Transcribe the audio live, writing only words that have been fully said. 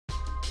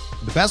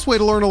The best way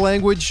to learn a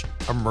language?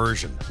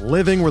 Immersion.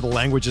 Living where the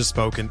language is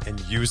spoken and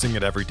using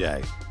it every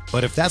day.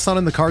 But if that's not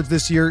in the cards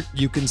this year,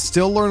 you can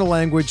still learn a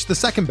language the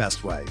second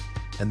best way,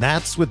 and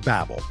that's with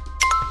Babbel.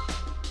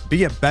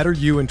 Be a better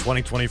you in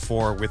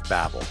 2024 with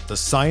Babbel, the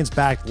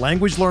science-backed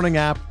language learning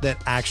app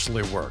that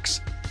actually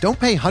works. Don't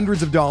pay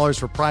hundreds of dollars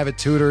for private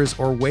tutors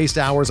or waste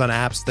hours on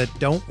apps that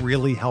don't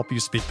really help you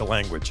speak the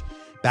language.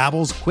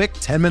 Babbel's quick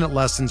 10-minute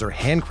lessons are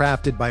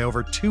handcrafted by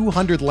over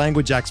 200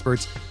 language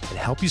experts and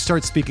help you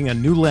start speaking a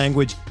new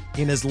language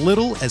in as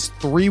little as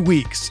 3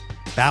 weeks.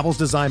 Babbel's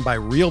designed by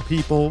real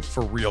people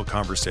for real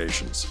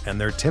conversations,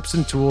 and their tips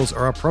and tools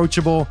are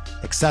approachable,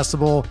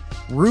 accessible,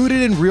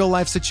 rooted in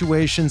real-life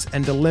situations,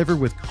 and delivered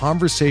with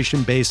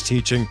conversation-based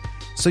teaching,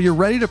 so you're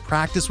ready to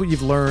practice what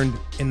you've learned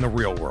in the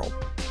real world.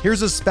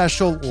 Here's a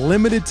special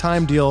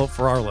limited-time deal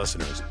for our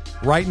listeners.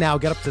 Right now,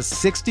 get up to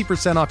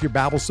 60% off your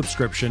Babbel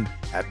subscription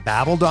at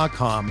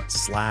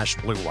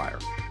babbel.com/Blue Wire.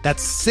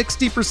 That's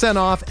 60%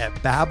 off at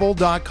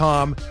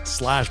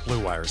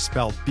babbel.com/Blue Wire,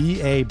 spelled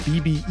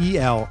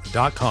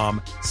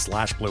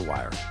BABBEL.com/Blue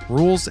Wire.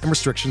 Rules and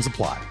restrictions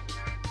apply.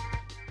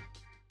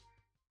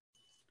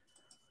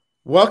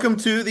 Welcome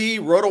to the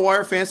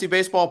RotoWire Fantasy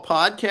Baseball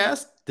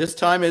Podcast. This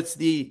time it's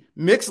the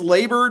Mixed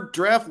Labor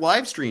Draft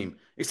live stream,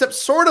 except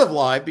sort of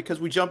live because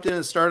we jumped in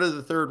and started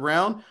the third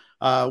round.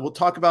 We'll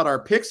talk about our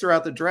picks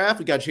throughout the draft.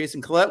 We got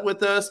Jason Collette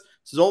with us.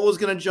 Zola's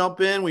going to jump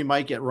in. We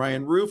might get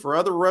Ryan Roof or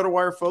other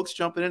RotoWire folks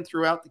jumping in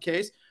throughout the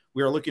case.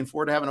 We are looking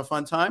forward to having a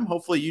fun time.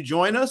 Hopefully you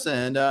join us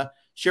and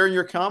sharing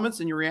your comments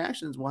and your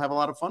reactions. We'll have a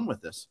lot of fun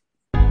with this.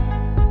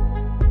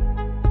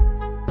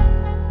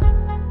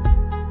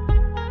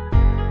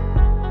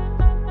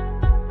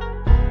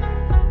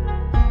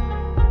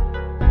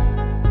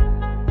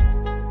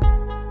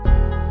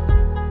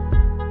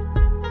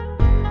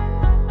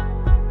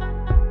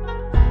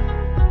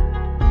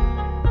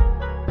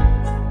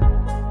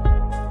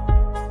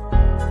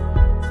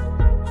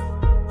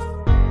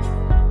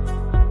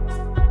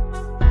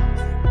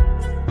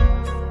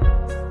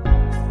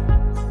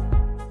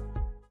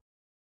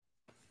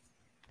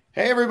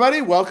 Hey,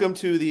 everybody. Welcome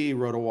to the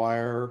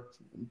RotoWire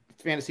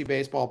Fantasy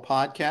Baseball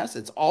Podcast.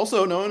 It's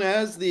also known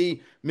as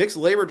the Mixed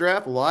Labor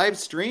Draft live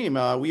stream.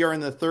 We are in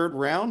the third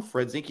round.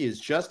 Fred Zinke has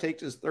just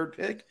taken his third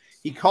pick.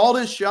 He called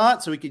his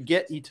shot, so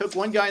he took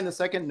one guy in the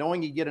second,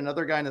 knowing he'd get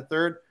another guy in the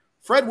third.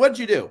 Fred, what'd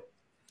you do?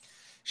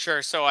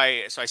 Sure. So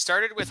I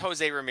started with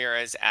Jose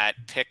Ramirez at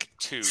pick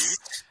 2.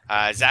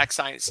 Zach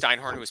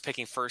Steinhorn, who was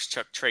picking first,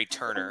 took Trey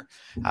Turner.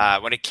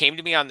 When it came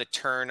to me on the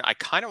turn, I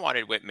kind of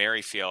wanted Whit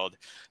Merrifield,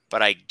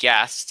 but I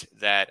guessed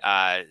that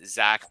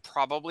Zach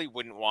probably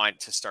wouldn't want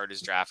to start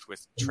his draft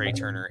with Trey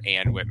Turner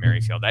and Whit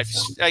Merrifield.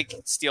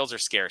 Steals are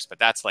scarce, but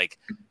that's like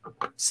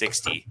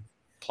 60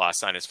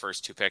 plus on his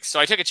first 2 picks. So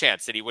I took a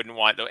chance that he wouldn't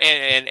want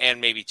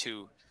and maybe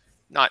 2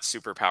 not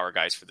super power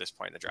guys for this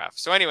point in the draft.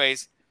 So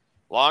anyways,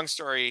 long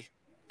story,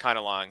 kind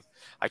of long.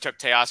 I took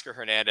Teoscar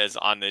Hernandez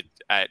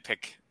at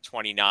pick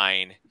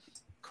 29,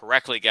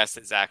 correctly guessed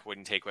that Zach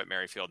wouldn't take Whit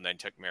Merrifield, and then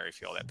took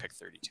Merrifield at pick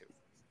 32.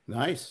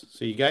 Nice.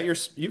 So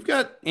you've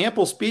got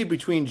ample speed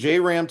between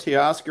J-Ram,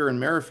 Teoscar, and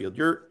Merrifield.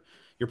 You're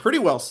pretty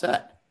well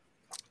set.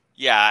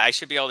 Yeah, I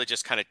should be able to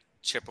just kind of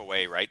chip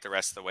away, right, the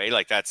rest of the way.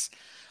 Like that's,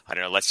 I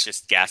don't know, let's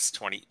just guess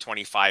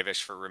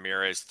 25-ish for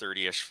Ramirez,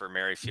 30-ish for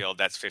Merrifield.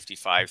 That's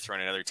 55. Throw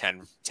in another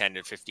 10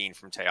 to 15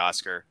 from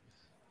Teoscar.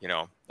 You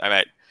know, I'm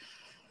at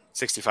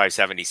 65,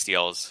 70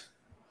 steals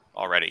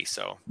already.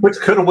 So which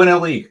could have won a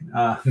league.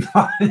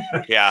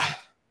 Yeah.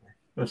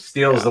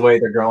 Steals the way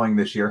they're going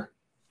this year.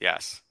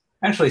 Yes.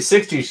 Actually,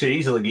 60 should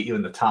easily get you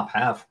in the top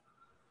half.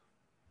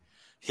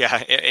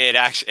 Yeah, it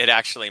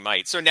actually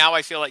might. So now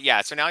I feel like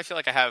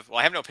I have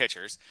no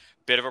pitchers,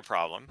 bit of a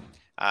problem.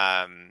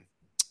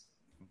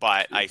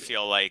 But I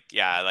feel like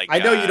I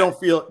know you don't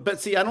feel,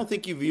 but see, I don't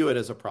think you view it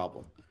as a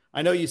problem.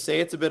 I know you say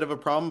it's a bit of a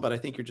problem, but I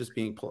think you're just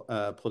being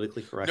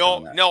politically correct.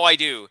 No, I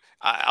do.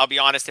 I'll be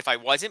honest. If I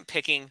wasn't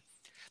picking,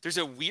 there's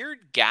a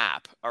weird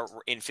gap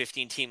in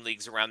 15-team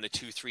leagues around the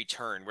 2-3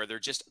 turn where there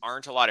just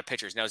aren't a lot of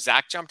pitchers. Now,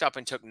 Zach jumped up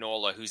and took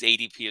Nola, whose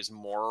ADP is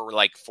more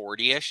like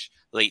 40-ish,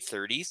 late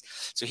 30s.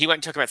 So he went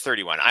and took him at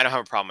 31. I don't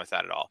have a problem with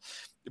that at all.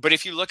 But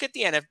if you look at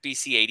the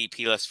NFBC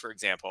ADP list, for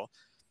example,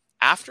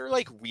 after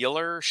like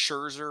Wheeler,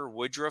 Scherzer,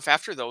 Woodruff,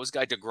 after those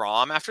guys,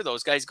 DeGrom, after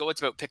those guys go,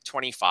 it's about pick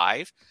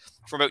 25.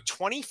 From about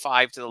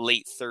 25 to the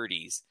late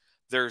 30s,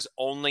 there's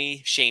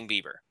only Shane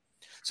Bieber.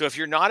 So if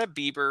you're not a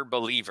Bieber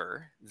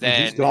believer,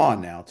 then he's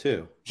gone now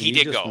too. He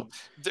did go.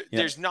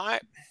 There's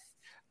not.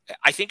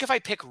 I think if I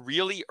pick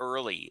really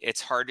early,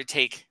 it's hard to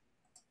take.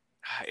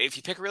 If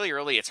you pick really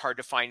early, it's hard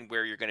to find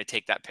where you're going to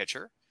take that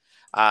pitcher.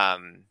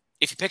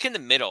 If you pick in the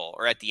middle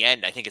or at the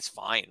end, I think it's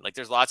fine. Like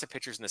there's lots of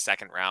pitchers in the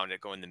second round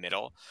that go in the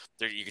middle.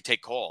 You could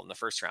take Cole in the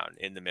first round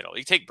in the middle.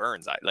 You take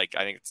Burns. I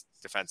think it's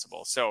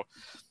defensible. So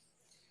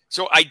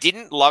I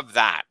didn't love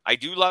that. I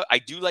do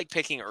like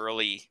picking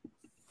early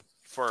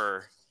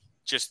for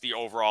just the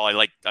overall. I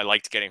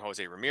liked getting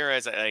Jose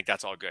Ramirez. I think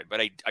that's all good,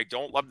 but I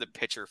don't love the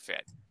pitcher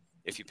fit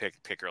if you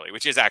pick early,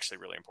 which is actually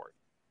really important.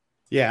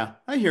 Yeah,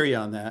 I hear you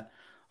on that.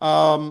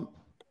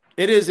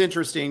 it is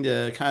interesting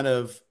to kind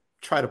of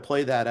try to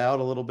play that out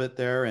a little bit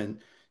there and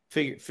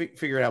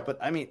figure it out. But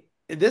I mean,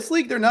 in this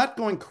league, they're not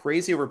going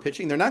crazy over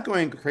pitching. They're not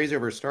going crazy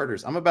over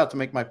starters. I'm about to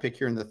make my pick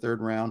here in the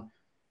third round.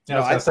 Yeah, I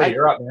was gonna say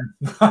you're up, man.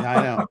 Yeah,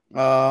 I know.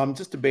 I'm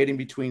just debating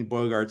between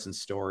Bogaerts and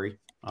Story.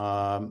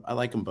 I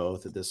like them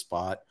both at this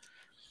spot,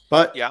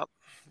 but yeah,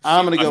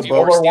 I'm going to go Bogaerts.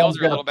 Bogaerts. Steals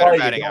are a little better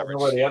batting You don't average.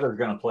 know where the other's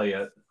going to play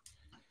yet.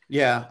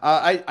 Yeah,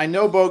 I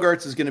know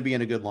Bogaerts is going to be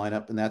in a good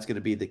lineup, and that's going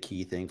to be the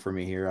key thing for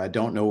me here. I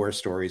don't know where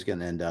Story's going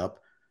to end up.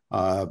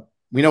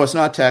 We know it's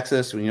not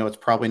Texas. We know it's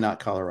probably not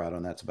Colorado,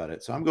 and that's about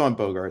it. So I'm going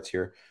Bogaerts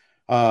here.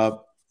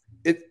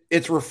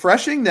 It's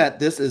refreshing that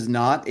this is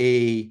not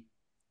a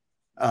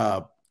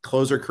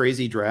closer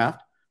crazy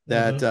draft,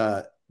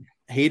 that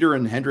Hader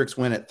and Hendricks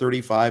went at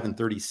 35 and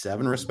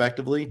 37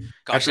 respectively.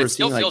 Gosh, it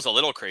still feels a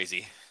little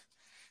crazy.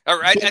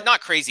 Or not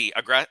crazy,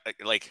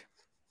 like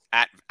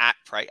at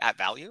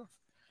value.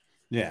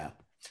 Yeah.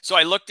 So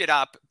I looked it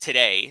up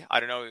today. I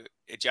don't know,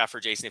 Jeff or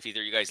Jason, if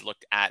either of you guys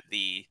looked at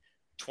the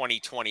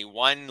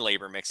 2021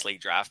 Labor Mixed League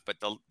draft,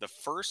 but the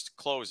first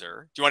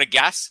closer, do you want to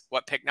guess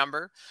what pick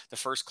number the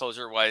first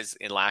closer was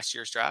in last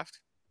year's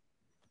draft?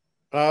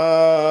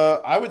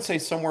 I would say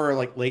somewhere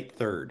like late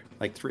third,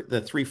 like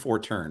the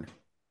 3-4 turn.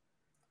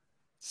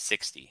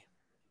 60.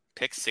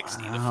 Pick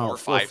 60. Wow,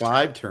 the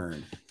 4-5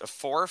 turn. The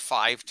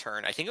 4-5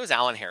 turn. I think it was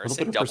Alan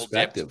Harrison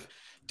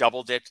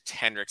double dipped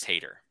Hendricks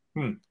Hader.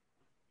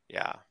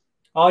 Yeah.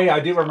 Oh yeah, I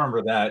do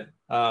remember that.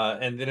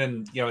 And then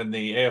in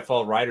the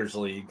AFL Writers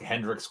League,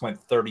 Hendricks went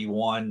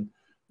 31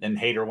 and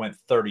Hader went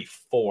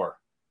 34,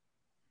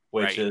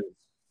 which is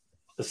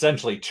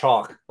essentially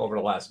chalk over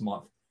the last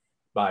month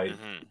by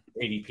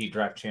ADP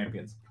draft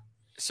champions.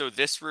 So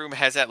this room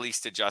has at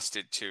least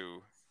adjusted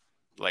to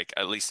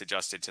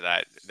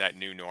that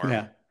new norm.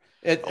 Yeah.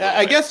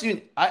 I guess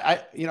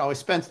I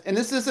spent, and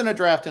this isn't a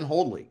draft and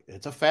hold league.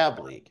 It's a fab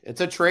league.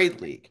 It's a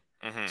trade league.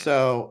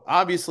 So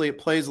obviously it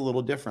plays a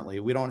little differently.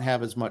 We don't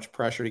have as much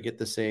pressure to get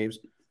the saves.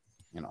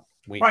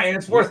 Right. And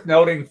it's worth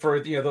noting for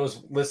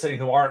those listening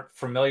who aren't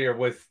familiar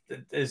with,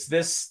 is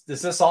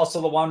this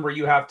also the one where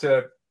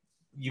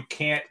you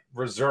can't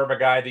reserve a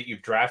guy that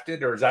you've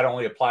drafted, or does that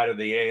only apply to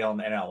the AL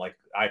and NL like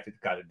I've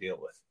got to deal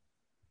with?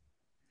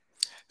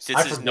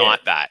 This is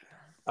not that.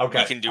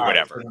 Okay. You can do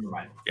whatever. Right, so never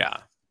mind. Yeah.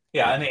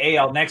 Yeah, and the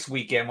AL next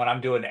weekend when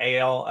I'm doing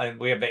AL, and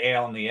we have the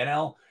AL and the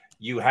NL,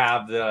 you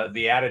have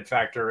the added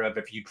factor of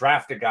if you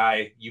draft a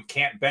guy, you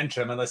can't bench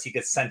him unless he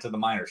gets sent to the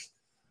minors.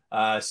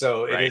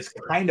 So it is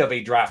kind of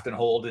a draft and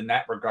hold in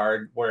that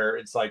regard, where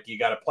it's like you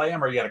got to play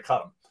him or you got to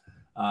cut him.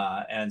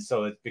 And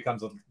so it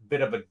becomes a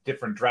bit of a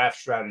different draft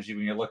strategy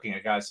when you're looking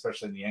at guys,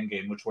 especially in the end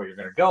game, which way you're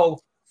going to go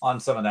on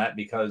some of that,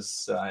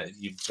 because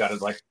you've got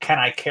to can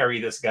I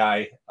carry this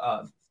guy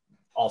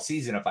all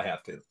season if I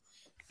have to?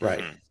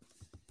 Right.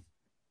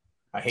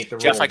 I hate the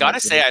Jeff, rule. I got to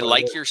say, I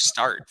like your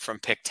start from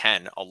pick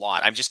 10 a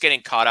lot. I'm just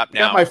getting caught up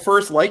now. Got my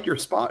first your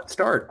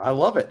start. I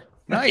love it.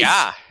 Nice.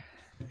 Yeah.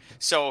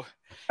 So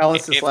Alan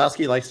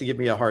Seslowski likes to give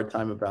me a hard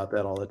time about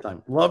that all the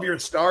time. Love your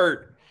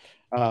start.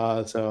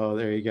 So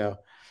there you go.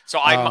 So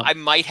I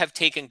might have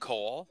taken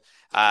Cole,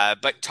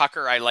 but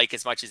Tucker I like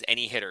as much as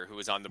any hitter who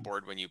was on the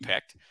board when you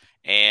picked.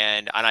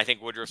 And I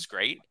think Woodruff's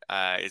great.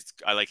 I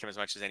like him as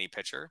much as any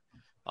pitcher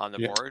on the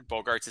board.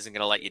 Bogaerts isn't going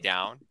to let you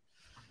down.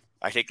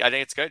 I think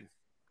it's good.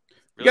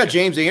 Really got good.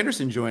 James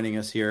Anderson joining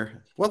us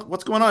here.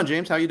 What's going on,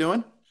 James? How you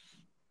doing?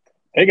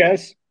 Hey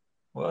guys,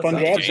 fun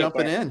draft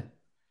jumping in.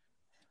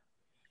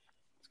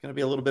 It's going to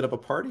be a little bit of a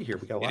party here.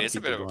 We got a lot. It is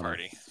a bit of a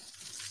party.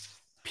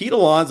 Pete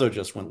Alonso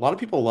just went. A lot of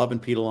people loving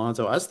Pete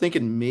Alonso. I was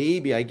thinking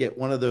maybe I get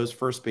one of those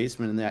first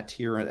basemen in that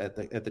tier at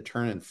the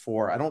turn in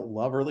 4. I don't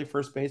love early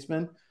first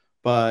baseman,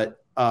 but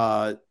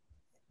I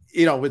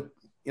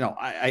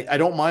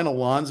don't mind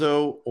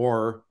Alonso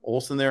or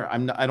Olsen there.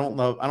 I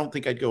don't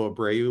think I'd go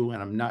Abreu,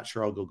 and I'm not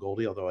sure I'll go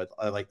Goldie, although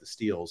I like the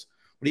steals.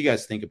 What do you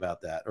guys think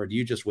about that? Or do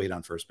you just wait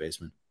on first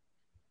baseman?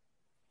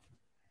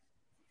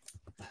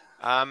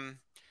 I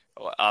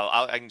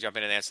can jump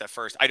in and answer that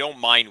first. I don't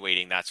mind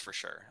waiting. That's for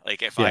sure.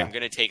 Like if I'm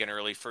going to take an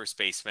early first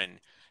baseman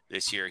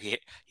this year, he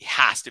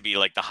has to be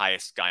like the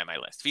highest guy on my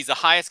list. If he's the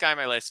highest guy on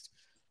my list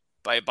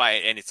by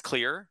and it's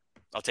clear,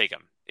 I'll take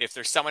him. If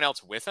there's someone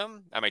else with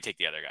him, I might take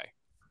the other guy.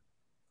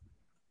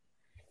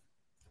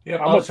 Yeah,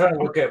 I'm trying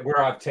to look at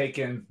where I've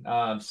taken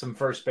some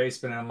first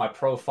basemen on my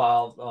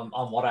profile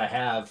on what I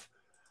have.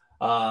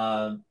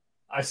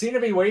 I seem to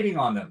be waiting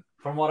on them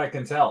from what I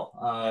can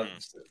tell.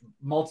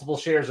 Multiple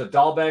shares of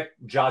Dahlbeck,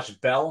 Josh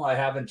Bell I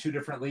have in 2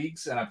 different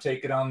leagues, and I've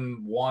taken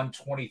them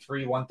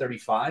 123,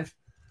 135.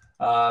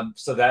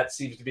 So that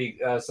seems to be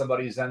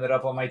somebody who's ended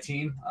up on my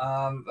team.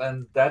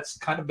 And that's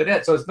kind of been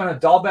it. So it's been a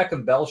Dahlbeck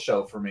and Bell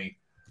show for me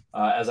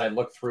as I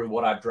look through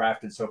what I've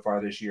drafted so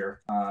far this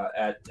year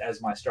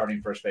as my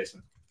starting first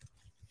baseman.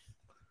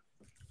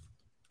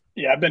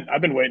 Yeah,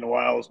 I've been waiting a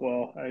while as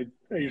well. I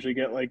usually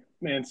get like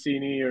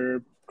Mancini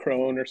or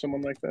Crone or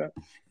someone like that.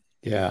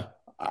 Yeah,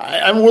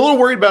 I'm a little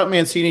worried about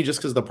Mancini just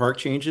because the park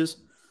changes,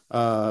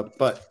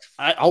 but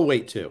I'll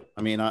wait too.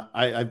 I mean,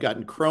 I've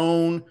gotten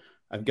Crone,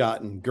 I've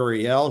gotten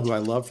Gurriel, who I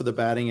love for the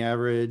batting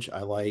average.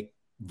 I like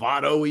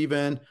Votto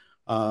even.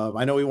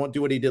 I know he won't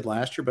do what he did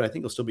last year, but I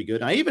think he'll still be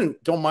good. And I even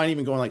don't mind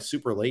even going like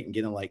super late and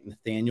getting like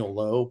Nathaniel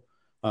Lowe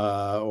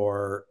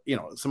or,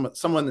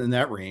 someone in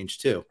that range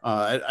too.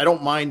 I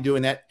don't mind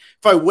doing that.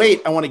 If I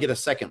wait, I want to get a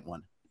second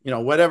one,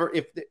 whatever.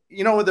 If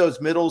with those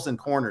middles and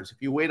corners,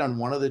 if you wait on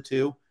one of the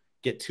two,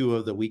 get two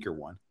of the weaker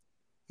one.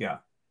 Yeah.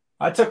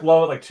 I took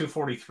Lowe at like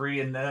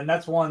 243, and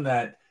that's one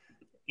that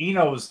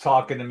Eno was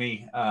talking to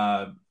me.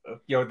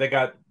 They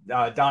got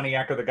Donnie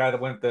Ecker, the guy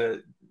that went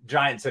the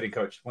Giants hitting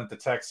coach, went to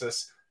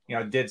Texas,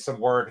 did some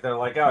work. They're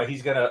like, oh,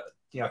 he's going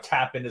to,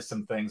 tap into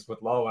some things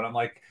with Lowe. And I'm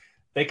like,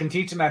 they can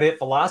teach him how to hit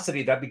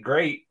velocity. That'd be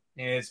great.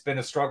 And it's been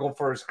a struggle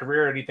for his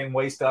career. Anything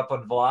waste up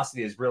on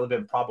velocity has really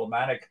been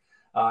problematic.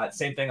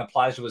 Same thing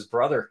applies to his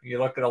brother. You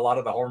look at a lot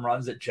of the home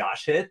runs that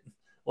Josh hit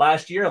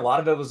last year, a lot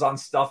of it was on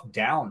stuff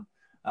down.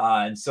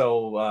 And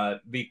so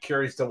be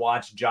curious to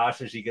watch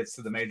Josh as he gets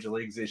to the major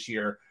leagues this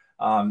year.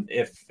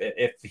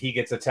 If he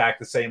gets attacked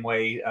the same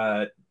way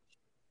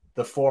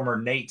the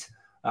former Nate,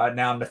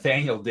 now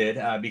Nathaniel did,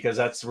 because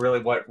that's really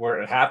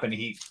where it happened.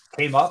 He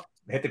came up,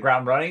 hit the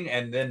ground running,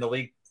 and then the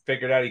league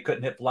figured out he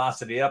couldn't hit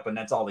velocity up, and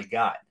that's all he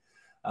got.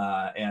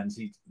 And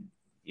he,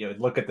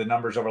 look at the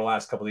numbers over the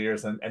last couple of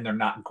years, and they're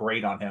not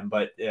great on him.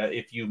 But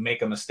if you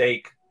make a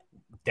mistake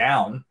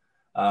down,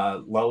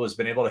 Lowe has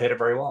been able to hit it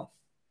very well.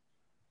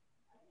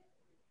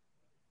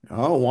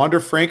 Oh,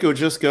 Wander Franco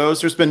just goes.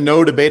 There's been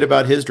no debate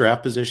about his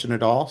draft position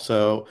at all.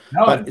 So,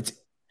 no. But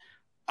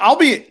I'll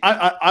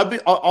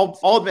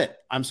admit,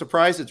 I'm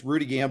surprised it's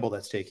Rudy Gamble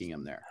that's taking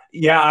him there.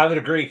 Yeah, I would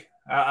agree.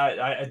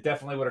 I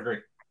definitely would agree.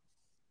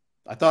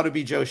 I thought it'd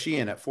be Joe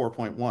Sheehan at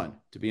 4.1,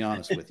 to be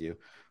honest with you.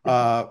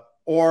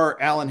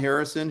 Or Alan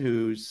Harrison,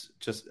 who's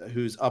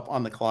up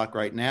on the clock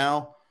right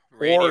now.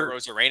 Randy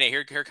Rosarena.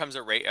 Here comes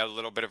a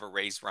little bit of a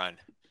Rays run.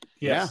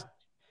 Yes. Yeah.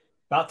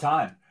 About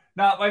time.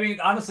 No, I mean,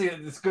 honestly,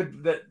 it's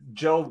good that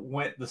Joe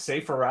went the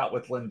safer route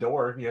with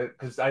Lindor,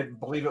 because I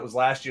believe it was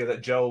last year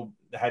that Joe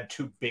had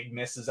two big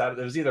misses out of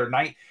it. It was either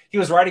night he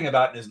was writing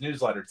about in his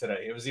newsletter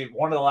today. It was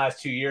one of the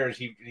last 2 years.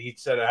 He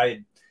said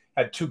I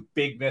had two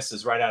big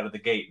misses right out of the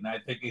gate, and I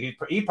think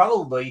he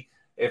probably,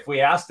 if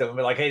we asked him,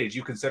 we're like, hey, did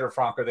you consider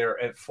Franco there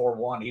at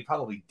 4-1? He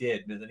probably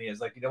did, but then he was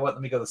like, you know what?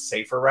 Let me go the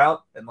safer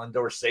route, and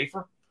Lindor's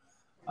safer.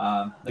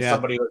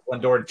 Somebody with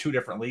Lindor in two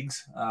different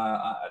leagues.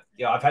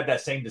 I've had that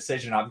same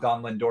decision. I've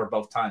gone Lindor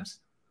both times.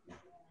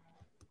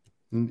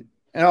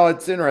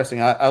 It's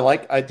interesting.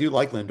 I do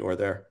like Lindor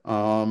there.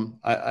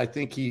 I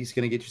think he's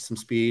going to get you some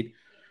speed.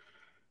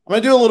 I'm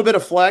going to do a little bit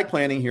of flag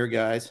planning here,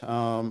 guys.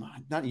 I'm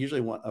not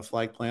usually a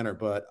flag planner,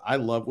 but I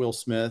love Will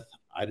Smith.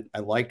 I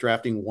like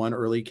drafting one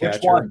early catcher.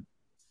 Which one?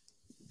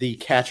 The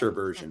catcher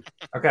version.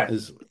 Okay.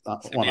 Is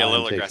one be a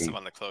little aggressive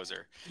on the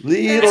closer.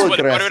 Little aggressive. What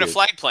about a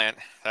flag plant?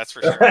 That's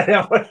for sure.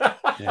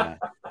 Yeah.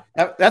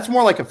 That's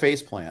more like a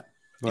face plant.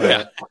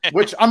 But,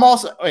 which I'm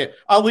also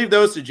I'll leave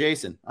those to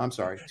Jason. I'm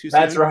sorry.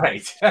 That's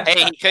right.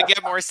 Hey, he could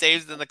get more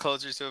saves than the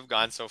closers who have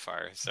gone so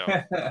far. So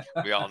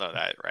we all know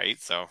that,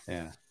 right? So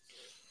yeah.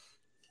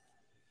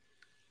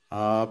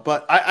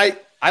 But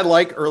I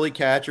like early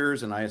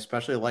catchers, and I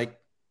especially like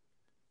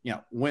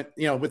with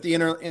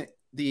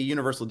the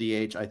universal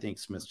DH, I think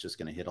Smith's just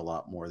going to hit a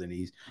lot more than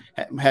he's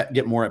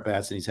get more at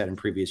bats than he's had in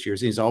previous years.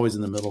 He's always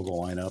in the middle of the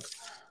lineup.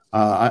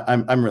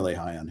 I'm really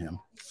high on him.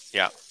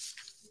 Yeah.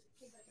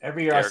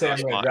 Every year I say I'm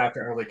going to draft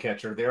an early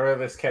catcher. The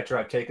earliest catcher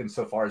I've taken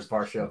so far is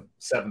Varsho,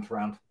 7th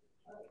round.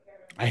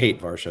 I hate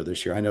Varsho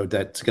this year. I know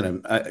that's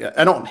going to.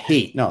 I don't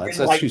hate. No,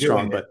 that's too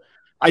strong. But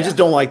I just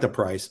don't like the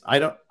price.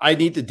 I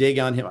need to dig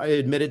on him. I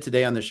admitted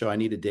today on the show I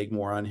need to dig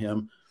more on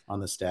him on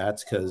the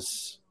stats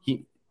because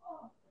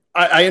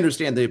I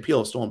understand the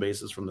appeal of stolen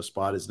bases from the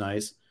spot is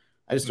nice.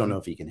 I just don't know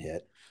if he can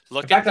hit.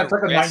 In fact, I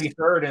took him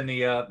 93rd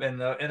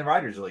in the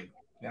Riders League.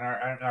 In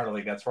our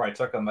league, that's where I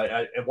took him.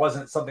 It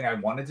wasn't something I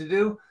wanted to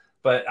do,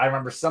 but I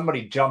remember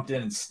somebody jumped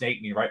in and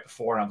snaked me right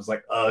before, and I was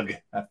like, ugh,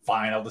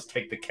 fine, I'll just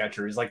take the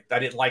catcher. He's like, I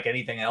didn't like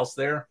anything else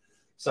there.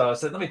 So I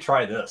said, let me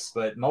try this.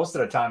 But most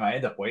of the time, I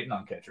end up waiting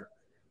on catcher.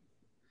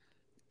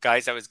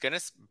 Guys, I was going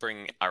to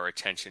bring our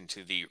attention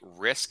to the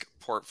risk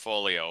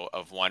portfolio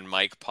of one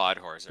Mike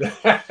Podhorzer.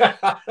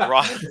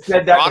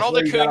 Ronald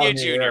Acuna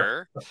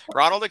Jr.,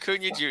 Ronald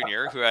Acuna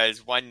Jr., who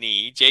has one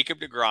knee, Jacob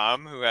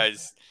deGrom, who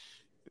has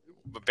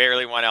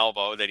barely one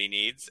elbow that he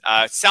needs,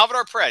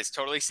 Salvador Perez,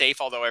 totally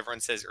safe, although everyone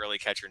says early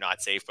catcher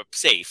not safe, but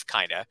safe,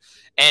 kind of.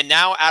 And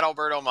now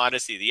Adalberto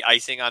Mondesi, the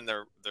icing on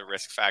the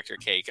risk factor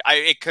cake.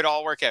 It could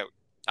all work out.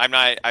 I'm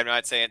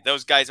not saying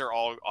those guys are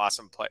all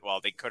awesome.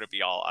 They could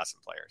be all awesome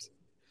players.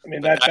 I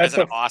mean, that's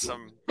an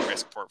awesome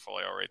risk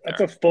portfolio right there.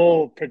 That's a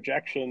full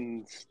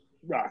projections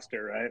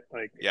roster, right?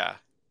 Like, yeah.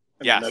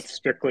 I mean, that's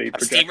strictly a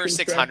Steamer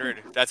 600.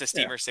 Right? That's a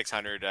Steamer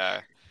 600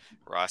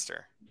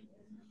 roster.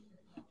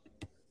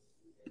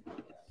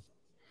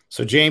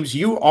 So James,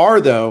 you are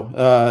though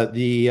not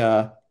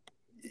the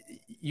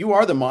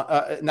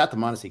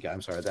Mondesi guy.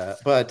 I'm sorry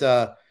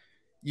but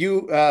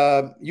you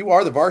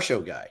are the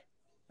Varsho guy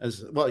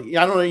as well. I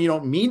don't know. You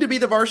don't mean to be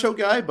the Varsho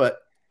guy, but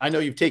I know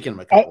you've taken him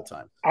a couple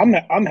times.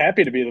 I'm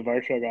happy to be the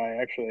Varsho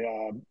guy. Actually,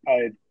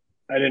 I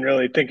didn't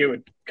really think it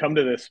would come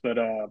to this, but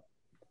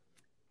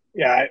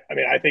yeah, I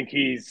mean, I think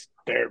he's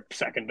their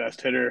second best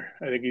hitter.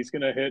 I think he's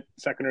going to hit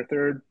second or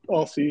third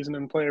all season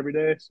and play every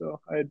day. So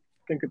I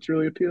think it's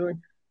really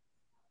appealing.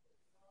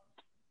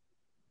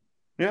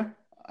 Yeah,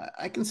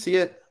 I can see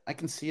it. I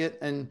can see it.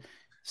 And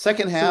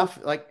second half,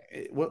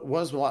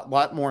 was a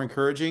lot more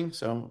encouraging.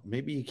 So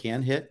maybe he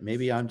can hit.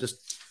 Maybe I'm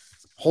just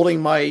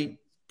holding my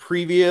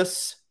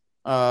previous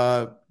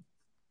bias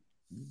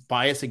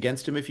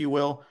against him, if you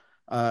will,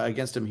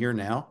 against him here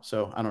now.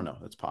 So I don't know.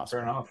 That's possible.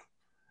 Fair enough.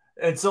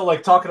 And so,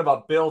 like, talking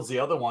about builds, the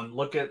other one,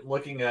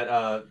 looking at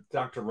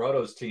Dr.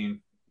 Roto's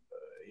team,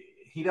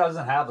 he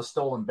doesn't have a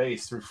stolen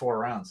base through 4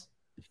 rounds.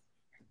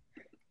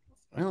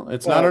 Well,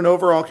 it's not an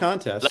overall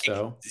contest, like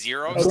so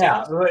 0.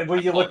 Yeah,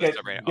 when you look at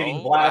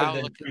getting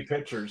blatted in 3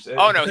 pitchers.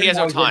 Oh no, he has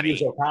Ohtani.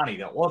 Ohtani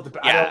though. Well,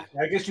 yeah.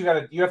 I guess you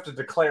have to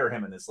declare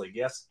him in this league.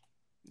 Yes.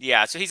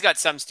 Yeah, so he's got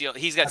some steal.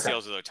 He's got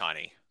steals with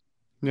Ohtani.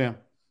 Yeah.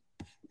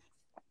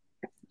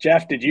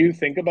 Jeff, did you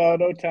think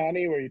about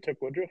Ohtani where you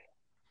took Woodruff?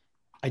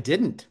 I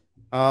didn't.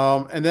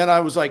 And then I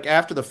was like,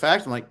 after the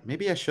fact, I'm like,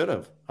 maybe I should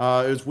have.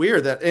 It was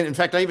weird that, and in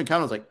fact, I even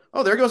counted. I was like,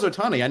 oh, there goes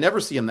Ohtani. I never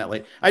see him that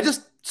late. I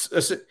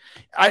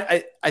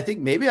think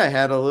maybe I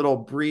had a little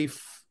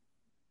brief,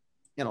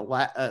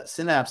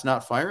 synapse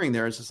not firing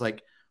there. It's just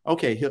like,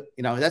 okay,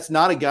 that's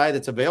not a guy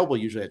that's available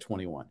usually at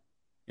 21.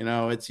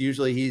 It's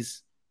usually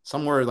he's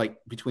somewhere like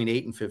between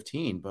 8 and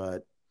 15.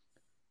 But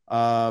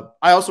I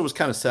also was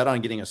kind of set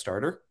on getting a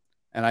starter.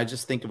 And I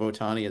just think of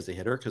Ohtani as a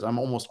hitter because I'm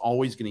almost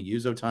always going to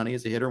use Ohtani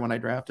as a hitter when I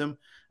draft him.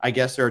 I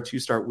guess there are 2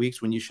 start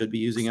weeks when you should be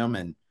using him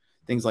and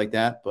things like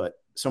that. But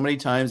so many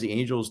times the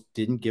Angels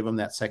didn't give him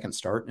that second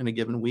start in a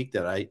given week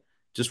that I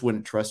just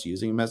wouldn't trust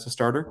using him as a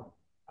starter.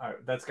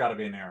 That's got to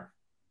be an error.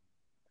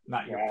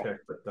 Not your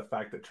pick, but the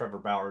fact that Trevor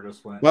Bauer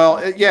just went. Well,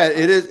 it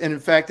is. And in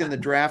fact, in the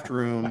draft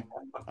room,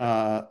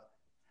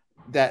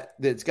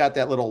 that's got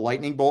that little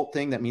lightning bolt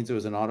thing. That means it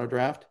was an auto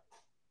draft.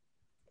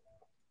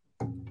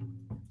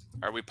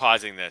 Are we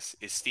pausing this?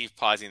 Is Steve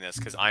pausing this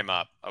because I'm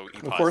up? Oh,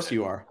 of course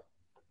you are.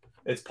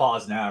 It's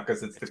paused now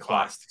because the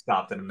clock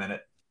stopped in a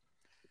minute.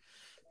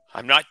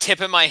 I'm not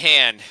tipping my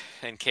hand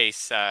in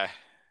case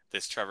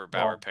this Trevor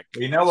Bauer pick.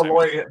 We know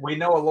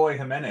Eloy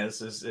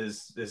Jimenez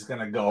is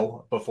going to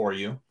go before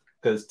you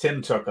because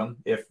Tim took him.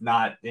 If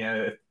not,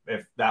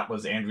 if that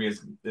was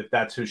Andrea's, if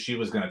that's who she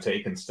was going to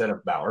take instead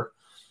of Bauer.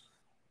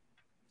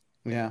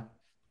 Yeah,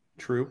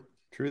 true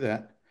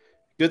that.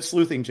 Good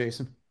sleuthing,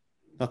 Jason.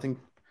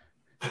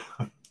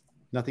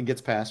 Nothing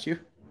gets past you.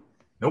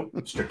 Nope.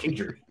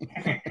 Strategic.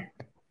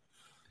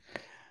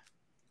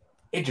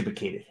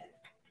 Educated.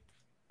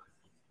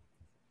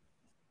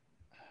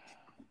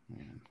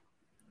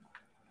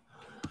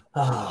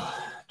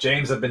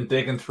 James, I've been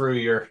digging through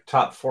your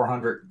top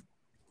 400.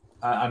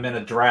 I'm in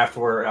a draft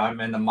where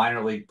I'm in the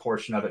minor league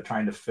portion of it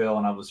trying to fill,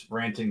 and I was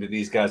ranting to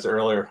these guys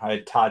earlier. I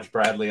had Taj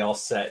Bradley all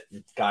set.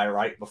 Guy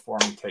right before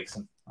me takes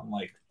him. I'm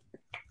like,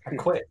 I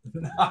quit.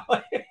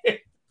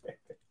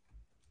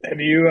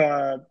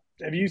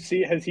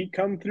 Has he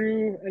come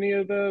through any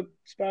of the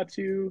spots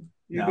you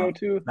go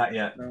to? Not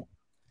yet. No.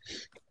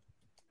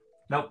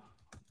 Nope.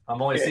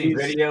 I'm only seeing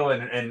video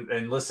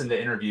and listen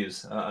to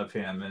interviews of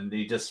him, and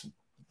he just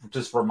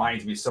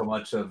reminds me so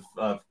much of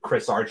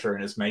Chris Archer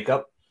and his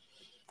makeup,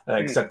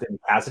 except that he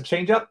has a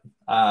changeup,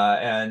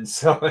 and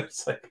so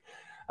it's like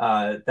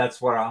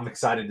that's where I'm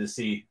excited to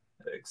see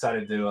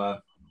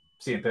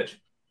him pitch.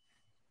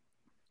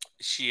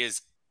 She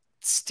is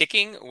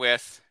sticking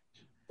with.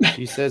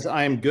 She says,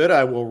 "I'm good.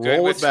 I will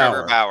roll with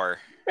Trevor Bauer."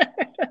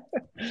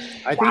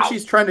 I think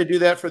she's trying to do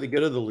that for the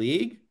good of the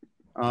league.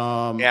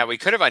 Yeah, we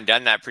could have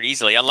undone that pretty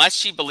easily, unless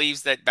she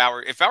believes that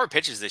if Bauer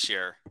pitches this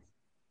year,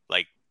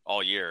 like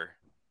all year.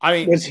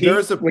 I mean,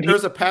 there's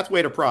a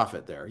pathway to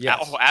profit there. Yes.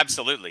 Oh,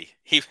 absolutely.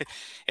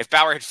 If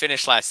Bauer had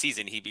finished last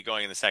season, he'd be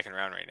going in the second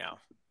round right now.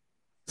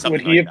 Would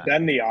he have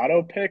done the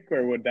auto pick,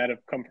 or would that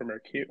have come from her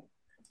queue?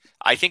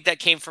 I think that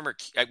came from her.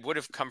 It would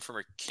have come from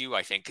her queue,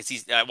 I think, because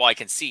he's I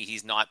can see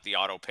he's not the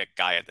auto pick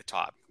guy at the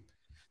top.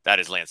 That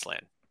is Lance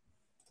Lynn.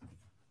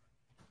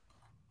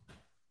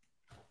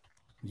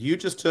 You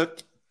just took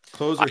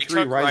closer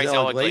 3,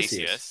 Raisel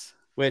Iglesias,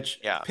 which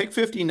pick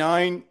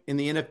 59 in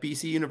the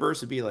NFBC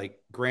universe would be like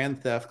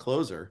grand theft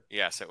closer.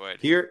 Yes, it would.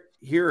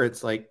 Here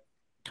it's like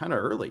kind of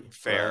early.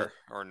 Fair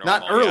or normal.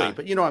 Not early,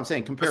 but you know what I'm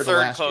saying, compared to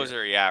last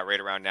closer, year. Right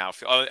around now.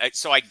 Oh,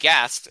 so I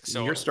guessed.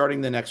 So you're starting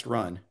the next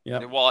run.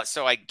 Yeah. Well,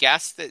 so I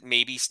guessed that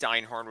maybe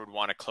Steinhorn would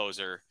want a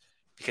closer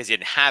because he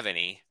didn't have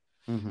any.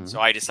 Mm-hmm. So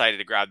I decided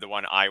to grab the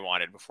one I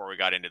wanted before we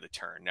got into the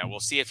turn. Now we'll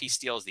see if he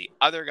steals the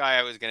other guy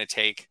I was going to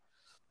take.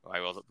 I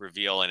will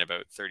reveal in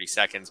about 30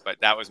 seconds,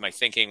 but that was my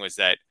thinking, was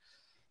that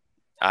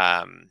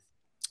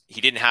he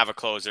didn't have a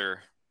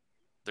closer.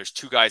 There's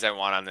 2 guys I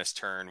want on this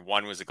turn.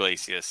 One was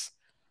Iglesias.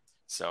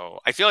 So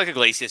I feel like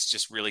Iglesias is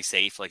just really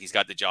safe. Like, he's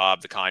got the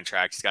job, the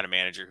contract. He's got a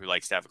manager who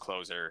likes to have a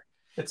closer.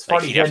 It's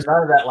funny. He had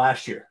none of that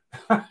last year.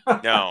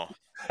 No.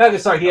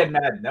 Sorry, he had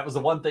Madden. That was the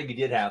one thing he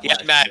did have. Yeah,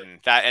 Madden.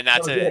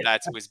 Year.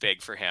 That was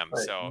big for him.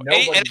 But so, and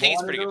I think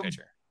he's a pretty good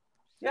pitcher.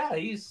 Yeah,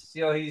 he's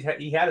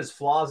he had his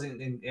flaws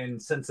in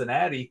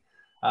Cincinnati,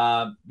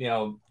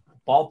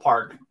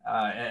 ballpark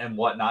and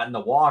whatnot in the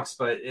walks.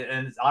 But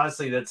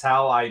honestly, that's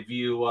how I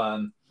view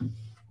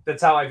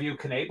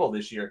Knable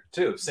this year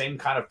too. Same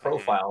kind of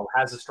profile.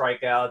 Has the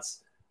strikeouts,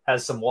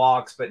 has some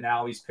walks, but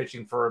now he's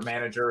pitching for a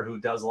manager who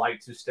does like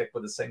to stick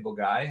with a single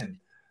guy. And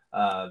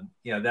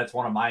that's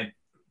one of my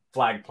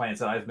flag plants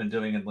that I've been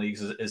doing in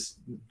leagues is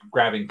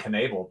grabbing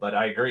Knable. But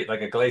I agree,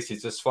 like Iglesias,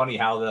 it's just funny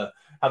how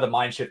the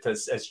mind shift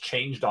has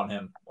changed on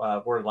him.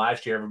 Where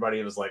last year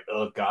everybody was like,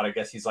 oh God, I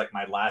guess he's like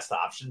my last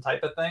option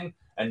type of thing.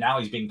 And now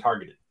he's being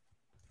targeted.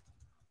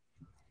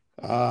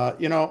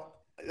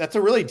 That's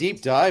a really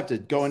deep dive to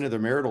go into the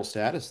marital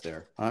status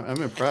there.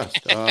 I'm impressed.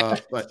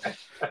 But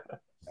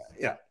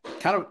yeah,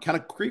 kind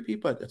of creepy,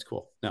 but it's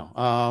cool. No,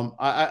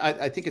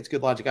 I think it's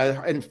good logic. I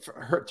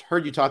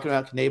heard you talking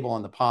about Knable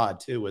on the pod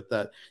too, with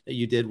that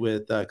you did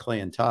with Clay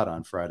and Todd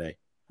on Friday.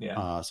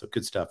 Yeah. So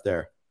good stuff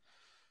there.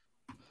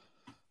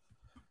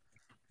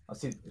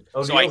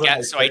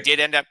 I did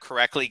end up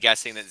correctly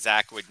guessing that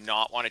Zach would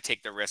not want to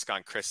take the risk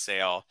on Chris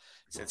Sale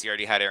since he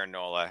already had Aaron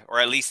Nola, or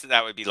at least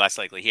that would be less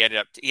likely. He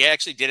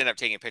actually did end up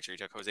taking a pitcher. He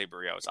took Jose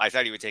Barrios. I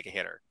thought he would take a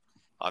hitter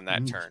on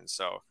that turn.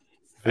 So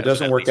if it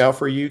doesn't work out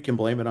for you, you can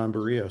blame it on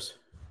Barrios.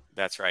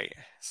 That's right.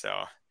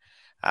 So,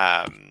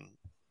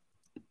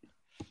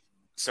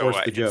 Sale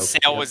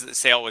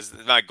was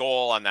my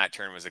goal on that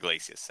turn was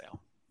Iglesias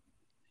Sale,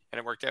 and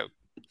it worked out.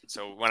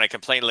 So when I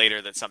complain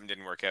later that something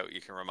didn't work out, you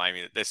can remind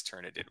me that this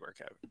turn it did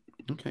work out.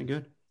 Okay,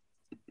 good.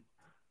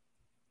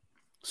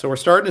 So we're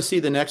starting to see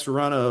the next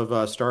run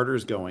of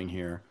starters going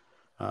here.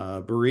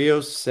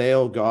 Barrios,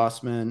 Sale,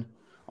 Gossman,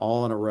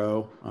 all in a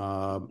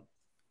row.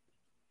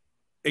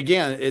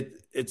 Again,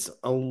 it's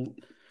a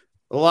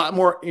lot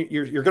more.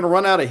 You're going to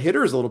run out of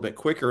hitters a little bit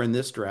quicker in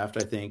this draft,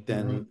 I think,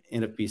 than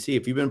NFBC.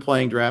 If you've been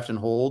playing draft and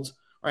holds,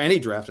 or any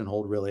draft and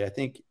hold, really, I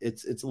think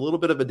it's a little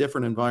bit of a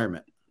different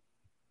environment.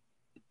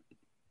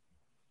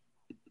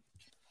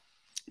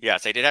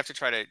 Yes, I did have to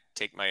try to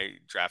take my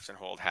draft and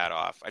hold hat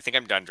off. I think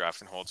I'm done draft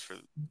and holds for.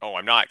 Oh,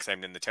 I'm not, because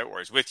I'm in the Tout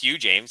Wars with you,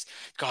 James.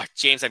 God,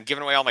 James, I'm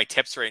giving away all my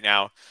tips right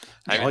now.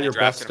 I'm in the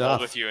draft and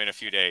hold with you in a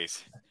few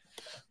days.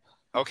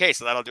 Okay,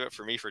 so that'll do it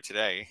for me for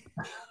today.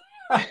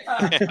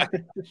 I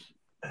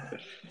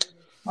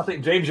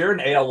think, James, you're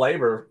in AL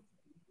Labor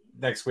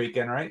next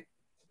weekend, right?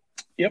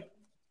 Yep.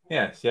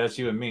 Yeah, that's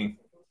you and me.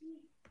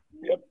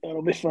 Yep,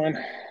 that'll be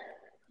fun.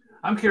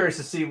 I'm curious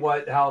to see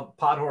how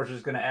Podhorse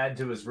is going to add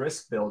to his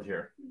risk build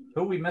here.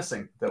 Who are we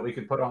missing that we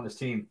could put on this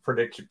team?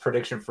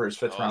 Prediction for his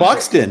fifth round.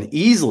 Buxton,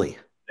 easily.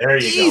 There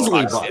you go.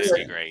 Easily, Buxton.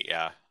 Be great,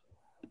 yeah.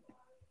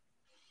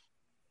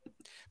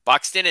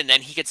 Buxton, and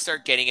then he could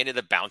start getting into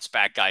the bounce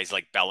back guys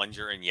like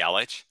Bellinger and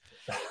Yelich,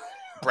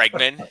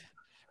 Bregman,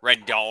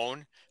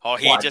 Rendon. Oh,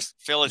 he'd just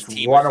fill his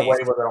team. Run away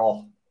with it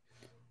all.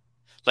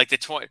 Like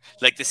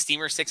the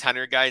Steamer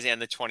 600 guys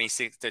and the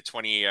 2018,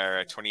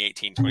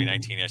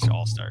 2019-ish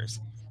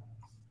All-Stars.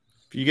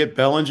 If you get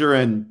Bellinger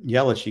and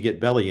Yelich, you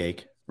get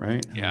bellyache,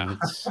 right? Yeah.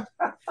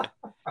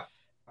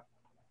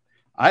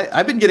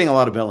 I've been getting a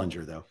lot of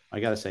Bellinger, though.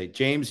 I got to say,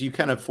 James, you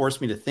kind of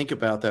forced me to think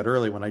about that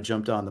early when I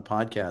jumped on the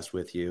podcast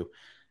with you.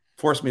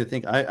 Forced me to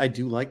think I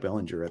do like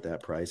Bellinger at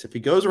that price. If he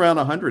goes around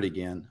 100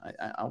 again,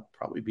 I'll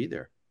probably be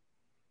there.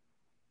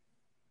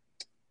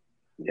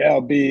 Yeah,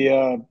 it'll be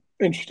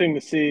interesting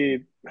to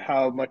see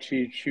how much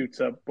he shoots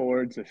up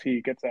boards if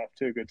he gets off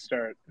to a good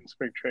start in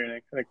spring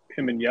training. I think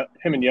him and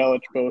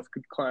Yelich both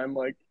could climb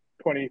like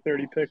 20,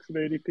 30 picks of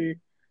ADP.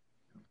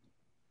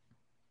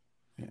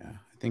 Yeah,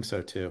 I think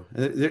so too.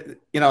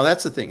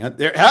 That's the thing.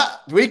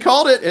 We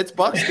called it. It's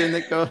Buxton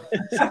that goes.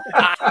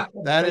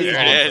 That is there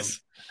awesome. It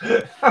is.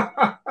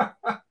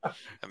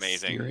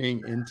 Amazing.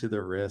 Steering into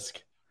the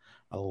risk.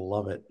 I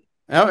love it.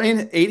 I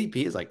mean,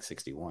 ADP is like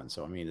 61,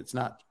 so I mean, it's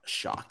not a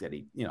shock that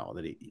he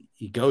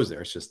goes there.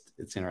 It's just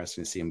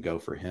interesting to see him go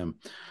for him.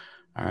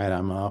 All right,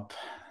 I'm up.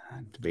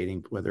 I'm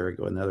debating whether I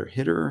go another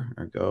hitter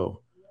or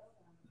go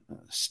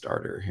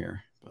starter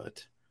here,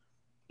 but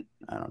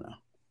I don't know.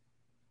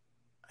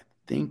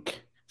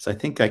 I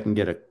think I can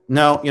get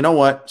no. You know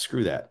what?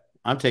 Screw that.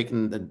 I'm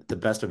taking the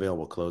best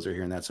available closer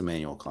here, and that's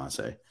Emmanuel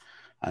Clase.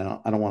 I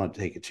don't want to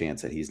take a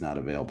chance that he's not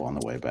available on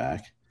the way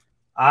back.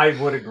 I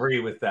would agree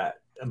with that.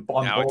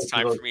 Now it's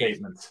time for me.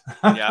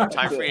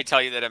 Time for me to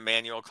tell you that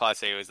Emmanuel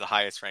Clase was the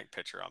highest ranked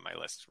pitcher on my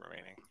list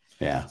remaining.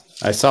 Yeah,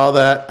 I saw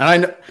that, and I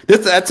know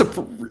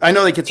I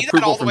know they get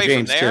approval from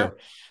James too.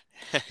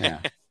 Yeah.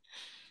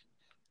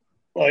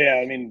 Well, yeah,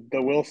 I mean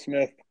the Will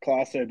Smith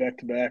Clase back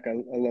to back. I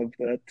love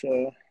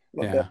that.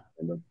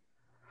 That.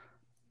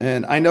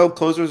 And I know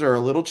closers are a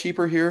little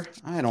cheaper here.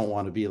 I don't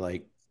want to be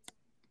like.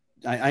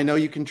 I know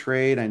you can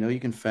trade. I know you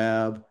can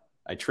fab.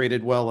 I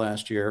traded well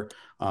last year,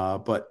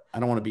 but I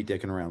don't want to be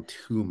dicking around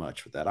too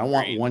much with that. I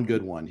want one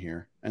good one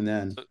here, and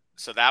then.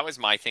 So that was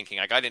my thinking.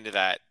 I got into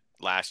that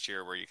last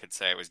year where you could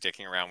say I was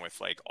dicking around with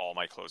like all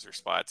my closer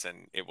spots,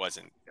 and it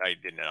wasn't. I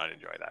did not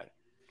enjoy that.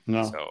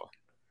 No. So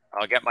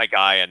I'll get my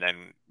guy and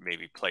then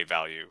maybe play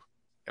value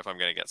if I'm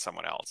going to get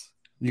someone else.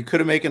 You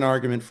could have made an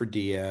argument for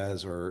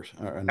Diaz or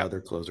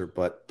another closer,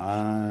 but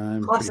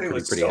I'm pretty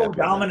so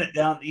dominant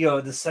down.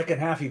 The second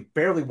half, he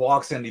barely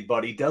walks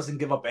anybody, doesn't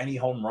give up any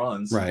home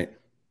runs. Right.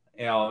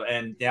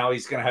 And now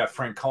he's going to have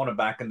Francona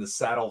back in the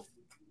saddle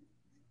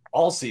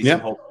all season,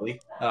 hopefully,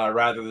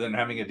 rather than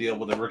having to deal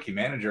with a rookie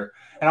manager.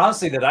 And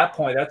honestly, to that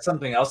point, that's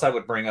something else I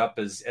would bring up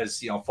as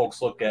folks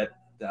look at,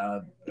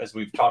 as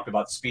we've talked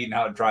about speed and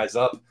how it dries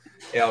up.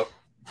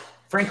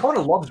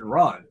 Francona loves to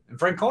run, and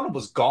Francona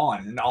was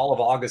gone in all of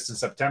August and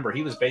September.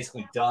 He was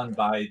basically done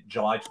by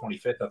July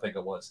 25th, I think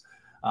it was.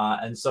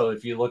 And so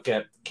if you look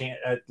at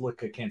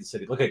Kansas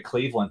City, look at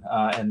Cleveland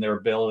and their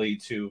ability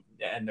to,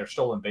 and their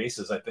stolen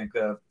bases, I think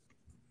the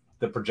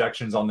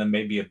projections on them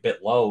may be a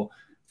bit low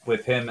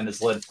with him and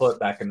his lead foot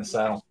back in the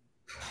saddle.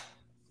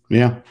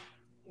 Yeah.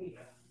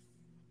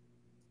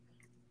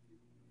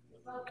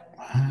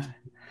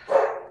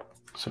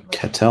 So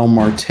Ketel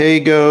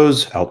Marte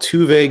goes,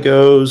 Altuve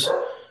goes.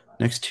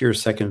 Next tier,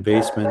 second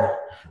baseman.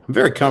 I'm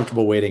very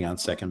comfortable waiting on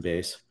second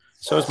base.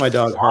 So is my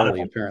dog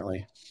Harley,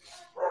 apparently.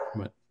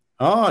 But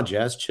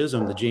Jazz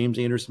Chisholm, the James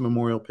Anderson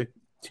Memorial pick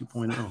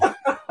 2.0.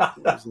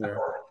 There.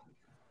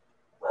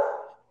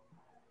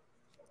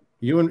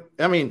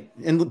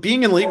 And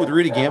being in league with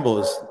Rudy Gamble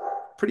is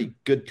pretty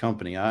good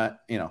company. I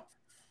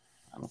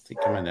don't think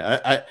I'm in there.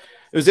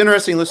 It was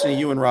interesting listening to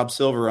you and Rob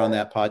Silver on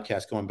that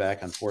podcast going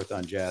back and forth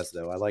on Jazz,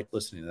 though. I liked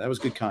listening to that. That was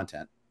good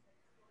content.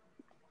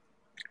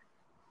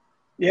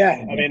 Yeah,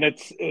 I mean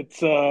it's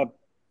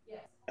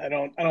I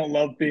don't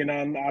love being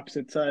on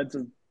opposite sides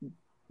of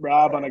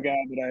Rob on a guy,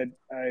 but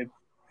I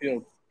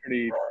feel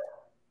pretty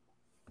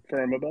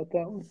firm about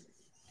that one.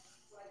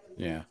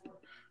 Yeah.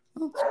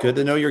 Well, it's good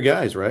to know your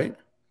guys, right?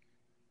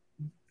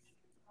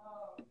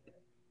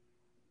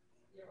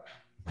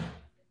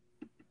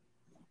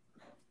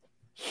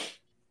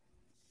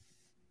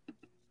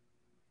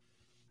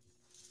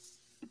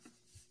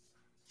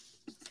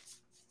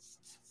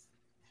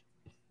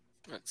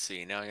 Let's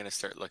see. Now I'm going to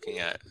start looking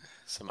at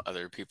some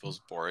other people's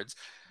boards.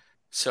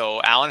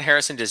 So Alan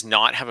Harrison does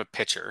not have a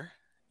pitcher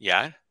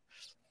yet.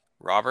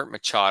 Robert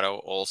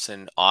Machado,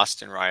 Olsen,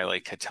 Austin Riley,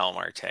 Ketel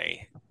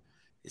Marte.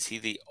 Is he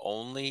the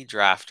only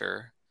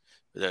drafter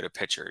without a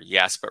pitcher?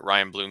 Yes, but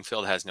Ryan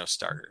Bloomfield has no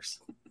starters.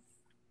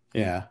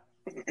 Yeah.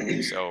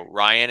 So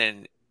Ryan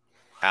and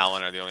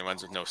Alan are the only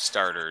ones with no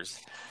starters.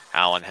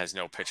 Alan has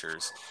no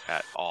pitchers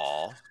at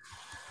all.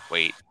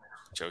 Wait,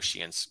 Joe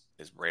Sheehan's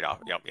is right off.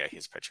 Yep, yeah,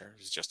 he's a pitcher.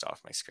 He's just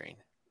off my screen.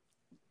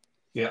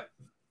 Yeah.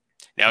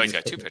 Now he's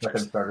got two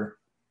pitchers.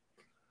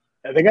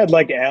 I think I'd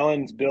like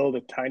Allen's build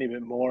a tiny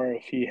bit more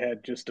if he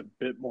had just a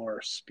bit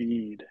more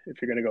speed. If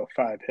you're going to go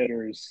 5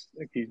 hitters,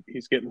 like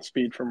he's getting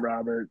speed from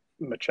Robert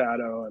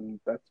Machado, and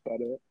that's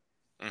about it.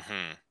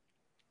 Mm-hmm.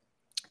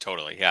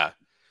 Totally, yeah.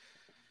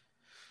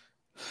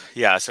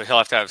 Yeah, so he'll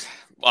have to have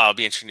 – well, it'll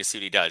be interesting to see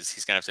what he does.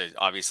 He's going to have to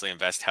obviously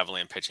invest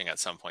heavily in pitching at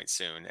some point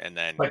soon, and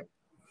then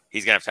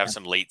he's going to have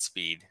some late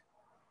speed.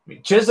 I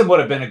mean, Chisholm would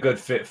have been a good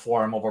fit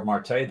for him over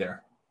Marte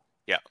there.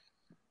 Yeah.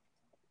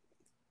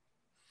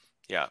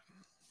 Yeah.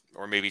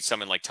 Or maybe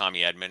someone like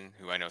Tommy Edman,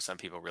 who I know some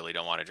people really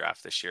don't want to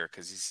draft this year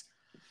because he's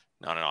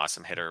not an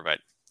awesome hitter, but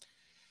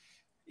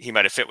he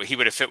would have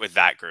fit with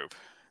that group,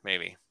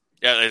 maybe.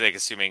 Yeah, like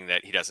assuming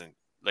that he doesn't,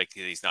 like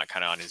he's not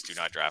kind of on his do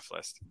not draft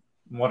list.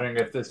 I'm wondering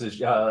if this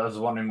is, I was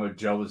wondering what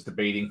Joe was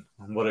debating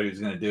on what he was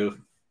going to do.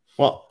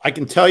 Well, I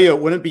can tell you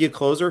it wouldn't be a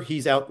closer.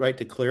 He's outright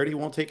declared he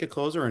won't take a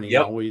closer, and he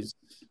always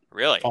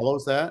really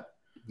follows that.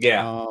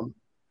 Yeah.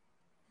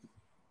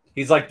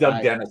 He's like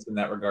Doug Dennis in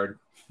that regard.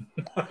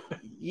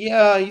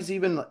 Yeah, he's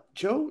even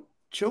Joe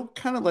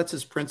kind of lets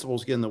his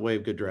principles get in the way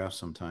of good drafts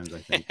sometimes, I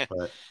think.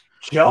 But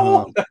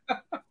Joe.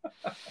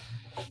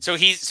 So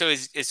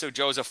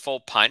Joe's a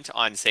full punt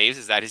on saves.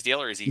 Is that his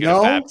deal, or is he going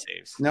to fab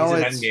saves? No,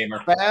 it's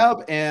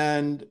fab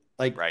and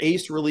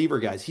ace reliever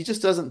guys. He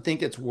just doesn't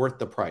think it's worth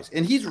the price,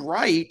 and he's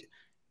right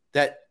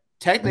that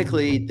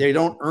technically they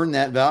don't earn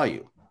that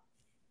value,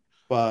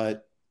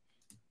 but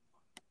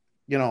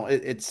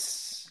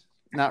it's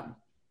not.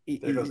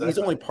 He's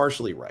only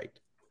partially right.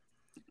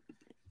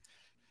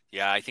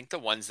 Yeah, I think the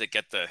ones that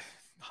get the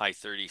high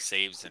 30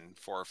 saves and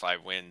 4 or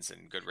 5 wins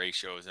and good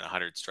ratios and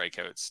 100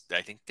 strikeouts,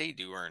 I think they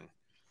do earn.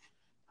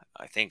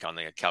 I think on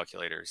the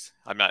calculators,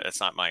 that's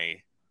not my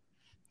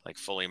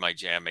fully my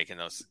jam making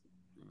those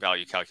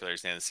value calculators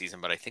at the end of the season,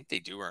 but I think they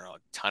do earn a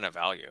ton of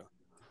value.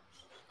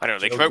 I don't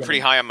know. They come out pretty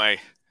high on my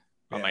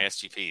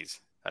SGPs.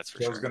 That's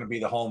for sure. Joe's going to be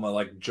the home of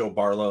like Joe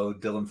Barlow,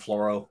 Dylan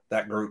Floro,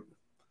 that group.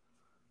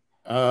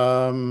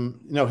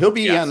 No, he'll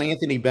be on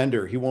Anthony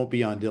Bender. He won't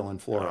be on Dylan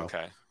Floro.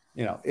 Okay.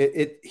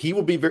 He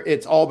will be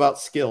it's all about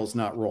skills,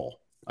 not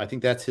role. I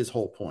think that's his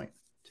whole point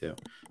too.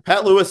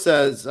 Pat Lewis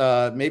says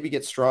maybe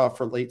get Straw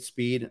for late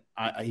speed.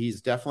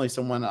 He's definitely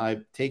someone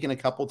I've taken a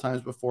couple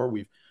times before.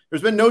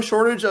 There's been no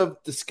shortage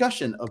of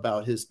discussion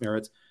about his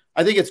merits.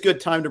 I think it's good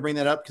time to bring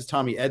that up because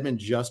Tommy Edman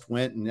just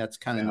went, and that's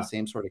kind of in the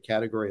same sort of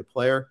category of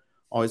player.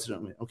 Always,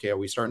 okay, are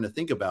we starting to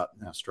think about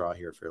Straw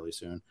here fairly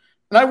soon?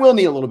 And I will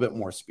need a little bit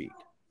more speed.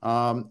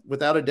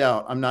 Without a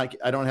doubt,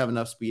 I don't have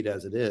enough speed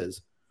as it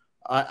is.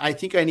 I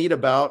think I need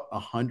about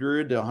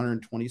 100 to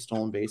 120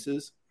 stolen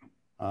bases.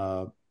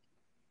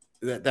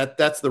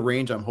 That's the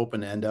range I'm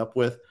hoping to end up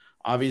with.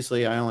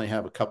 Obviously, I only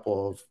have a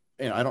couple of,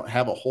 I don't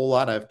have a whole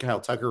lot. I have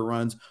Kyle Tucker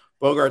runs.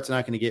 Bogart's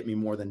not going to get me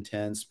more than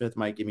 10. Smith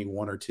might give me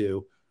 1 or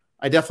 2.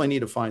 I definitely need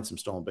to find some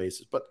stolen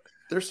bases, but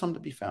there's some to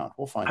be found.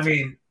 We'll find. I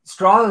mean,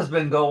 Straw has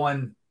been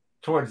going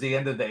towards the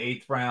end of the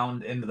 8th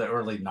round into the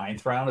early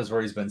 9th round is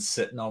where he's been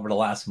sitting over the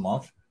last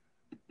month.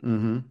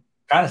 Mm-hmm.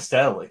 Kind of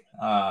steadily.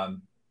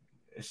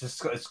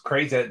 It's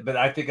crazy, but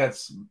I think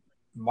that's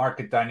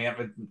market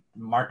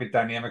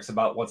dynamics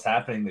about what's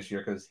happening this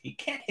year because he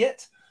can't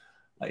hit.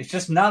 He's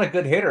just not a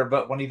good hitter,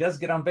 but when he does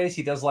get on base,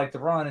 he does like to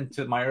run. And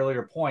to my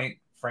earlier point,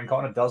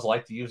 Francona does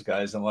like to use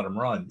guys and let them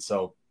run.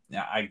 So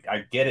yeah,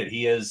 I get it.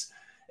 He is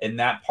in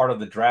that part of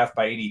the draft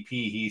by ADP.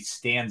 He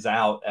stands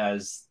out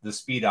as the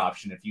speed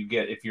option.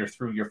 If you're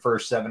through your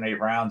first 7-8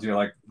 rounds, you're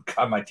like,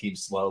 God, my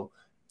team's slow.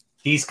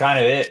 He's kind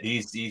of it.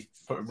 He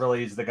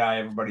really is the guy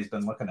everybody's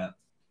been looking at.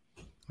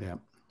 Yeah.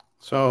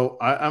 So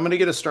I'm going to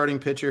get a starting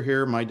pitcher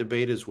here. My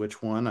debate is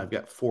which one. I've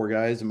got 4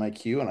 guys in my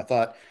queue, and I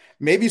thought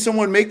maybe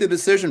someone would make the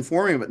decision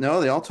for me, but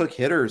no, they all took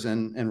hitters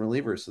and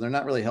relievers, so they're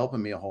not really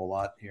helping me a whole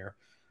lot here.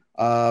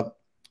 I'm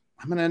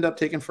going to end up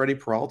taking Freddie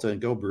Peralta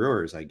and go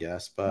Brewers, I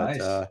guess. But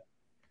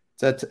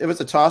nice. It was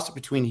a toss-up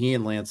between he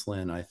and Lance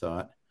Lynn, I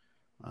thought.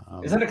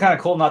 Isn't it kind of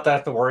cool not to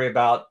have to worry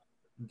about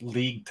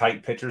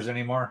league-type pitchers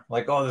anymore?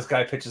 Like, oh, this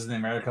guy pitches in the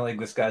American League,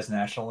 this guy's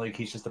National League.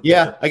 He's just a pitcher.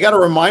 Yeah, I got to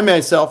remind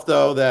myself,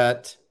 though,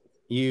 that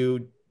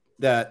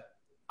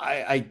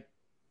I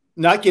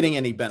not getting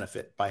any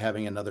benefit by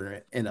having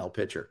another NL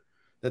pitcher.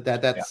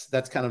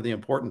 That's kind of the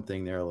important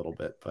thing there a little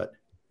bit. But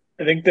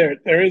I think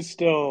there is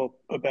still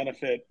a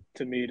benefit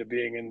to me to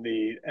being in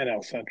the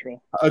NL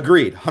Central.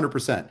 Agreed,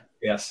 100%.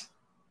 Yes.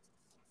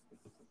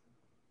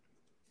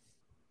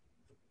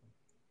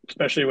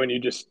 Especially when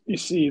you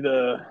see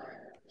the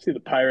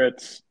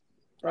Pirates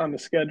on the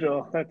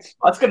schedule. That's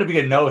going to be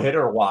a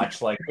no-hitter watch,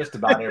 like just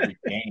about every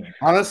game.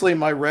 Honestly,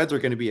 my Reds are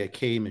going to be a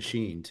K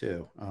machine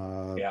too.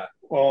 Yeah.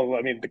 Well,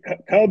 I mean, the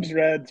Cubs,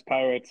 Reds,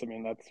 Pirates. I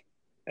mean,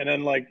 and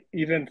then like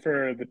even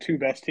for the 2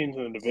 best teams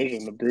in the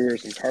division, the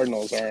Brewers and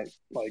Cardinals aren't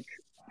like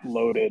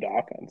loaded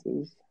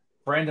offenses.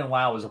 Brandon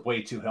Lau is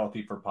way too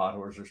healthy for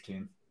Podhorzer's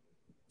team.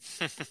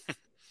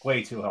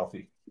 Way too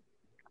healthy.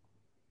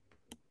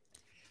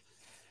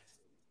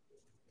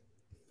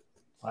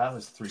 Well, that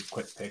was 3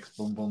 quick picks.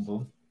 Boom, boom,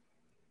 boom.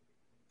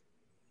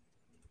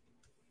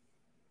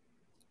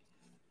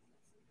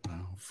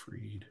 Wow,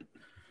 Fried.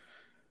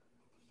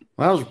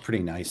 Well, that was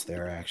pretty nice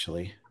there,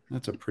 actually.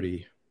 That's a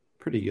pretty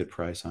good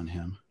price on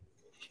him.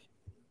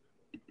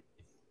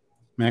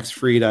 Max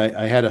Fried,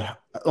 the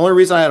only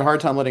reason I had a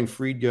hard time letting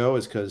Fried go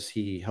is because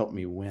he helped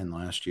me win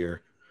last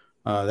year.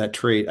 That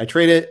trade, I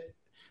traded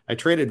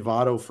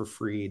Votto for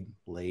Fried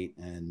late,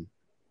 and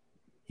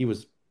he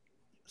was,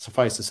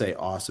 suffice to say,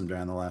 awesome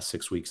during the last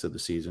 6 weeks of the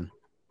season.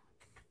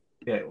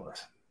 Yeah, it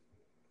was.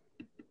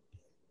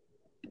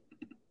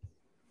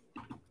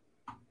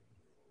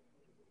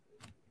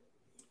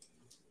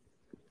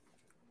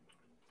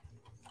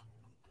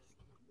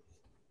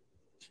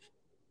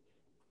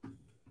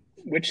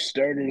 Which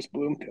starter is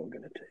Bloomfield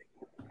going to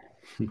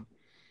take?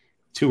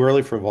 Too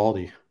early for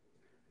Valdi.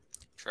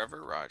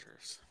 Trevor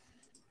Rogers.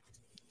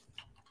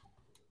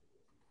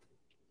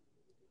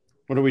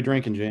 What are we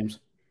drinking, James?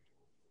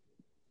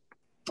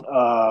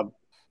 A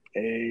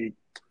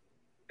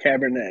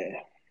Cabernet.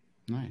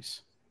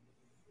 Nice.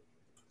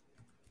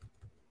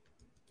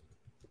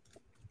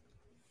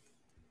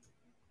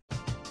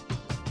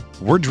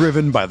 We're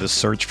driven by the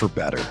search for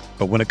better.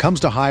 But when it comes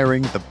to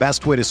hiring, the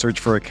best way to search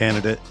for a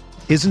candidate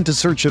isn't to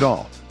search at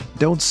all.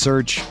 Don't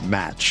search,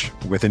 match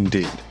with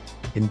Indeed.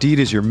 Indeed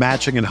is your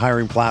matching and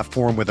hiring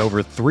platform with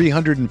over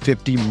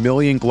 350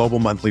 million global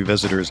monthly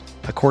visitors,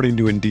 according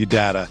to Indeed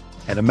data,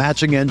 and a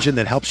matching engine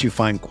that helps you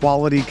find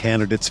quality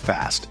candidates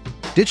fast.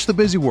 Ditch the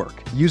busy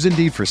work. Use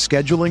Indeed for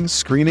scheduling,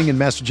 screening, and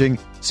messaging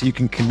so you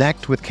can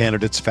connect with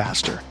candidates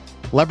faster.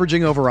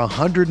 Leveraging over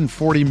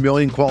 140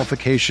 million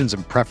qualifications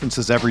and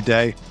preferences every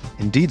day,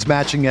 Indeed's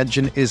matching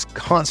engine is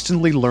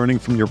constantly learning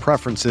from your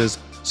preferences,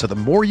 so the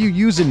more you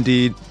use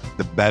Indeed,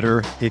 the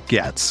better it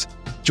gets.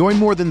 Join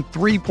more than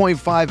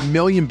 3.5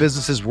 million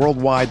businesses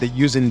worldwide that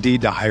use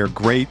Indeed to hire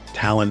great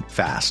talent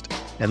fast.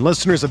 And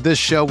listeners of this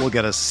show will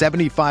get a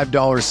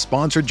 $75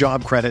 sponsored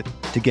job credit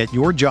to get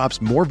your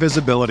jobs more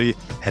visibility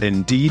at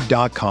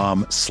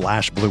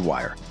Indeed.com/Blue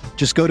Wire.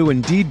 Just go to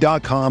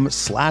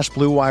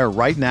Indeed.com/Blue Wire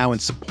right now and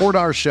support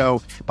our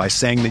show by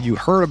saying that you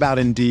heard about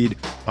Indeed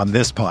on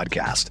this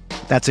podcast.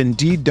 That's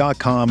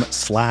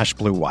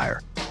Indeed.com/Blue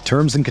Wire.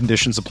 Terms and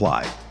conditions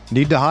apply.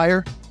 Need to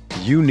hire?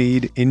 You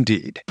need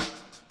Indeed.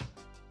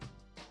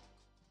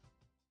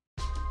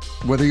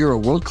 Whether you're a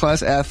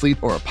world-class athlete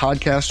or a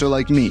podcaster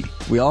like me,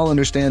 we all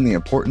understand the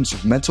importance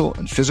of mental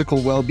and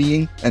physical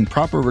well-being and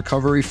proper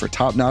recovery for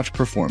top-notch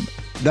performance.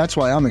 That's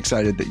why I'm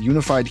excited that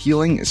Unified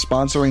Healing is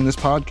sponsoring this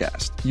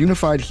podcast.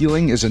 Unified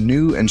Healing is a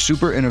new and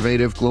super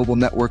innovative global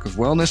network of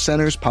wellness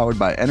centers powered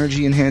by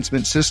Energy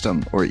Enhancement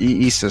System, or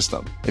EE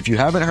System. If you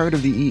haven't heard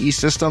of the EE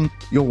System,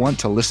 you'll want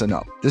to listen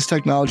up. This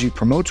technology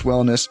promotes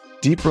wellness,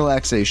 deep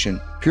relaxation,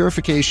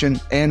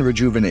 purification, and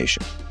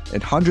rejuvenation.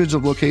 At hundreds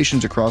of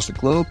locations across the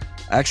globe,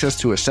 access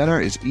to a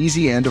center is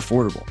easy and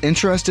affordable.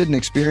 Interested in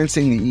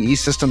experiencing the EE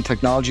System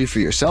technology for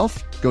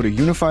yourself? Go to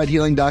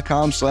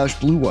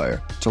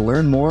unifiedhealing.com/bluewire to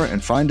learn more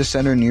and find a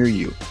center near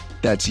you.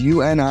 That's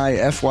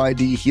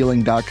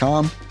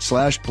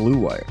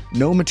unifydhealing.com/bluewire.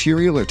 No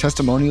material or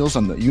testimonials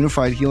on the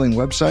Unified Healing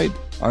website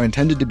are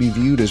intended to be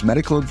viewed as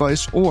medical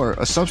advice or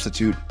a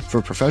substitute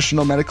for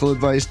professional medical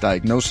advice,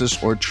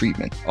 diagnosis, or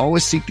treatment.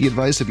 Always seek the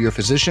advice of your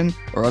physician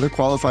or other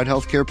qualified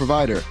healthcare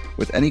provider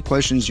with any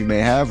questions you may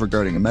have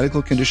regarding a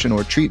medical condition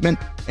or treatment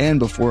and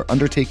before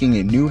undertaking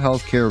a new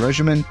healthcare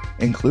regimen,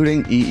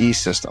 including EE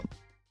System.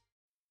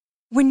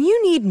 When you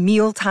need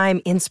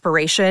mealtime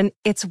inspiration,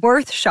 it's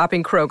worth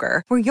shopping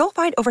Kroger, where you'll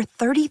find over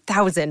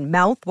 30,000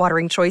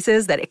 mouth-watering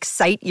choices that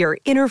excite your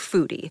inner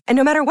foodie. And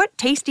no matter what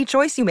tasty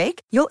choice you make,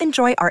 you'll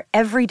enjoy our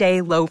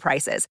everyday low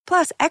prices,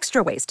 plus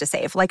extra ways to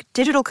save, like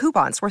digital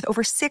coupons worth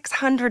over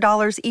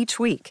 $600 each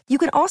week. You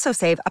can also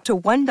save up to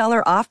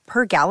 $1 off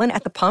per gallon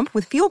at the pump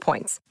with fuel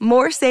points.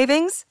 More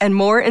savings and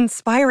more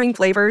inspiring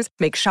flavors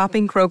make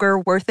shopping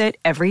Kroger worth it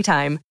every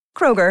time.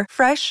 Kroger,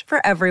 fresh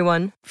for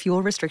everyone.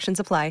 Fuel restrictions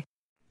apply.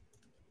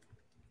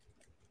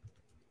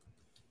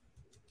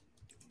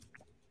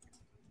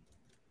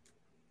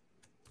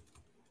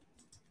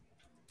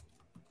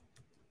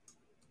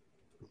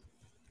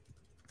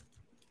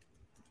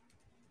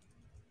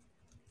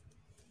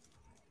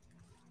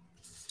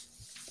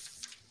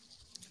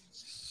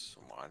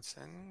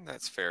 Swanson.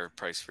 That's fair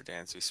price for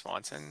Dansby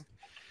Swanson.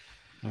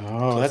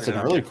 Oh, that's an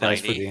early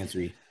price for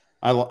Dansby.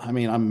 I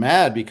mean, I'm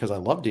mad because I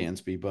love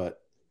Dansby,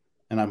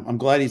 and I'm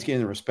glad he's getting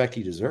the respect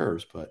he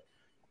deserves, but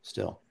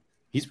still,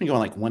 he's been going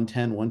like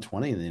 110,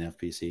 120 in the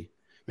NFBC.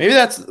 Maybe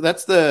that's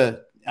I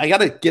got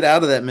to get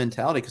out of that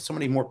mentality because so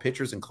many more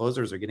pitchers and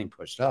closers are getting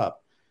pushed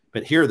up,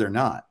 but here they're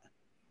not.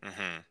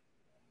 Mm-hmm.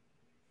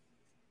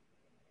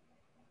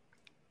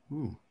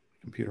 Ooh,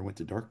 computer went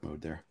to dark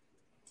mode there.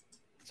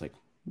 It's like,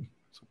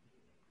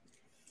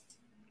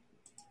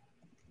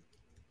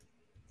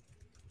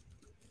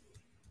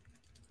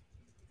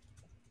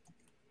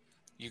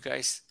 you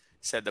guys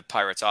said the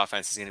Pirates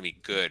offense is going to be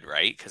good,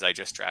 right? Because I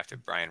just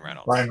drafted Brian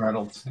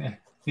Reynolds. Yeah,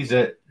 he's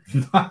it.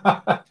 You don't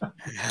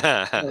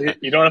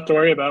have to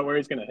worry about where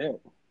he's going to hit.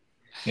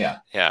 Yeah.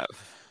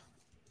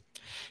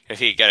 If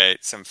he got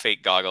some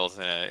fake goggles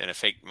and a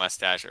fake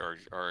mustache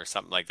or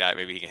something like that,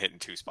 maybe he can hit in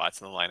two spots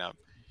in the lineup.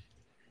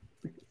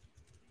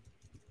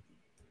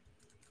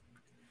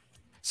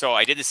 So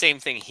I did the same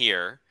thing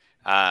here.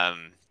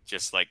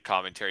 Just like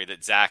commentary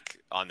that Zach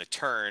on the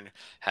turn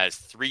has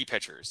 3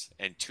 pitchers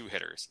and 2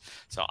 hitters.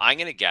 So I'm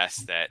going to guess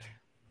that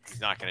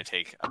he's not going to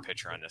take a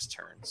pitcher on this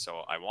turn.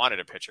 So I wanted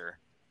a pitcher.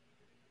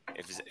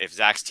 If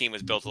Zach's team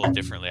was built a little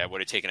differently, I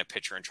would have taken a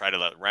pitcher and tried to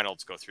let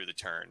Reynolds go through the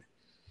turn.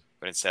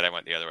 But instead I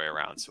went the other way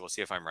around. So we'll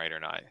see if I'm right or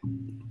not.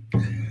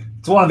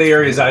 It's one of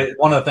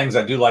the things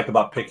I do like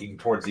about picking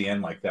towards the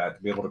end like that,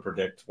 to be able to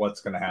predict what's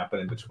going to happen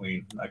in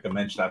between. Like I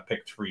mentioned, I've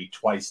picked 3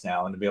 twice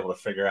now, and to be able to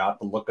figure out,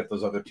 to look at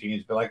those other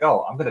teams, be like,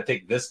 oh, I'm going to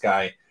take this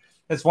guy.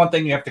 That's one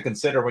thing you have to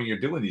consider when you're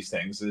doing these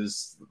things,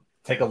 is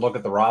take a look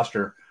at the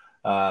roster.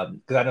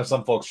 Because I know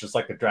some folks just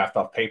like to draft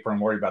off paper and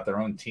worry about their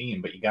own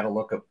team, but you got to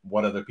look at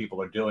what other people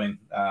are doing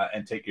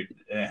and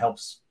it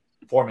helps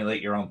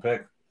formulate your own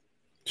pick.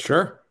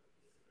 Sure.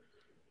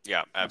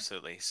 Yeah,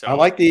 absolutely. So I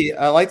like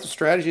the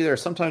strategy there.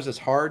 Sometimes it's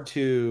hard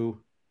to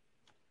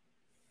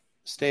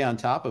stay on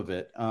top of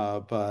it,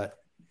 but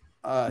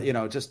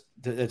just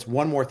it's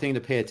one more thing to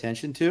pay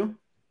attention to.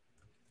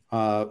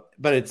 But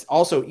it's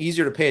also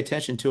easier to pay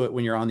attention to it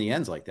when you're on the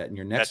ends like that and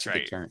you're next to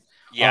the turn.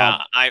 Yeah,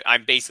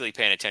 I'm basically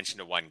paying attention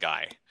to one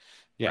guy,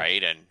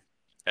 right? And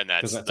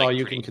that's like all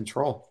you can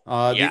control.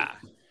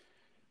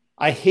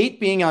 I hate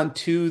being on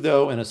 2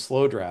 though in a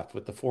slow draft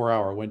with the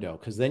 4-hour window,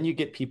 because then you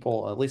get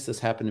people. At least this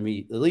happened to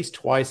me at least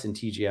twice in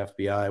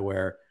TGFBI,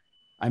 where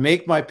I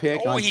make my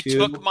pick on 2. He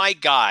took my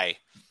guy.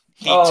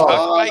 Nice.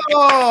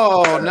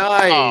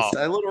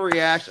 A little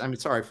reaction. I mean,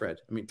 sorry, Fred.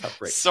 I mean, tough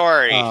break.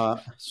 Sorry.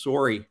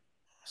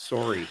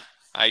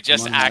 I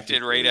just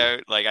acted right out.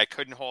 Like I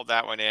couldn't hold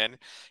that one in.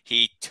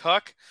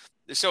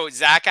 So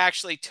Zach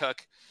actually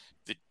took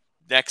the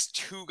next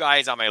 2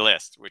 guys on my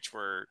list, which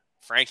were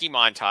Frankie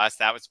Montas,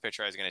 that was the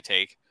pitcher I was going to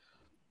take,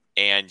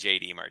 and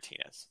JD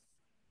Martinez.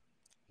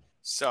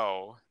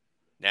 So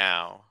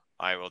now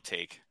I will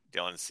take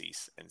Dylan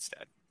Cease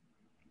instead.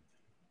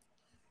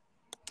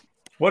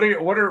 Where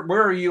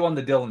are you on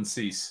the Dylan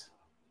Cease?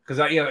 Because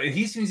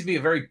he seems to be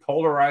a very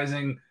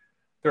polarizing.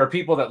 There are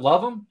people that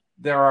love him.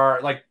 There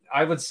are, like,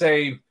 I would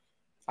say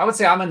I would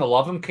say I'm in the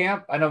love him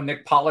camp. I know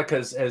Nick Pollock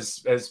has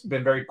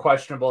been very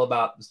questionable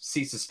about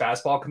Cease's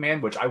fastball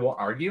command, which I won't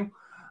argue.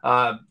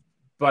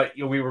 But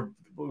we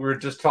were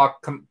just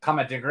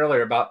commenting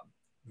earlier about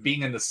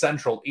being in the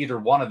Central. Either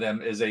one of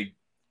them is a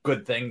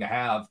good thing to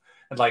have.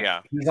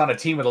 And he's on a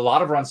team with a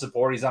lot of run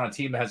support. He's on a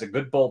team that has a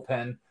good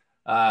bullpen,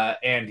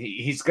 and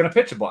he's going to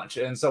pitch a bunch.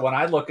 And so when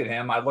I look at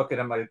him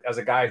as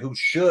a guy who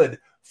should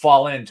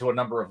fall into a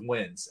number of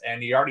wins,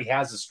 and he already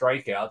has the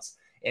strikeouts.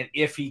 And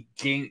if he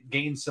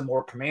gains some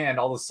more command,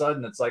 all of a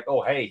sudden it's like,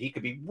 oh, hey, he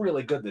could be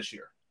really good this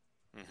year.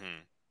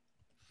 Mm-hmm.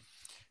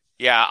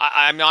 Yeah,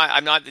 I'm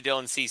not the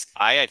Dylan Cease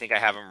guy. I think I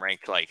have him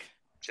ranked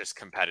just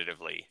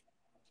competitively.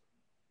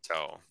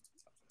 So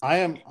I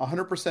am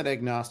 100%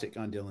 agnostic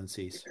on Dylan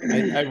Cease.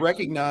 I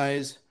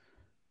recognize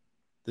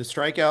the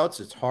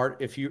strikeouts. It's hard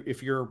if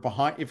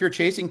you're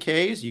chasing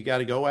Ks, you got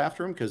to go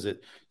after him because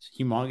it's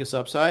humongous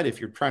upside. If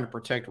you're trying to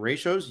protect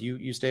ratios,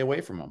 you stay away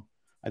from him.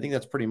 I think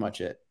that's pretty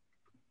much it.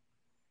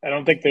 I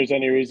don't think there's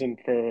any reason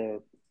for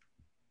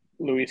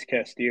Luis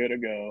Castillo to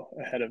go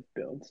ahead of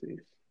Dylan Cease.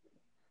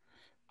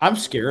 I'm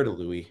scared of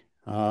Louis.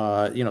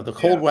 The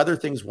cold weather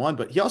thing's one,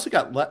 but he also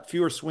got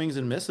fewer swings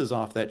and misses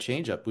off that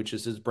changeup, which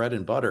is his bread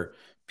and butter.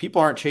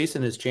 People aren't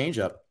chasing his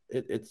changeup.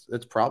 It's a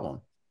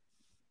problem.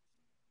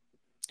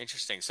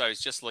 Interesting. So I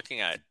was looking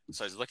at.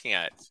 Sorry,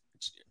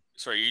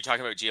 are you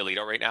talking about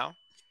Giolito right now?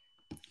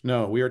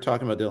 No, we were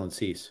talking about Dylan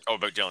Cease. Oh,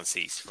 about Dylan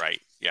Cease,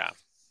 right? Yeah.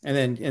 And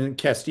then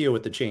Castillo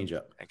with the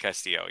changeup. And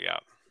Castillo, yeah.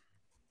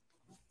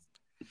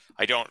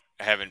 I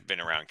haven't been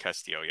around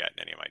Castillo yet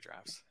in any of my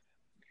drafts.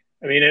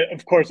 I mean,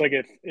 of course,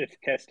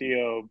 if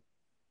Castillo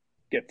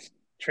gets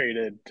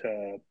traded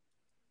to,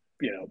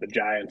 the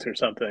Giants or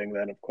something,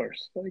 then of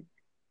course,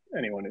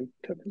 anyone who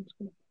took him is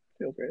going to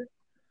feel great.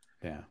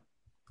 Yeah.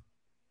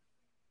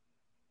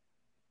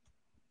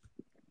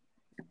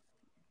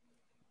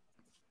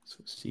 So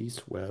Cease,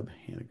 Webb,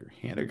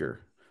 Haniger,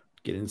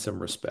 getting some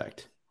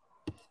respect.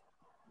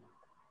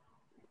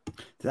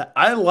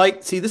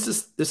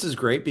 This is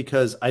great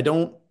because I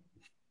don't,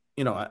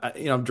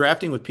 I'm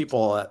drafting with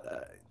people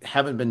I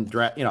haven't been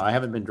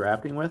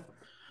drafting with.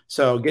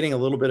 So getting a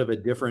little bit of a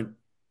different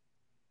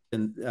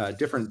than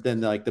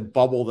the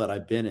bubble that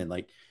I've been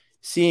in,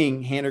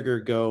 seeing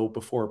Haniger go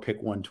before pick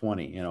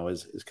 120,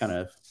 is kind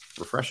of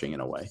refreshing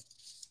in a way.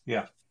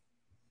 Yeah.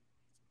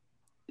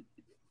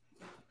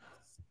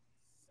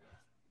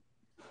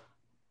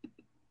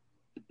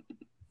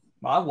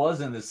 I was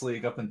in this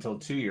league up until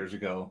 2 years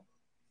ago.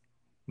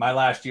 My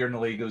last year in the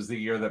league was the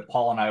year that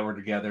Paul and I were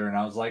together, and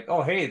I was like,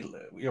 "Oh, hey,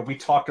 we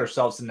talked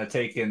ourselves into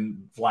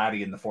taking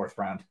Vladdy in the 4th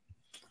round."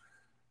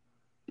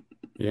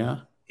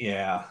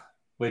 Yeah,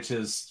 which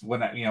is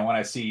when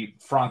I see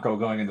Franco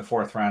going in the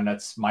 4th round,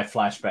 that's my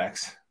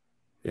flashbacks.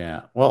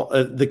 Yeah, well,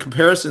 the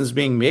comparisons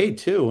being made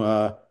too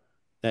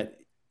that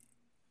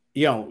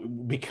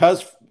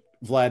because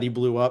Vladdy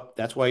blew up,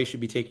 that's why you should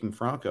be taking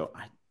Franco.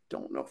 I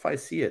don't know if I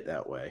see it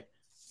that way.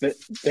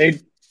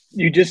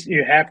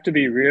 You have to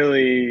be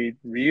really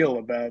real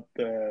about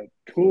the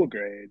tool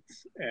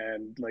grades,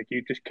 and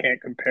you just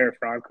can't compare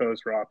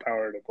Franco's raw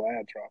power to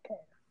Vlad's raw power.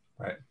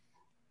 Right.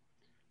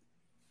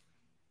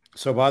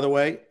 So, by the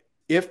way,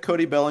 if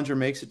Cody Bellinger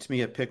makes it to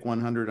me at pick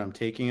 100, I'm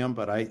taking him,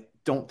 but I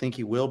don't think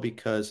he will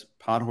because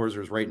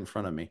Podhorzer is right in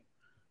front of me.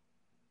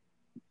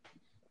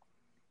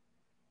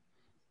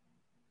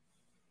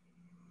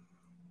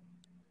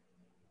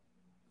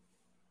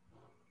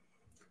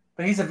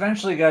 But he's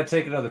eventually got to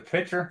take another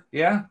pitcher.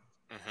 Yeah.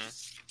 Mm-hmm.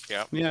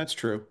 Yeah. Yeah, that's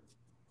true.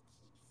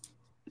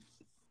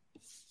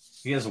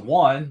 He has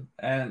one,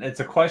 and it's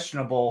a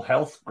questionable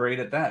health grade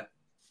at that.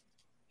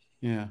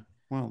 Yeah.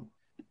 Well,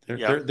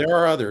 there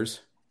are others.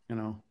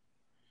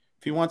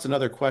 If he wants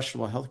another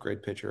questionable health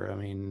grade pitcher, I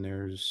mean,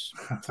 there's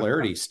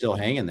Flaherty still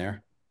hanging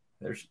there.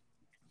 There's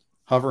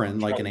hovering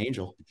like an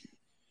angel.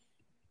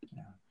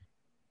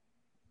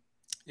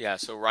 Yeah,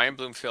 so Ryan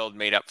Bloomfield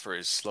made up for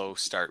his slow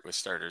start with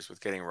starters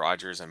with getting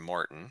Rogers and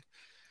Morton.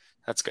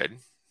 That's good.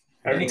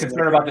 Any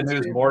concern about the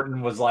news?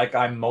 Morton was like,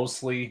 I'm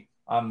mostly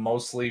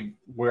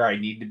where I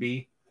need to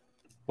be.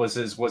 Was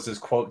his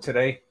quote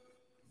today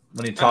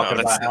when he talked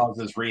about how's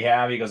his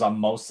rehab? He goes, I'm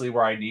mostly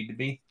where I need to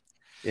be.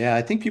 Yeah,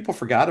 I think people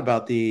forgot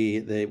about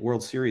the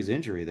World Series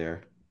injury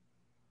there.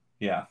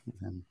 Yeah.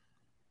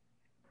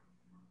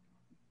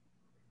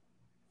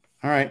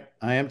 All right,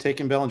 I am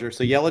taking Bellinger.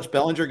 So Yelich,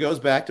 Bellinger goes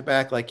back to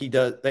back like he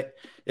does.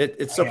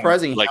 It's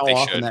surprising how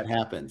often that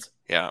happens.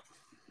 Yeah.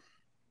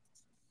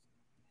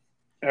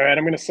 All right,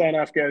 I'm going to sign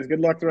off, guys. Good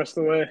luck the rest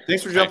of the way.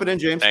 Thanks for jumping in,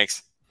 James.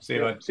 Thanks. See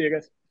you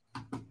guys.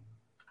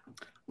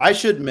 I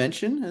should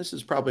mention, this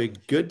is probably a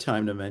good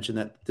time to mention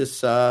that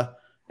this and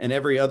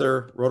every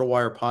other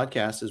RotoWire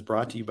podcast is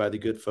brought to you by the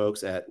good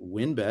folks at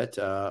WynnBET.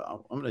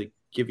 I'm going to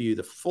give you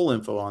the full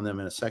info on them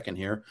in a second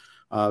here.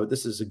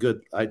 This is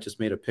I just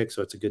made a pick,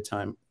 so it's a good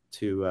time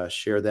to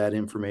share that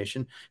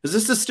information because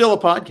this is still a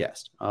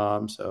podcast.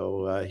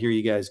 So here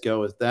you guys go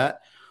with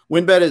that.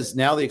 WynnBET is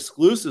now the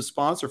exclusive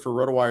sponsor for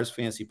RotoWire's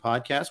Fantasy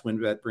Podcast.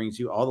 WynnBET brings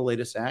you all the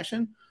latest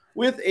action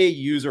with a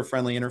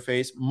user-friendly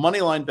interface,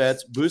 moneyline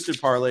bets, boosted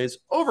parlays,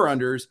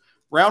 over-unders,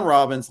 round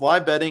robins,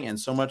 live betting, and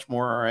so much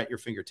more are at your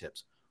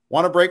fingertips.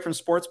 Want a break from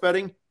sports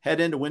betting? Head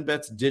into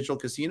WynnBET's digital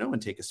casino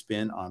and take a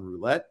spin on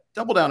roulette,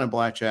 double down in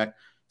blackjack,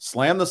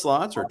 slam the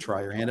slots, or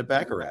try your hand at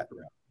Baccarat.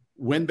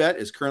 WynnBET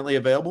is currently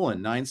available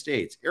in 9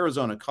 states: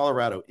 Arizona,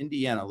 Colorado,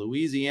 Indiana,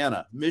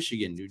 Louisiana,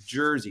 Michigan, New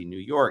Jersey, New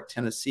York,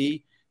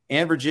 Tennessee,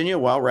 and Virginia,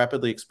 while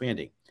rapidly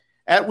expanding.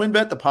 At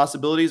WynnBET, the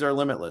possibilities are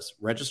limitless.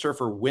 Register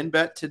for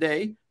WynnBET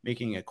today,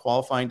 making a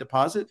qualifying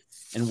deposit,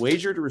 and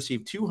wager to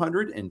receive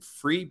 $200 in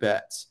free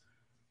bets.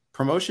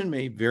 Promotion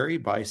may vary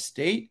by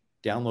state.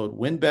 Download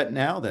WynnBET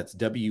now. That's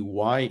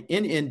WYNNBET.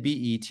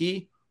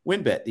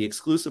 WynnBET, the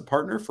exclusive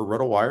partner for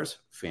RotoWire's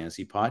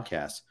fantasy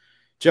podcast.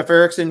 Jeff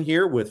Erickson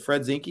here with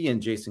Fred Zinke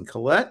and Jason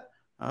Collette.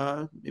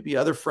 Maybe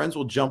other friends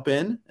will jump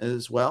in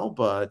as well,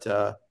 but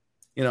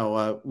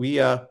we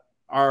are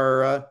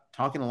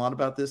talking a lot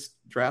about this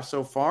draft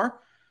so far.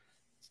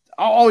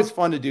 Always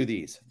fun to do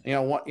these.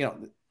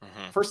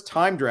 First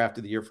time draft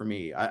of the year for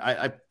me.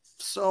 I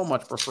so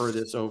much prefer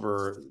this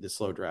over the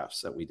slow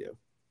drafts that we do.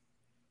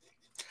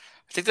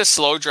 I think the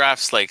slow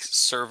drafts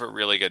serve a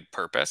really good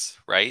purpose,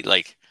 right?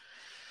 Like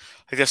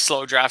the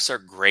slow drafts are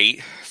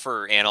great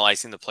for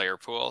analyzing the player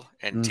pool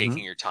and taking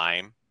your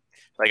time.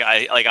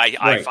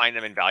 I find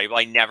them invaluable.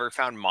 I never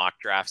found mock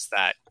drafts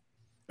that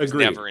was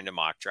never into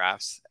mock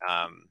drafts.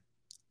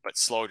 But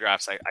slow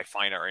drafts I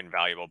find are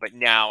invaluable. But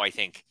now I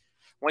think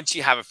once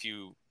you have a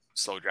few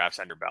slow drafts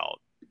under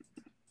belt,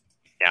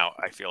 now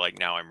I feel like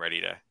now I'm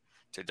ready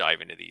to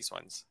dive into these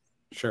ones.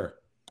 Sure.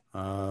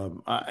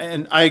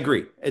 And I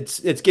agree. It's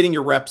getting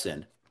your reps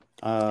in.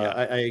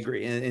 I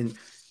agree. And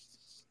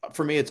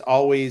for me, it's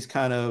always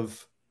kind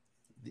of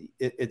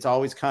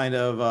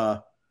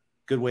a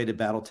good way to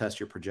battle test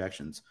your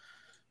projections.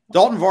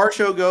 Dalton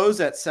Varsho goes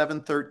at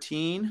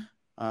 713.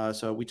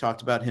 So we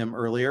talked about him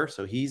earlier.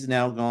 So he's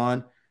now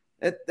gone.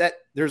 That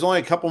there's only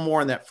a couple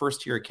more in that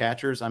first tier of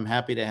catchers. I'm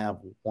happy to have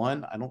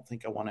one. I don't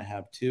think I want to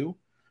have two.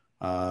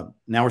 Now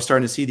we're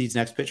starting to see these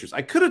next pitchers.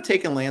 I could have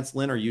taken Lance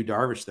Lynn or Yu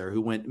Darvish there,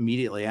 who went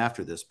immediately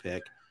after this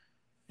pick.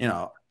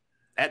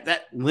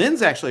 That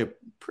Lynn's actually a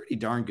pretty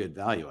darn good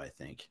value, I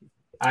think.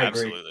 I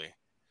absolutely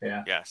agree.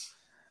 Yeah. Yes,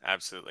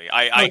 absolutely.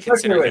 I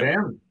consider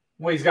him.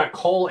 Well, he's got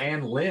Cole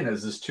and Lynn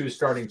as his 2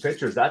 starting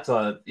pitchers. That's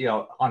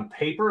on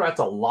paper,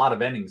 that's a lot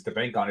of innings to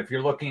bank on. If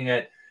you're looking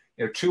at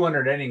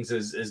 200 innings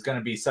is going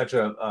to be such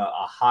a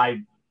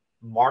high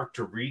mark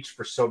to reach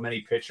for so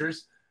many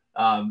pitchers.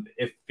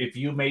 If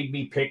you made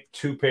me pick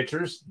 2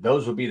 pitchers,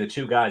 those would be the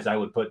 2 guys I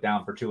would put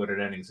down for 200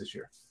 innings this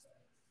year.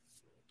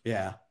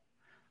 Yeah.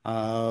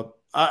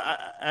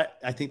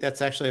 I think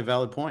that's actually a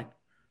valid point.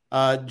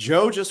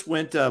 Joe just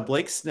went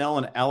Blake Snell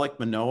and Alek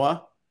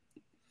Manoah.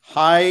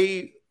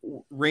 High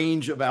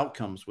range of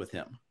outcomes with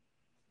him.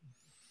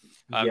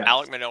 Yes.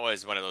 Alek Manoah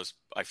is one of those,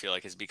 I feel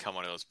like, has become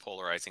one of those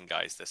polarizing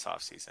guys this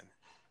offseason.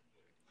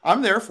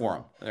 I'm there for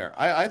him.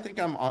 I think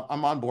I'm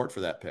on board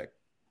for that pick.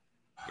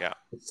 Yeah.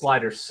 The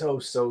slider's so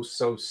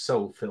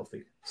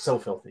filthy. So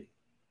filthy.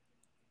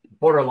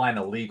 Borderline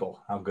illegal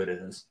how good it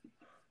is.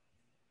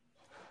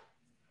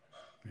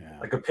 Yeah.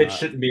 Like a pitch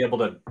shouldn't be able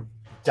to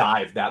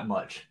dive that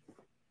much.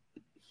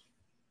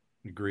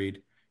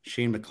 Agreed.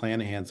 Shane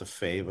McClanahan's a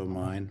fave of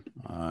mine.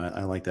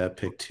 I like that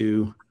pick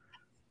too.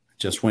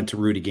 Just went to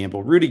Rudy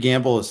Gamble. Rudy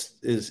Gamble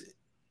is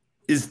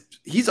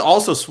he's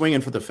also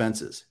swinging for the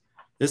fences.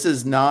 This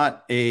is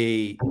not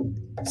a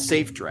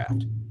safe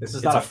draft. This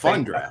is not a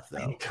fun draft,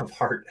 though. Of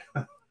heart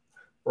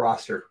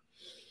roster.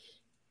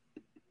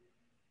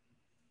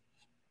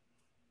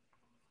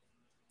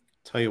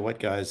 Tell you what,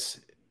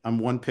 guys, I'm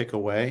 1 pick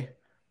away.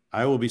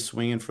 I will be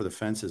swinging for the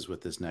fences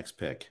with this next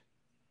pick.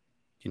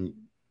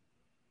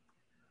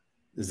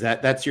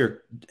 That's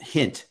your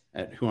hint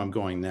at who I'm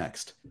going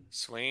next?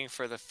 Swinging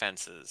for the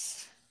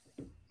fences.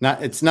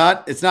 It's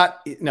not.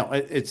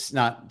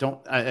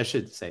 Don't. I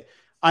should say.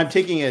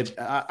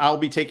 I'll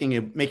be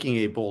making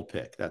a bold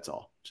pick. That's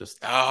all.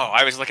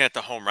 I was looking at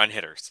the home run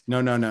hitters. No.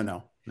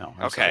 I'm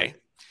okay. Sorry.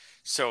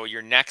 So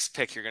your next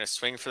pick, you're going to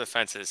swing for the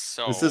fences.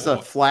 So this is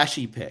a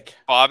flashy pick.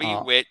 Bobby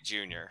Witt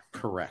Jr.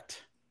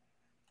 Correct.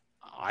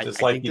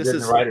 Just like you did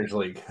in the Writers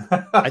League.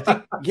 I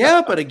think,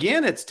 yeah, but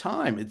again, it's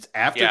time. It's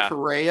after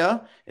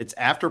Correa. It's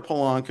after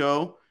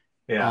Polanco.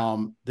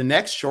 Yeah. The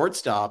next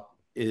shortstop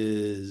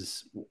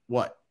is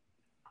what?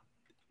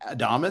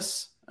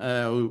 Adames.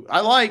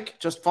 I like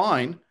just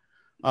fine,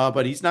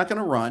 but he's not going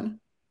to run.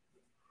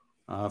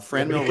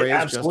 Franmil Reyes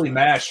absolutely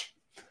mash.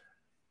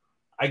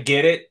 I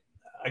get it.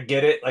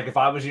 Like if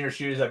I was in your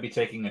shoes, I'd be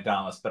taking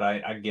Adames, but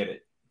I get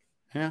it.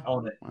 Yeah.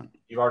 Own it.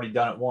 You've already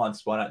done it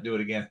once. Why not do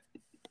it again?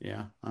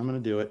 Yeah, I'm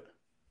going to do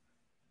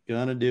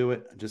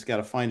it. I just got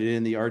to find it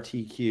in the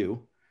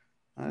RTQ.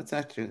 It's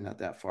actually not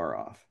that far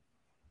off.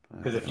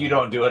 Because if you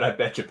don't do it, I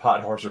bet you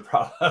Pot Horse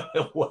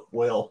probably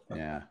will.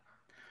 Yeah.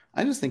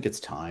 I just think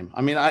it's time.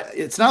 I mean,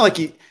 it's not like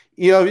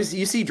you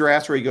see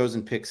drafts where he goes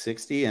and picks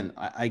 60, and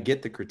I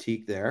get the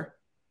critique there,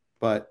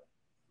 but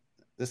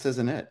this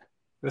isn't it.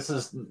 This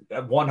is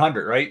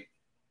 100, right?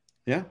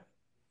 Yeah.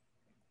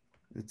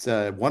 It's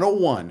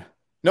 101.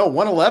 No,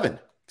 111.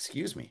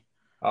 Excuse me.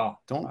 Oh,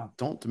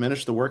 don't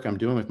diminish the work I'm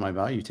doing with my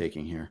value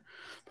taking here.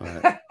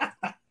 But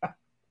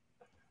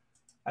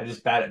I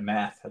just bad at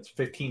math. That's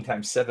 15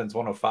 times 7 is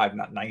 105,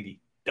 not 90.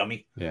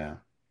 Dummy. yeah.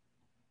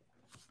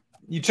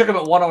 You took him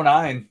at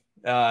 109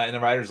 in the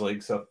Riders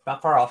League, so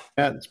not far off.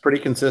 Yeah, it's pretty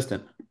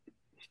consistent. I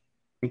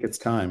think it's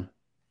time.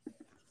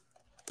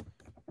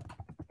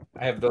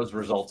 I have those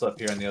results up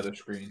here on the other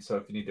screen, so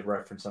if you need to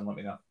reference them, let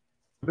me know.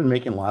 I've been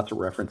making lots of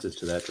references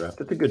to that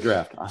draft. It's a good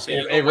draft. So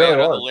It really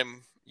was.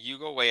 You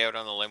go way out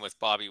on the lim with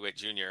Bobby Witt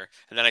Jr.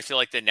 And then I feel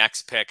like the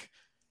next pick,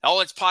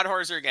 it's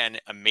Podhorzer again.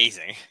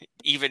 Amazing.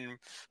 Even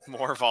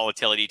more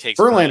volatility takes.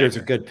 Verlander's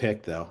a good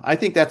pick, though. I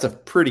think that's a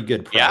pretty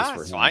good price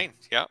for him. Yeah, fine.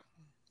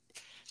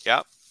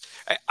 Yeah.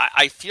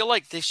 I feel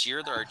like this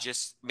year there are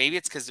just, maybe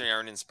it's because they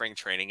aren't in spring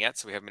training yet,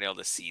 so we haven't been able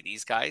to see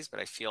these guys, but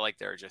I feel like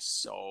there are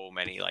just so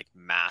many like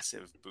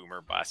massive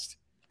boomer bust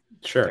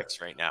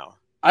picks right now.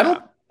 I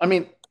don't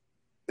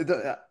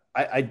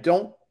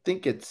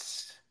think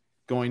it's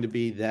going to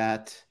be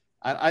that.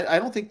 I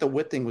don't think the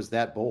Witt thing was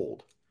that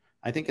bold.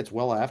 I think it's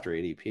well after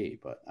ADP,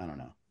 but I don't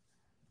know.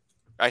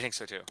 I think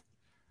so too.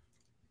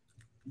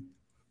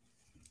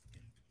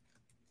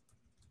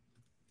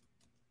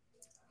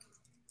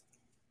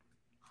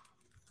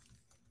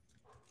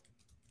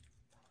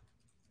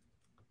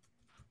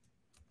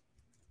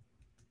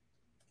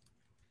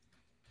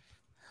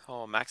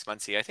 Oh, Max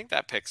Muncy. I think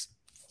that pick's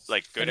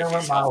like good if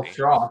he's Miles healthy.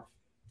 Straw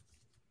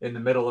in the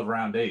middle of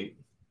round 8.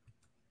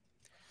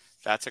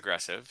 That's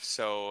aggressive.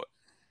 So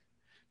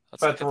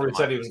that's where we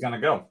said he was going to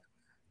go.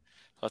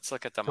 Let's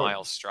look at the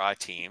Miles Straw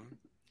team.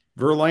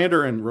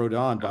 Verlander and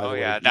Rodon, by the way. Oh,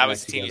 yeah. That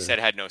was the team you said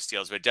had no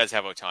steals, but it does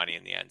have Ohtani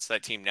in the end. So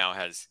that team now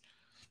has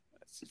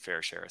a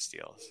fair share of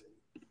steals.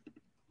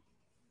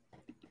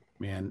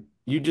 Man,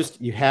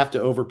 you have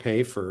to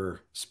overpay for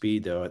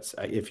speed, though. It's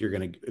if you're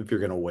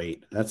gonna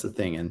wait. That's the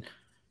thing. And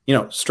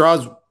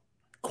Straw's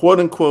quote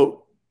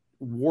unquote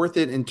worth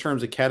it in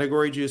terms of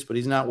category juice, but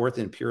he's not worth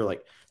it in pure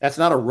that's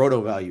not a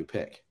roto value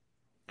pick.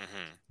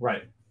 Mm-hmm.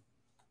 Right.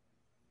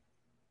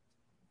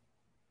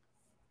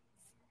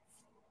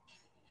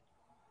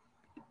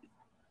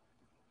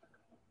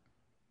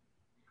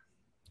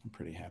 I'm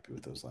pretty happy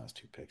with those last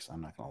two picks.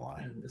 I'm not gonna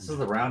lie. This is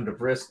the round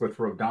of risk with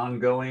Rodon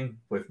going,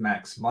 with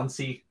Max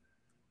Muncy.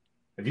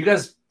 Have you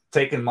guys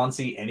taken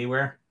Muncy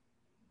anywhere?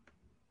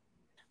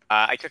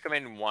 I took him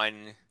in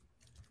one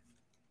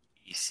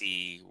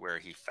EC where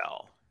he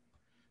fell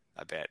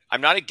a bit.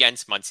 I'm not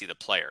against Muncy the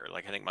player.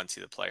 I think Muncy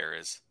the player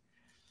is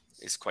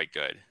quite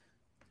good.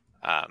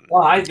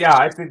 I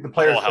think the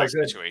player's quite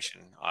good.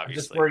 Situation, obviously. I'm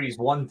just worried he's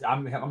one.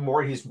 I'm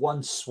worried he's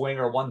one swing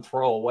or one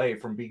throw away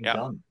from being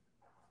done.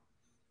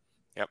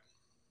 Yep.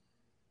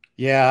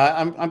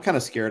 Yeah, I'm kind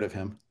of scared of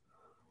him.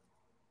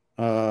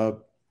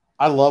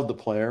 I love the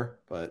player,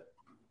 but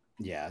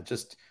yeah,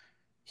 just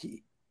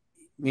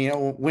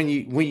when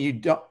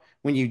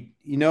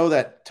you know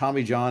that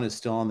Tommy John is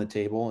still on the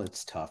table,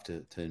 it's tough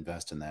to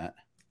invest in that.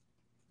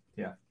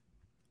 Yeah.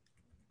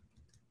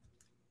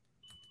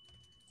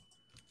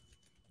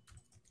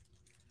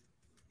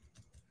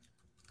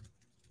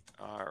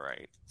 All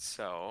right.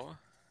 So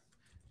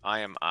I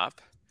am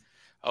up.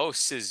 Oh,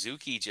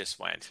 Suzuki just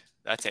went.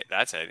 That's it.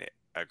 That's an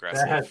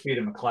aggressive. That has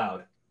Peter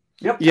McLeod.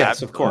 Yep.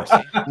 Yes, of course.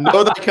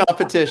 Know the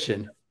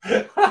competition.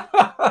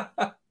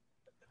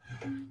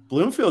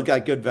 Bloomfield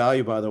got good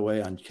value, by the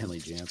way, on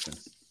Kenley Jansen.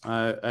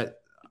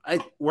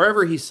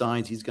 Wherever he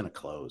signs, he's going to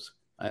close.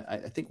 I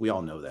think we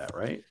all know that,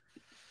 right?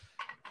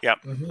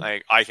 Yep.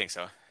 Mm-hmm. I think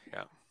so.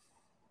 Yeah.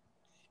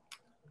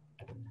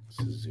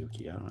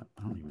 Suzuki. I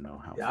don't even know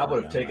how. Yeah, I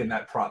would have taken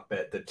that prop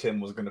bet that Tim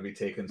was going to be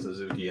taking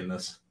Suzuki in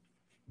this.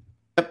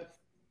 Yep.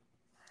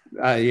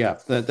 Yeah,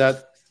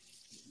 that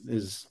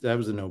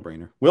was a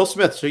no-brainer. Will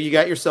Smith. So you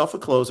got yourself a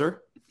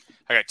closer.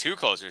 I got two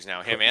closers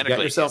now. Him and you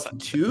got yourself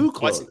two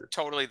closers. Wasn't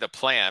totally the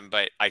plan,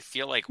 but I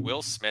feel like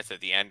Will Smith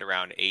at the end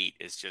around 8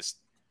 is just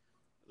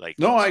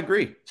no, I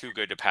agree. Too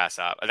good to pass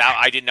up.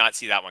 I did not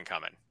see that one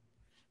coming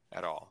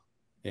at all.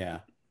 Yeah.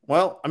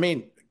 Well, I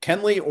mean,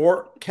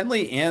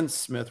 Kenley and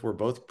Smith were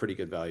both pretty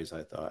good values,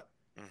 I thought.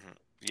 Mm-hmm.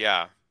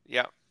 Yeah.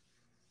 Yeah.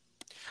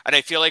 And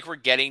I feel like we're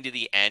getting to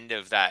the end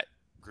of that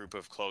group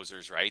of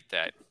closers, right?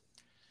 That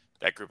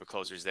group of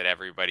closers that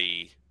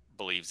everybody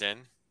believes in.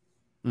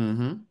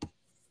 Mm-hmm.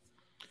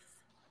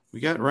 We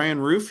got Ryan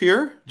Roof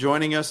here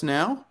joining us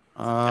now.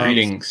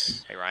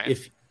 Greetings. Hey, Ryan.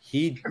 If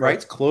he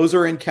writes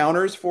closer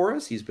encounters for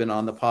us, he's been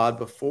on the pod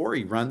before.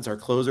 He runs our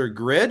closer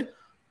grid.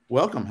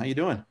 Welcome. How you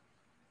doing?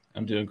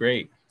 I'm doing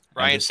great.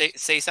 Ryan,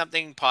 say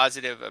something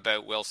positive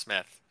about Will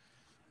Smith.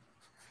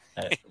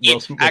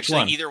 Will Smith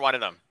actually, either one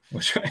of them.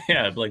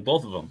 Yeah, like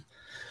both of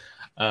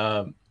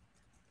them.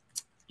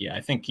 Yeah,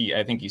 I think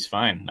he's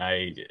fine.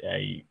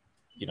 He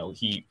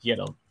had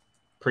a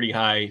pretty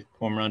high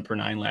home run per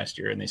 9 last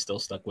year, and they still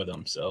stuck with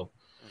him. So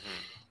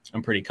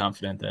I'm pretty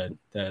confident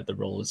that the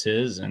role is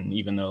his. And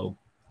even though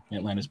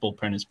Atlanta's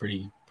bullpen is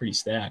pretty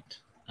stacked,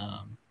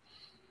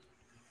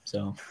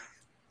 so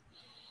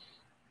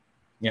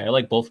yeah, I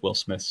like both Will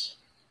Smiths.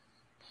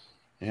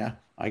 Yeah,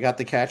 I got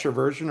the catcher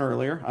version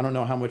earlier. I don't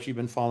know how much you've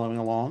been following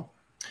along.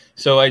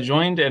 So I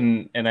joined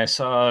and I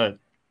saw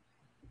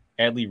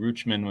Adley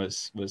Rutschman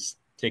was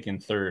taken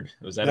third.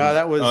 Was that? No,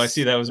 that was. Oh, I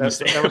see. That was a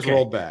mistake. That was Okay.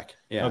 rolled back.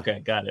 Yeah. Okay,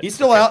 got it. He's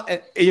still out.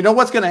 And you know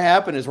what's going to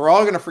happen is we're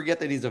all going to forget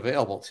that he's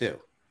available too.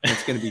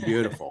 It's going to be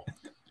beautiful.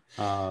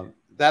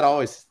 That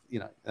always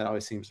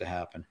seems to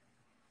happen.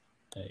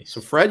 Nice.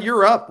 So Fred,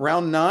 you're up.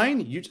 Round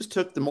 9. You just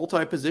took the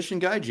multi-position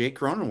guy, Jake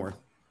Cronenworth.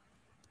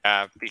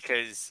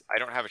 Because I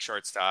don't have a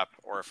shortstop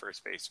or a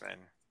first baseman.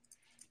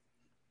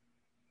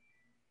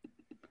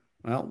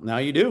 Well, now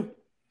you do.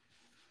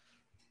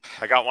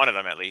 I got one of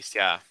them at least,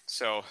 yeah.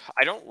 So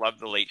I don't love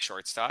the late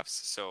shortstops,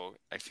 so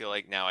I feel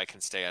like now I can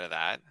stay out of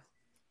that.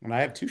 And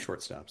I have 2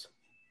 shortstops.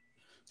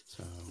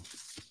 So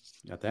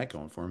got that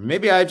going for him.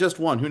 Maybe I have just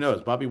one. Who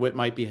knows? Bobby Witt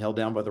might be held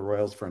down by the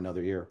Royals for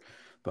another year,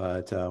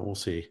 but we'll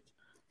see.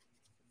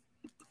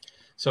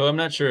 So I'm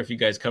not sure if you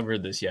guys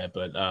covered this yet,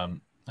 but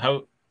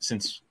how,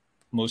 since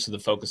most of the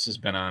focus has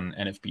been on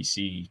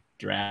NFBC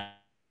draft.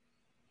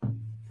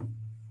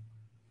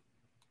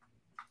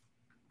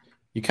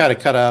 You kind of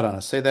cut out on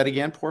us. Say that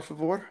again, por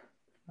favor.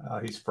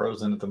 He's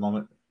frozen at the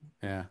moment.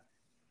 Yeah.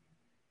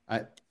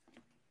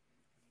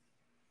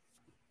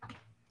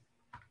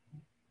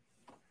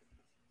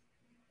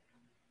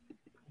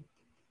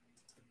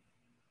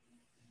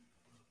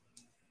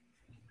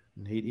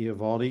 Nate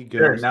Eovaldi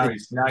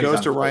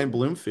goes to Ryan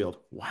Bloomfield.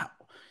 Wow.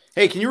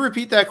 Hey, can you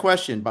repeat that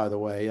question, by the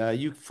way?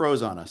 You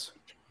froze on us.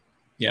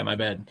 Yeah, my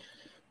bad.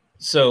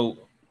 So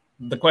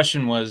the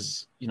question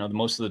was,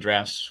 most of the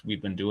drafts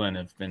we've been doing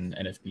have been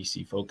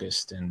NFBC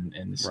focused, and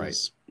this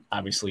is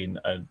obviously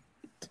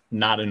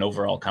not an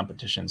overall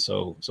competition.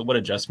 So what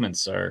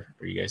adjustments are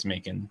you guys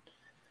making?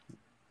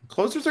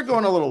 Closers are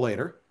going a little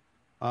later.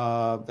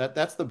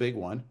 That's the big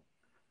one.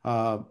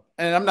 And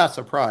I'm not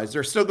surprised.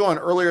 They're still going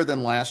earlier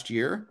than last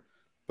year,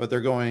 but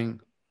they're going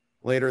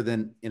later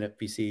than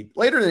NFBC,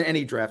 later than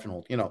any draft and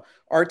hold.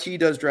 RT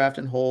does draft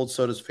and hold,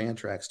 so does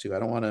Fantrax too. I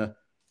don't want to,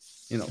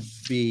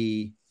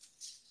 be,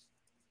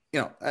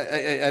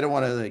 I don't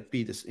want to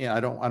be this. I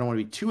don't want to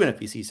be too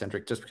NFBC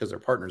centric just because they're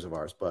partners of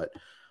ours. But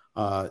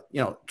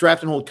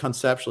draft and hold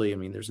conceptually, I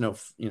mean, there's no,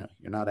 you're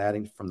not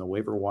adding from the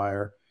waiver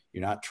wire,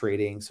 you're not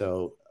trading,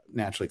 so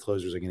naturally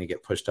closers are going to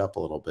get pushed up a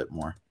little bit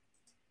more.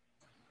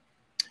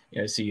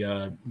 Yeah, I see,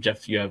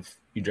 Jeff, you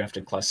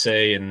drafted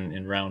Clase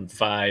in round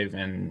 5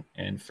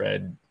 and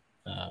Fred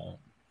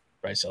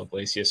Bryce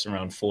Iglesias in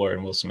round 4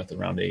 and Will Smith in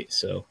round 8.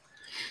 So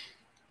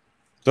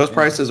those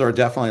prices are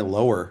definitely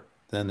lower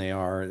than they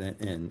are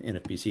in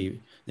NFBC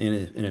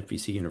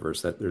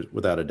universe. That there's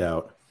without a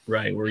doubt.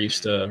 Right, we're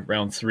used to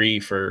round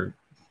 3 for.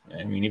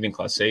 I mean, even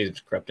Clase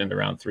has crept into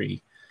round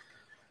 3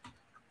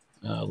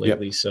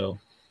 lately. Yep. So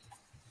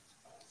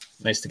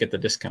nice to get the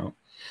discount.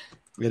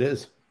 It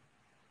is.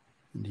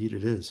 Indeed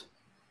it is.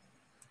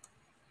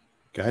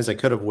 Guys, I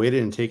could have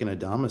waited and taken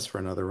Adames for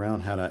another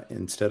round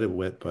instead of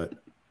Witt, but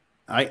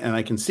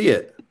I can see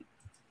it,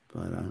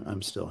 but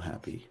I'm still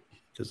happy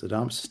because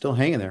Adames is still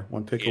hanging there,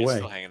 one pick away.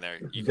 Still hanging there.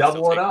 You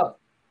double it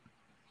up.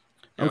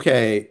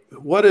 Okay,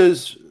 what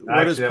does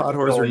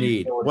Podhorzer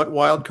need? What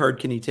wild card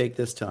can he take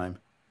this time?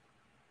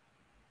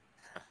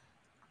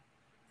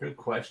 Good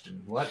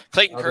question. What?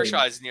 Clayton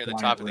Kershaw is near the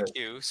top of the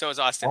queue. So is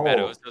Austin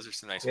Meadows. Those are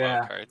some nice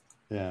wild cards.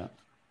 Yeah.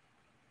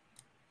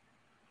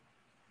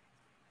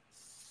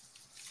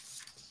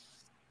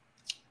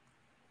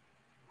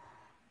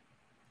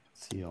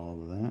 See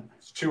all of that.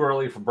 It's too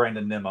early for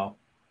Brandon Nimmo.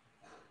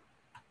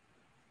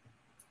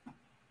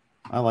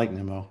 I like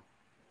Nimmo,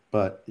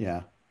 but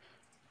yeah.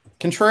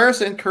 Contreras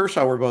and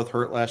Kershaw were both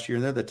hurt last year,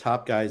 and they're the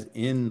top guys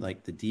in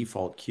like the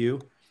default queue.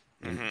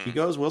 And he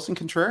goes Wilson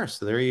Contreras.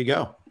 So there you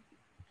go.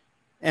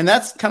 And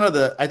that's kind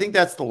of I think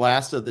that's the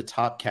last of the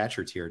top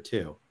catcher tier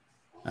too.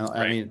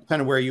 I mean,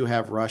 depending on where you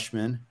have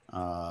Rushman,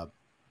 I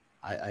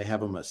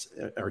have him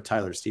or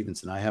Tyler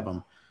Stevenson. I have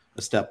him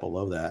a step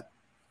below that.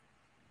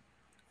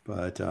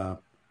 But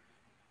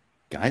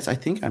guys, I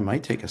think I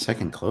might take a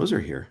second closer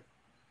here.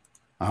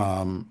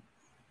 I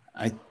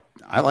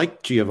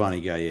like Giovanni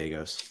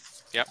Gallegos.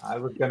 Yep. I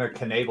was going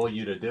to enable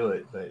you to do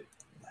it, but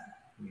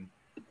you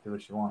do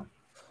what you want.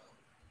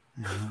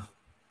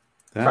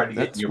 Tried to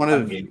get you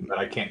a game, but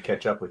I can't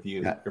catch up with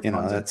you.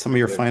 That's some of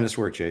your finest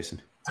work,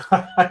 Jason.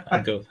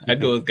 I'd go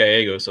with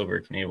Gallegos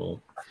over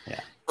Knebel. Yeah.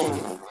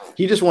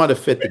 He just wanted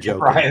to fit the joke.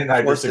 Brian and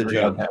I disagree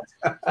on that.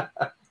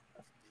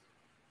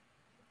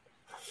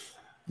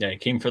 Yeah, I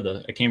came for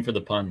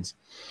the puns.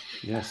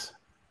 Yes.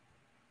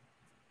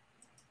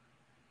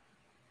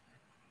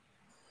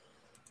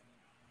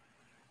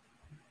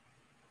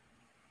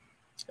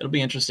 It'll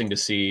be interesting to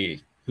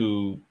see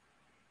who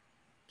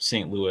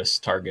St. Louis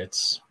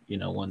targets,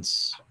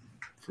 once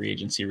free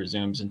agency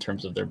resumes in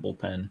terms of their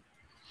bullpen.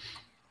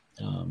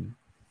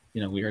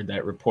 We heard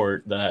that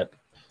report that,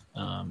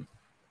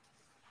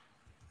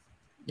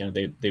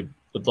 they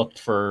would look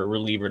for a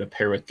reliever to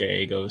pair with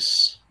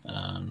Gallegos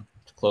to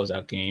close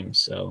out games.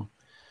 So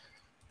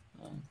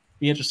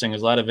be interesting.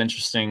 There's a lot of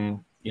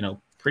interesting,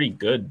 pretty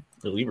good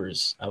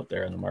relievers out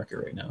there on the market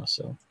right now.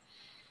 So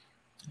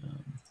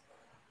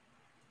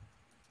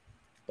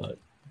But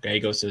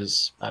Gallegos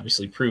has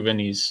obviously proven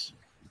he's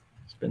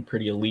been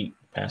pretty elite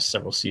past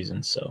several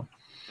seasons. So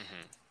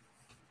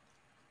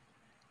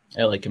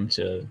I like him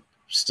to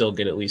still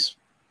get at least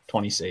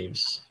 20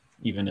 saves,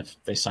 even if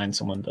they sign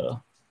someone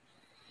to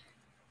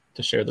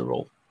share the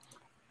role.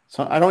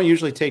 So I don't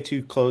usually take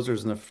two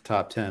closers in the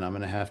top 10. I'm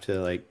going to have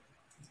to like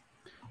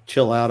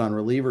chill out on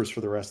relievers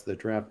for the rest of the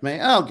draft.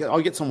 Man,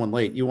 I'll get someone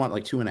late. You want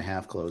like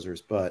 2.5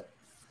 closers, but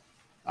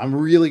I'm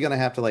really going to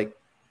have to like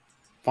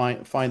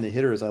find the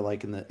hitters I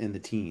like in the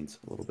teens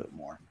a little bit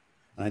more.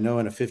 And I know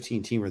in a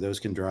 15 teamer, those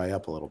can dry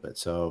up a little bit.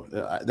 So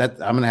that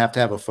I'm going to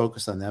have a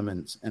focus on them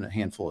and a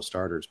handful of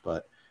starters,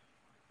 but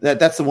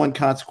that's the one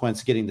consequence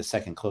of getting the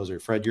second closer.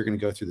 Fred, you're going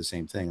to go through the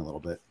same thing a little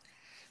bit.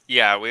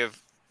 Yeah, we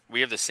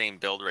have the same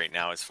build right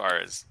now as far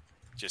as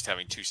just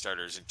having 2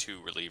 starters and 2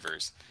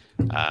 relievers.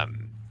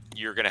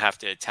 You're going to have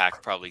to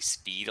attack probably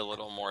speed a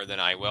little more than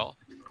I will.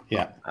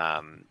 Yeah.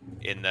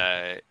 In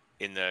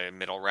the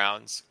middle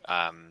rounds,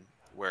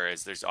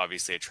 whereas there's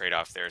obviously a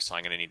trade-off there, so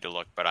I'm going to need to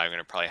look, but I'm going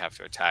to probably have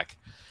to attack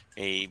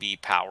maybe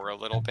power a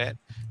little bit.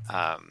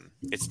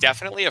 It's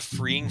definitely a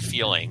freeing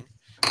feeling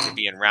to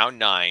be in round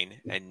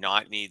 9 and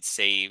not need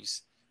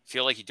saves.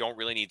 Feel like you don't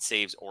really need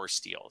saves or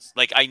steals.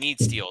 Like I need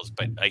steals,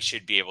 but I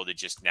should be able to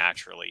just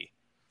naturally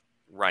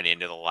run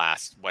into the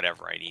last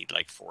whatever I need,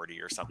 like 40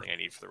 or something I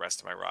need for the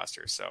rest of my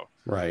roster. So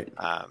right.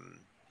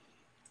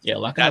 Yeah,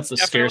 locking up the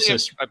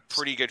scarcest a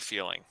pretty good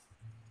feeling.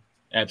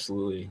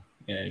 Absolutely.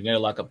 Yeah, you gotta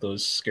lock up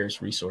those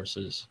scarce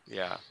resources.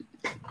 Yeah.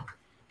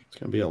 It's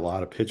gonna be a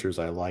lot of pitchers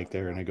I like.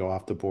 They're gonna go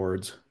off the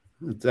boards.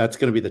 That's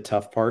gonna be the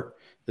tough part.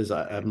 Is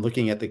I'm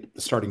looking at the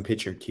starting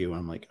pitcher queue and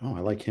I'm like, oh, I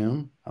like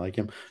him. I like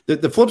him.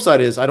 The flip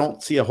side is I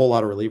don't see a whole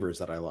lot of relievers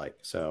that I like.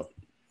 So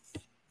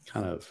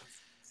kind of.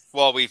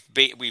 Well,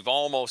 we've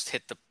almost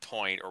hit the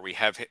point, or we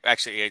have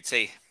actually, I'd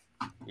say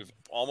we've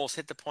almost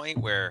hit the point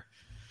where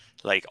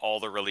like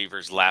all the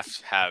relievers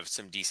left have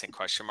some decent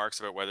question marks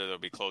about whether they'll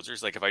be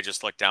closers. Like if I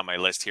just look down my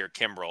list here,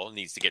 Kimbrel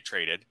needs to get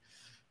traded.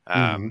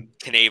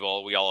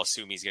 Knebel, we all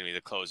assume he's going to be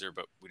the closer,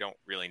 but we don't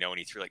really know, and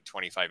he threw like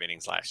 25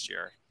 innings last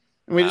year.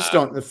 And we just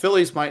don't. The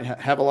Phillies might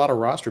have a lot of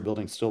roster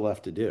building still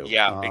left to do.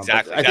 Yeah,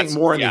 exactly. I think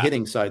more on the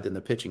hitting side than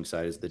the pitching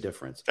side is the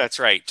difference. That's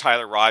right.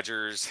 Tyler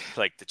Rogers,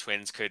 like the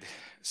Twins could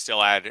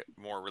still add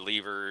more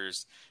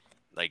relievers.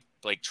 Like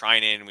Blake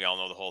Trinan, we all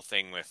know the whole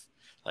thing with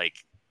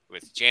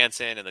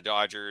Jansen and the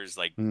Dodgers.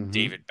 Like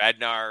David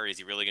Bednar, is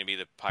he really going to be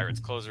the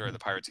Pirates closer? Are the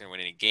Pirates going to win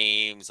any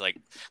games? Like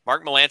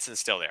Mark Melanson's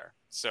still there.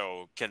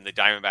 So can the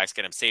Diamondbacks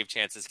get him save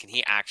chances? Can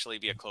he actually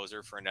be a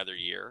closer for another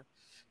year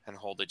and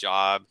hold a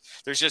job?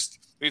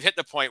 We've hit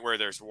the point where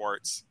there's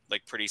warts,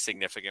 like pretty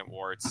significant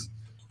warts.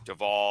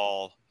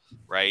 Duvall,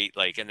 right?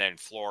 Like, and then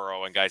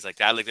Floro and guys like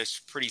that. Like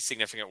there's pretty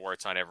significant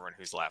warts on everyone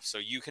who's left. So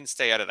you can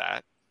stay out of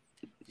that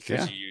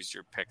because you used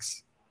your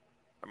picks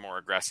more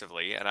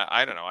aggressively. And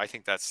I don't know. I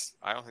don't think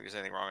there's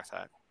anything wrong with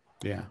that.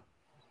 Yeah.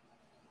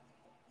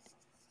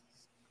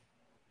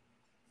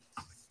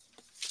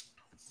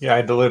 Yeah, I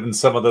had to live in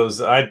some of those.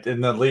 In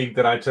the league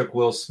that I took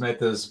Will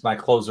Smith as my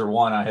closer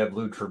one, I have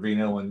Lou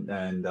Trevino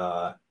and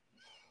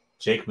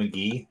Jake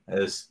McGee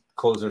as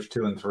closers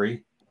 2 and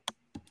 3,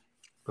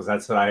 because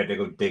that's what I had to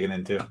go digging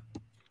into.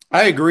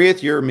 I agree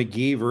with your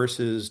McGee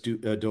versus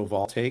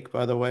Duvall take,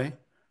 by the way.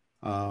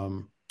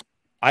 I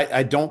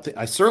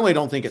certainly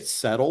don't think it's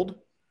settled.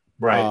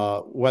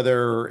 Right.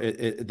 Whether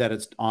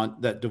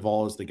that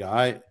Duvall is the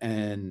guy,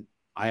 and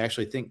I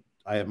actually think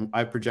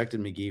I projected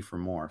McGee for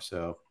more.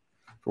 So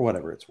for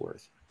whatever it's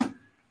worth.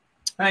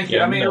 Thank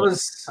you. I mean,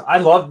 I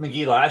loved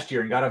McGee last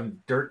year and got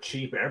him dirt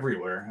cheap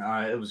everywhere.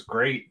 It was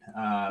great.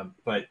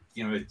 But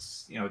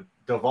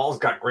Duvall's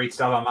got great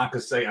stuff.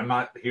 I'm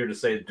not here to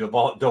say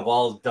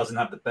Duvall doesn't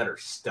have the better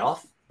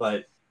stuff,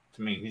 but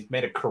I mean, he's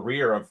made a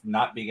career of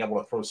not being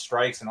able to throw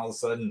strikes, and all of a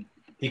sudden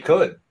he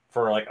could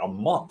for like a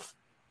month.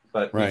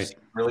 But we've seen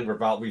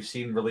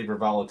reliever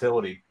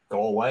volatility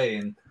go away,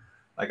 and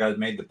like I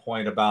made the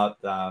point about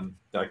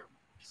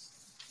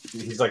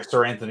he's like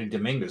Sir Anthony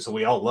Dominguez, so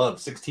we all love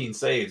 16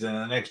 saves, and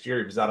the next year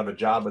he was out of a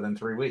job within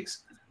 3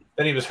 weeks.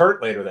 Then he was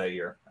hurt later that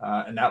year,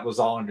 and that was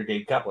all under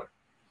Gabe Kepler.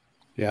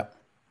 Yeah.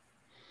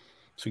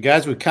 So,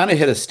 guys, we kind of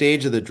hit a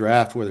stage of the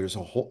draft where there's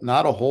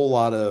not a whole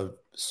lot of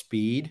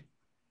speed,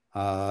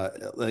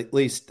 at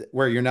least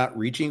where you're not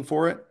reaching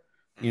for it.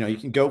 You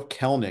can go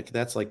Kelnick.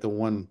 That's like the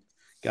one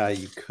guy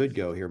you could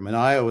go here.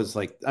 Manaea was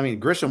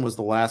Grisham was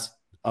the last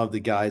of the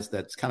guys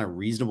that's kind of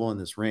reasonable in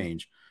this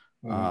range.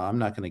 I'm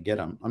not going to get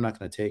him. I'm not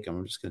going to take him.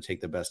 I'm just going to take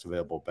the best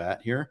available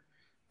bat here.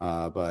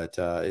 But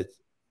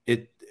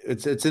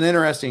it's an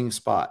interesting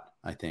spot,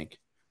 I think.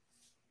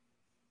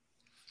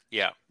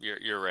 Yeah,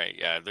 you're right.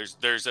 Yeah,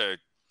 there's a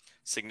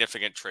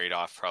significant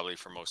trade-off probably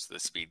for most of the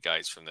speed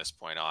guys from this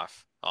point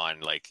off,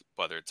 on like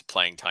whether it's a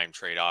playing time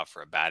trade-off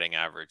or a batting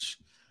average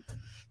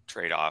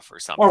trade-off or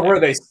something. Or where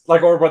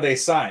they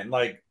sign,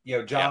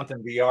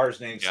 Jonathan Villar's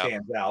name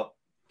stands out.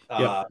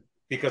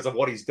 Because of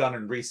what he's done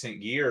in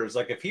recent years.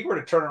 Like if he were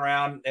to turn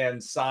around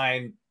and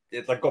sign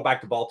go back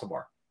to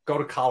Baltimore, go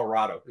to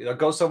Colorado,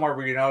 go somewhere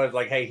where it's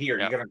like, hey, you're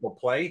going to go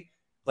play.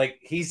 like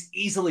he's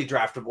easily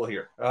draftable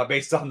here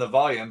based on the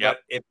volume. Yep.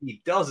 But if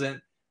he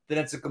doesn't, then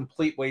it's a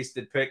complete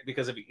wasted pick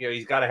because if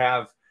he's got to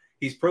have,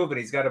 he's proven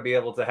he's got to be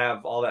able to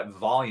have all that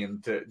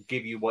volume to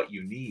give you what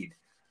you need.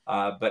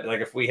 But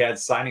like if we had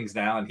signings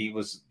now and he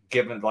was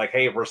given like,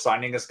 hey, we're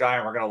signing this guy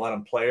and we're going to let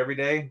him play every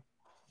day,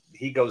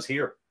 he goes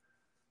here.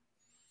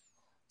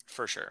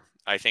 For sure.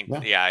 I think,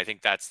 I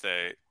think that's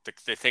the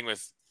thing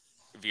with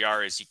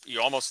VR is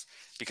you almost,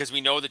 because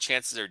we know the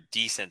chances are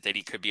decent that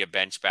he could be a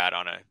bench bat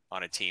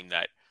on a team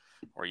that,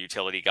 or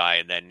utility guy,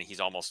 and then he's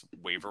almost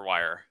waiver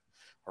wire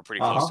or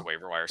pretty close to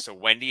waiver wire. So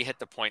when do you hit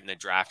the point in the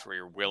draft where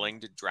you're willing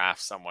to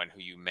draft someone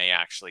who you may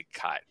actually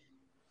cut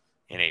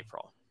in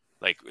April,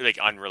 like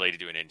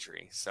unrelated to an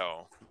injury?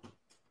 So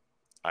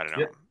I don't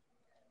know.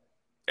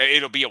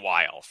 It'll be a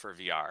while for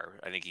VR.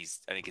 I think his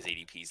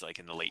ADP is like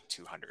in the late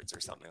 200s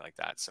or something like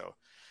that. So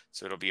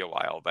it'll be a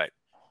while, but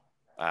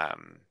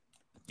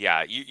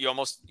you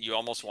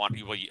almost want,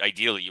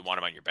 ideally you want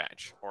him on your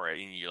bench or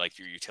in your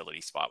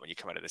utility spot when you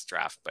come out of this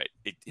draft, but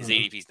his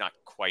ADP is not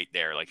quite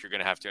there. Like you're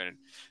going to have to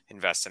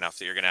invest enough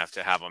that you're going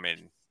to have him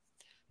in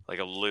like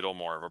a little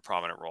more of a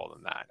prominent role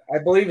than that. I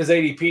believe his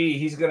ADP,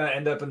 he's going to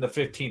end up in the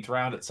 15th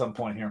round at some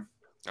point here.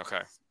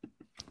 Okay.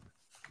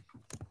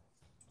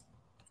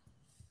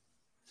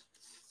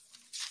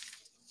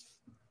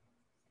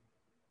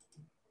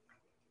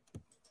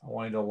 I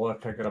wanted to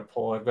look. I got to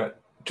pull. I've got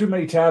too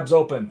many tabs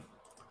open.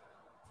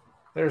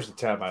 There's the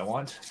tab I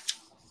want.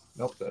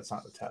 Nope, that's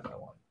not the tab I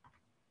want.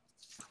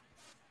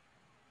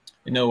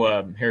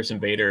 Harrison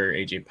Bader,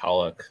 AJ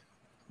Pollock,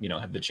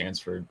 have the chance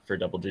for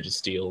double-digit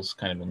steals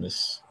kind of in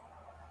this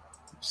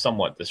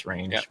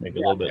range, maybe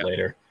a little bit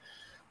later.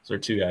 Those are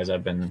two guys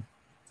I've been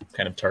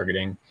kind of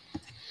targeting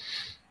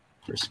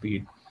for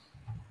speed.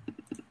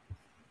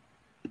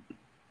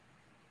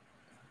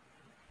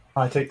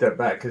 I take that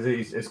back because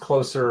it's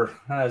closer.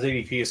 His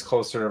ADP is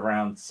closer to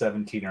around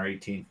 17 or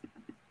 18.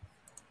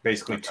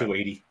 Basically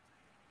 280.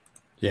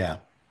 Yeah.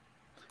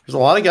 There's a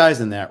lot of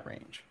guys in that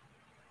range.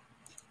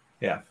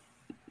 Yeah.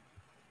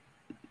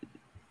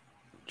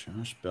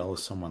 Josh Bell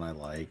is someone I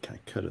like. I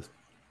could have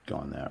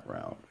gone that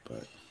route,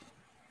 but.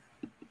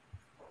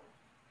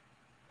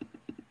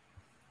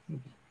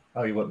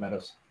 Oh, you want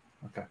Meadows?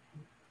 Okay.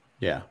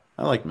 Yeah,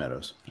 I like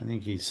Meadows. I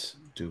think he's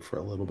due for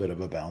a little bit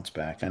of a bounce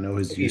back. I know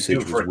his He's usage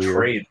due for was a weird.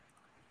 trade.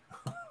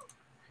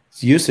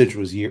 His usage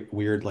was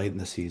weird late in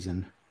the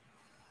season.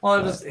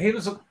 Well, he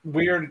was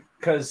weird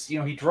because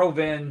he drove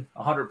in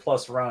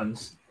 100+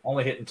 runs,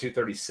 only hitting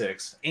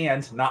 236,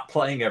 and not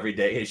playing every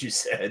day, as you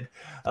said.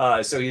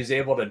 So he was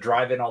able to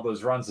drive in all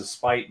those runs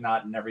despite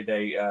not an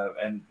everyday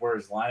and where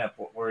his lineup,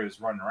 where he was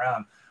running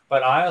around.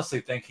 But I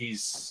honestly think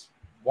he's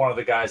one of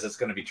the guys that's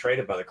going to be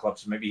traded by the club.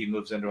 So maybe he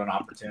moves into an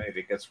opportunity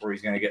that gets where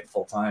he's going to get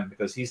full time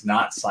because he's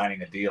not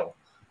signing a deal.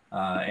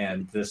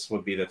 And this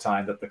would be the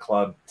time that the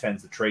club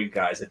tends to trade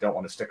guys that don't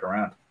want to stick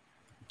around.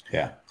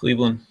 Yeah.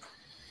 Cleveland.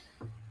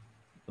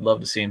 I'd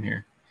love to see him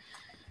here.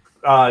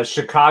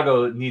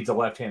 Chicago needs a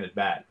left-handed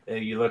bat.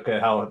 You look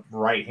at how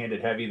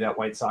right-handed heavy that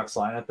White Sox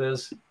lineup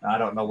is. I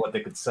don't know what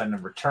they could send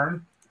in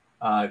return.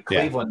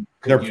 Cleveland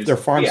could use their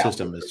farm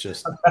system is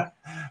just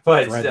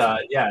but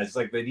it's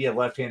like they need a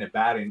left-handed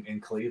bat in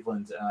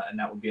Cleveland, and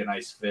that would be a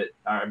nice fit.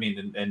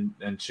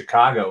 In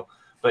Chicago.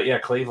 But yeah,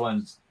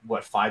 Cleveland's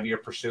 5-year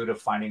pursuit of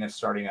finding a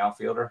starting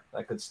outfielder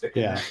that could stick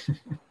in there.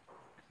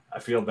 I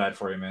feel bad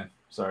for you, man.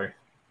 Sorry.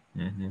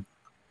 Mm-hmm.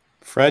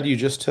 Fred, you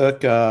just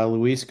took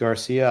Luis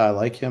Garcia. I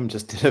like him.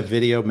 Just did a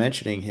video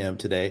mentioning him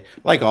today.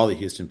 Like all the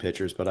Houston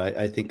pitchers, but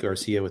I think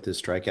Garcia with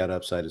his strikeout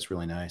upside is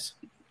really nice.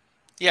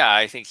 Yeah,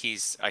 I think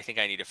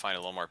I need to find a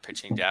little more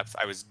pitching depth.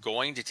 I was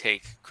going to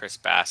take Chris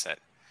Bassett,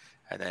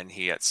 and then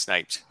he got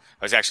sniped.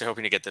 I was actually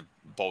hoping to get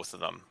both of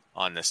them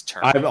on this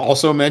turn. I've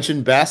also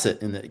mentioned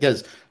Bassett in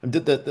because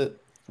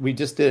we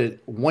just did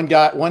one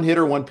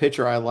hitter, one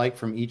pitcher I like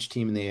from each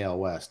team in the AL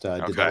West.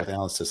 I did that with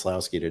Alan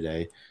Staslowski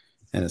today,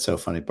 and it's so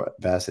funny.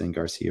 Bassett and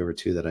Garcia were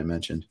two that I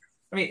mentioned.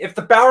 I mean, if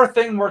the Bauer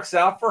thing works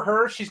out for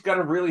her, she's got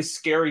a really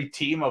scary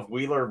team of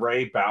Wheeler,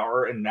 Ray,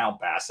 Bauer, and now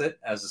Bassett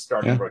as a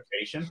starting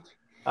rotation.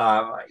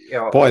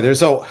 Boy,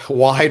 there's a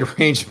wide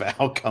range of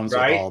outcomes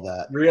with all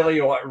that.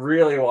 Really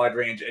wide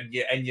range, and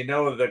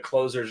the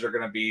closers are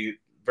going to be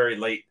very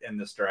late in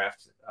this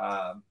draft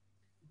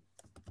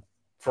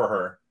for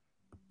her.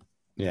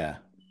 Yeah,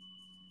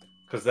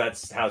 because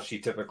that's how she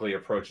typically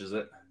approaches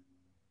it.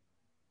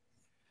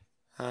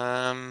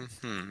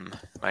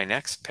 My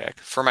next pick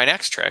for my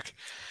next trick.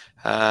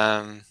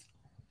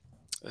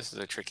 This is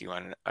a tricky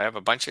one. I have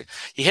a bunch of.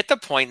 You hit the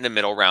point in the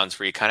middle rounds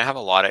where you kind of have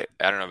a lot of.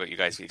 I don't know about you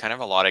guys, but you kind of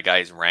have a lot of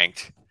guys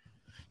ranked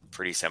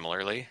pretty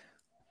similarly.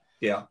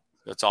 Yeah,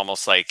 it's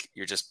almost like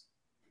you're just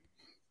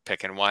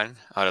picking one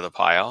out of the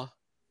pile.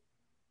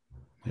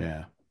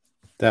 Yeah,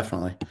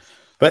 definitely.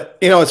 But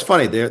it's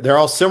funny. They're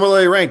all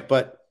similarly ranked,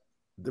 but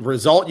the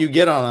result you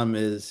get on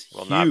them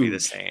will not be the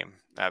same.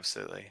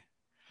 Absolutely.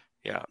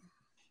 Yeah.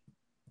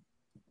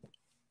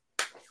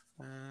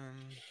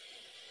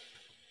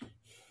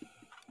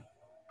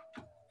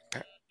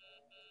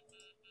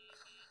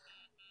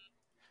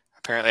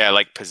 Apparently, I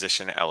like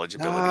position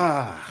eligibility.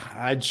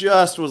 I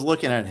just was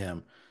looking at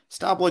him.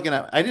 Stop looking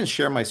at. I didn't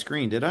share my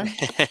screen, did I?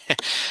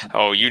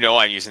 Oh, you know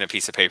I'm using a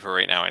piece of paper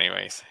right now,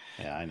 anyways.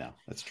 Yeah, I know.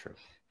 That's true.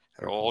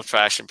 An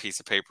old-fashioned piece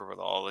of paper with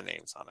all the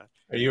names on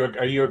it.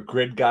 Are you a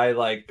grid guy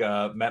like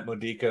Matt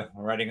Modica,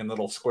 writing in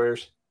little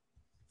squares?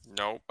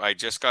 Nope. I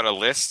just got a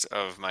list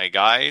of my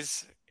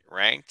guys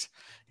ranked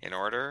in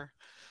order,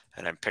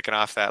 and I'm picking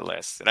off that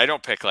list. And I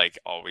don't pick like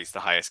always the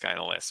highest guy on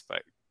the list,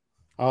 but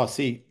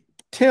see,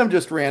 Tim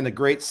just ran the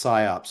great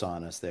psyops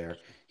on us there.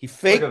 He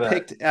fake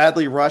picked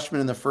Adley Rushman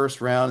in the first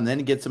round, and then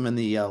he gets him in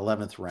the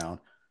 11th round.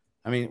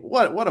 I mean,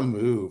 what a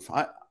move!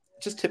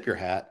 Just tip your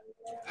hat.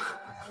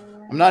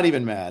 I'm not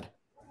even mad.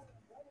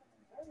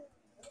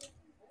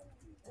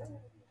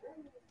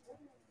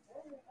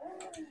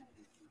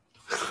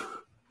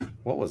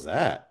 What was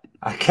that?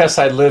 I guess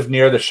I live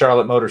near the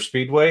Charlotte Motor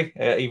Speedway,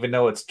 even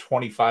though it's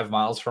 25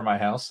 miles from my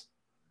house.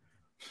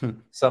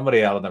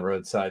 Somebody out on the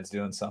roadside's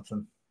doing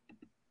something.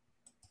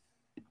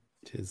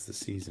 'Tis the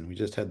season. We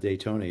just had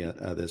Daytona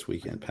this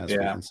weekend,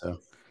 weekend. So,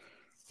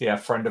 yeah, a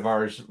friend of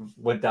ours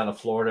went down to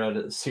Florida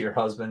to see her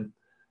husband.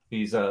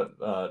 He's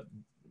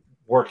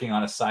working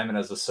on assignment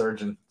as a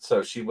surgeon.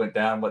 So she went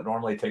down. What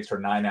normally takes her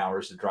 9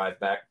 hours to drive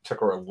back took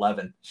her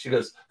 11. She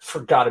goes,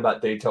 forgot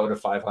about Daytona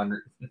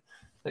 500.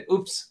 Like,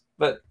 oops.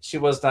 But she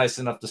was nice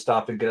enough to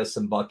stop and get us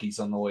some Buc-ee's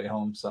on the way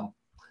home. So,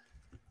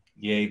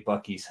 yay,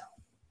 Buc-ee's.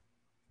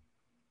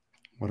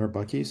 What are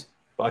Buc-ee's?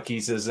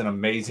 Buc-ee's is an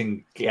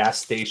amazing gas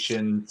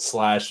station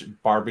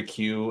 /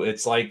 barbecue.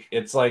 It's like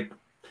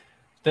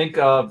think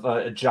of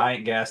a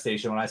giant gas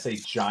station. When I say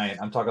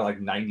giant, I'm talking like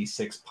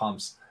 96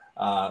 pumps,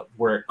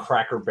 where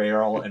Cracker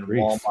Barrel and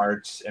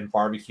Walmart and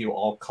barbecue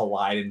all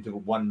collide into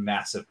one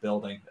massive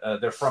building.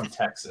 They're from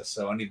Texas,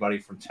 so anybody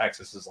from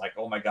Texas is like,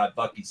 oh my God,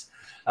 Buc-ee's.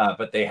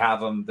 But they have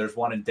them. There's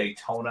one in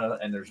Daytona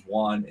and there's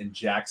one in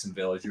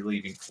Jacksonville as you're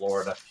leaving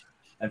Florida.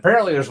 And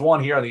apparently there's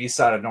one here on the east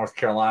side of North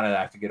Carolina that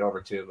I have to get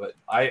over to. But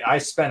I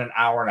spent an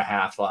hour and a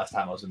half the last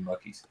time I was in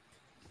Buc-ee's.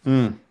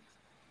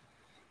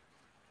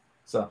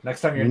 So next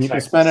time you're in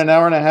Texas, can spend an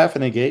hour and a half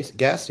in a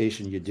gas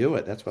station, you do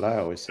it. That's what I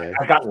always say.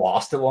 I got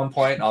lost at one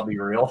point. I'll be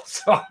real.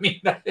 So, I mean,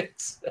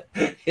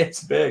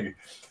 it's big.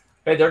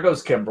 Hey, there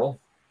goes Kimbrel.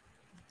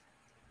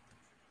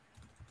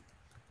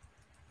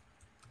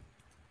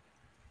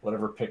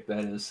 Whatever pick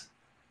that is.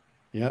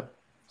 Yep.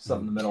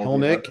 Something in the middle.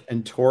 Kelnick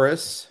and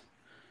Taurus.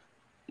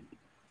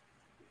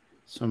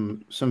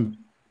 Some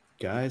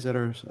guys that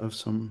are of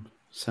some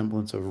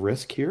semblance of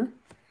risk here.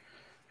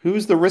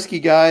 Who's the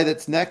risky guy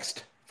that's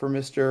next for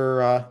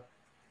Mr.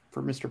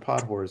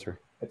 Podhorser?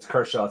 It's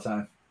Kershaw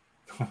time.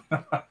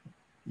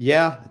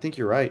 Yeah, I think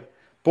you're right.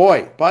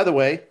 Boy, by the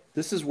way,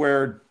 this is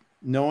where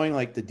knowing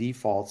like the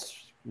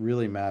defaults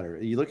really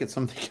matter. You look at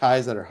some of the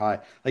guys that are high.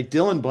 Like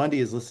Dylan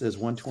Bundy is listed as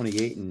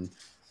 128 in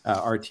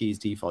RT's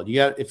default.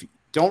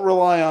 Don't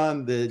rely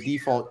on the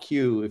default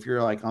queue if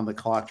you're like on the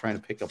clock trying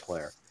to pick a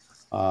player.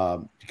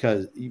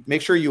 Because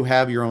make sure you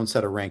have your own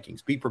set of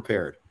rankings. Be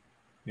prepared.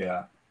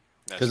 Yeah.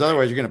 Because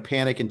otherwise you're going to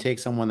panic and take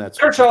someone that's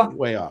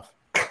way off.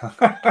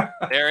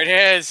 There it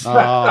is.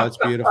 Oh, it's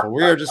beautiful.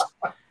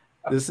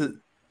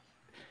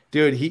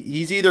 Dude,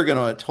 he's either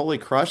going to totally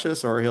crush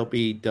us or he'll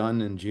be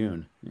done in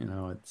June.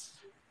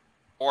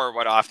 Or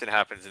what often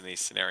happens in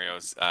these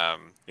scenarios,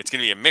 it's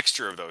going to be a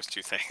mixture of those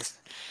two things.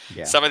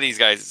 Yeah. Some of those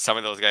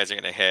guys are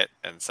going to hit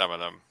and some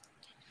of them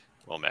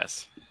will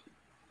miss.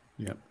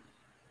 Yep.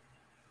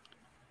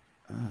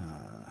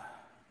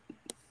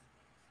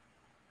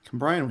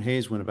 Brian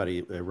Hayes went about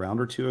a round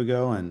or two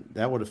ago, and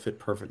that would have fit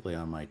perfectly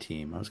on my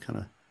team. I was kind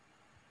of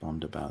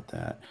bummed about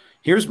that.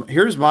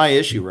 Here's my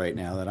issue right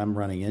now that I'm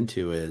running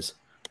into is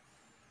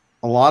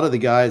a lot of the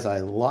guys I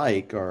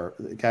like are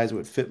the guys that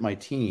would fit my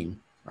team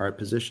are at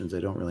positions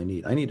I don't really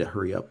need. I need to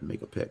hurry up and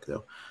make a pick,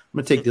 though. I'm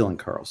going to take Dylan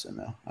Carlson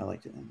now. I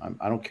like him.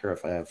 I don't care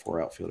if I have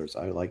 4 outfielders.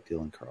 I like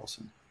Dylan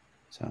Carlson.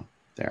 So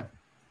there.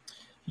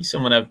 He's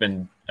someone I've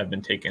been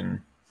taking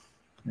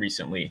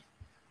recently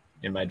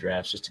in my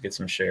drafts just to get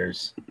some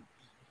shares.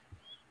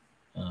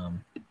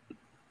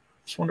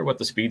 Just wonder what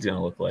the speed's going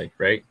to look like,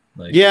 right?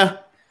 Yeah.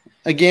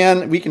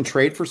 Again, we can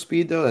trade for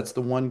speed, though. That's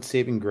the one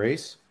saving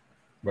grace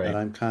that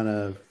I'm kind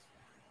of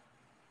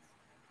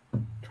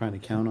trying to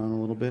count on a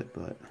little bit.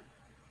 But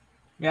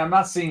yeah, I'm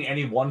not seeing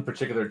any one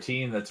particular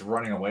team that's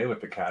running away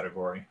with the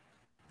category.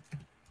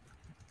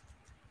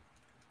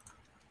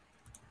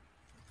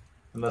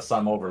 Unless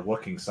I'm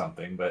overlooking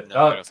something. But,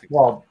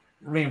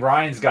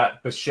 Ryan's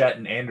got Bichette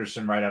and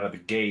Anderson right out of the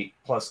gate,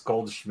 plus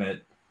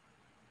Goldschmidt.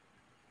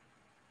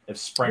 If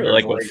Springer, I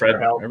really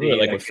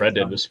like what Fred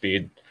did with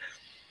speed.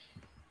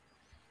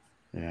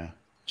 Yeah.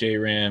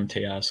 J-Ram,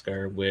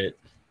 Teoscar, Witt,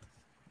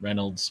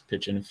 Reynolds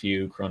pitching a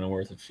few,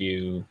 Cronenworth a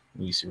few,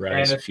 Luis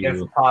Urias a few.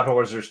 And if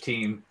Podhorser's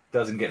team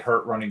doesn't get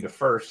hurt running to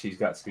first, he's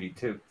got speed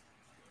too.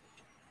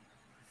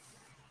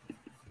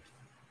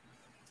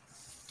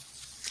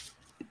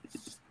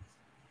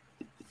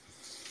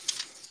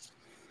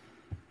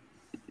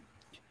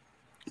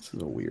 This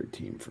is a weird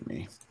team for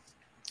me.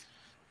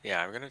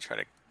 Yeah, I'm going to try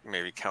to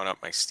maybe count up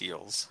my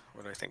steals.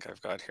 What do I think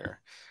I've got here?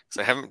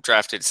 Because I haven't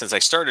drafted since I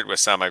started with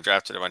some. I've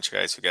drafted a bunch of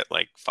guys who get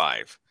like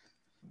 5,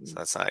 so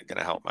that's not going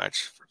to help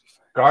much.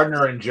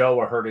 Gardner and Joe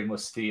are hurting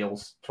with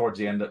steals towards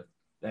the end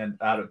and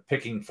out of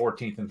picking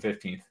 14th and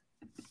 15th.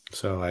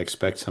 So I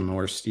expect some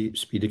more speed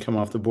to come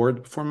off the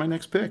board before my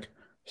next pick.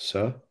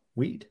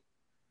 Sweet.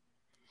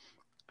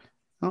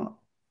 Oh.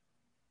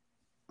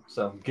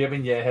 So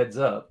giving you a heads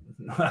up.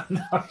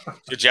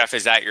 So Jeff,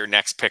 is that your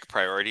next pick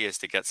priority, is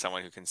to get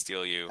someone who can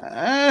steal you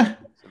the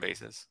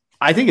bases?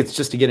 I think it's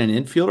just to get an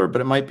infielder,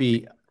 but it might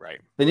be right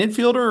an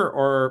infielder,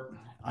 or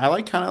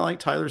I kind of like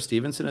Tyler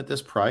Stevenson at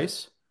this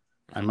price.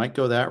 I might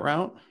go that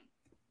route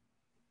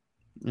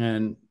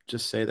and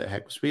just say that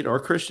heck with speed, or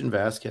Christian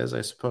Vasquez.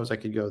 I suppose I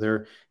could go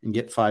there and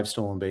get 5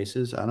 stolen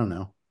bases. I don't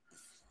know.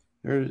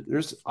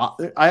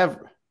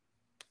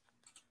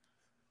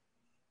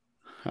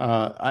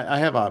 I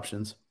have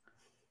options.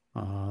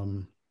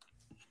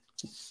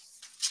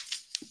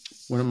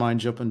 Wouldn't mind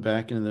jumping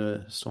back into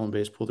the stolen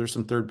base pool. There's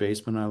some third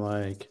basemen I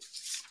like.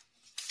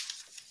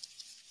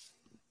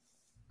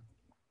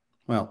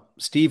 Well,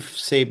 Steve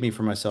saved me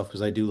from myself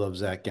because I do love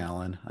Zach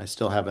Gallen. I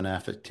still have an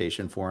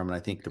affectation for him, and I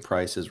think the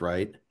price is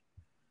right.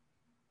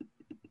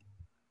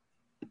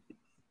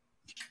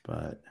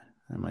 But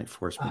that might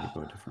force me to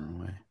go a different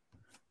way.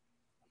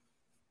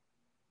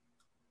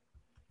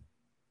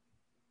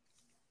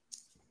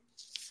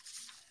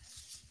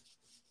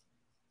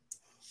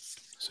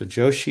 So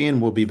Joe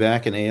Sheehan will be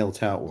back in AL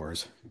Tout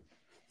Wars.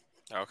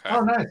 Okay.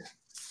 Oh, nice.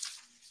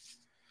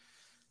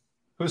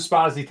 Whose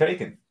spot is he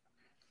taking?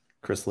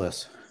 Chris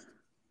Liss.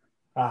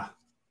 Ah.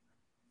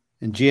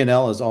 And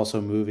GNL is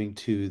also moving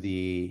to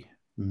the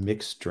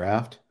mixed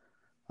draft.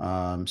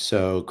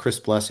 So Chris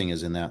Blessing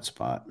is in that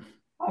spot.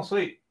 Oh,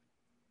 sweet.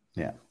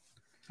 Yeah.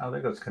 Oh,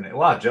 there goes Canable.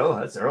 Wow, Joe,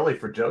 that's early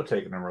for Joe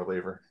taking a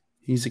reliever.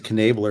 He's a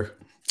Canabler.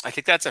 I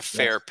think that's a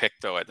fair pick,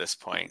 though, at this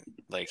point.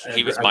 Like,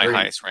 he was my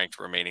highest ranked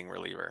remaining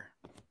reliever.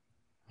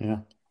 Yeah.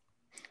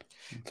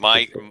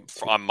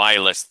 On my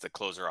list, the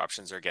closer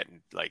options are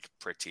getting like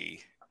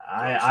pretty.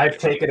 I've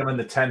taken him in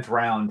the 10th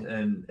round,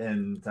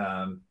 and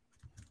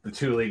the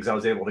 2 leagues I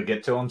was able to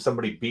get to him.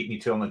 Somebody beat me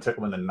to him and took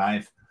him in the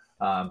 9th.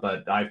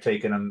 But I've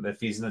taken him.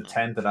 If he's in the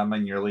 10th and I'm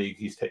in your league,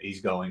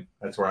 he's going.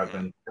 That's where I've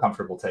been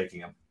comfortable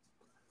taking him.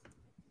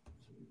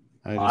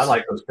 I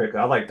like those picks.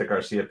 I like the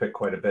Garcia pick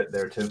quite a bit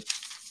there too.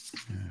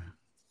 Yeah.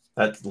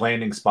 That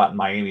landing spot in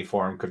Miami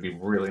for him could be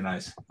really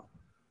nice.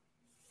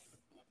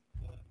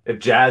 If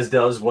Jazz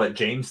does what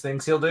James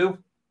thinks he'll do,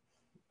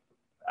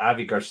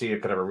 Avi Garcia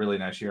could have a really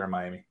nice year in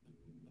Miami.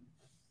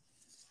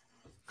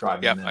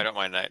 Yeah, I don't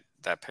mind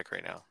that pick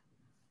right now.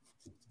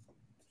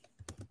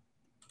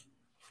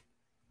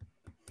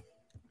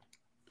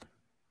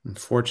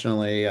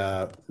 Unfortunately,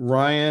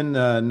 Ryan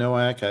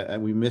Nowak,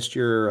 we missed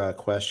your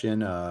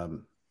question.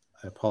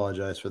 I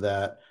apologize for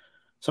that.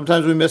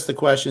 Sometimes we miss the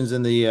questions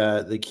in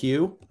the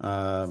queue.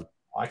 I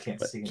can't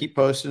see. Keep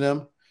posting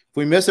them. If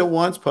we miss it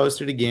once,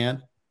 post it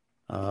again.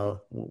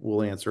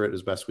 We'll answer it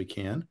as best we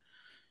can.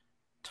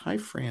 Ty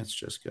France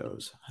just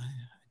goes.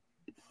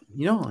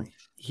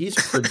 He's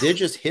a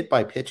prodigious hit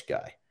by pitch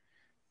guy.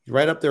 He's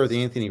right up there with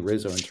Anthony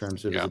Rizzo in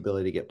terms of his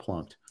ability to get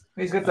plunked.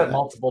 He's got that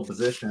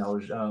multi-position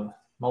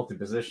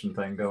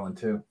thing going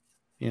too.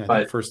 Yeah, I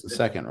think first and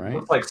second, right?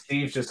 Looks like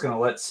Steve's just going to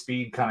let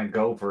speed kind of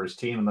go for his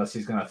team unless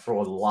he's going to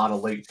throw a lot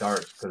of late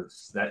darts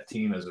because that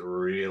team is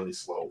really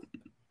slow.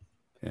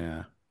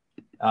 Yeah.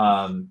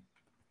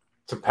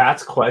 To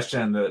Pat's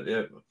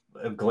question,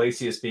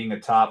 Iglesias being a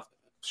top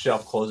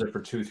shelf closer for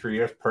 2-3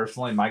 years,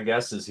 personally, my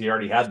guess is he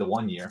already had the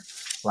 1 year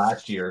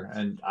last year,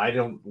 and I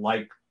don't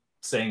like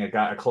saying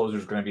a closer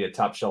is going to be a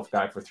top shelf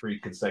guy for 3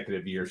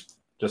 consecutive years.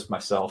 Just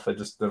myself,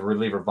 the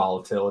reliever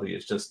volatility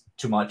is just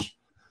too much.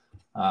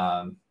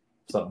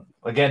 So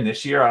again,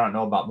 this year, I don't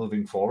know about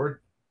moving forward,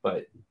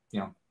 but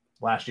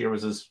last year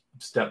was his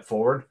step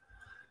forward,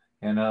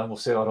 and we'll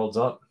see how it holds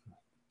up.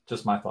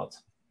 Just my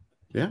thoughts.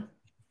 Yeah.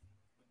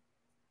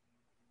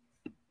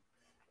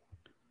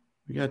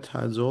 We got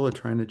Todd Zola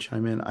trying to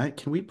chime in.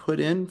 Can we put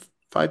in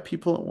 5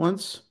 people at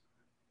once,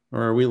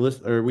 or are we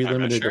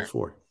limited to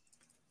 4?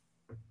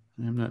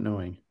 I'm not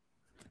knowing.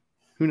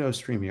 Who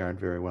knows StreamYard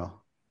very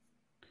well?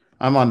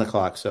 I'm on the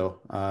clock, so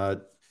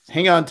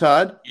hang on,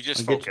 Todd. You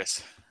just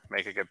focus.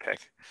 Make a good pick.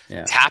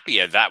 Yeah.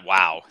 Tapia,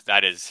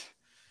 that is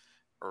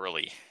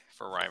early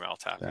for Raimel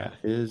Tapia.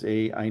 That is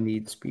I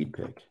need speed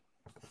pick.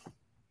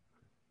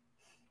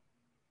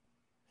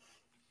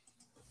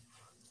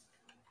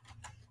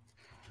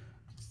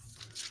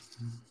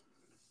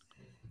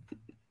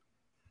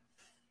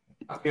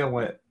 Tapia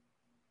went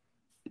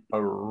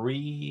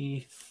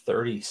a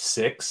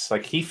 36.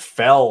 Like he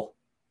fell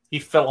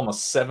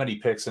almost 70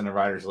 picks in the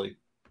Riders League.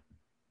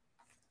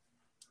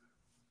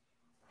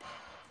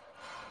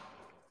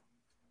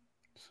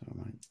 So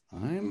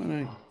I'm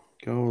going to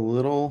go a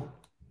little.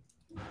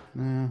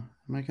 No, am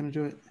I going to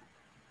do it?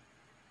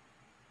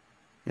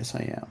 Yes, I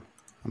am.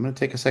 I'm going to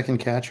take a second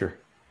catcher.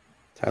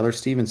 Tyler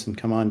Stevenson,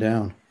 come on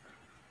down.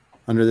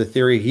 Under the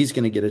theory, he's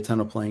going to get a ton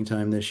of playing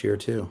time this year,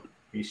 too.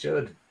 He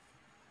should.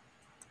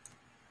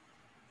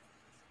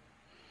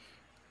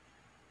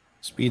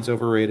 Speed's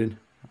overrated.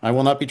 I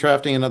will not be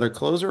drafting another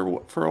closer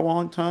for a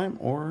long time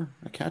or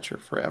a catcher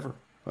forever.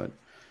 But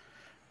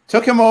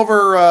took him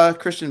over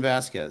Christian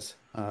Vasquez,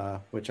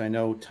 which I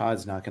know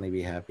Todd's not going to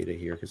be happy to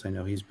hear because I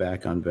know he's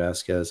back on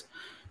Vasquez.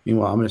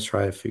 Meanwhile, I'm going to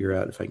try to figure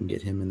out if I can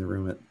get him in the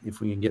room.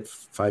 If we can get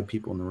 5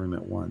 people in the room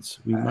at once.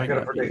 We might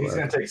not predict he's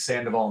going to take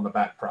Sandoval in the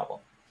back problem.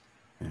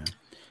 Yeah.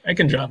 I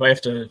can drop. I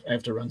have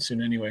to run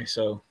soon anyway.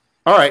 So.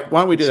 All right.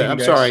 Why don't we do that? I'm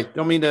sorry.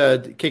 Don't mean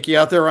to kick you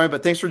out there, Ryan,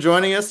 but thanks for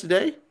joining us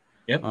today.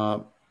 Yep.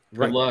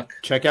 Good luck.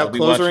 Check out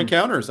Closer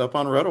Encounters up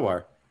on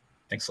RotoWire.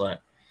 Thanks a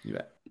lot. You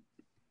bet.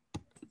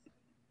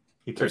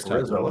 He took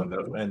Rizzo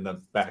in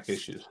the back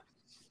issues.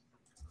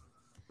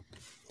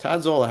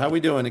 Todd Zola, how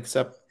we doing?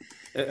 Except,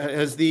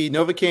 has the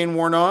Novocaine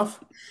worn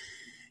off?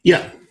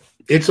 Yeah,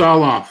 it's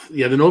all off.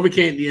 Yeah, the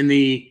Novocaine and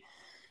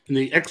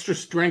the extra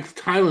strength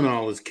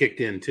Tylenol is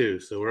kicked in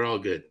too, so we're all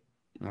good.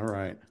 All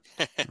right.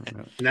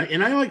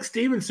 And I like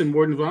Stevenson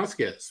more than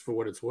Vasquez for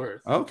what it's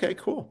worth. Okay,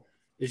 cool.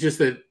 It's just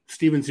that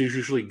Stevenson's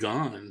usually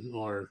gone,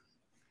 or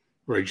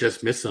I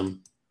just miss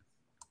him.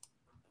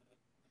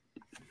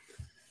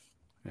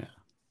 Yeah,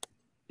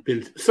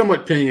 been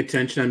somewhat paying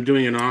attention. I'm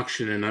doing an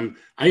auction, and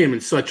I am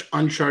in such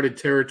uncharted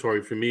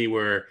territory for me,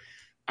 where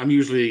I'm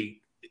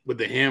usually with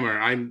the hammer.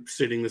 I'm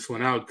sitting this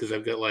one out because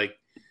I've got like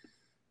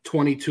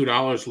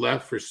 $22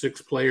 left for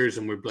 6 players,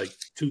 and we're like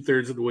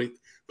 2/3 of the way.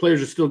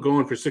 Players are still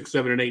going for $6,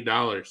 $7, and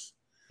 $8.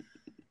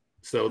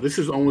 So this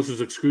is almost as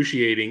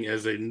excruciating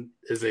as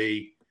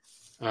a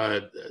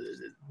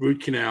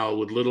root canal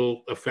with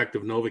little effect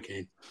of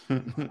Novocaine.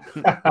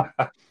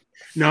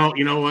 No,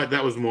 you know what?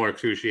 That was more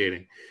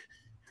excruciating.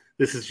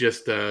 This is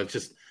just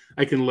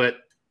I can let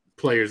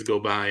players go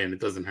by and it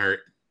doesn't hurt.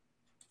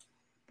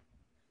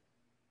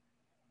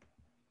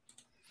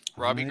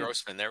 Robbie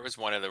Grossman, there was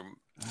one of the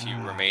few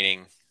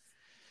remaining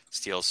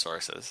steal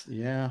sources.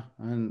 Yeah,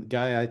 and the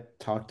guy I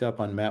talked up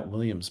on Matt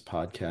Williams'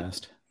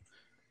 podcast.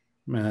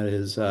 Matt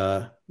is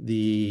the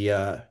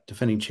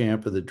defending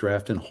champ of the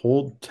Draft and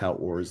Hold Tout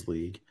Wars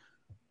League.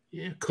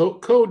 Yeah,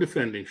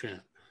 co-defending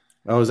champ.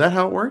 Oh, is that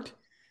how it worked?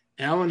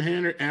 Alan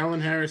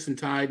Harrison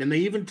tied, and they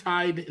even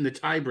tied in the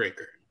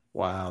tiebreaker.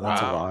 Wow,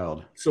 that's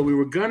wild. So we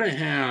were gonna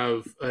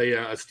have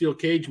a steel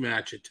cage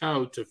match at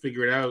Tout to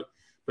figure it out,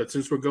 but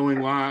since we're going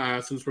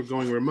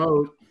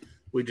remote,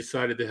 we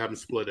decided to have them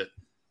split it.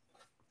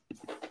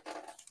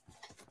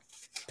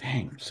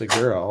 Dang,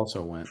 Segura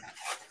also went.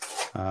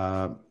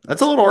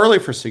 That's a little early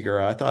for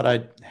Segura. I thought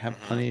I'd have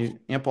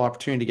ample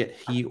opportunity to get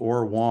he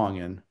or Wong,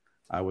 and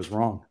I was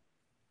wrong.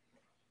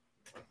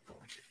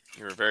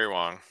 You were very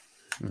wrong.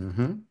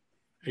 Mm-hmm.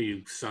 Are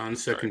you Son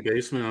second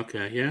baseman?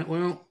 Okay, yeah.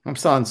 Well, I'm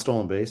Son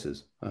stolen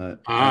bases. Well,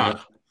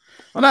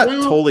 not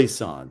totally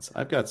Sons.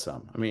 I've got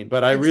some. I mean,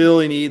 but I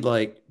really need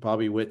like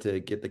Bobby Witt to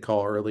get the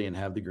call early and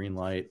have the green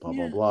light. Blah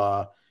blah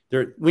blah.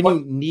 You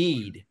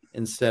need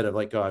instead of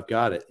like, oh, I've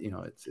got it.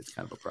 It's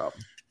kind of a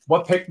problem.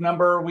 What pick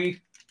number are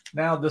we?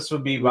 Now this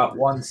would be about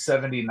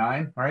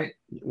 179, right?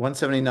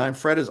 179.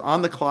 Fred is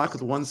on the clock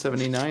with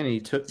 179, and he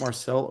took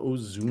Marcell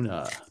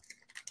Ozuna.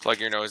 Plug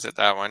your nose at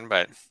that one,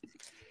 but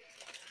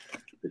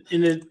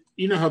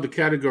you know how the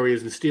category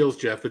is in steals,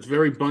 Jeff. It's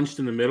very bunched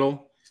in the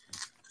middle.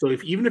 So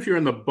even if you're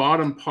in the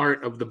bottom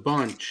part of the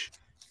bunch,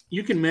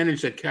 you can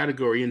manage that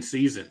category in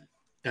season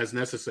as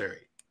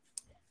necessary.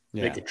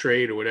 Yeah. Make a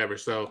trade or whatever.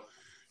 So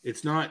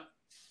it's not,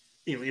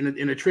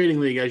 in a trading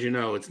league, as you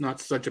know, it's not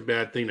such a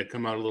bad thing to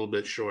come out a little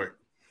bit short.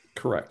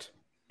 Correct.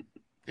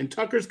 And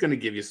Tucker's going to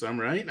give you some,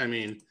 right? I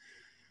mean,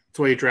 that's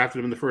why you drafted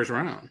him in the first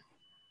round.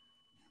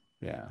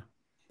 Yeah,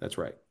 that's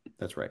right.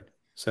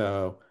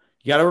 So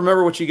you got to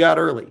remember what you got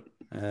early.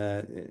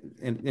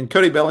 And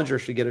Cody Bellinger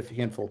should get a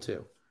handful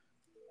too.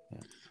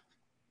 Yeah.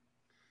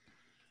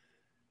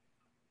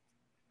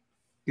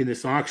 In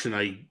this auction,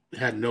 I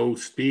had no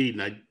speed,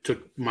 and I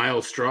took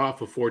Miles Straw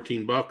for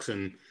 $14,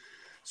 and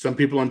some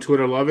people on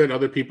Twitter love it,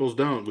 other people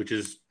don't, which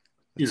is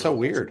so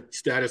weird.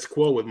 Status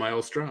quo with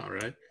Miles Straw,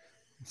 right?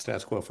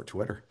 Status quo for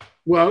Twitter.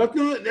 Well, it's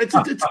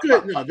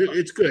good. No,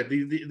 it's good.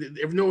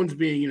 If no one's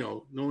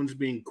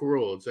being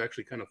cruel, it's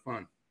actually kind of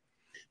fun.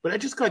 But I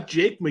just got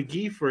Jake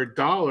McGee for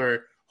 $1,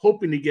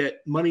 hoping to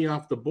get money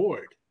off the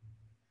board.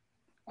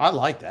 I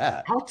like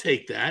that. I'll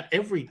take that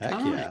every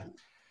time. Yeah.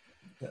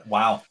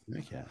 Wow.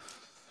 Heck yeah.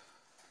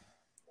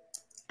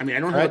 I mean, I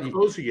don't have a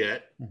closer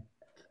yet,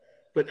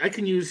 but I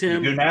can use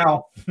him. You do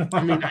now.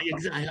 I mean,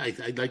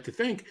 I'd like to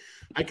think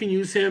I can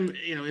use him,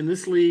 in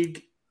this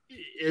league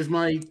as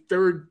my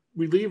third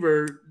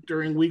reliever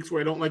during weeks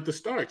where I don't like the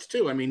starts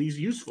too. I mean, he's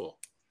useful.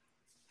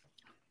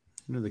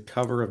 The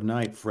cover of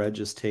night, Fred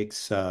just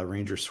takes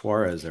Ranger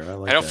Suarez there.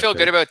 I don't feel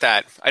good about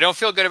that. I don't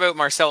feel good about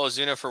Marcell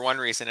Ozuna for one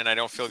reason, and I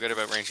don't feel good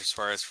about Ranger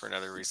Suarez for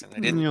another reason.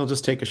 You'll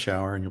just take a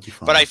shower and you'll be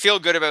fine. But I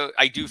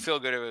do feel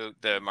good about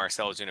the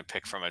Marcell Ozuna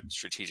pick from a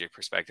strategic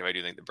perspective. I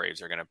do think the Braves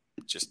are going to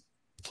just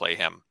play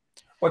him.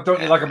 What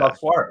don't you like about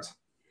Suarez?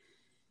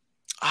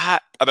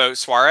 About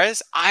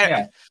Suarez?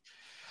 I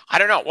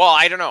don't know. Well,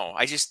 I don't know.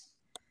 I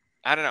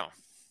don't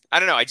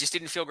know. I just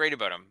didn't feel great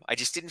about him. I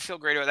just didn't feel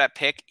great about that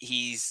pick.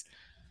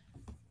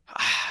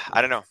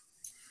 I don't know.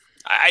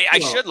 I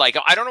should like.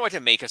 I don't know what to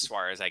make of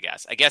Suarez. I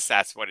guess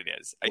that's what it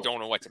is. I don't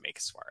know what to make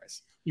of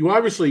Suarez. You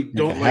obviously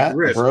don't like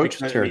risk. Brooch,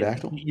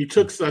 pterodactyl. You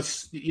took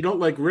us. You don't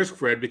like risk,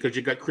 Fred, because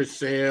you got Chris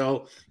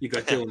Sale, you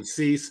got Dylan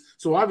Cease.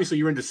 So obviously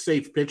you're into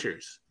safe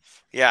pitchers.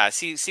 Yeah.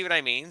 See what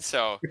I mean?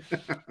 So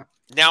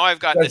now I've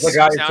got That's this. the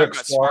guy who Now took I've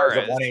got Suarez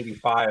at Suarez.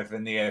 185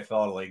 in the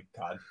AFL league,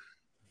 Todd.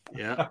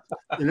 Yeah,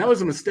 and that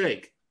was a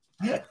mistake.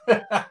 And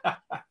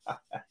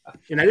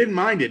I didn't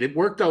mind it. It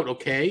worked out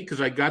okay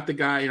because I got the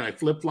guy and I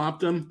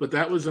flip-flopped him, but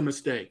that was a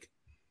mistake.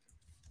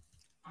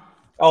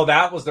 Oh,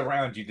 that was the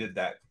round you did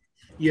that.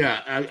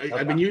 Yeah,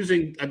 I've been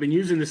using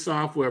the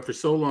software for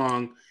so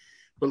long,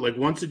 but like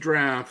once a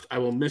draft, I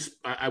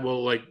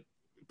will like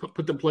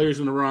put the players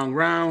in the wrong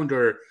round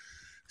or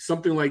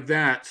something like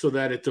that, so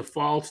that it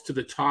defaults to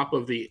the top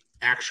of the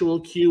actual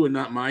queue and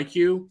not my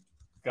queue.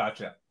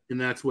 Gotcha. And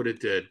that's what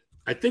it did.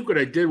 I think what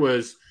I did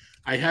was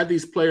I had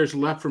these players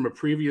left from a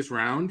previous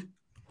round,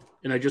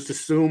 and I just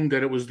assumed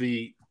that it was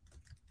the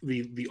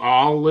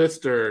all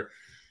list, or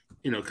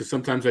because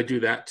sometimes I do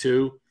that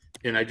too.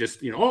 And I just,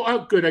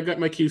 oh, good, I got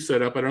my queue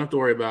set up. I don't have to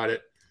worry about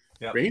it.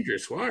 Yep. Ranger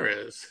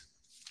Suarez.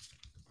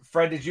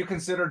 Fred, did you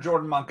consider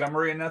Jordan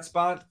Montgomery in that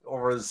spot?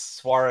 Or was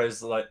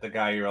Suarez like the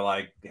guy you're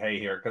like, hey,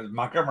 here? Because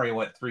Montgomery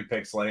went 3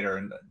 picks later,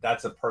 and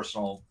that's a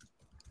personal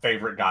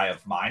favorite guy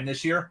of mine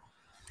this year.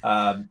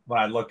 When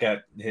I look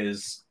at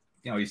his,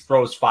 he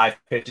throws 5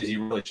 pitches. He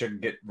really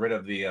shouldn't get rid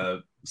of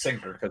the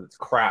sinker because it's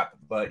crap.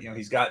 But,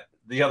 he's got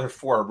the other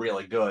 4 are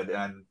really good,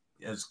 and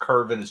his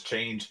curve and his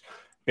change.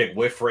 Big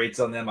whiff rates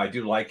on them. I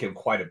do like him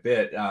quite a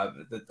bit.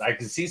 I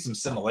can see some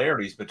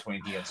similarities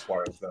between he and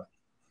Suarez, though.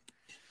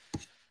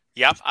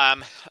 Yep.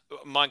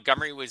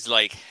 Montgomery was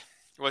like,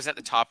 he wasn't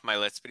at the top of my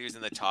list, but he was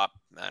in the top,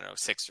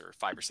 6 or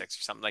 5 or 6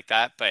 or something like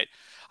that. But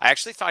I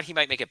actually thought he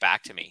might make it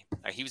back to me.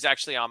 He was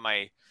actually on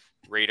my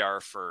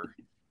radar for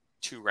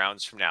 2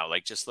 rounds from now.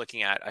 Like just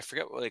looking at, I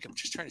forget. Like I'm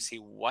just trying to see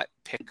what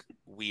pick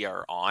we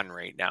are on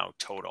right now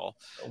total.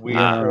 We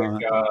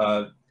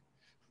are.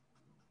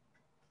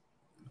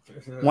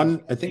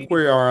 I think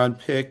we are on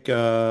pick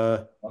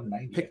 190.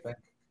 I think.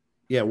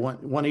 Yeah,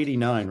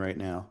 189 right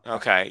now.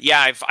 Okay,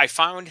 yeah, I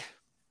found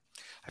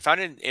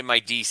in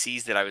my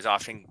DCs that I was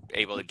often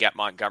able to get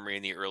Montgomery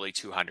in the early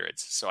 200s,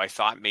 so I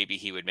thought maybe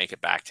he would make it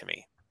back to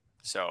me.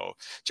 So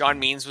John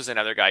Means was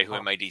another guy who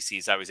in my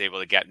DCs I was able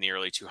to get in the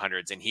early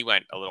 200s, and he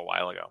went a little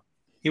while ago.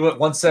 He went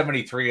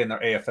 173 in the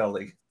AFL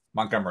league.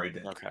 Montgomery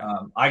did. Okay.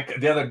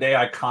 The other day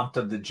I comped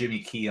him to Jimmy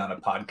Key on a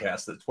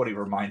podcast. That's what he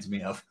reminds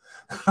me of.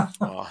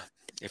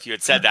 If you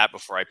had said that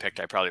before I picked,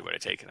 I probably would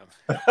have taken him.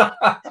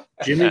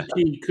 Jimmy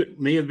Key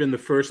may have been the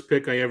first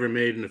pick I ever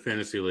made in the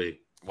fantasy league.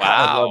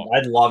 Wow.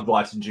 I loved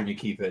watching Jimmy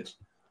Key pitch.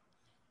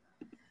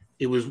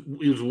 It was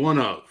one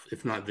of,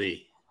 if not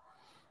the.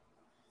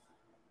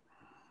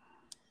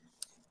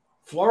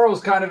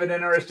 Floro's kind of an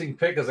interesting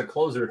pick as a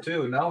closer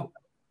too, no?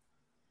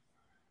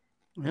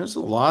 There's a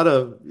lot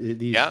of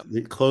these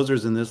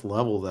closers in this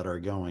level that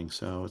are going,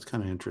 so it's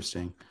kind of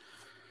interesting.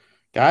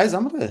 Guys,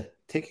 I'm going to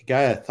take a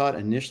guy I thought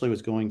initially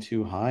was going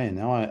too high, and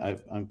now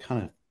I'm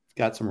kind of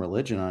got some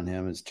religion on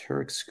him, is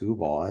Tarek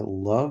Skubal. I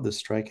love the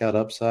strikeout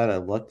upside. I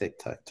love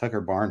that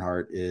Tucker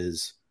Barnhart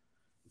is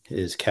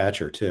his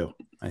catcher too.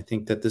 I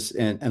think that this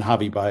and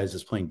Javi Baez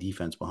is playing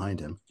defense behind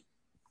him.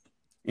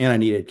 And I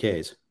needed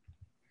Ks.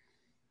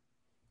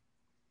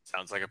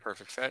 Sounds like a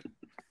perfect fit.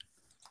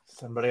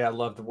 Somebody I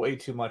loved way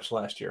too much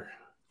last year.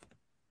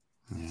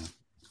 Yeah.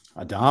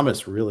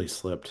 Adames really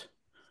slipped.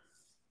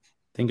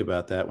 Think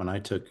about that.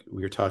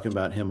 We were talking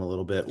about him a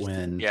little bit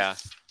when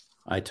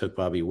I took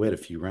Bobby Witt a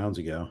few rounds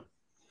ago.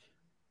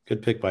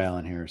 Good pick by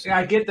Alan Harrison. Yeah,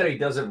 I get that he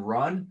doesn't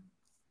run,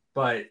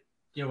 but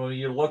when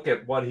you look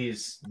at what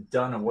he's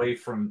done away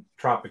from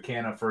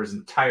Tropicana for his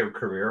entire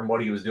career and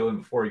what he was doing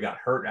before he got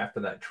hurt after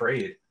that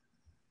trade,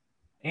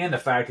 and the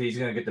fact that he's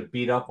going to get to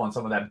beat up on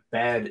some of that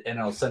bad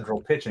NL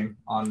Central pitching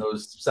on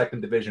those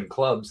second division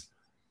clubs.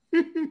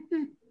 I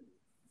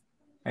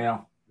don't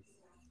know.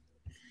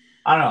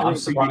 I'm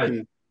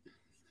surprised.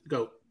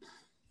 Go.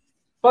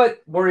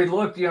 But where he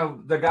looked,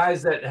 the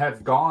guys that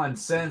have gone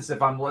since,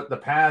 if I'm the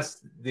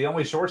past, the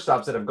only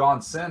shortstops that have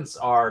gone since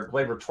are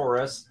Gleyber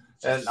Torres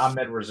and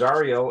Ahmed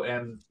Rosario.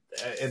 And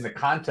in the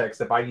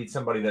context, if I need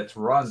somebody that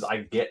runs, I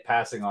get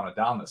passing on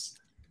Adames.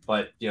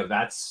 But,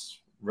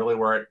 that's really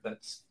where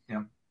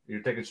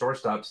you're taking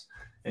shortstops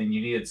and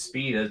you needed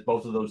speed, as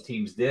both of those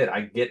teams did.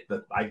 I get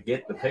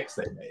the picks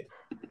they made.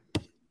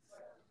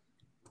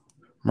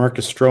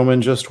 Marcus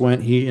Stroman just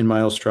went. He and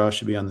Miles Straw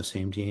should be on the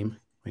same team.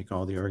 Make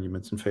all the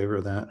arguments in favor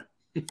of that.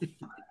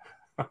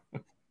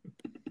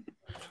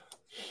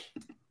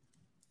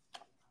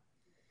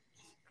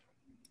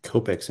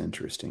 Kopech's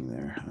interesting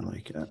there. I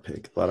like that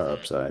pick. A lot of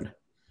upside.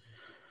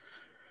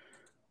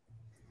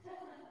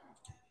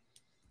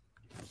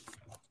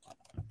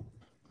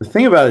 The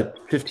thing about a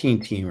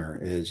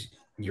 15-teamer is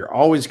you're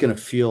always going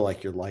to feel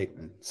like you're light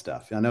and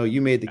stuff. I know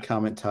you made the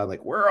comment, Todd,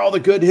 like, where are all the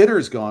good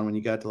hitters gone when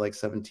you got to like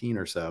 17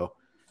 or so?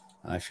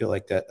 I feel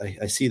like that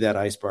I see that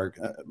iceberg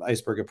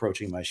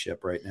approaching my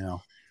ship right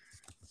now.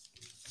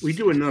 We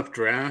do enough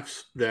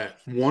drafts that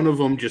one of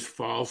them just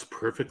falls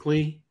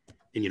perfectly,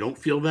 and you don't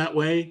feel that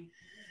way.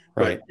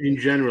 Right. But in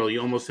general,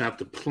 you almost have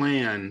to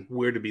plan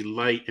where to be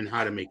light and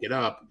how to make it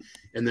up.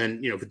 And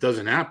then, if it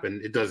doesn't happen,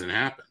 it doesn't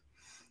happen.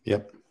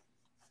 Yep.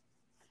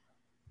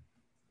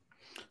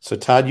 So,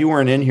 Todd, you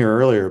weren't in here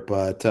earlier,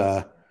 but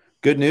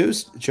good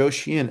news. Joe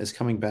Sheehan is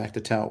coming back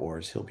to Tout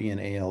Wars. He'll be an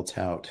AL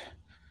Tout.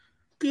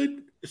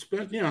 Good.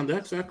 Yeah,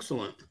 that's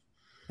excellent.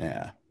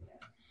 Yeah.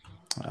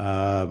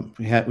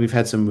 We've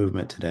had some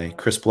movement today.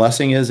 Chris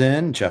Blessing is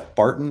in. Jeff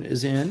Barton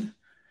is in.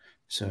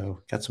 So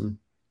got some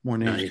more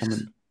names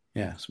coming.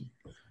 Yeah.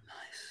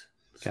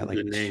 Got like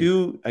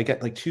two. I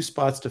got like 2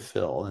 spots to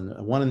fill,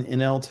 and one in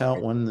NL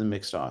Tout, one in the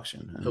mixed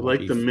auction. I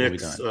like the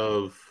mix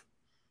of,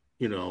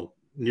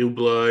 new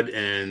blood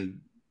and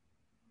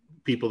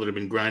people that have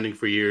been grinding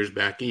for years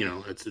back.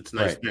 It's a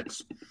nice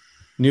mix.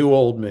 New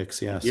old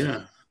mix. Yes.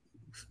 Yeah.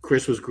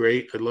 Chris was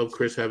great. I love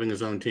Chris having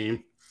his own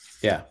team.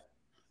 Yeah.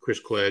 Chris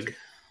Clegg.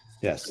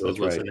 Yes, that's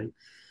right.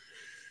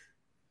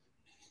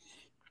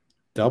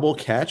 Double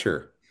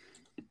catcher.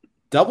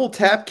 Double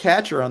tap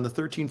catcher on the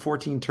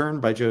 13-14 turn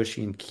by Joe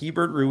Sheehan.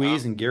 Keibert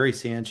Ruiz and Gary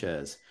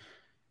Sanchez.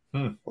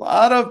 A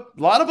lot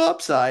of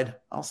upside.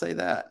 I'll say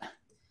that.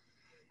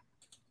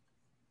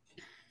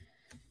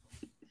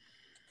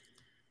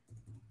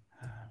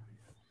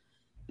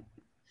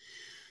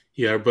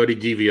 Yeah, our buddy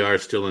DVR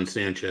is still in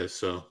Sanchez,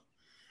 so.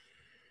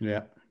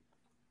 Yeah.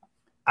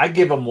 I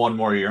give him one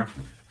more year.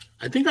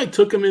 I think I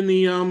took him in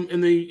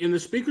the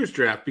speakers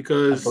draft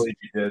because I believe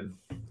you did.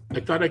 I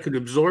thought I could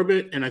absorb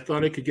it, and I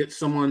thought I could get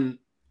someone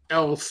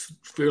else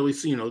fairly,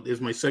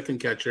 as my second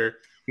catcher.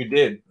 You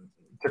did.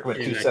 Took him at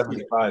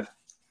 275.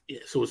 Yeah,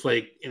 so it's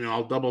like,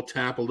 I'll double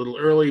tap a little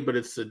early, but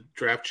it's the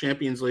Draft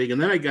Champions League, and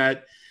then I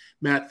got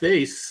Matt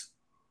Thaiss.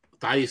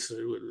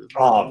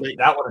 Oh,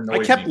 that one annoyed me.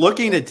 I kept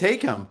looking to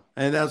take him,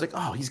 and I was like,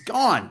 "Oh, he's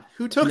gone.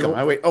 Who took him?"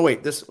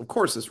 Wait. This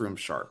room's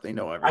sharp. They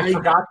know everything. I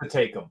forgot to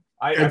take him.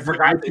 I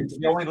forgot. It's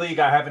the only league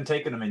I haven't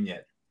taken him in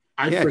yet.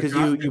 Because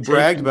you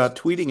bragged about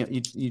tweeting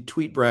it. You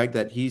tweet bragged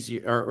that he's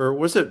or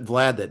was it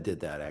Vlad that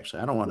did that?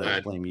 Actually, I don't want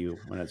to blame you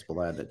when it's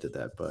Vlad that did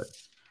that. But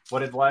what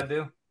did Vlad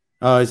do?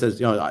 He says,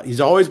 he's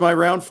always my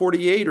round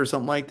 48 or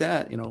something like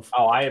that.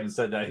 Oh, I haven't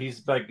said that. He's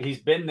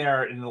been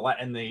there in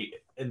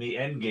the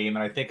end game,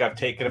 and I think I've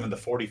taken him in the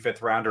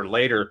 45th round or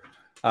later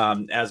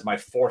as my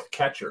 4th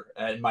catcher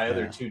and my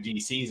other 2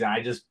 DCs, and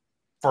I just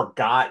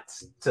forgot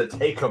to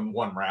take him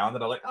one round,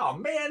 and I'm like, oh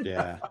man,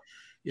 yeah.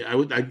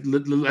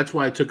 That's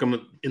why I took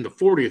him in the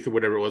 40th or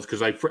whatever it was,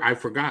 because I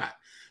forgot.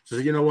 So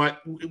you know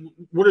what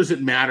does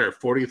it matter,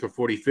 40th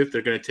or 45th?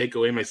 They're going to take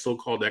away my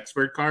so-called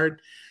expert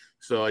card.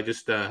 So I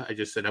just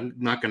said I'm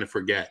not going to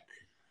forget.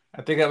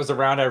 I think that was the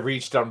round I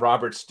reached on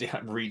Robert.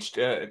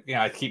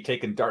 I keep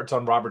taking darts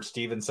on Robert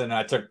Stevenson. And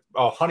I took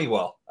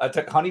Honeywell. I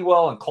took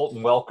Honeywell and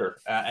Colton Welker,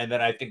 and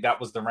then I think that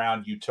was the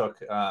round you took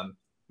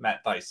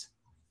Matt Thaiss.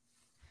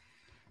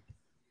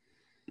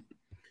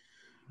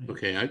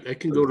 Okay, I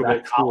can go to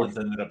about Collins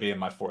ended up being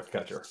my 4th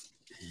catcher.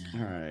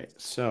 All right,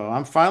 so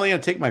I'm finally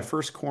going to take my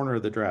first corner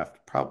of the draft.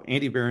 Probably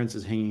Andy Behrens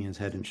is hanging his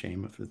head in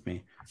shame with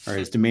me, or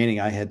is demanding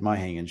I had my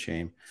hang in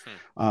shame.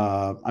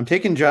 I'm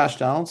taking Josh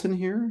Donaldson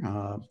here.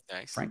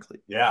 Nice. Frankly,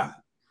 yeah,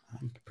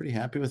 I'm pretty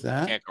happy with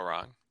that. Can't go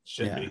wrong.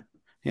 Should be.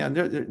 Yeah,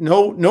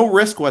 no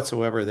risk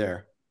whatsoever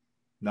there.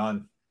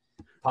 None.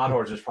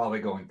 Podhorse is probably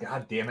going,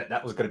 God damn it,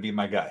 that was going to be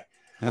my guy.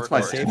 That's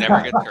my safe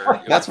guy.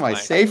 That's my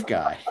safe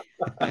guy.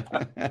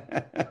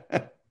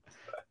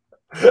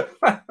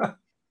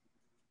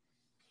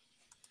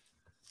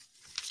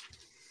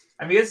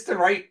 I mean, it's the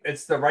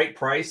right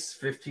price,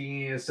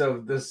 15.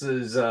 So this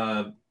is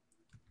I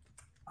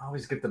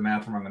always get the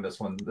math wrong on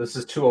this one. This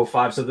is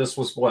 205. So this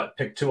was what,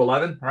 pick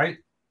 211, right?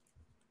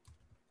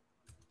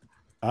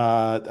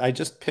 I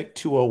just picked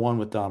 201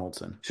 with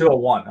Donaldson.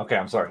 201. Okay,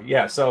 I'm sorry.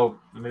 Yeah, so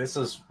I mean, this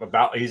is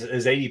about his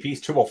ADP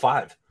is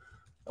 205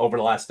 over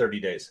the last 30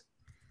 days.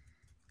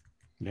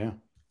 Yeah.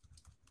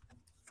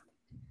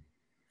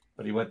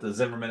 But he went to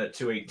Zimmerman at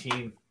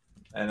 218,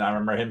 and I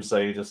remember him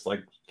saying, just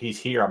like, he's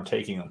here, I'm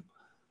taking him.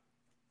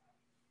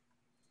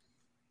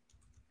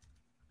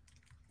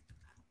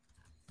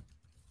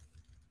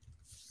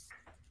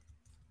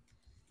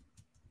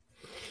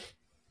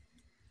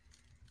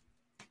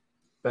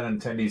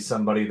 Benintendi's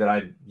somebody that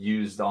I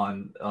used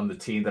on the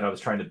team that I was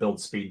trying to build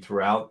speed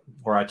throughout,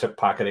 where I took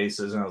pocket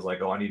aces and I was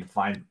like, I need to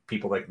find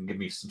people that can give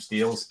me some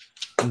steals.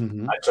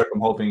 Mm-hmm. I took him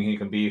hoping he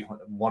can be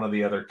one of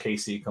the other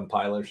KC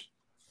compilers.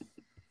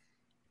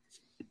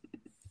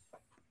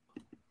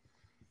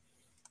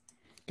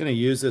 Going to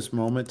use this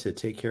moment to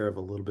take care of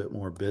a little bit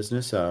more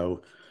business.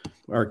 Our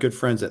good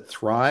friends at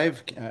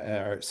Thrive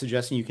are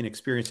suggesting you can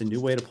experience a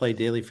new way to play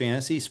daily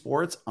fantasy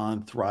sports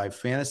on Thrive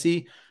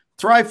Fantasy.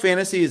 Thrive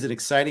Fantasy is an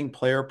exciting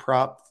player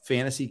prop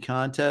fantasy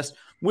contest.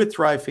 With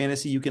Thrive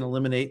Fantasy, you can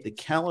eliminate the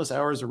countless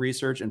hours of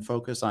research and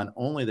focus on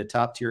only the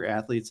top-tier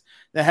athletes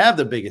that have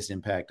the biggest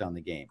impact on the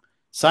game.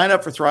 Sign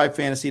up for Thrive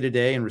Fantasy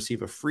today and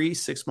receive a free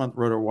 6-month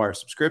RotoWire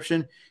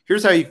subscription.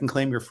 Here's how you can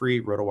claim your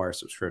free RotoWire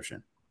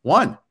subscription.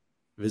 1,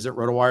 visit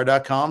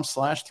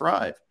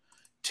rotowire.com/thrive.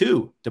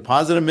 2,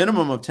 deposit a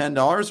minimum of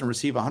 $10 and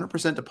receive a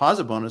 100%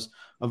 deposit bonus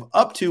of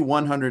up to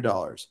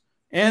 $100.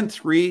 And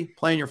 3,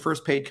 play in your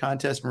first paid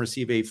contest and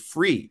receive a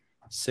free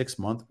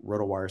 6-month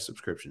RotoWire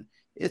subscription.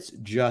 It's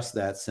just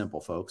that simple,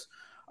 folks.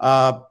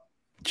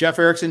 Jeff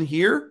Erickson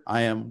here.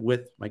 I am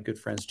with my good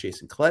friends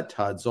Jason Collette,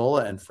 Todd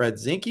Zola, and Fred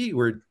Zinke.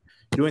 We're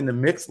doing the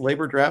mixed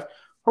labor draft.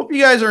 Hope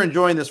you guys are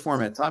enjoying this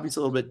format. It's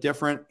obviously a little bit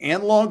different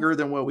and longer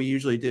than what we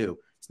usually do.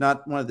 It's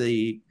not one of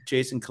the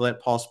Jason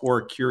Collette, Paul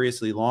Sporer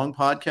Curiously Long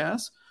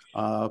podcasts,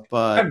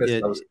 but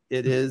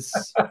it is.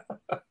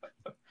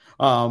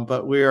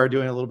 But we are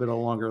doing a little bit of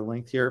longer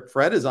length here.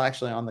 Fred is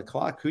actually on the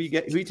clock. Who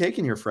you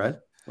taking here, Fred?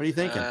 What are you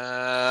thinking?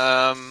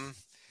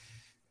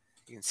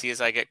 You can see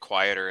as I get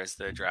quieter as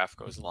the draft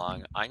goes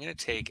along. I'm going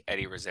to take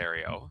Eddie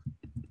Rosario.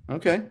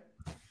 Okay.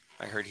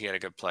 I heard he had a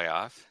good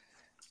playoff.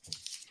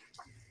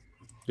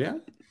 Yeah.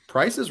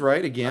 Price is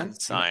right again.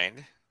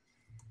 Signed.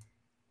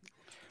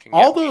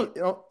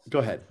 Go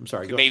ahead. I'm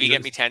sorry. Maybe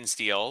get me 10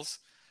 steals,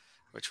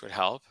 which would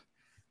help.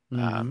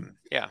 Mm-hmm.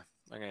 Yeah.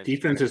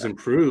 Defense has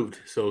improved,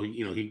 so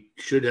he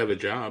should have a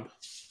job.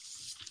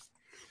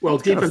 Well,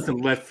 defense in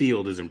left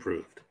field has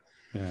improved.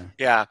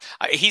 Yeah.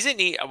 He's a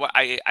neat.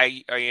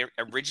 I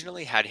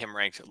originally had him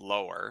ranked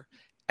lower,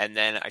 and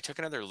then I took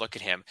another look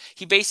at him.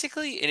 He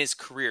basically in his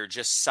career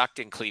just sucked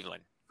in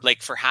Cleveland.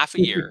 Like for half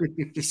a year,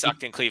 he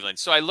sucked in Cleveland.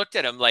 So I looked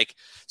at him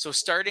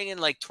starting in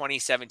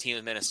 2017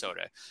 with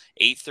Minnesota,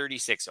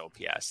 836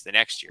 OPS. The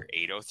next year,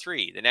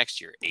 803. The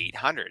next year,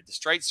 800. The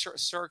strike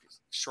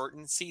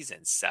shortened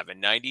season,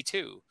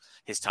 792.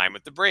 His time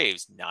with the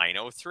Braves,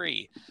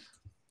 903.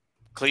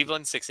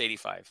 Cleveland,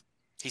 685.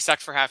 He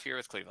sucked for half a year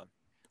with Cleveland.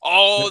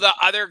 Oh, the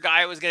other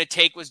guy I was going to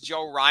take was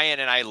Joe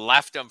Ryan, and I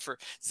left him for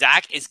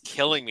Zach is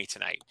killing me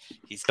tonight.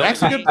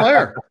 Zach's a good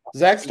player.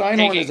 Zach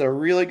Steinhorn is a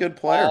really good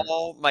player.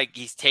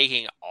 He's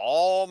taking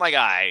all my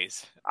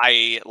guys.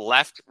 I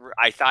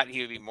thought he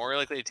would be more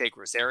likely to take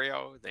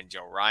Rosario than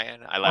Joe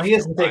Ryan. He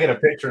hasn't taken a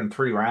pitcher in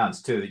 3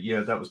 rounds too.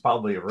 Yeah, that was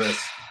probably a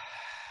risk.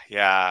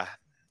 Yeah,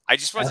 I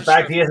just wasn't. In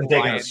fact, he hasn't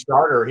taken a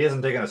starter. He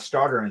hasn't taken a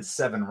starter in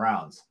 7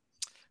 rounds.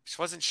 Just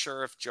wasn't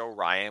sure if Joe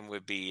Ryan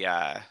would be.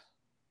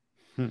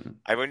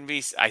 I wouldn't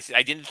be. I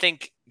didn't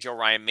think Joe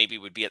Ryan maybe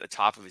would be at the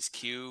top of his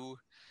queue.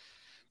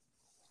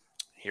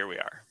 Here we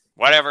are.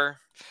 Whatever.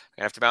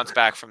 I have to bounce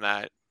back from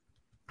that.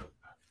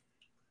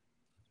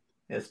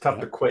 It's tough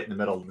to quit in the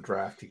middle of the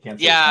draft. You can't.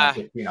 Yeah,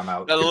 15, I'm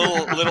out. A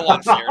little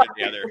unfair to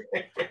the other.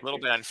 A little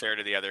bit unfair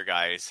to the other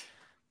guys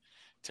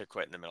to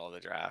quit in the middle of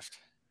the draft.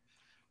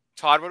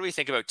 Todd, what do we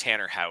think about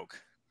Tanner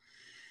Houck?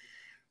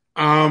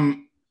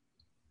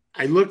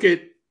 I look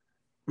at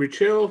Rich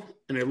Hill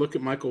and I look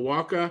at Michael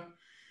Wacha.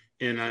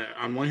 And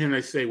on one hand,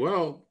 I say,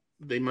 well,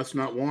 they must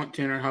not want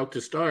Tanner Houck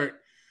to start.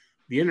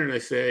 The other, I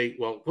say,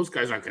 well, those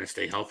guys aren't going to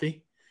stay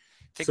healthy.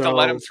 Think they'll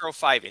let him throw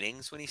 5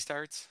 innings when he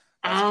starts?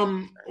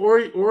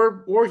 Or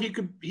he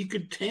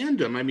could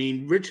tandem. I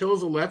mean, Rich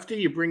Hill's a lefty.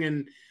 You bring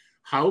in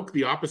Houck,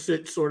 the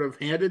opposite sort of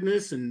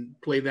handedness, and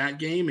play that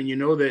game. And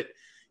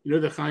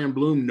that Chaim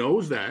Bloom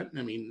knows that.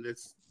 I mean,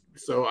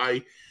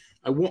 I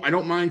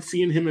don't mind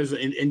seeing him as,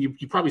 and you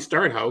probably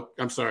start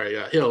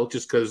Hill,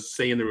 just because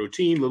stay in the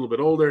routine, a little bit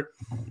older.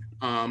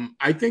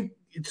 I think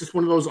it's just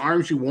one of those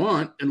arms you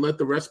want and let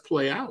the rest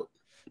play out.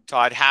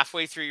 Todd,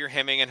 halfway through your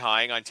hemming and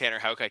hawing on Tanner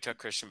Houck, I took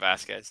Christian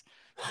Vasquez.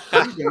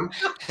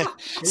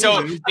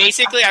 So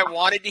basically, I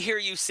wanted to hear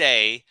you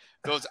say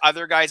those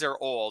other guys are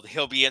old.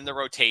 He'll be in the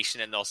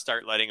rotation and they'll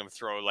start letting him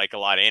throw a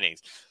lot of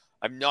innings.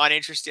 I'm not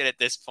interested at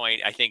this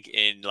point, I think,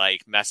 in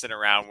messing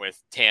around with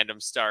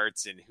tandem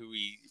starts and who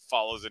he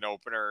follows an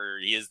opener or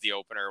he is the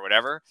opener or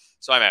whatever.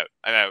 So I'm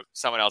out.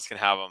 Someone else can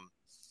have him.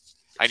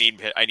 I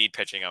need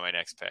pitching on my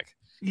next pick.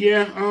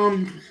 Yeah.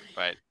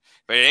 But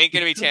it ain't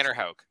going to be Tanner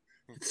Houck.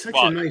 It's such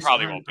a nice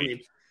probably arm. won't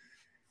be.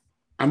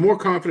 I'm more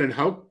confident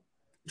Houck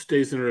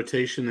stays in the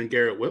rotation than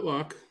Garrett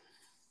Whitlock.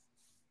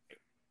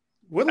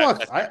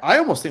 Whitlock, I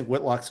almost think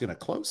Whitlock's going to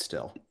close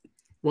still.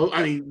 Well,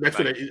 I mean, that's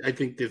what I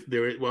think.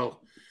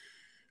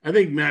 I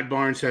think Matt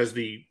Barnes has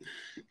the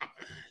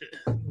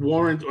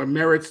warrant or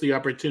merits the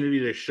opportunity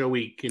to show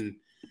he can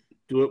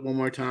do it one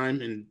more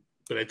time,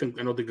 but I don't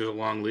think there's a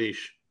long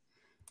leash.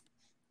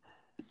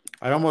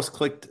 I almost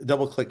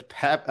double-clicked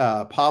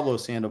Pablo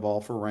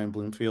Sandoval for Ryan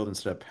Bloomfield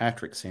instead of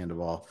Patrick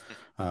Sandoval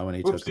when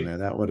he took him there.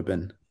 That would have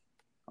been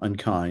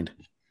unkind.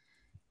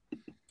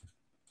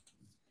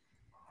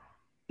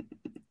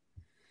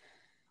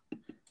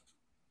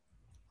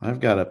 I've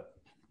got a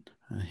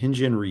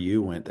Hyun-Jin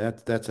Ryu went.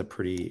 That's a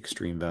pretty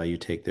extreme value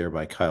take there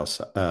by Kyle.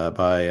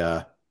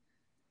 Kyle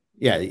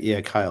and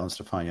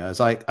Stefania.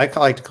 As I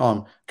like to call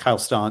him Kyle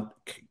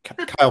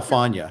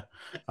Fania.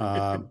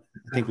 I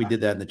think we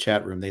did that in the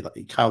chat room.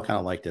 Kyle kind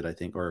of liked it, I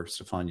think, or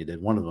Stefania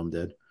did. One of them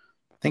did.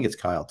 I think it's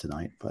Kyle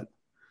tonight, but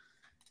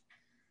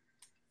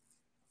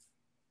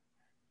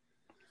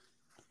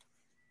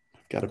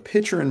I've got a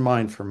pitcher in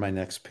mind for my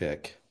next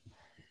pick.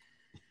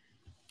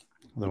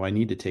 Although I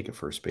need to take a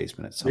first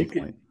baseman at some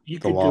point.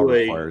 The law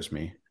requires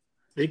me.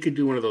 They could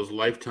do one of those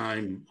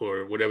Lifetime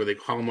or whatever they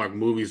Hallmark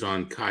movies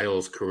on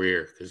Kyle's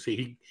career, because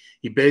he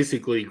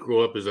basically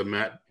grew up as a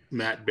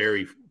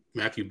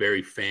Matthew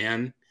Berry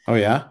fan. Oh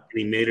yeah, and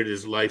he made it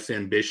his life's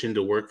ambition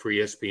to work for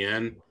ESPN,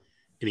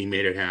 and he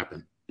made it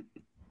happen.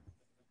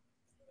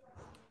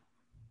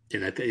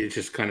 And I think it's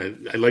just kind of,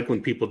 I like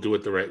when people do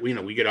it the right way.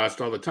 We get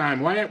asked all the time,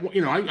 why,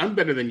 I'm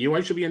better than you.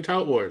 I should be in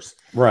Tout Wars.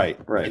 Right.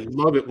 I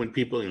love it when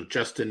people,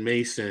 Justin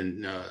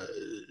Mason,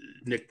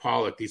 Nick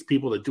Pollock, these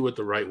people that do it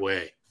the right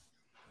way.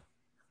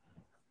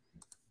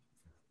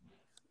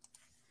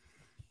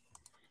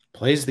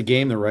 Plays the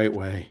game the right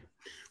way.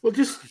 Well,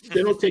 just,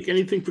 they don't take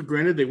anything for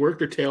granted. They work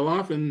their tail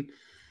off and,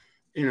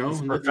 He's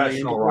a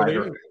professional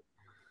writer.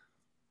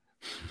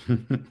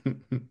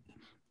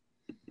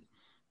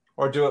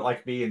 Or do it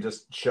like me and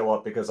just show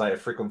up because I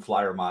have frequent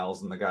flyer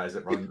miles and the guys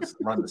that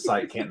run the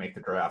site can't make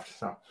the draft.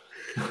 So,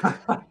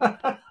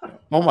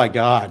 oh my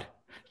God!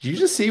 Did you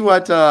just see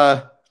what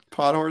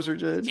Podhorser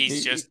did?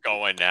 He's just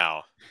going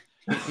now.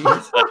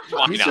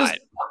 He's just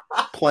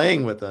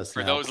playing with us.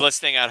 For those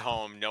listening at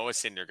home, Noah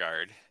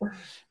Syndergaard.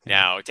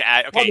 Now to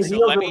add, okay, so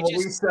let me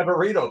just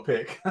Severino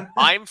pick.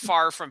 I'm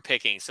far from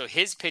picking. So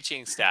his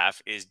pitching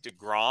staff is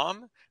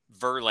DeGrom,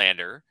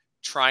 Verlander,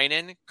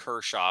 Trinan,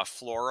 Kershaw,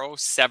 Floro,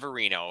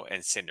 Severino,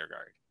 and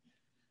Syndergaard.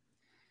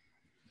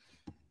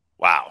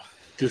 Wow.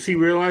 Does he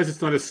realize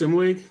it's not a sim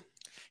league?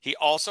 He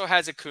also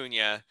has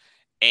Acuna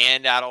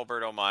and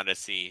Adalberto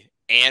Mondesi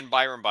and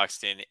Byron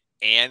Buxton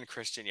and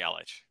Christian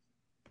Yelich.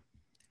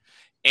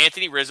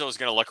 Anthony Rizzo is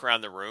going to look around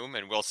the room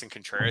and Wilson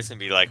Contreras and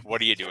be like,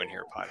 what are you doing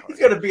here, Podhorser? He's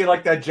going to be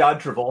like that John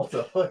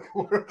Travolta. Like,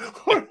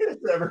 where is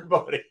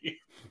everybody?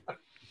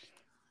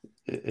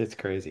 It's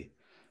crazy.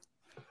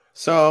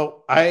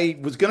 So I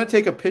was going to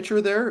take a picture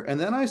there, and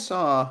then I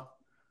saw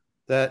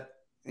that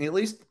at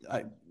least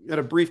I had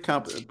a brief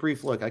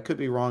look. I could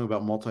be wrong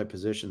about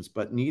multi-positions,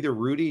 but neither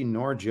Rudy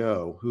nor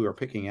Joe, who are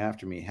picking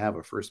after me, have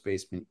a first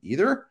baseman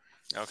either.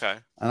 Okay.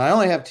 And I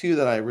only have two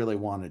that I really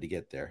wanted to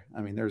get there. I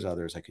mean, there's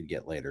others I could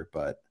get later,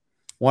 but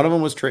one of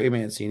them was Trey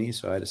Mancini,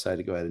 so I decided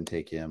to go ahead and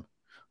take him.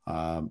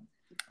 I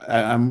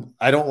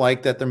don't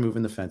like that they're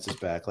moving the fences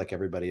back like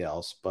everybody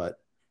else, but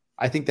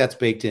I think that's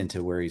baked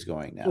into where he's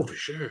going now. Oh, for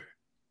sure.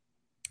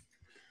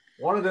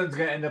 One of them's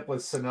going to end up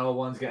with Sano.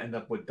 One's going to end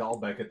up with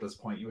Dahlbeck at this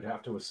point, you would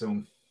have to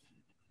assume.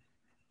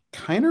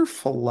 Kiner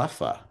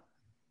Falefa.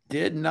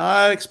 Did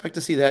not expect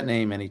to see that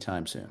name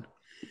anytime soon.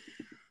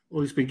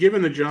 Well, he's been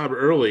given the job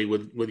early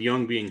with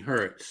Young being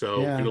hurt.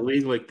 So in a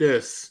league like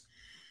this,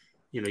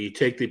 you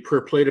take the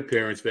per plate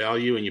appearance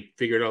value and you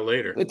figure it out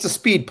later. It's a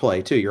speed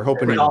play, too. You're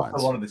hoping he also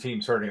wins. One of the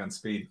teams hurting on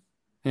speed.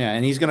 Yeah,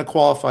 and he's going to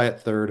qualify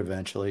at third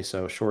eventually,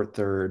 so short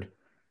third.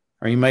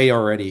 Or he may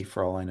already,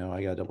 for all I know.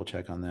 I got to double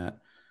check on that.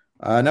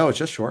 No, it's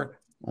just short.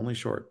 Only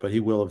short, but he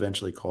will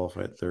eventually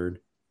qualify at third.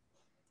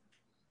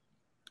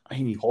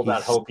 Hold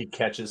that hope he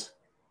catches,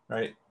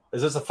 right?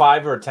 Is this a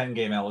 5 or a 10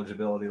 game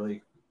eligibility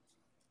league?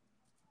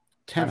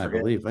 10, I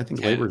believe. I think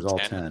 10, Labor's all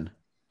 10.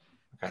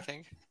 I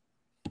think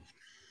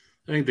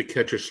the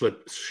catcher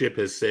ship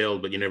has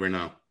sailed, but you never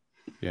know.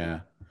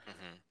 Yeah.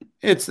 Mm-hmm.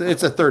 It's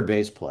a third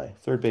base play.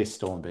 Third base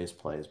stolen base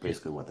play is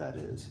basically what that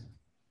is.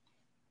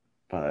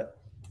 But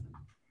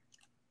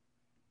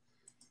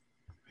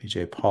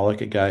AJ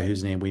Pollock, a guy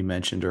whose name we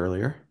mentioned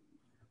earlier.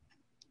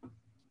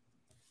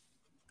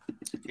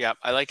 Yeah,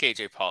 I like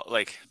AJ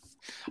Pollock.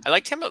 I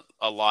liked him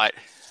a lot,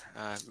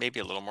 maybe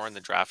a little more in the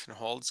draft and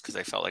holds because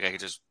I felt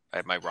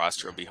like my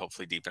roster will be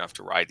hopefully deep enough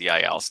to ride the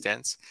IL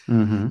stints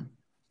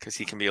because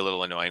he can be a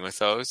little annoying with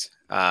those.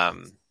 But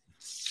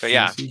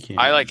yeah,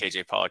 I like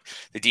AJ Pollock.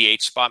 The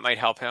DH spot might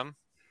help him.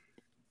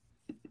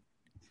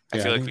 I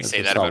feel like we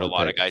say that about a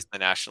lot of guys in the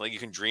National League. You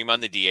can dream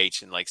on the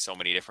DH in so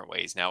many different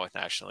ways now with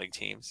National League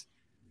teams.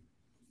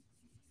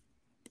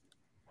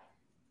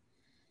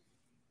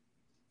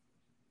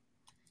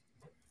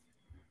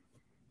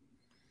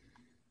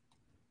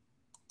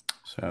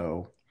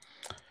 So,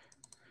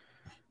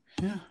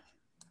 yeah.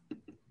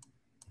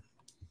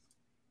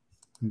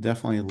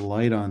 Definitely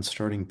light on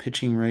starting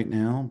pitching right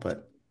now,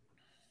 but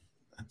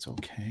that's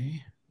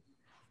okay.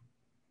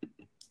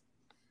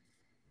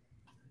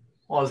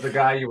 Well, is the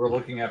guy you were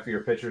looking at for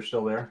your pitcher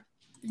still there?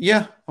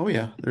 Yeah. Oh,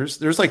 yeah.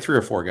 There's like 3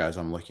 or 4 guys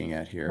I'm looking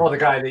at here. Well, the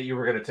guy that you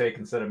were going to take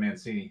instead of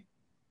Mancini.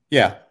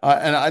 Yeah,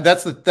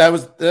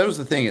 that was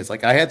the thing is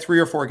I had 3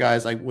 or 4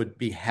 guys I would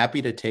be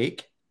happy to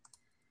take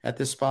at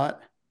this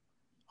spot.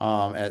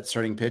 At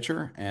starting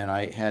pitcher, and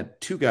I had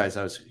 2 guys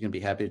I was going to be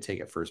happy to take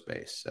at first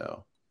base.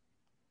 So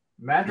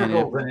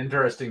Madrigal's an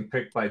interesting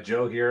pick by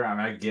Joe here. I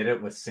mean, I get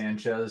it with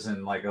Sanchez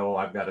and I've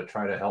got to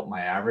try to help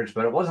my average,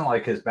 but it wasn't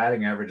like his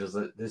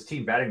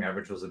team batting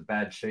average was in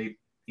bad shape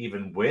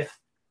even with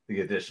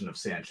the addition of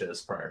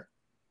Sanchez prior.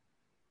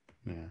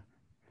 Yeah,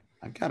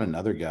 I've got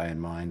another guy in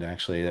mind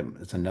actually.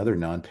 It's another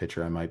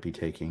non-pitcher I might be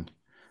taking.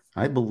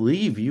 I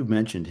believe you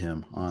mentioned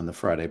him on the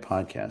Friday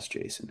podcast,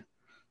 Jason.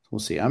 We'll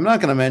see. I'm not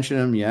going to mention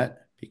him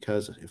yet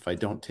because if I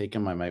don't take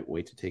him, I might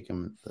wait to take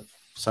him the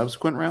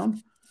subsequent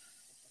round.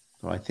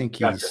 So I think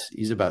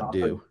he's about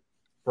due.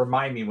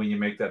 remind me when you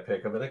make that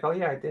pick. I'll be like, oh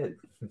yeah, I did.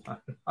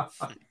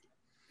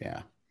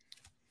 Yeah.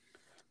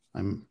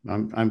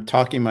 I'm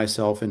talking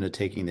myself into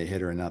taking the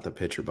hitter and not the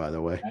pitcher, by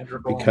the way,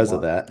 because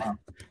of that.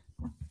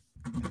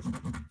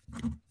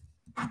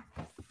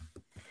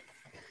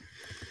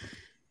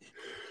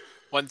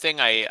 One thing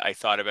I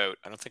thought about,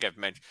 I don't think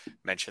I've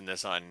mentioned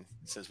this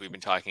since we've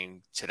been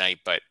talking tonight,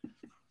 but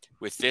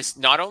with this,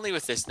 not only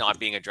with this not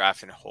being a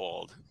draft and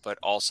hold, but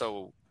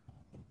also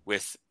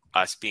with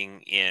us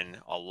being in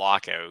a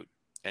lockout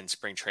and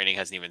spring training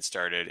hasn't even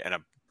started and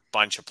a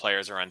bunch of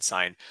players are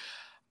unsigned,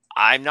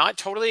 I'm not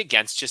totally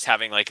against just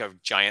having like a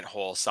giant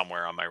hole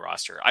somewhere on my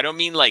roster. I don't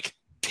mean like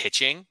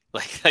pitching,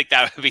 like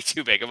that would be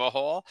too big of a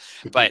hole.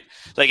 But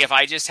like if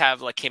I just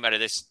have like came out of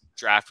this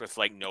draft with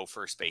like no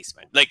first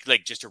baseman,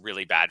 like just a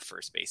really bad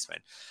first baseman.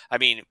 I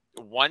mean,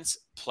 once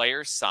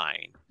players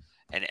sign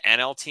and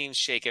NL teams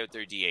shake out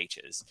their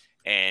DHs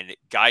and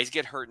guys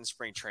get hurt in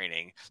spring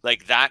training,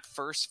 like that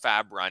first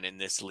fab run in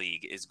this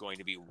league is going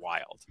to be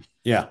wild.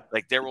 Yeah.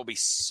 Like there will be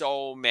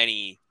so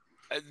many.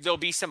 There'll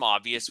be some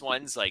obvious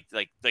ones, like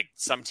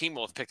some team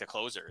will have picked a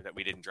closer that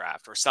we didn't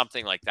draft or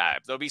something like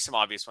that. There'll be some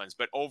obvious ones,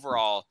 but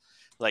overall,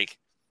 like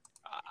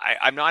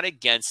I'm not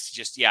against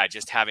just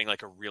having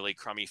like a really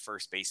crummy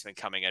first baseman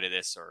coming out of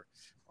this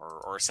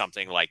or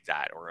something like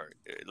that. Or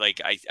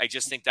like, I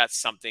just think that's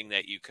something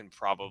that you can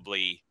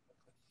probably,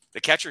 the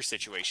catcher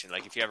situation,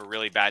 like if you have a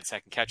really bad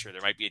second catcher,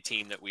 there might be a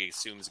team that we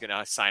assume is going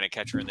to sign a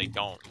catcher and they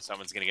don't.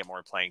 Someone's going to get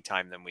more playing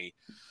time than we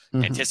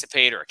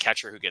anticipate, or a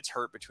catcher who gets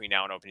hurt between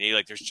now and opening day.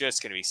 Like there's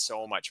just going to be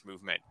so much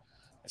movement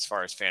as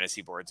far as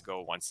fantasy boards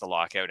go once the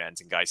lockout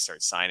ends and guys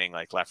start signing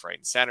like left, right,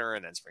 and center,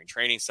 and then spring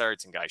training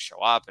starts and guys show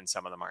up and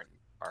some of them are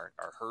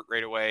hurt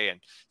right away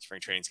and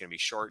spring training is going to be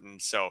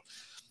shortened. So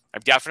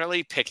I'm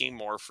definitely picking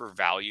more for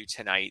value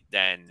tonight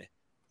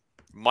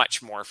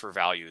much more for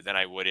value than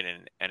I would in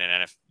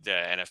the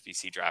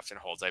NFBC draft and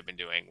holds I've been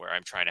doing, where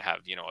I'm trying to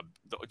have,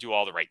 do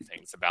all the right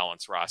things, the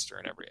balanced roster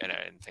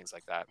and things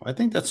like that. I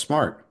think that's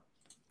smart.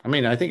 I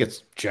mean, I think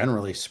it's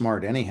generally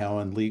smart anyhow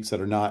in leagues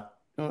that are not,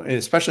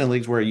 especially in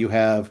leagues where you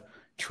have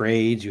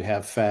trades, you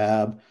have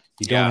fab,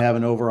 you don't have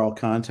an overall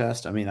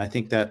contest. I mean, I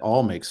think that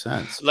all makes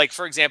sense. Like,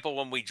 for example,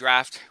 when we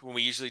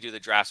usually do the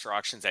drafts or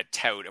auctions at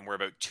Tout and we're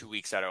about 2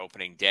 weeks out of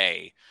opening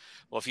day.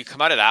 Well, if you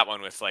come out of that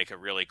one with like a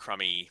really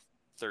crummy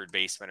third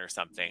baseman or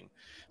something,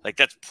 like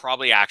that's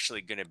probably actually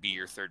going to be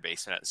your third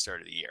baseman at the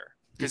start of the year,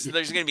 because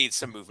there's going to be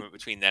some movement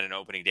between then and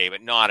opening day,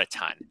 but not a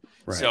ton.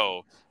 Right.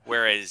 So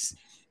whereas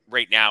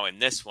right now in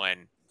this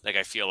one, like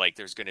I feel like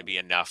there's going to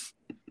be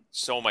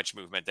so much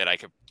movement that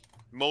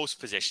most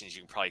positions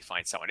you can probably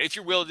find someone, if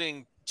you're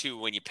willing to,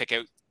 when you pick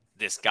out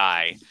this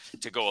guy,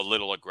 to go a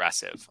little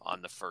aggressive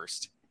on the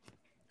first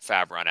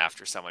fab run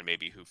after someone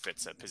maybe who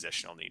fits a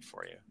positional need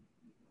for you.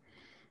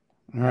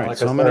 All right. Like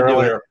so I'm going to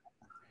do it.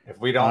 If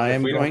we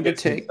don't get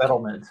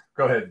settlement,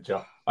 go ahead,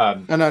 Joe.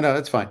 No,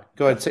 that's fine.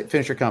 Go ahead.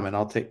 Finish your comment.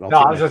 I'll take I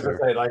was just going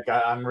to say, like,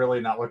 I'm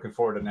really not looking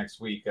forward to next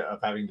week of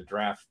having to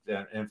draft.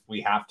 And if we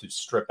have to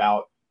strip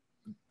out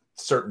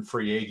certain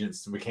free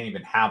agents, we can't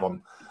even have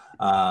them.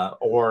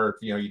 Or,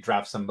 you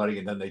draft somebody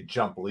and then they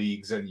jump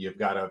leagues and you've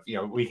got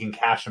to, we can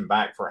cash them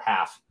back for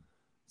half.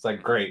 It's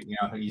like, great.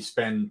 You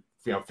spend,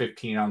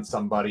 15 on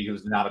somebody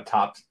who's not a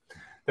top.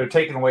 They're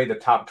taking away the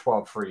top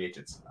 12 free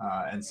agents.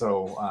 And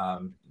so I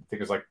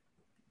think it's like,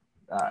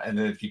 and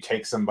then if you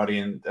take somebody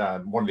and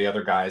one of the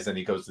other guys and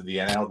he goes to the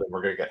NL, then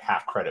we're going to get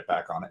half credit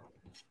back on it.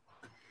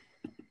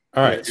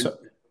 All right. So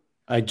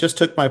I just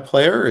took my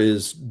player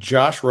is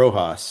Josh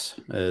Rojas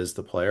as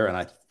the player. And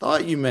I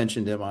thought you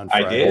mentioned him on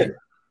Friday.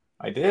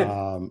 I did.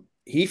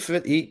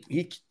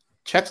 He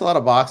checks a lot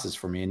of boxes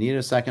for me. I need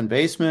a second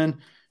baseman,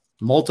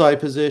 multi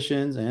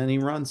positions, and he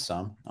runs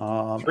some.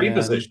 3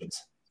 positions.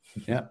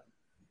 Yeah.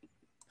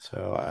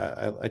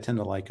 So I tend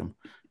to like him.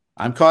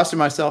 I'm costing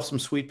myself some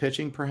sweet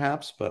pitching,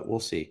 perhaps, but we'll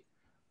see.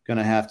 Going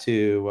to have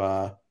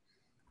to.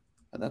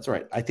 That's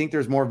right. I think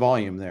there's more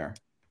volume there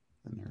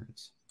than there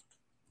is.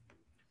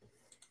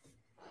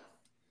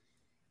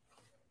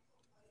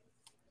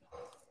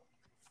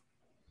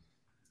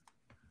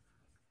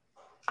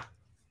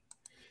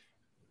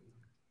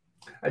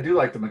 I do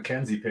like the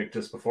McKenzie pick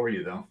just before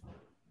you, though.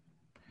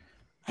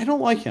 I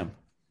don't like him.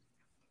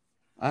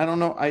 I don't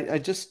know. I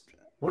just.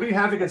 What do you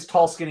have against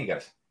tall, skinny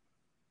guys?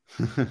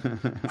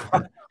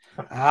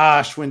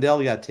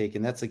 Schwindel got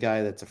taken. That's a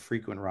guy that's a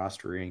frequent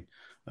rostering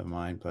of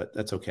mine, but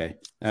that's okay.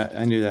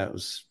 I knew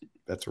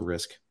that's a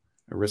risk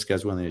I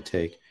was willing to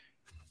take.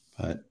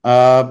 But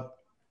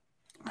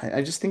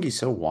I just think he's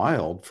so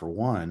wild, for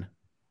one,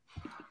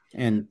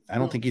 and I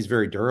don't think he's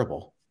very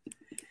durable.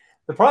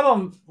 The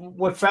problem,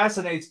 what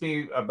fascinates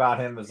me about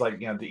him is like,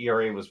 the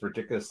ERA was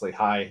ridiculously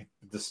high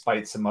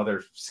despite some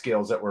other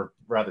skills that were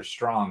rather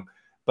strong,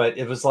 but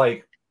it was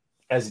like,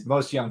 as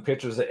most young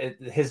pitchers,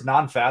 his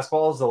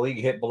non-fastballs, the league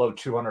hit below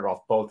 200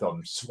 off both of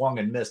them, swung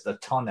and missed a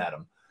ton at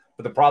him.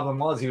 But the problem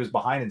was he was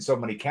behind in so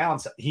many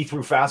counts. He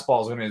threw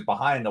fastballs when he was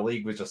behind. The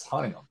league was just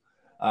hunting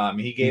him.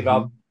 He gave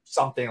up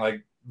something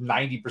like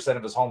 90%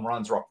 of his home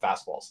runs are up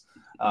fastballs.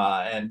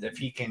 And if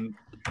he can,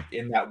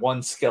 in that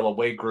one skill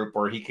away group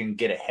where he can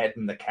get ahead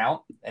in the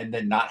count and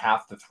then not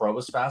have to throw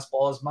his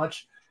fastball as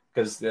much,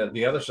 because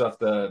the other stuff,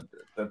 the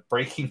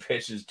breaking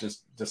pitch is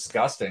just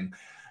disgusting.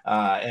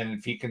 And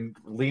if he can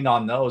lean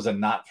on those and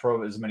not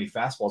throw as many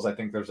fastballs, I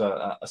think there's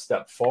a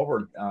step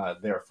forward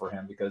there for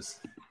him, because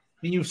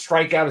when you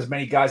strike out as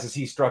many guys as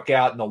he struck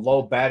out in the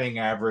low batting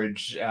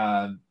average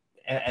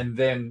and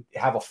then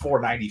have a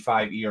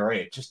 4.95 ERA,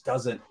 it just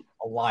doesn't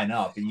line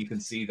up. And you can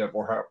see that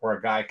where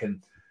a guy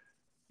can,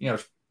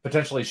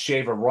 potentially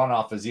shave a run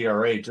off his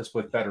ERA just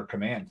with better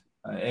command.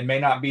 It may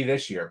not be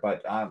this year,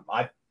 but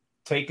I've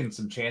taken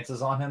some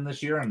chances on him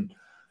this year, and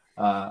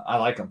I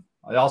like him.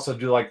 I also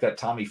do like that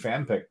Tommy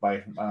Pham pick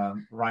by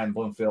Ryan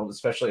Bloomfield,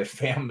 especially if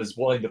Pham is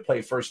willing to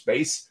play first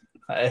base,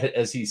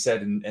 as he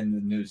said in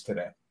the news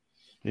today.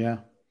 Yeah.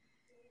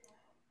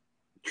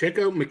 Check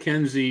out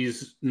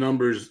McKenzie's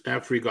numbers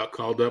after he got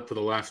called up for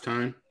the last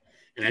time.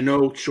 And I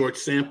know short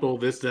sample,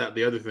 this, that,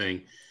 the other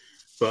thing.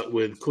 But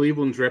with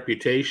Cleveland's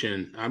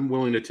reputation, I'm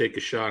willing to take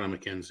a shot on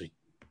McKenzie.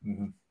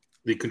 Mm-hmm.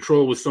 The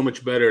control was so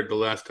much better the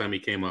last time he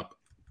came up.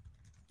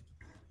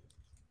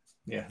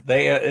 Yeah,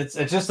 it's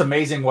just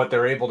amazing what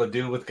they're able to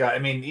do with guys. I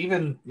mean,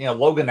 even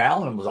Logan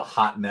Allen was a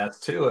hot mess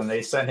too, and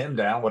they sent him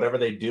down. Whatever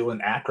they do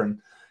in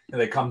Akron, and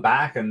they come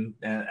back and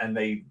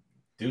they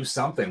do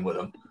something with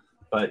him.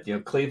 But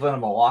Cleveland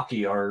and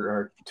Milwaukee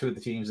are two of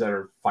the teams that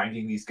are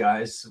finding these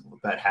guys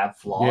that have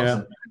flaws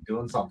and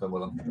doing something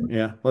with them.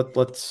 Yeah,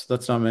 let's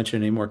not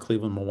mention any more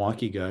Cleveland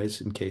Milwaukee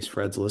guys in case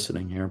Fred's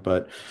listening here.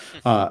 But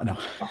no,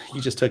 he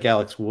just took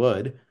Alex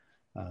Wood,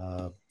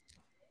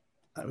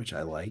 which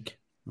I like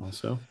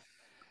also.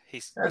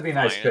 That'd be a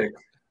nice pick.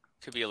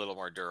 Could be a little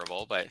more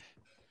durable, but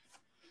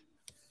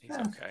he's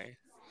okay.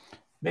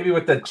 Maybe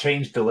with the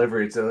change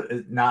delivery, it's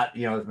not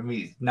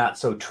not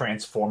so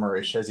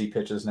transformer-ish as he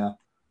pitches now.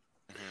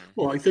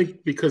 Well, I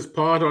think because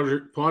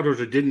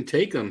Podhorzer didn't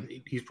take him,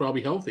 he's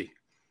probably healthy.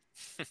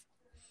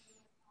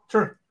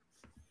 Sure.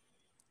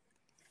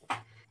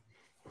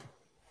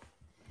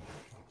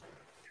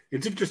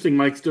 It's interesting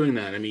Mike's doing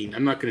that. I mean,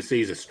 I'm not going to say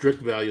he's a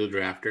strict value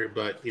drafter,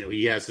 but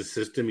he has a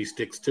system, he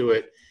sticks to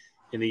it,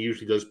 and he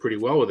usually does pretty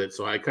well with it.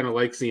 So I kind of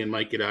like seeing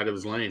Mike get out of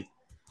his lane.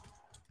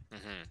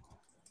 Mm-hmm.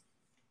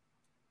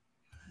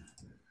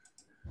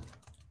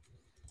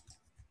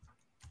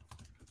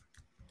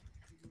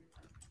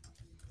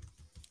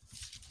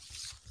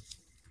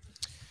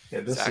 Yeah,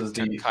 this is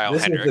the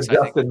Hendricks,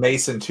 Justin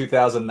Mason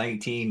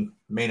 2019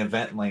 main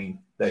event lane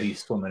that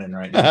he's swimming in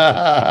right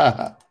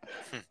now.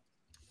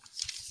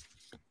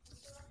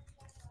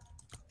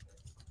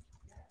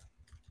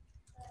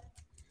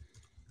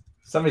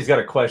 Somebody's got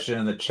a question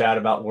in the chat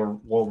about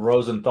will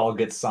Rosenthal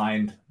get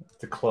signed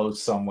to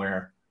close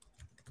somewhere?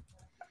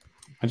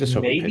 I just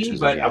hope maybe, he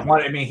but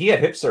he had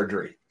hip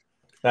surgery.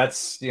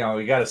 That's you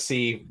got to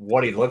see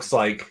what he looks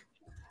like.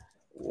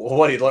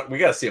 We got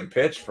to see him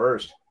pitch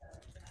first.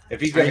 If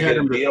he's going to get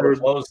a deal to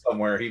close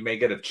somewhere, he may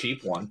get a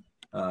cheap one.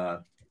 I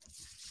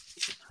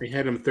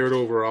had him third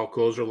overall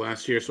closer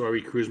last year, so I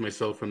recused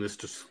myself from this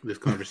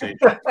conversation.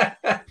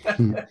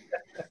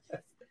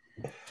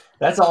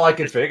 That's all I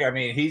could figure. I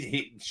mean,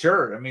 he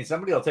sure. I mean,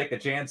 somebody will take a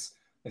chance.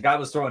 The guy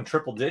was throwing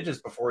triple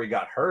digits before he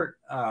got hurt.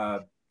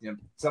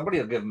 Somebody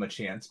will give him a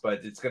chance,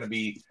 but it's going to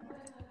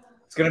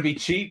be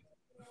cheap.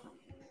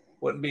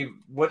 Wouldn't be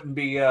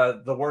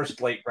the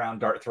worst late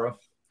round dart throw.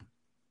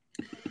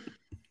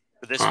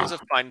 This was a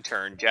fun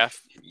turn,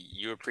 Jeff.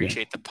 You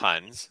appreciate the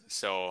puns,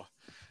 so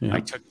I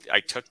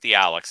took the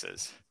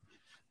Alexes,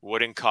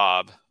 Wood and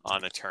Cobb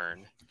on the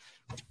turn.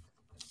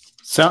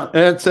 So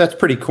that's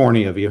pretty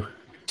corny of you.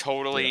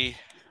 Totally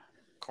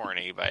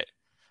corny, but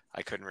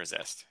I couldn't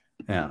resist.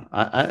 Yeah,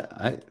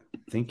 I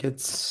think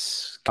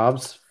it's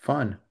Cobb's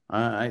fun.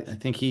 I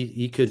think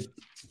he could.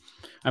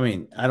 I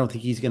mean, I don't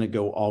think he's going to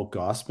go all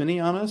Gausman-y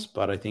on us,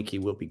 but I think he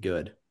will be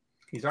good.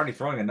 He's already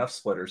throwing enough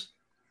splitters.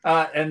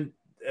 And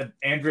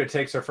Andrea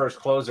takes her first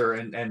closer,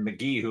 and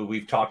McGee, who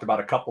we've talked about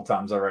a couple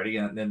times already,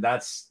 and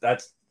that's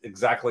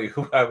exactly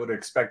who I would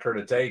expect her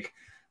to take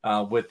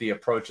with the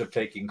approach of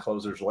taking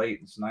closers late.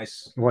 It's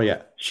nice. Well,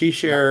 yeah, she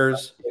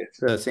shares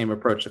the same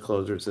approach to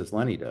closers as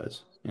Lenny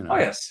does. Oh,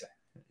 yes.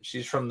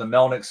 She's from the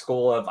Melnick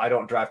school of I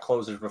don't draft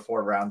closers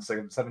before round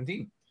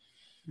 17.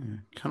 Yeah,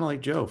 kind of like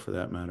Joe, for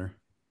that matter.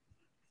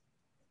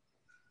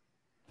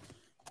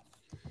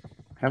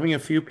 Having a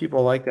few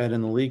people like that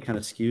in the league kind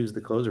of skews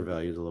the closer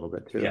values a little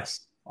bit too.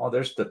 Yes. Oh,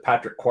 there's the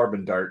Patrick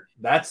Corbin dart.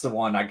 That's the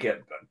one I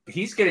get.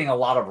 He's getting a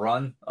lot of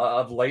run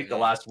of late the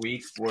last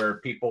week where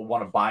people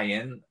want to buy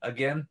in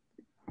again.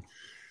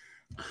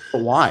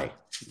 But why?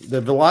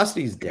 The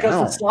velocity's down.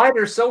 Because the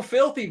slider's so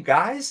filthy,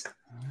 guys.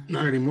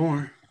 Not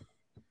anymore.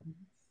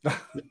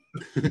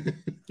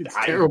 It's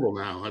terrible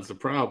now. That's the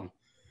problem.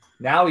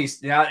 Now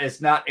it's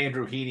not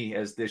Andrew Heaney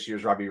as this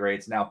year's Robbie Ray.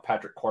 It's now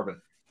Patrick Corbin.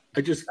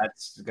 That's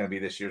going to be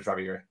this year's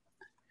Robbie Ray.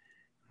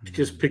 I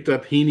just picked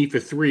up Heaney for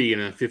 $3 in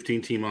a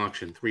 15-team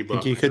auction. $3. I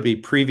think he could be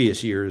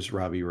previous year's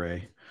Robbie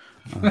Ray.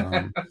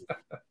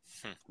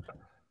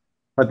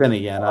 But then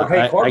again, Okay,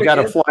 I got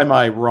to fly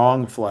my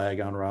wrong flag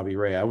on Robbie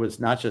Ray. I was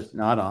not just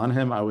not on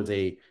him. I was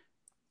a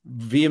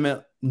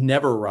vehement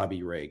never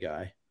Robbie Ray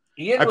guy.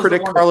 I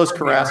predict Carlos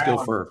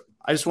Carrasco for.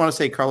 I just want to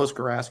say Carlos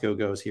Carrasco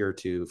goes here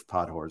to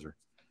Podhorzer.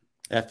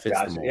 That fits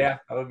the mold. Yeah,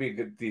 that would be a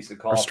good, decent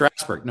call. Or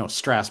Strasburg. No,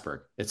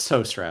 Strasburg. It's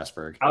so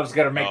Strasburg. I was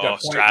going to make that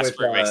point.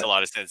 Strasburg makes a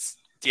lot of sense.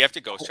 Do you have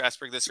to go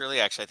Strasburg this early?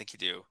 Actually, I think you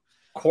do.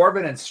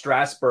 Corbin and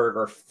Strasburg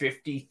are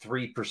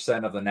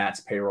 53% of the Nats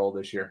payroll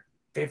this year.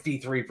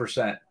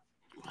 53%.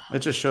 It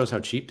just shows how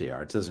cheap they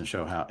are. It doesn't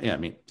show how. Yeah, I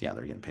mean, yeah,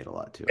 they're getting paid a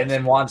lot too. And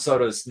then Juan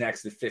Soto's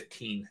next at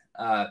 15.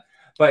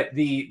 But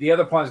the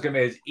other point I was going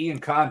to make is Ian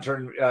Kahn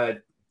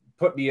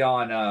put me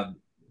on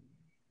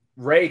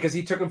Ray because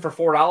he took him for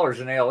 $4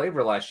 in AL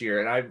Labor last year,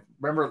 and I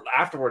remember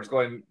afterwards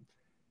going,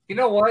 you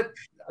know what?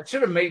 I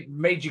should have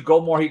made you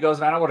go more. He goes,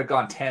 man, I would have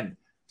gone 10.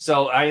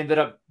 So I ended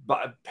up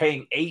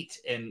paying 8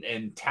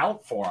 in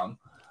talent for him.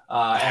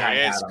 And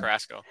I is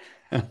Carrasco.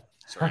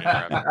 Sorry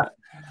to interrupt.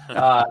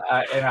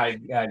 And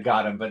I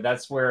got him, but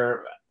that's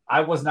where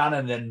I was not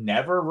in the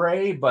never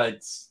Ray,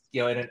 but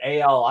in an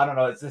AL, I don't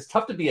know. It's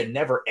tough to be a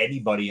never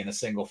anybody in a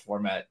single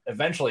format.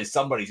 Eventually,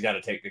 somebody's got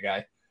to take the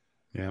guy.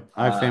 Yeah,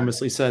 I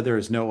famously said there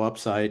is no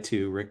upside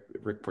to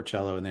Rick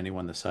Porcello, and then he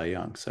won the Cy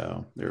Young.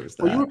 So there was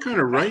that. Well, you were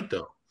kind of right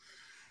though.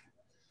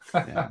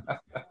 Yeah.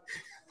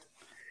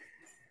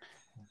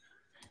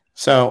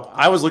 So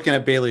I was looking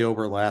at Bailey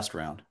Ober last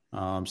round.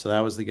 So that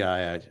was the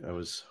guy I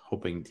was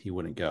hoping he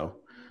wouldn't go.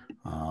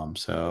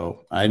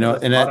 So I know,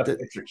 and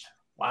pictures.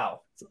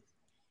 Wow,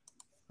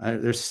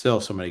 there's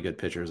still so many good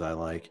pitchers I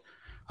like.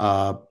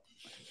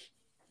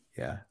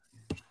 Yeah,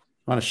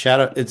 want to shout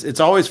out. It's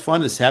always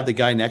fun to have the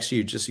guy next to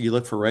you. Just you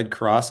look for red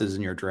crosses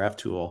in your draft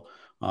tool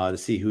to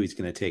see who he's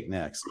going to take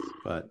next.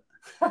 But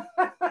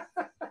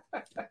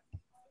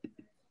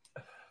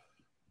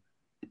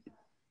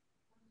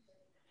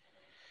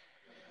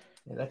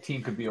yeah, that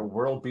team could be a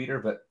world beater,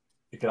 but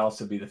it could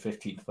also be the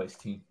 15th place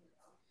team.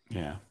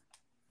 Yeah.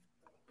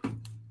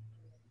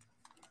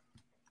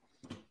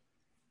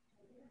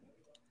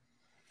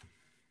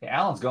 Yeah,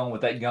 Allen's going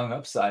with that young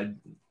upside.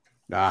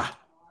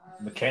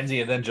 McKenzie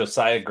and then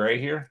Josiah Gray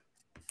here.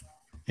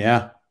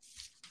 Yeah.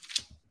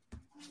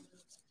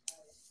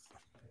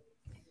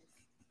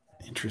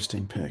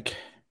 Interesting pick.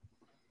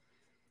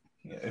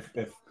 Yeah,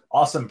 if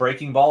awesome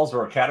breaking balls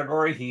were a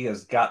category, he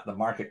has got the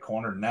market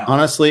cornered now.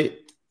 Honestly,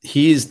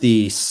 he's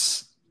the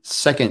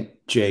second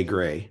Jay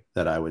Gray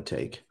that I would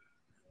take.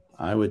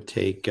 I would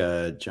take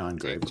John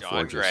Gray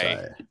before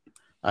Josiah.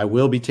 I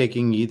will be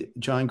taking either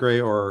John Gray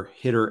or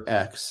Hitter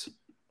X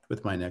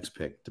with my next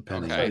pick,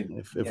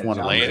 depending if one of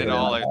them. Laying it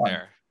all out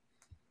there.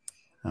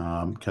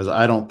 Because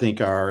I don't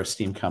think our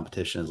esteemed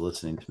competition is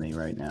listening to me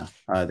right now.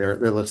 They're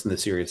listening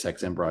to Sirius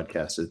XM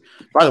broadcasts.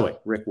 By the way,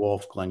 Rick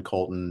Wolf, Glenn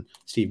Colton,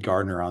 Steve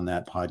Gardner on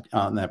that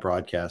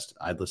broadcast.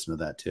 I'd listen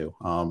to that too.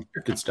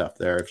 Good stuff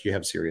there. If you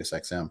have Sirius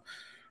XM,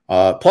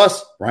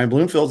 plus Ryan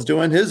Bloomfield's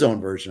doing his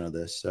own version of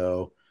this.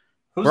 So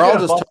we're all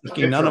just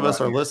talking. None of us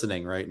are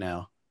listening right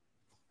now.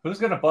 Who's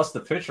going to bust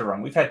the pitcher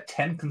run? We've had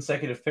 10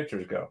 consecutive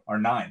pitchers go, or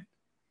 9.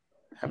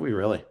 Have we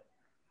really?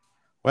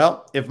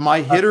 Well, if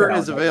my hitter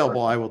is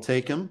available, I will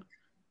take him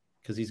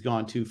because he's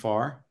gone too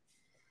far.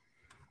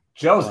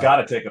 Joe's got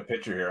to take a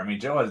pitcher here. I mean,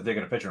 Joe has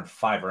taken a pitcher in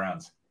 5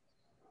 rounds.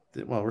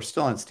 Well, we're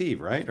still on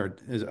Steve, right? Or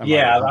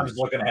I'm just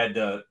looking ahead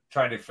to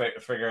trying to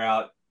figure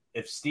out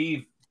if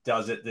Steve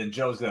does it, then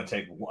Joe's going to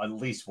take at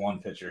least one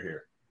pitcher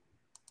here.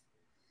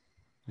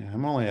 Yeah,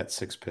 I'm only at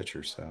 6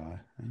 pitchers, so.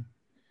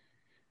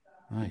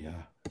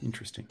 Yeah,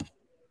 interesting.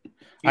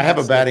 I have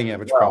a batting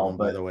average problem,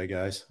 by the way,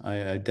 guys.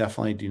 I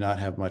definitely do not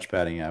have much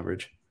batting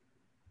average,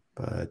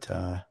 but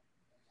I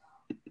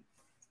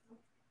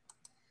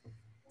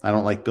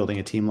don't like building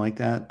a team like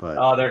that.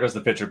 But there goes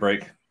the pitcher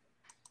break.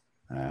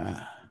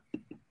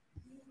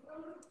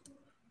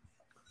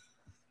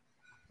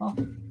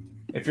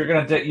 If you're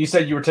gonna, you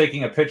said you were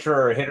taking a pitcher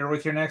or a hitter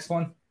with your next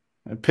one.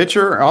 A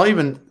pitcher, I'll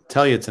even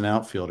tell you it's an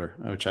outfielder,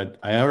 which I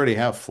already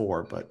have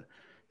 4, but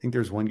I think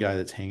there's one guy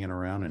that's hanging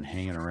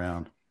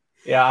around.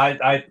 Yeah,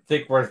 I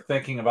think we're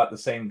thinking about the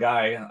same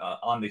guy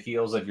on the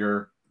heels of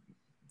your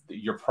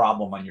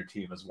problem on your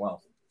team as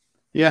well.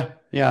 Yeah.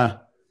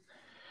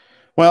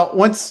 Well,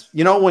 when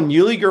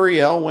Yuli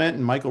Gurriel went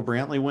and Michael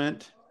Brantley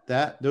went,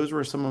 those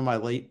were some of my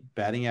late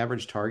batting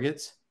average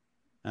targets.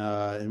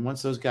 And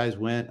once those guys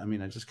went, I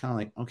mean, I just kind of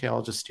like, okay,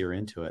 I'll just steer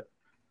into it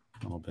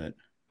a little bit.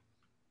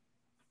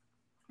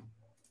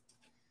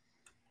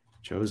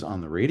 Joe's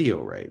on the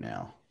radio right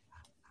now.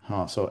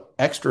 So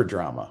extra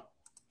drama.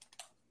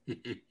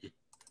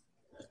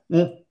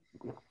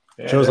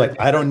 Joe's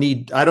like, I don't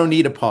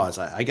need a pause.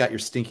 I got your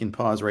stinking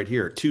pause right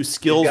here. 2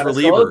 skills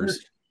relievers.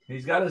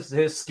 He's got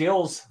his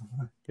skills.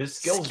 His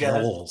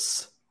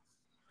skills.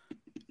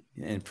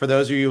 And for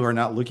those of you who are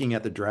not looking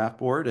at the draft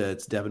board,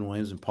 it's Devin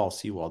Williams and Paul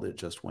Sewald that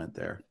just went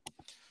there.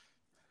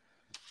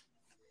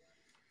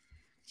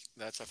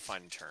 That's a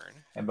fun turn.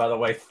 And by the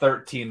way,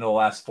 13 of the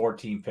last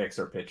 14 picks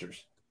are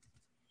pitchers.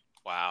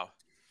 Wow.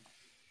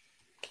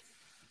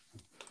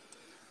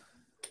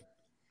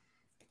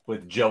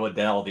 with Joe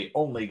Adell, the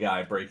only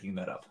guy breaking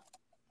that up.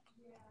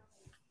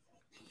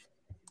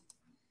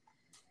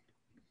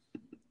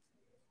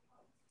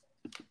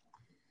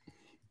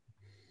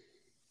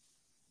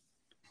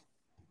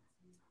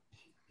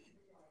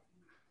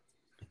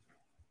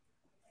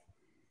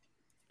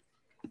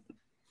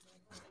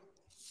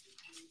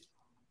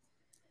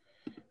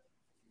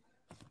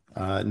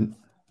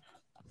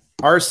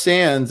 R.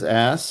 Sands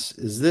asks,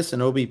 is this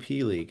an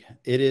OBP league?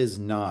 It is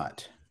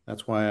not.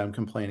 That's why I'm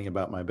complaining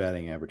about my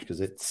batting average, because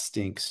it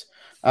stinks.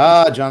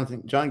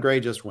 John Gray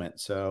just went,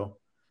 so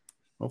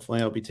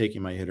hopefully I'll be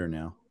taking my hitter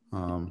now.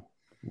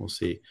 We'll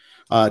see.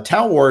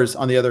 Towel Wars,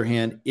 on the other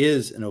hand,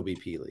 is an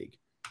OBP league,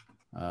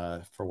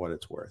 for what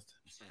it's worth.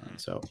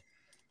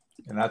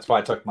 And that's why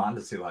I took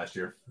Mondesi last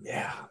year.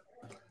 Yeah.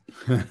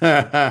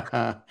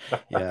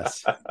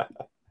 Yes.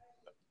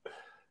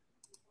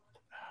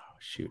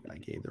 Shoot, I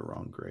gave the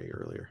wrong Gray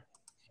earlier.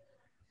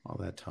 All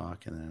that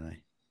talk, and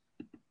then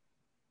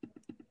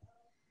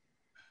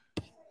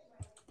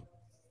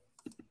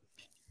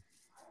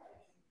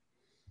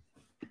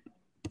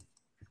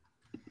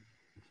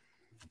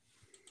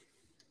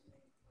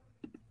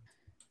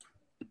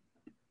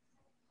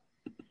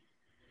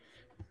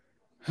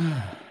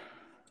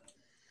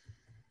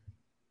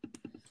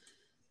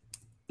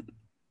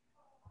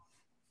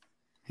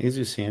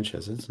Jesus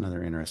Sanchez. That's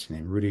another interesting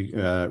name.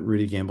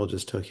 Rudy Gamble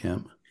just took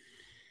him.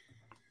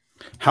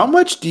 How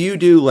much do you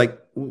do? Like,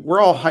 we're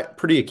all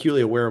pretty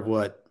acutely aware of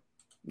what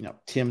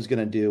Tim's going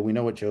to do. We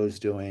know what Joe's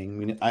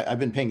doing. I've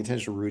been paying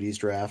attention to Rudy's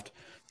draft,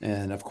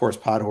 and of course,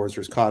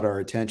 Podhorser's caught our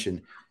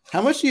attention.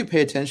 How much do you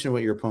pay attention to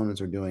what your opponents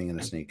are doing in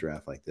a snake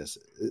draft like this?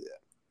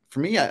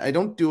 For me, I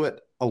don't do it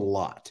a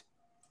lot.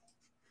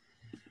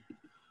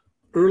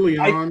 Early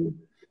on,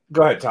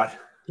 go ahead, Todd.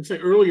 I'd say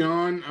early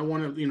on, I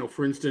want to,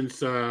 for instance,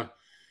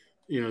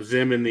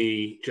 Zim in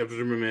the Jeff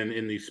Zimmerman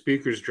in the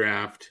speakers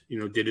draft,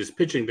 did his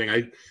pitching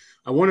thing.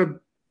 I want to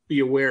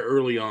be aware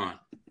early on,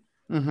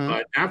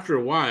 but after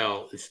a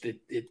while, it's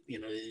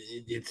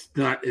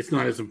not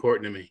as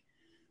important to me.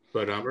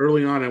 But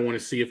early on, I want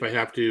to see if I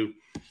have to,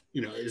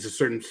 is a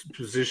certain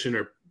position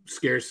or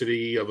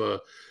scarcity of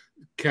a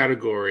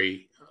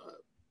category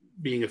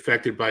being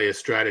affected by a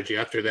strategy.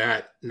 After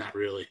that, not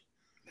really.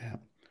 Yeah.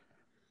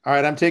 All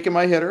right, I'm taking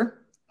my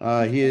hitter.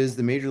 He is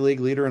the major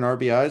league leader in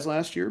RBIs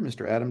last year,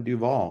 Mr. Adam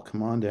Duvall.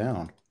 Come on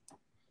down.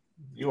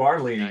 You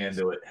are leaning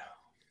into it.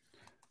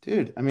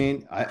 Dude, I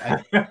mean,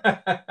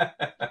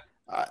 the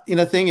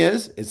thing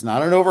is, it's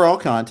not an overall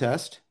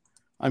contest.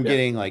 I'm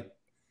getting like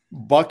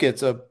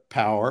buckets of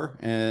power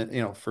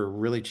and, for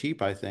really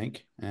cheap, I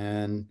think.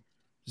 And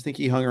just think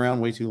he hung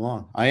around way too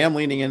long. I am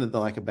leaning into the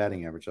lack of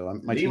batting average.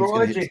 So my team's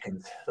Leroy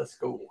Jenkins. Let's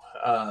go.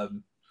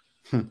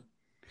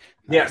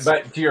 Yeah,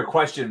 but to your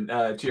question,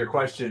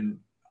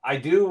 I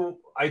do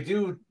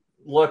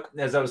look,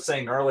 as I was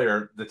saying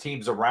earlier, the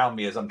teams around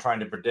me as I'm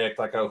trying to predict,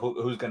 like,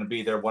 who's going to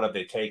be there, what have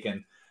they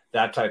taken,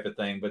 that type of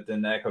thing. But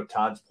then to echo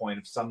Todd's point,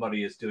 if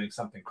somebody is doing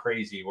something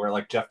crazy, where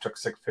like Jeff took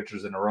 6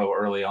 pitchers in a row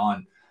early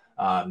on,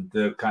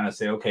 to kind of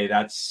say, okay,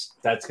 that's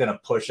going to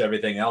push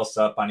everything else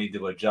up. I need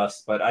to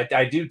adjust. But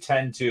I do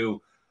tend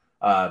to,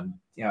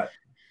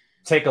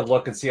 take a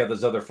look and see how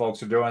those other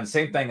folks are doing.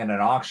 Same thing in an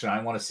auction.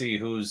 I want to see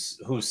who's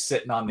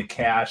sitting on the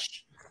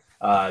cash.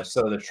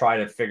 So to try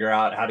to figure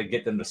out how to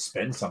get them to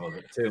spend some of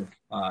it too.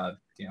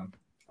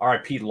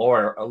 R.I.P.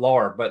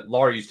 Lauer, but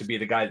Lauer used to be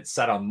the guy that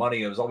sat on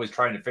money. I was always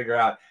trying to figure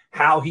out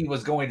how he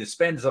was going to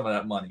spend some of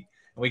that money.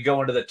 And we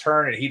go into the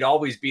turn, and he'd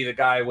always be the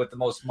guy with the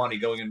most money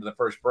going into the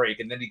first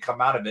break, and then he'd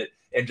come out of it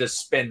and just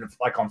spend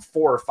like on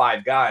 4 or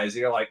 5 guys.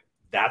 And you're like,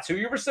 that's who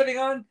you were sitting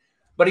on?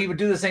 But he would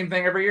do the same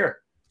thing every year.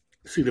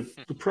 See, the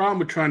problem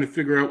with trying to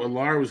figure out what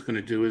Lauer was going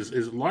to do is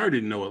Lauer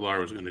didn't know what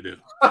Lauer was going to do.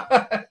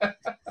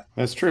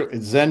 That's true.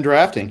 It's Zen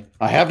drafting.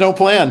 I have no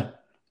plan.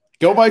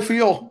 Go by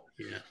feel.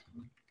 Yeah.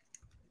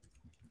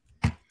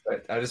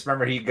 But I just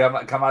remember he'd come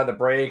out of the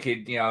break.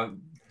 He'd,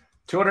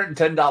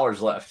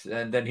 $210 left.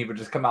 And then he would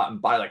just come out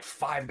and buy like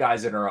 5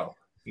 guys in a row.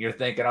 You're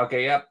thinking,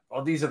 okay, yep.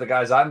 Well, these are the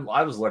guys I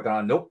was looking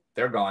on. Nope,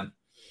 they're gone.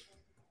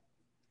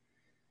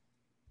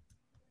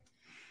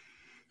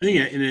 I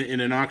think in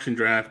an auction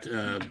draft,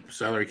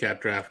 salary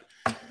cap draft,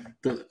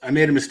 I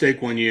made a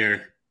mistake one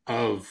year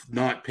of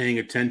not paying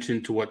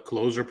attention to what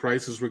closer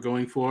prices were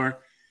going for.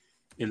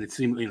 And it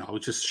seemed, I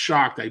was just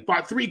shocked. I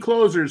bought 3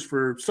 closers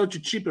for such a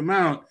cheap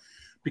amount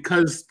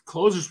because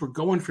closers were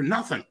going for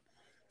nothing.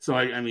 So,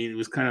 I mean, it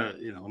was kind of,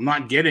 I'm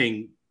not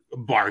getting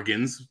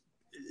bargains.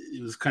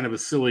 It was kind of a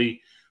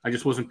silly, I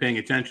just wasn't paying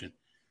attention.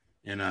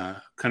 And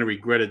kind of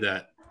regretted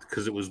that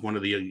because it was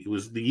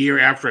the year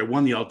after I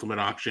won the ultimate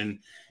auction.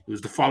 It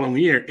was the following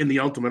year in the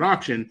ultimate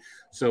auction.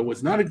 So it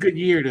was not a good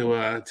year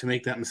to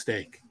make that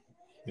mistake.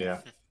 Yeah.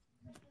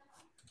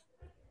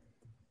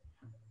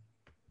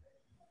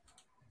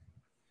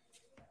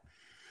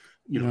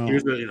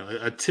 Here's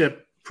a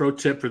pro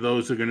tip for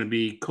those who are going to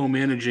be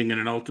co-managing in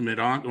an ultimate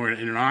or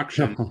in an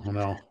auction. Oh,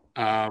 no.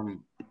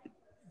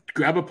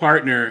 Grab a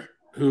partner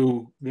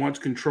who wants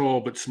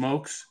control but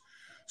smokes.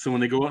 So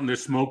when they go out in their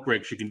smoke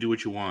breaks, you can do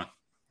what you want.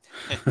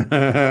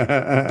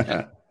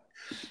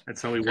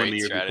 That's how we won the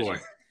year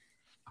before.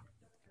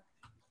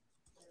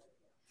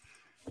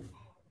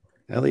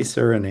 Elieser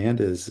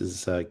Hernandez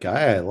is a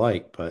guy I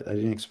like, but I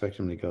didn't expect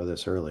him to go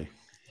this early.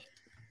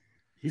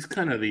 He's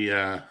kind of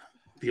the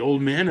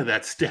old man of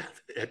that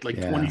staff at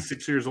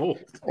 26 years old.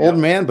 Old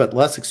man, but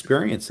less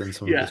experienced than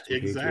some of his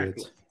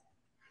exactly.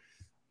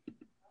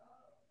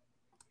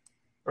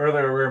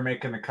 Earlier, we were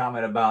making a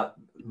comment about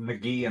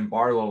McGee and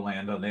Barlow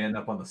land, and they end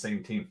up on the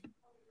same team.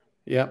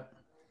 Yep.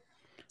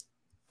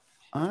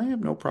 I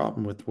have no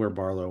problem with where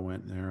Barlow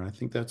went there. I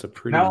think that's a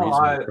pretty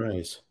reasonable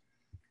price.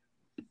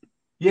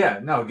 Yeah,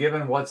 no,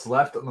 given what's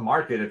left on the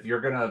market, if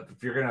you're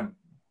gonna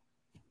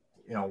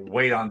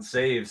wait on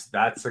saves,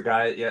 that's the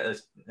guy. Yeah,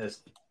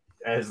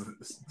 as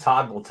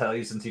Todd will tell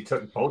you, since he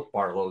took both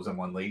Barlows in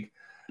one league,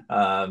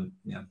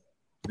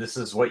 this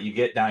is what you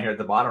get down here at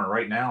the bottom.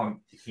 Right now,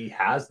 he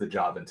has the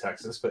job in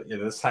Texas, but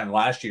this time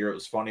last year, it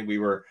was funny. We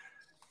were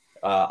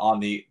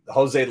on the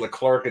Jose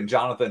Leclerc and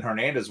Jonathan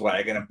Hernandez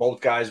wagon, and both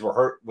guys were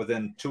hurt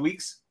within 2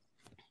 weeks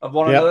of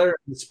one another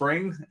in the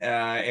spring,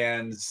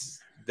 and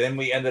then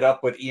we ended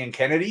up with Ian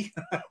Kennedy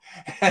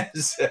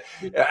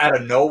out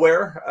of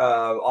nowhere,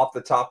 off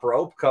the top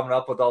rope, coming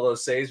up with all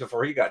those saves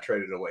before he got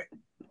traded away.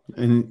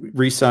 And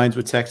re-signs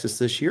with Texas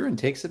this year and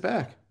takes it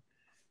back.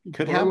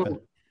 Could happen.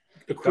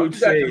 Don't do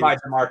that to my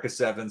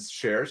DeMarcus Evans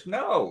shares.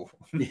 No.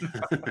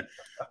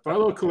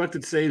 Barlow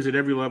collected saves at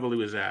every level he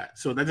was at.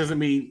 So that doesn't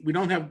mean we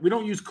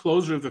don't use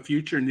closer of the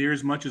future near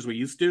as much as we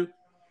used to.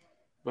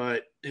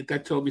 But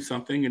that told me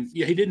something. And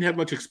he didn't have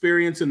much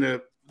experience, and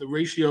the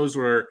ratios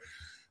were –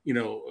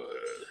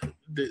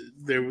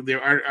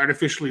 they're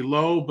artificially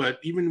low, but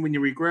even when you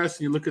regress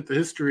and you look at the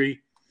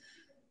history,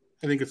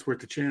 I think it's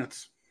worth a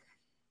chance.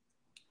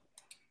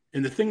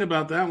 And the thing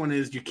about that one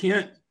is you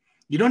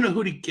don't know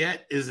who to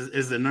get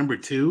as the number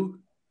two.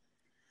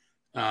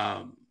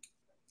 I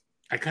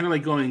kind of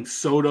like going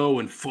Soto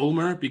and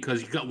Fulmer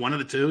because you got one of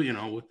the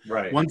two,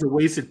 right. One's a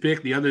wasted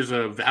pick. The other's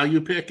a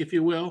value pick, if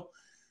you will.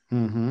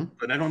 Mm-hmm.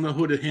 But I don't know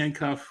who to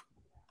handcuff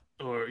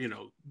or,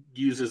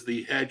 use as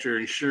the hedge or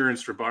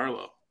insurance for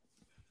Barlow.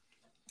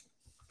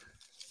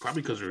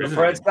 Probably because there isn't.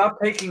 Fred, stop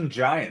taking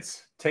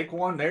giants. Take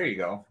one. There you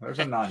go. There's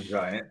a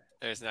non-giant.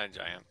 There's not a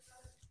giant.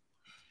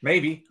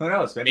 Maybe. Who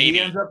knows? Maybe he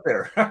ends up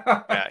there.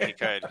 Yeah, he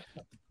could.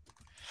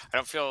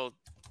 I don't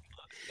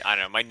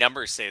know. My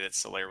numbers say that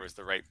Soler was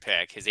the right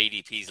pick. His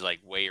ADP is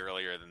way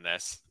earlier than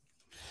this.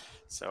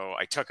 So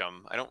I took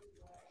him.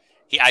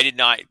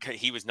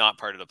 He was not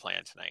part of the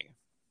plan tonight.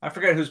 I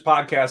forget whose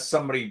podcast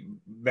somebody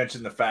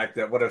mentioned the fact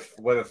that what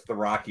if the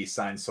Rockies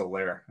signed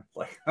Soler?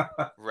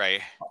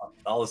 Right.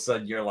 All of a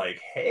sudden you're like,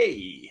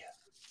 hey.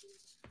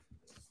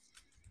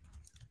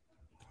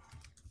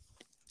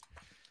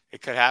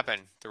 It could happen.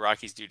 The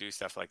Rockies do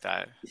stuff like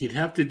that. He'd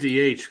have to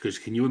DH because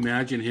can you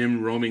imagine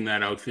him roaming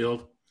that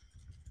outfield?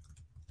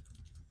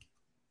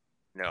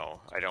 No,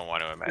 I don't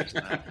want to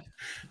imagine that.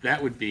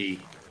 That would be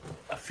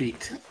a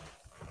feat.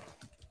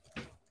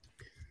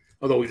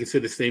 Although we can say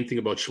the same thing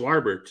about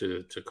Schwarber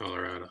to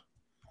Colorado.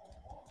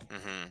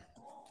 Mm-hmm.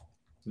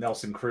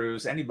 Nelson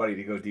Cruz, anybody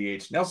to go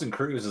DH. Nelson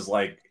Cruz is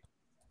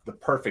the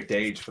perfect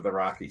age for the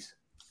Rockies.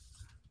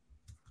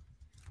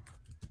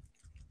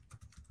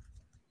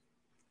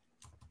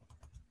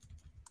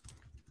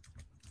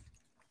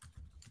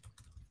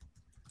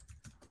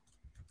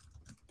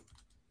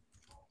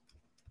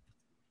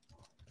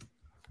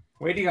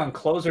 Waiting on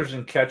closers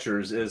and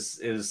catchers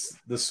is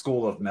the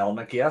school of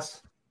Melnick,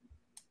 yes?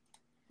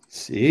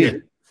 See. Yeah.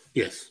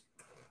 Yes.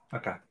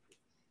 Okay.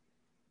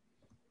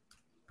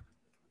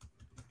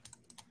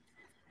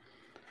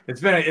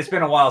 It's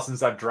been a while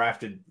since I've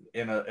drafted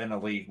in a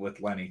league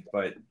with Lenny,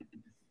 but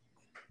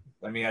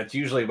I mean it's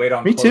usually wait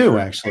on me too,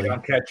 actually. Wait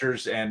on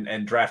catchers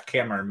and draft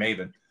Cameron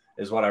Maven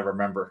is what I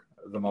remember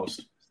the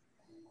most.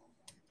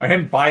 Or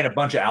him buying a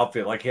bunch of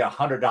outfield,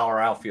 $100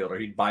 outfielder.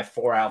 He'd buy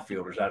 4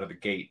 outfielders out of the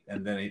gate,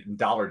 and then in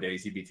dollar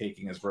days he'd be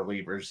taking his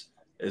relievers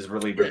and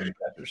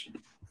catchers.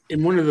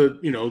 And one of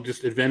the,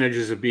 just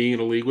advantages of being in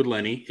a league with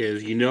Lenny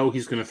is,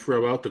 he's going to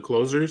throw out the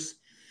closers.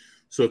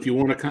 So if you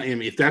want to,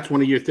 if that's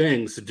one of your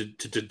things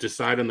to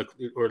decide on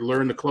or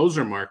learn the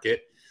closer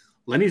market,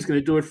 Lenny's going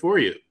to do it for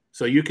you.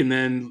 So you can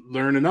then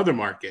learn another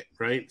market,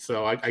 right?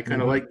 So I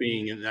kind of like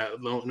being in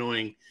that,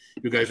 knowing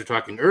you guys were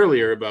talking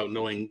earlier about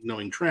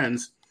knowing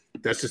trends.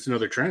 That's just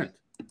another trend.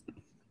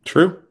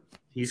 True.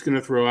 He's going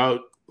to throw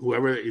out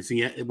whoever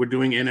we're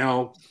doing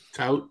NL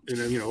tout in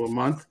a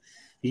month.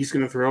 He's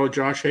going to throw out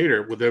Josh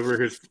Hader, whatever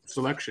his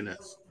selection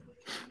is.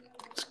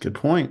 That's a good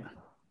point.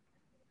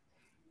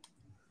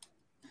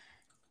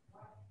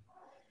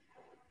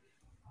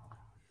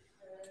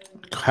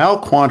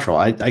 Kyle Quantrill.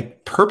 I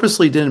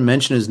purposely didn't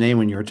mention his name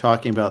when you were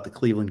talking about the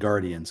Cleveland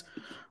Guardians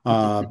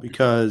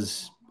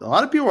because a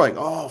lot of people are like,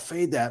 oh,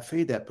 fade that.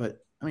 But,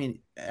 I mean,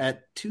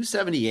 at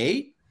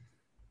 278,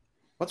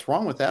 what's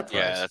wrong with that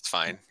price? Yeah, that's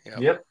fine.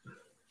 Yep.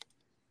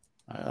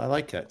 I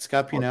like that.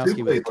 Scott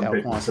Pianowski with Cal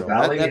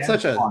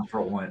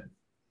Quantrill.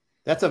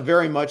 That's a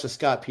very much a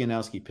Scott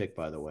Pianowski pick,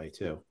 by the way,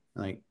 too.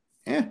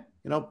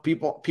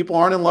 People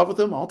aren't in love with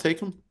him. I'll take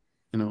him.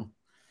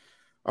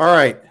 All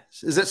right.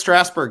 Is it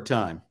Strasburg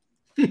time?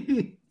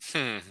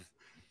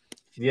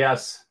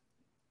 Yes.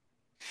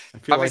 I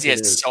feel like he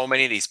has so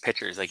many of these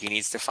pitchers. Like he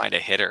needs to find a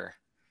hitter.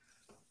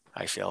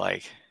 I feel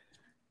like.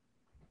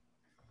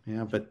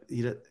 Yeah, but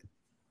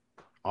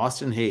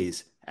Austin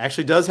Hayes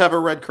actually does have a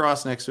red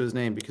cross next to his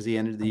name because he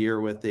ended the year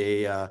with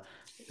a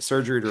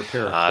surgery to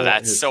repair.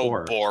 That's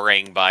so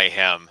boring by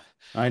him.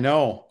 I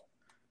know.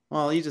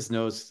 Well, he just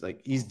knows,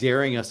 like, he's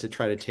daring us to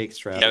try to take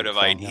Strasburg.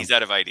 He's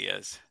out of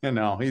ideas. I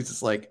know. He's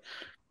just like,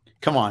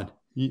 come on.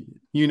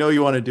 You know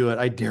you want to do it.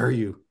 I dare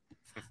you.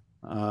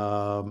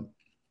 Well,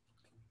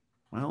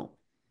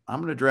 I'm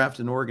going to draft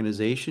an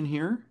organization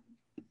here.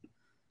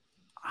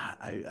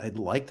 I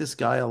like this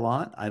guy a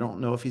lot. I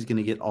don't know if he's going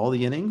to get all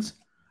the innings,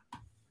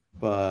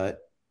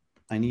 but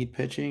I need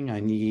pitching.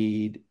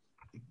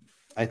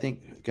 I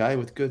think, a guy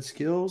with good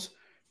skills,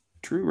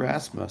 Drew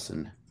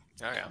Rasmussen.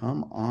 Oh, yeah.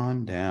 Come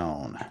on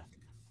down.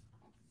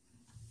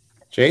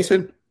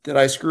 Jason, did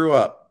I screw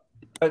up?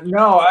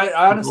 No,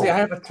 I honestly, I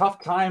have a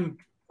tough time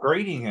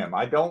grading him.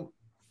 I don't.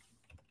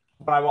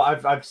 But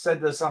I've said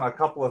this on a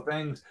couple of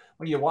things.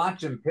 When you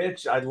watch him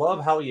pitch, I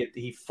love how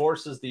he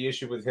forces the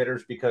issue with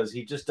hitters because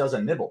he just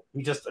doesn't nibble.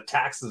 He just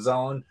attacks the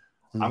zone.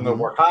 Mm-hmm. I'm going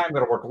to work high. I'm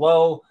going to work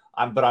low.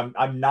 But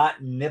I'm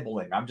not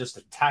nibbling. I'm just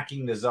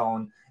attacking the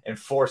zone and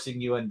forcing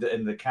you into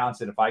the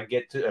counts. And if I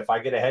get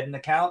ahead in the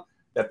count,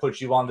 that puts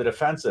you on the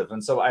defensive.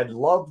 And so I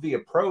love the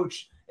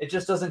approach. It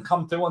just doesn't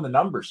come through on the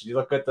numbers. You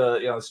look at the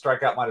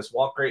strikeout minus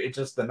walk rate.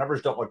 The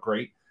numbers don't look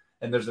great.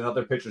 And there's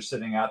another pitcher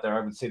sitting out there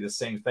I would say the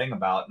same thing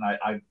about. And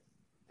I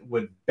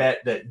would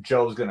bet that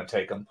Joe's going to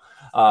take him.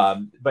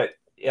 But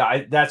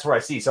yeah, that's where I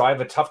see. So I have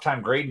a tough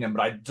time grading him,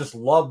 but I just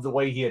love the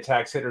way he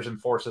attacks hitters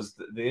and forces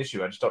the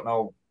issue. I just don't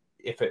know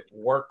if it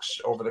works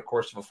over the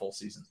course of a full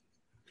season.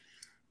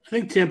 I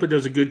think Tampa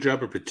does a good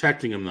job of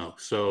protecting him, though.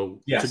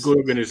 So yes. It's a good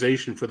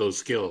organization for those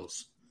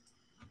skills.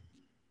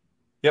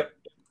 Yep.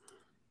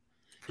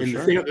 And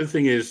the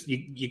thing is,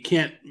 you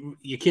can't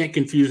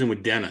confuse him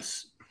with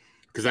Dennis.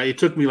 Because it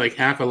took me like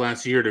half of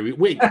last year to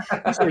wait.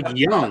 He's like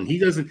young.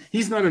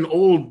 He's not an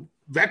old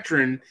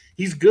veteran.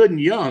 He's good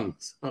and young.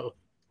 So,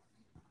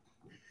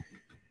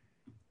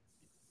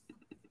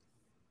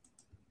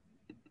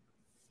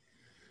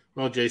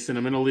 well, Jason,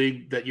 I'm in a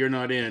league that you're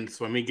not in,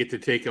 so I may get to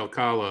take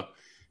Alcala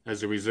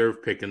as a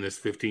reserve pick in this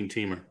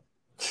 15-teamer.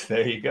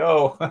 There you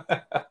go.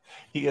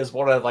 He is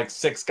one of like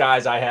 6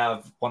 guys I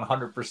have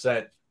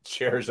 100%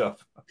 shares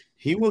of.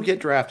 He will get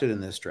drafted in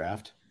this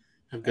draft.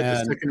 I've got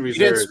the second reserve.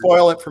 He didn't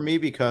spoil it for me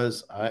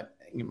because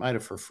you might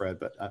have for Fred,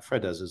 but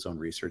Fred does his own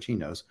research. He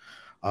knows.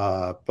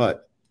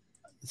 But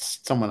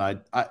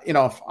someone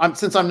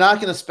since I'm not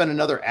going to spend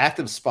another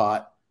active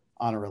spot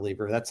on a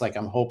reliever, that's like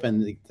I'm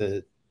hoping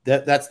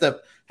that's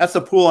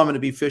the pool I'm going to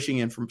be fishing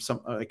in from some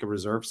like a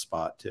reserve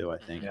spot too. I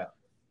think. Yeah.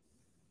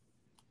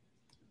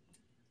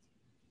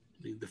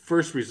 The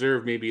first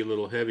reserve may be a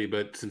little heavy,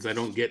 but since I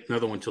don't get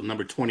another one until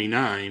number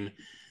 29.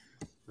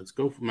 Let's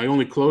go. My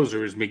only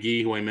closer is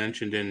McGee, who I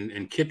mentioned,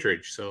 and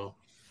Kittredge. So,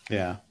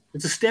 yeah,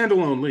 it's a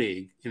standalone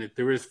league, and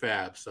there is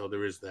FAB, so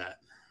there is that.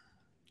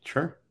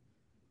 Sure.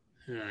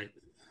 All right,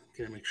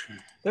 gotta make sure.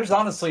 There's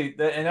honestly,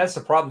 and that's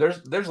the problem.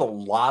 There's a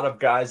lot of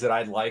guys that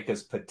I like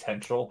as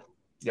potential,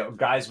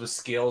 guys with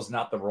skills,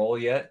 not the role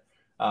yet.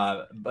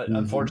 But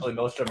unfortunately,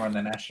 most of them are in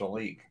the National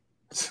League.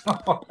 So,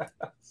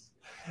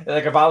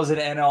 like if I was in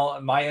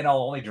NL, my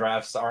NL only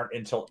drafts aren't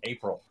until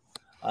April.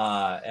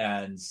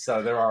 And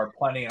so there are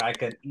plenty, and I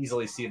can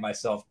easily see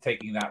myself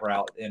taking that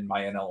route in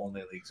my NL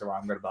only leagues where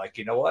I'm going to be like,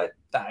 you know what?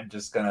 I'm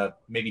just going to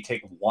maybe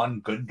take one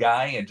good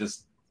guy and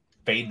just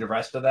fade the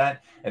rest of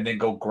that and then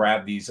go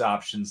grab these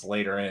options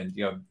later and,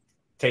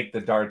 take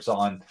the darts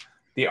on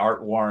the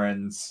Art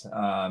Warrens,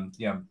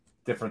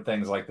 different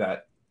things like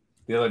that.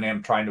 The other name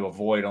I'm trying to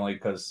avoid only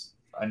because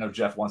I know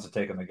Jeff wants to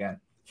take him again.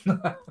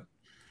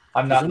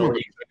 I'm not in the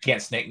league. Can't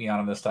snake me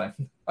on him this time.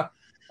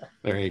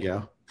 There you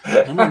go.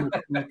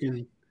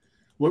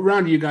 What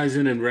round are you guys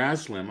in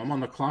Raslam? I'm on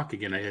the clock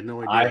again. I had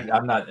no idea.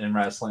 I'm not in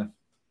Raslam.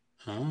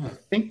 I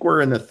think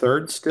we're in the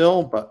third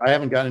still, but I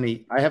haven't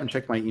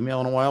checked my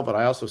email in a while, but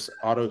I also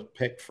auto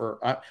picked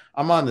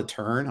I'm on the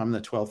turn. I'm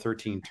the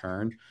 12-13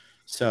 turn.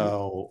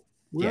 So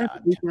we're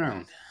at the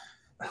round.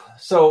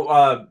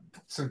 So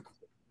some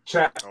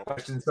chat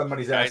questions.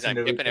 Somebody's guys, asking.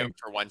 I'm dipping out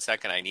for 1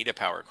 second. I need a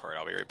power cord.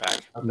 I'll be right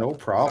back. No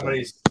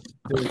problem.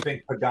 Do we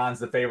think Pagan's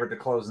the favorite to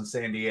close in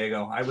San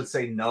Diego? I would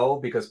say no,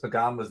 because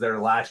Pagan was there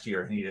last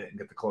year and he didn't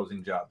get the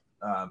closing job.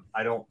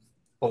 I don't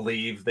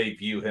believe they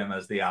view him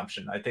as the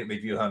option. I think they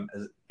view him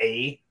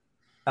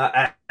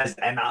as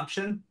an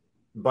option,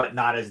 but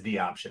not as the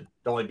option.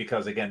 Only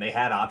because, again, they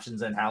had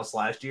options in-house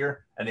last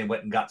year and they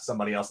went and got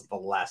somebody else at the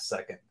last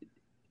second.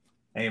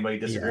 Anybody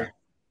disagree?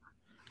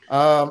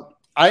 Yeah.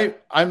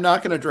 I'm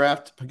not going to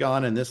draft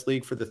Pagan in this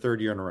league for the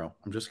third year in a row.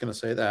 I'm just going to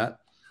say that.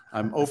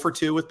 I'm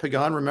 0-2 with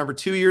Pagan. Remember,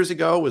 2 years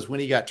ago was when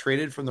he got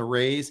traded from the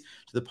Rays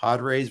to the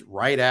Padres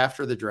right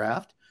after the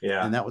draft.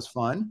 Yeah. And that was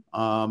fun.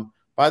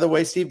 By the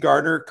way, Steve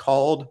Gardner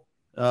called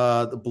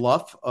the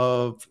bluff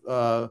of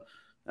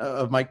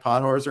of Mike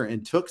Podhorzer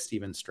and took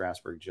Steven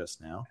Strasburg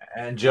just now.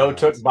 And Joe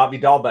took Bobby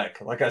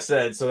Dahlbeck, like I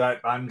said. So that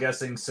I'm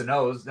guessing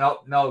Sano's.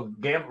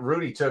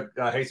 Rudy took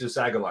Jesus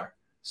Aguilar.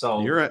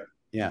 So you're right.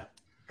 Yeah.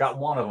 Got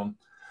one of them.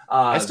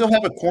 I still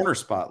have a corner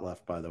spot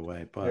left, by the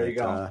way. But there you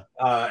go.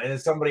 And then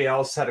somebody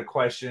else had a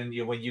question.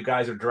 When you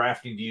guys are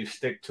drafting, do you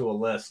stick to a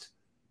list?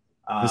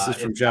 This is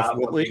from Jeff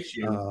Whitley.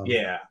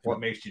 What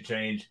makes you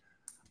change?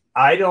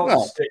 I don't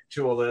stick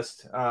to a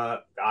list.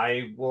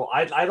 I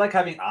like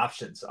having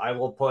options. I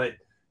will put,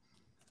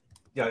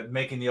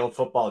 making the old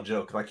football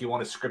joke, like you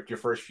want to script your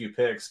first few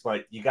picks,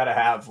 but you got to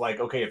have like,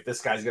 okay, if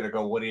this guy's going to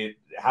go,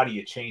 how do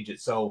you change it?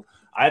 So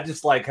I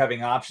just like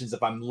having options.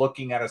 If I'm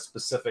looking at a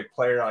specific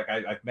player, like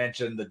I've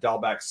mentioned the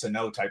Dahlbeck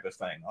Sano type of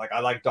thing. Like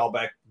I like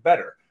Dahlbeck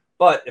better,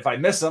 but if I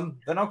miss him,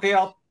 then okay,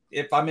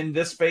 if I'm in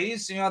this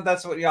phase,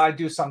 that's what I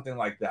do something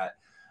like that.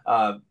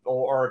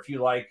 Or if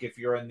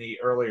you're in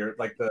the earlier,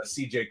 like the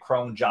CJ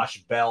Crone,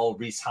 Josh Bell,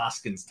 Reese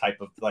Hoskins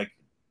type of like,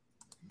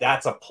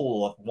 that's a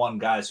pool of one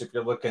guy. So if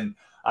you're looking,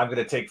 I'm going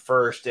to take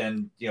first,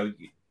 and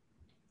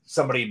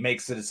somebody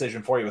makes the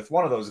decision for you with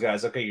one of those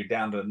guys. Okay, you're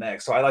down to the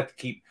next. So I like to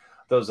keep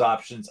those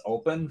options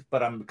open,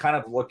 but I'm kind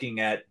of looking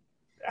at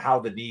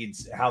how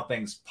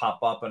things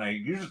pop up, and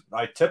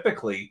I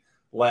typically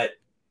let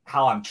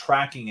how I'm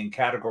tracking in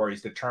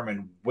categories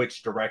determine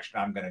which direction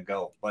I'm going to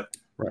go. But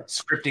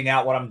scripting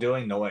out what I'm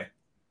doing, no way.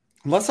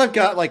 Unless I've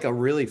got like a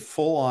really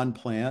full on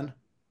plan,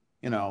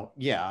 I'm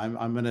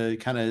going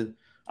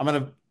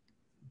to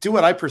do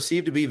what I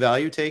perceive to be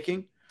value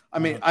taking. I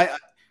mean,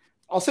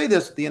 I'll say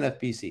this with the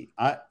NFBC.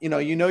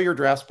 You know your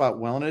draft spot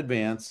well in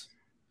advance.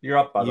 You're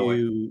up, by the way.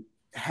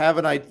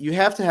 You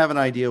have to have an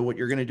idea what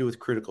you're going to do with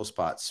critical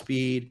spots,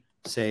 speed,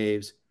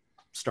 saves,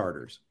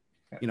 starters.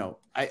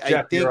 I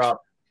think you're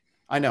up.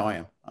 I know I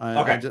am.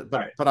 Okay.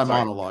 But I'm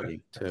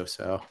monologuing too.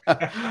 So, all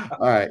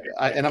right.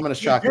 And I'm going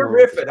to shock you.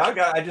 You're riffing.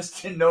 I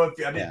just didn't know if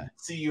I didn't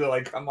see you.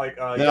 Like, I'm like,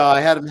 no,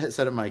 I had him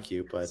set at my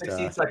cue, but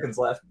 16 seconds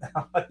left.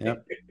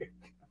 Yep.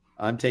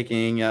 I'm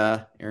taking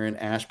Aaron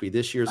Ashby,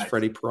 this year's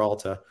Freddie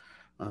Peralta,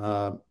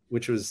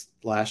 which was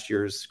last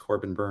year's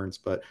Corbin Burns.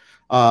 But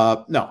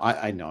no,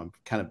 I know I'm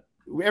kind of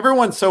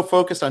everyone's so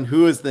focused on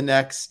who is the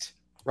next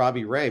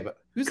Robbie Ray, but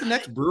who's the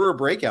next Brewer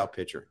breakout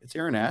pitcher? It's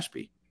Aaron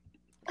Ashby.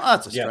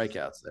 Lots of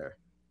strikeouts there.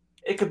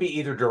 It could be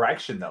either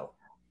direction, though.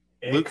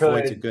 Luke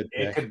Voigt's a good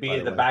pick, it could be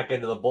in the back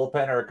end of the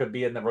bullpen, or it could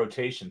be in the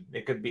rotation.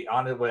 It could be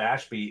on it with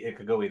Ashby. It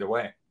could go either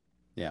way.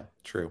 Yeah,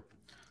 true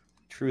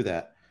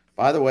that.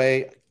 By the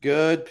way,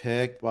 good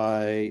pick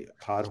by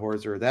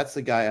Podhorzer. That's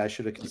the guy I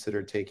should have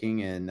considered taking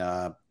in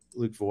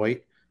Luke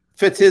Voigt.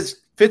 Fits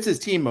his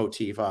team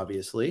motif,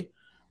 obviously,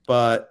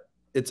 but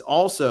it's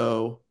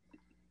also,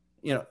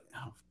 I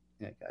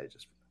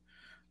just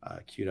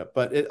queued up,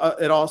 but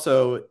it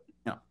also,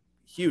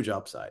 huge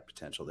upside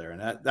potential there,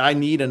 and I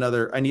need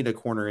a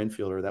corner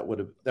infielder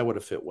that would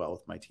have fit well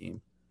with my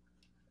team.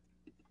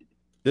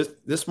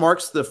 This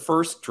marks the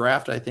first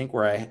draft, I think,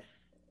 where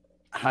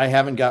I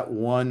haven't got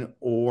one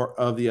or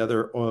of the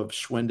other of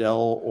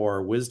Schwindel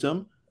or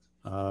Wisdom.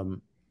 I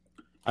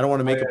don't want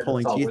to make a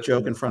pulling teeth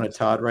joke in front of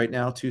Todd right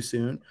now too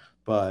soon,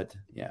 but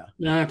yeah.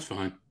 No, that's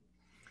fine.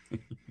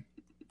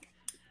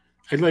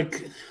 I'd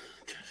like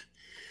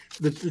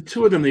the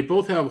two of them. They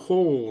both have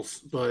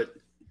holes, but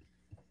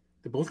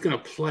they're both going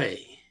to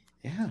play.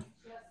 Yeah.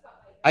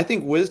 I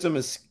think Wisdom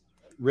is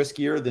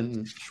riskier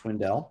than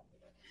Schwindel.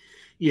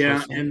 Yeah,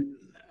 personally. And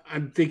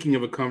I'm thinking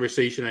of a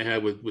conversation I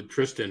had with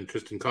Tristan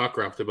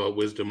Cockcroft about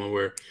Wisdom when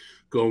we're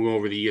going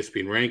over the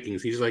ESPN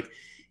rankings. He's like,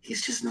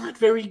 he's just not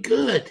very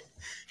good.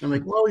 I'm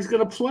like, well, he's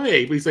going to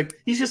play. But he's like,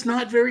 he's just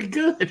not very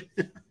good.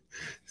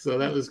 So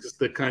that was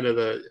just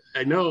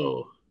I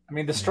know. I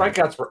mean, the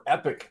strikeouts were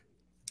epic.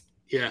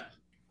 Yeah.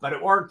 But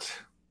it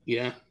worked.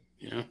 Yeah.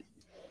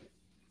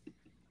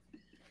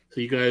 So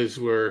you guys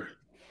were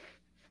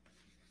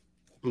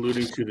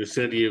alluding to the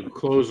San Diego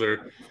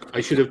closer.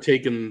 I should have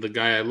taken the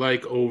guy I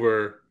like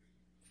over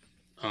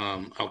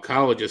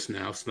Alcala just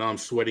now. So now I'm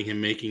sweating him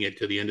making it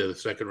to the end of the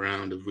second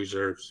round of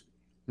reserves.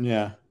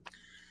 Yeah.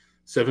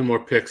 7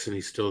 more picks and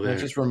he's still there.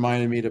 That just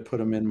reminded me to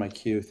put him in my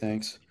queue.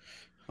 Thanks.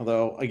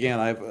 Although, again,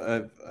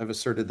 I've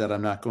asserted that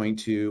I'm not going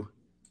to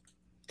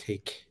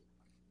take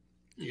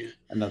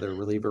another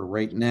reliever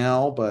right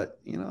now, but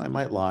I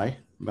might lie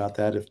about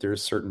that if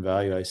there's certain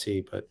value I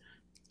see. But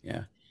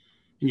yeah.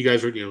 And you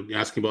guys are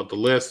asking about the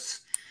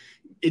lists.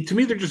 To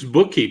me, they're just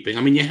bookkeeping.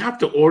 I mean, you have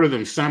to order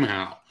them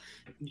somehow.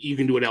 You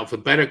can do it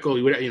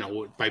alphabetical,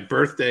 by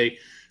birthday.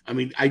 I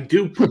mean, I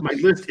do put my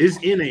list is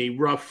in a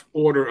rough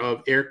order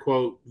of air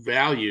quote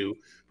value,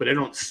 but I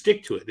don't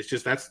stick to it. It's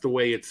just that's the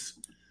way it's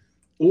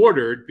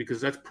ordered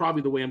because that's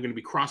probably the way I'm going to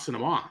be crossing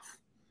them off.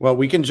 Well,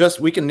 we can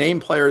name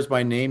players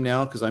by name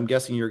now because I'm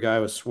guessing your guy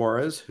was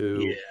Suarez,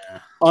 who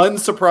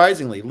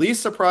unsurprisingly,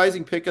 least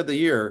surprising pick of the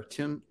year,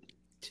 Tim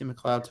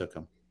McLeod took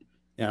him.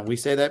 Yeah, we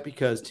say that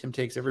because Tim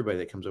takes everybody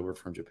that comes over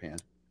from Japan.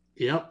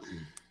 Yep.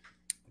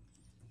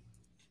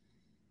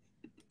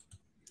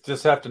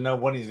 Just have to know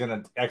when he's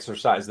going to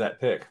exercise that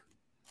pick.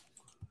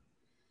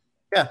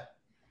 Yeah.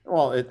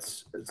 Well,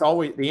 it's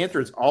always the answer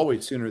is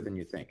always sooner than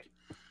you think.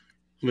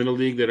 I'm in a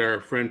league that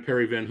our friend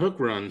Perry Van Hook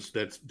runs.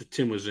 That's the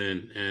Tim was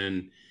in,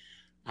 and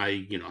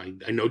I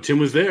know Tim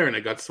was there, and I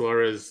got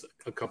Suarez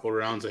a couple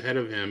rounds ahead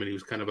of him, and he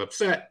was kind of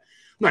upset.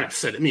 Not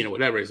upset at me or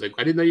whatever. He's like,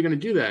 I didn't know you were going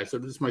to do that. So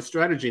this is my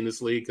strategy in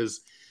this league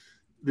because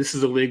this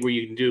is a league where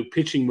you can do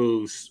pitching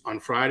moves on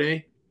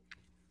Friday.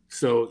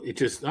 So it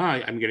just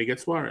I'm going to get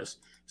Suarez.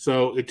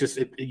 So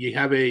you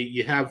have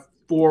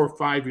 4 or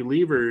 5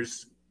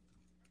 relievers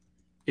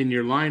in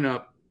your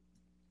lineup,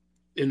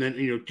 and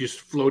then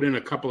just float in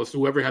a couple of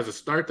whoever has a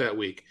start that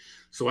week.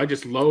 So I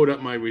just load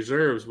up my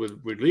reserves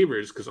with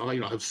relievers because I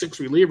have 6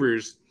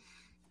 relievers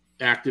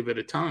active at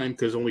a time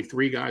because only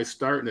 3 guys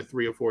start in a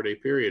 3 or 4 day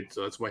period.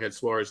 So that's why I had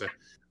Suarez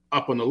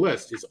up on the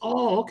list. He's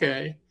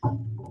okay.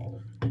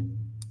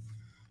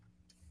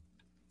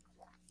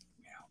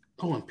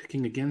 Oh, I'm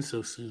picking again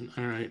so soon.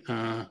 All right.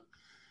 Dane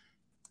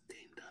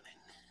Dunning.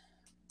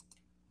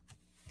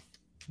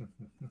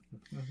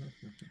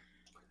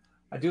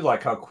 I do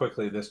like how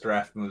quickly this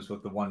draft moves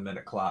with the 1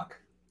 minute clock.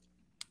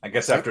 I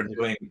guess after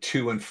doing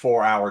 2 and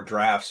 4 hour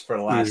drafts for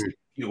the last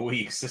few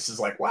weeks, this is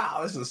like,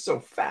 wow, this is so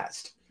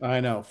fast. I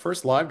know.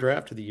 First live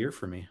draft of the year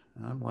for me.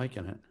 I'm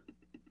liking it.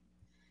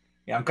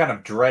 Yeah, I'm kind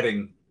of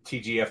dreading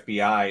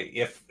TGFBI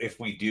if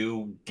we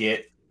do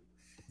get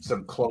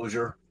some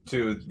closure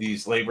to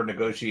these labor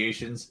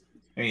negotiations.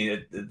 I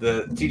mean,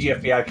 the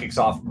TGFBI kicks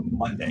off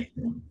Monday.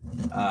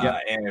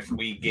 And if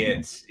we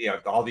get,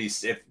 all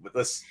these,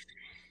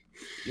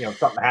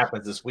 something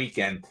happens this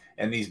weekend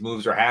and these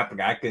moves are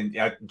happening,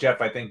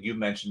 Jeff, I think you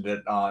mentioned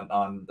it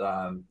on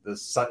the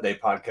Sunday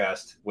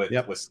podcast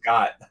with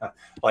Scott.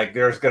 Like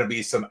there's going to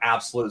be some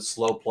absolute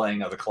slow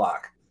playing of the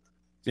clock.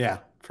 Yeah,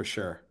 for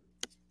sure.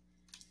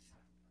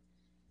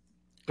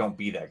 Don't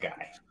be that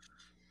guy.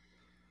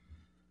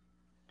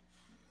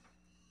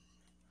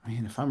 I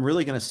mean, if I'm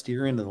really going to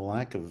steer into the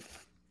lack of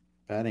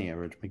batting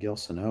average, Miguel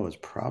Sano is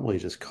probably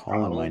just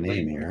calling my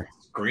name here.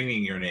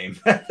 Screaming your name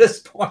at this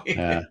point.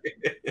 Yeah.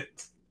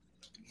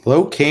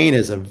 Lo Cain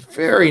is a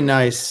very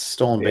nice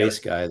stolen base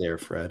guy there,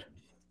 Fred.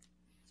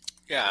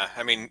 Yeah,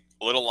 I mean,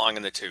 a little long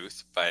in the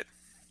tooth, but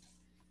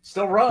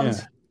still runs.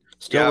 Yeah.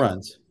 Still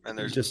runs. And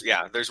there's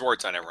there's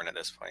warts on everyone at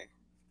this point.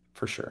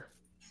 For sure.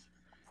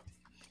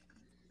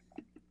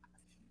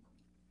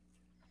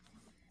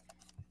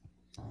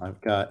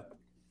 I've got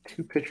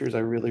 2 pitchers I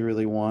really,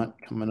 really want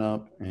coming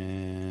up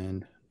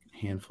and a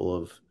handful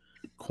of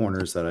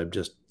corners that I'm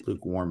just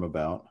lukewarm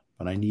about,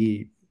 but I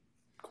need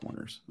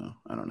corners. No,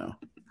 I don't know.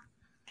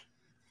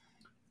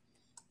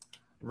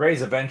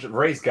 Ray's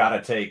got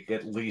to take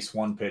at least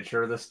 1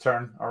 pitcher this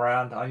turn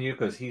around on you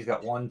because he's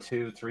got 1,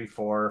 2, 3,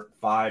 4,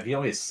 5. He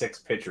only has 6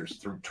 pitchers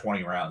through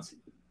 20 rounds.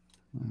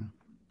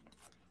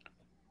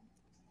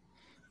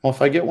 Well,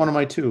 if I get one of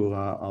my 2,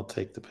 I'll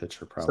take the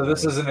pitcher probably. So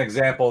this is an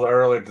example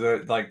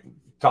earlier, like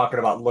talking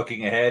about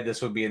looking ahead.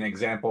 This would be an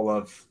example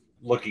of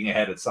looking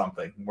ahead at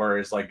something.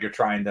 Whereas like you're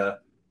trying to,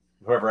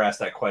 whoever asked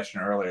that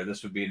question earlier,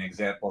 this would be an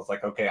example. It's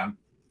like, okay,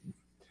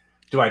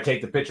 do I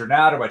take the pitcher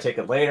now? Do I take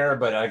it later?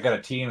 But I've got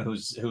a team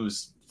who's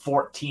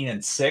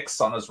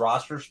 14-6 on his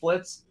roster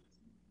splits.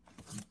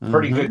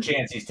 Pretty good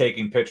chance he's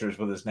taking pitchers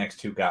with his next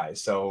 2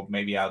 guys. So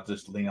maybe I'll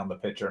just lean on the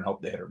pitcher and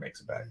hope the hitter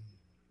makes it back.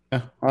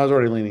 Yeah, I was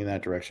already leaning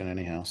that direction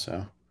anyhow.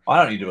 So I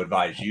don't need to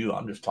advise you.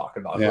 I'm just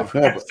talking about. Yeah,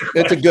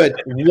 it's a good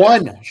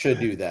one. Should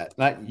do that.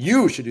 Not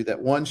you should do that.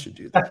 One should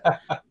do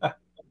that.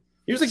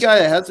 Here's a guy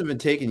that hasn't been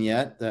taken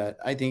yet that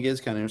I think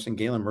is kind of interesting.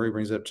 Galen Murray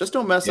brings up. Just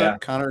don't mess up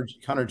Connor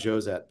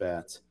Joe's at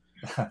bats.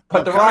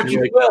 But the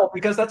Rockies will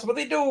because that's what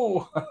they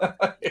do.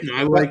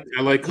 I like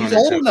Connor. He's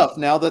old enough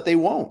now that they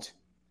won't.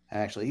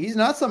 Actually, he's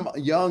not some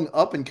young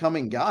up and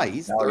coming guy.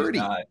 He's 30.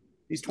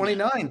 He's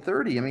 29,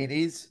 30. I mean,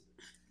 he's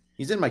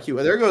in my queue.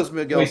 There goes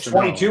Miguel. He's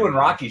 22 in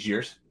Rockies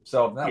years,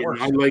 so that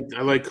works. I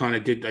like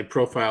Connor. I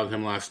profiled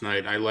him last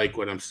night. I like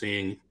what I'm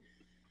seeing.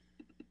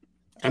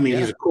 I mean,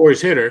 he's a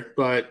Coors hitter,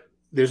 but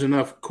there's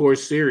enough Coors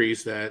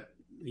series that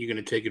you're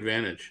going to take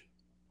advantage.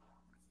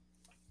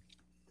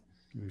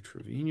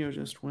 Trevino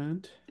just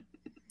went.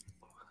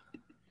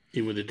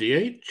 Even with the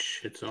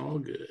DH, it's all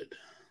good.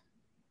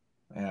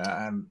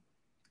 Yeah, I'm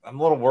a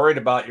little worried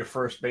about your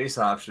first base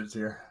options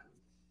here.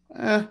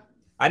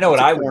 I know what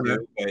I would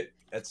do, but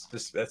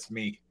that's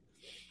me.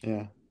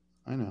 Yeah,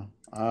 I know.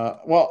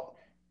 Well,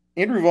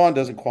 Andrew Vaughn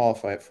doesn't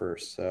qualify at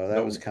first, so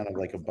that was kind of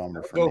like a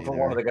bummer for me. Go for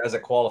one of the guys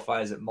that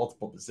qualifies at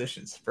multiple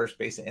positions, first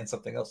base and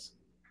something else.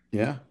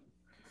 Yeah.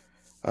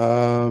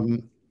 Might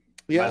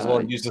as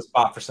well use the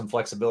spot for some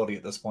flexibility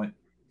at this point.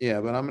 Yeah,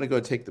 but I'm going to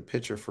go take the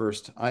pitcher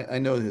first. I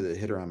know who the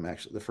hitter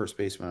the first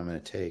baseman I'm going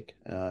to take.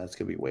 It's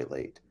going to be way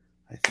late,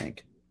 I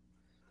think.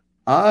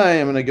 I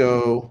am going to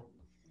go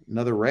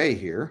another Ray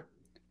here.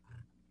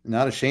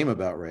 Not ashamed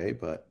about Ray,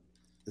 but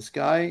this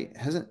guy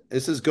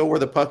this is go where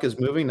the puck is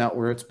moving, not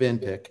where it's been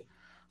pick.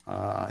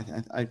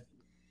 The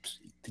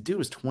dude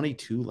was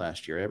 22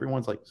 last year.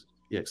 Everyone's like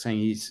saying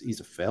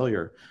he's a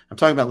failure. I'm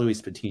talking about Luis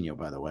Patino,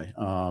 by the way.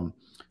 I'm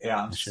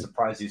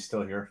surprised he's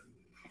still here.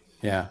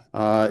 Yeah,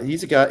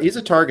 he's a guy. He's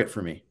a target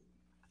for me.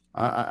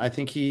 I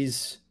think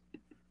he's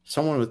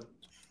someone with,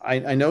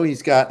 I know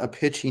he's got a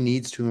pitch he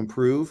needs to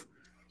improve.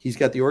 He's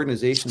got the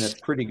organization that's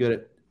pretty good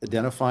at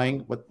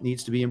identifying what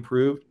needs to be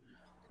improved.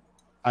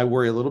 I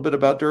worry a little bit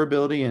about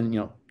durability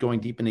and, going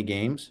deep into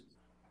games.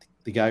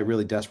 The guy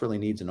really desperately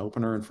needs an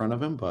opener in front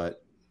of him,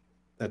 but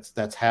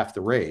that's half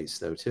the raise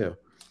though too.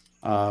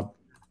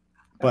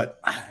 But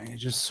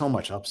just so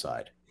much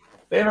upside.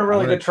 They have a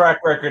really good track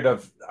record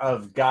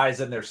of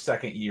guys in their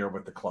second year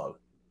with the club.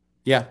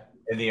 Yeah.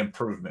 And the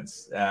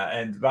improvements.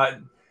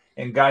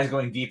 And guys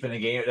going deep in the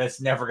game,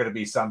 that's never going to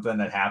be something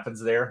that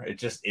happens there. It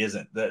just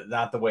isn't.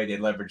 Not the way they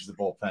leverage the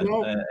bullpen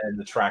and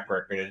the track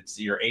record. It's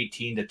you're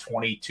 18 to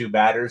 22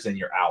 batters and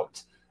you're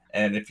out.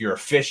 And if you're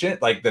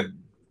efficient, like the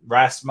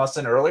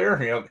Rasmussen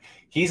earlier,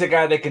 he's a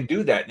guy that can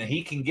do that. And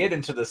he can get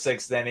into the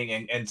sixth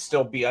inning and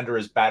still be under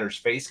his batter's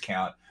face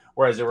count.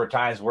 Whereas there were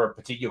times where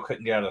Patillo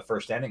couldn't get out of the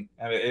first inning.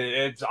 I mean,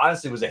 it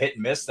honestly was a hit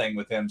and miss thing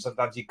with him.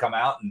 Sometimes he'd come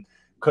out and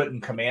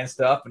couldn't command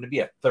stuff, and it'd be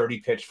a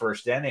 30-pitch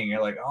first inning.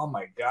 You're like, oh,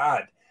 my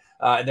God.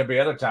 And there'd be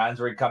other times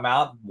where he'd come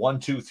out, 1,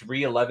 2,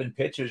 3, 11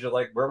 pitches. You're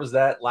like, where was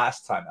that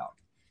last time out?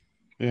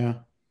 Yeah.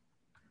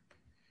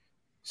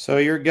 So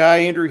your guy,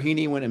 Andrew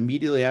Heaney, went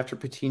immediately after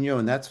Patino,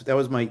 and that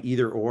was my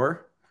either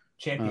or.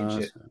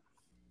 Championship.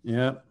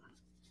 Yeah.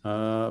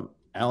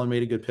 Alan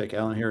made a good pick.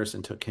 Alan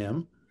Harrison took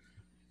him.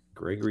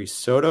 Gregory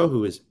Soto,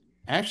 who is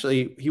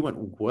actually, he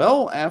went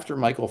well after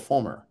Michael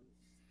Fulmer,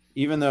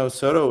 even though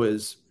Soto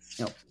is,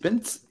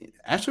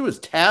 actually was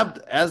tabbed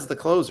as the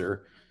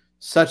closer,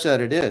 such that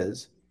it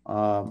is.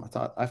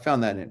 I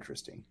found that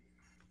interesting.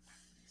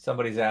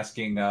 Somebody's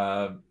asking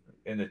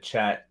in the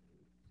chat,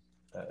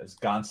 is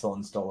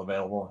Gonsolin still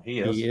available? He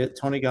is.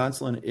 Tony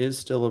Gonsolin is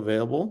still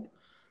available.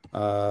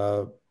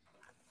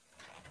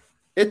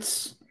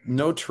 It's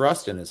no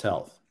trust in his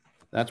health.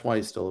 That's why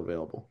he's still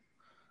available.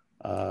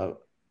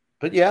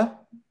 But yeah,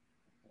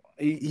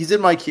 he's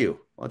in my queue.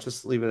 Let's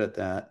just leave it at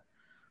that.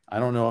 I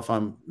don't know if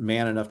I'm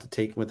man enough to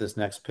take him with this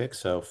next pick.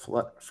 So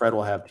Fred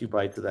will have 2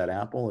 bites of that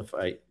apple. If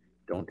I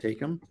don't take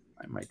him,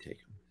 I might take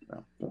him.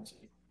 So we'll see.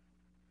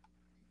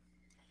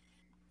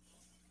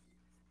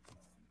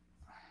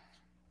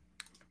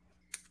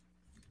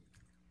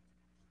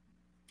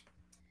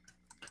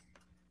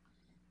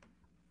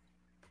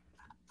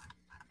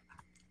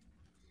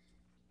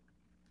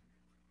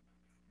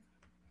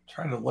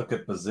 Trying to look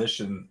at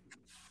position.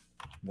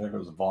 There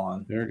goes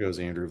Vaughn. There goes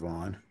Andrew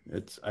Vaughn.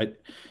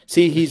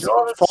 He's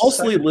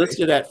falsely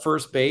listed at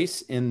first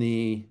base in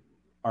the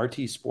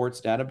RT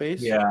Sports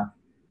database. Yeah.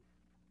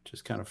 Which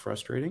is kind of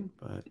frustrating,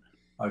 but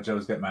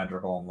Joe's got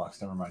Madrigal and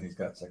Lux. Never mind, he's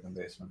got second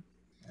baseman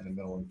and a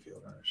middle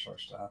infielder and a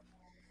shortstop.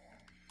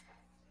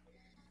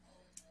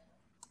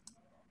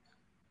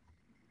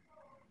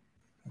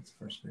 That's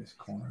first base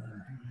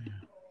corner.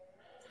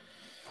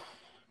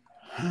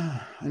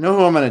 I know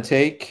who I'm going to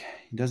take.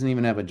 He doesn't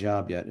even have a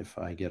job yet if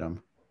I get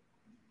him.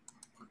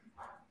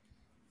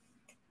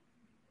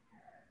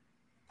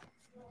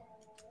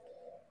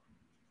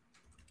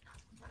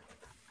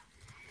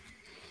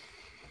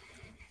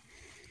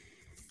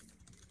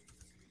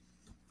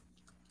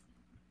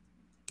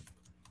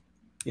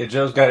 Yeah,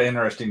 Joe's got an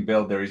interesting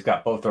build there. He's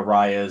got both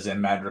Arias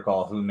and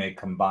Madrigal who may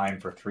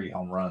combine for 3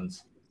 home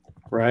runs.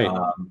 Right.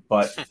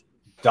 But he's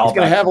going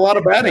to have a lot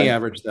of batting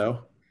average,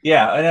 though.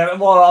 Yeah, and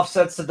it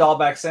offsets the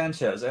Dahlback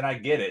Sanchez, and I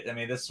get it. I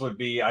mean, this would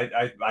be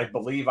I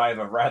believe I have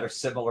a rather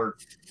similar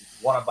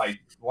one of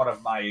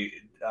my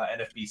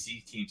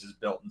NFBC teams is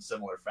built in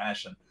similar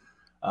fashion.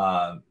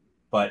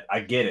 But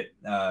I get it.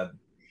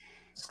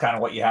 It's kind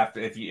of what you have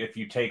to if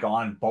you take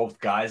on both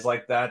guys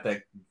like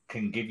that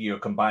can give you a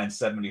combined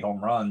 70 home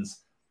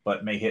runs,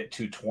 but may hit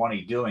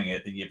 220 doing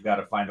it, then you've got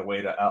to find a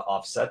way to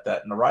offset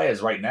that. And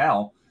Arias right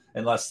now,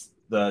 unless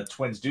the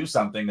Twins do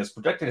something, is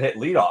projected to hit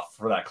leadoff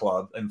for that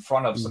club in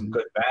front of some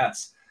good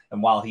bats.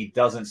 And while he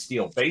doesn't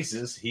steal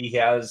bases, he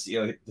has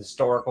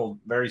historical,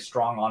 very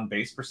strong on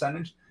base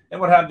percentage and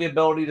would have the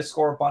ability to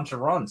score a bunch of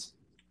runs.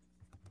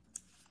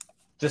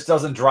 Just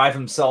doesn't drive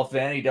himself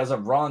in. He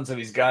doesn't run, so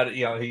he's got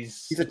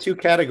he's a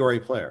 2-category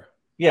player.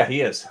 Yeah,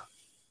 he is.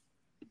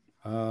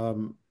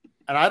 And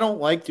I don't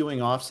like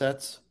doing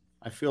offsets.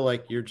 I feel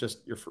like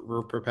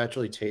we're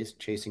perpetually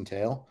chasing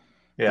tail.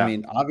 Yeah. I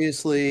mean,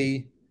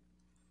 obviously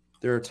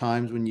there are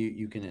times when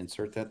you can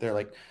insert that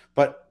there,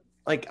 but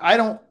I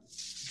don't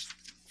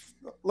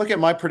look at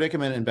my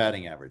predicament in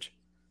batting average.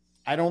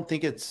 I don't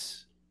think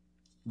it's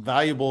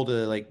valuable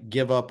to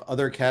give up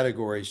other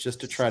categories just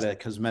to try to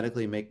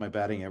cosmetically make my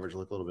batting average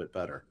look a little bit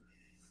better.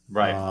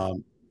 Right.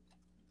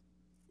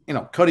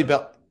 Cody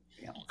Bell,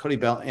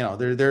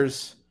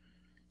 there's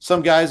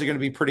some guys are going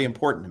to be pretty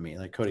important to me,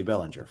 like Cody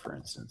Bellinger, for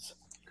instance.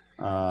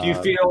 Do you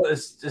feel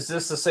is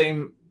this the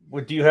same?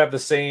 Do you have the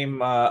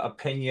same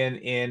opinion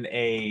in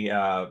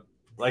a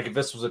if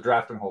this was a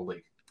draft and hold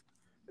league?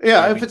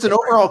 Yeah, if it's an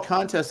overall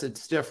contest,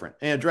 it's different.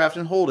 And draft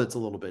and hold, it's a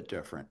little bit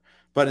different.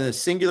 But in a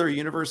singular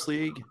universe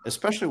league,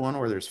 especially one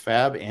where there's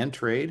fab and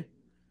trade,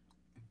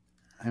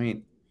 I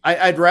mean,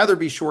 I'd rather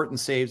be short in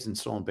saves and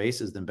stolen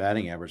bases than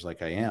batting average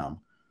like I am.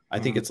 I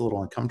think it's a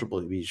little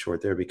uncomfortable to be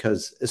short there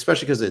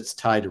especially because it's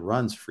tied to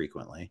runs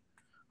frequently.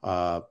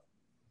 Not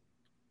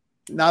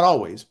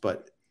always,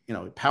 but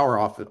power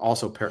off it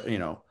also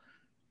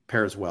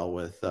pairs well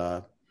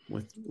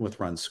with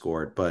runs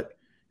scored. But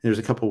there's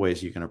a couple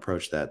ways you can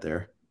approach that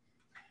there.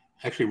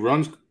 Actually,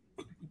 runs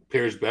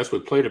pairs best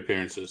with plate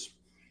appearances.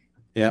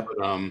 Yeah.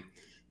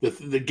 But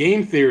the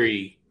game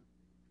theory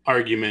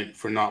argument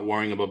for not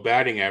worrying about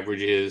batting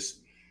average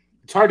is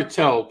it's hard to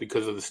tell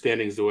because of the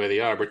standings the way they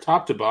are, but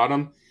top to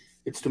bottom,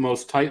 it's the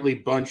most tightly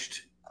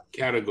bunched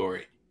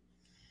category.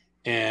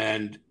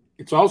 And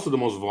it's also the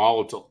most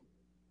volatile,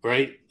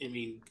 right? I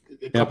mean,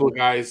 a couple of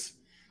guys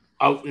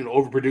out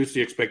overproduce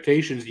the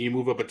expectations and you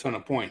move up a ton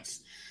of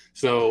points.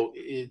 So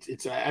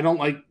it's I don't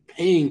like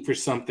paying for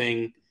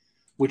something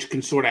which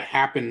can sort of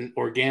happen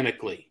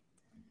organically.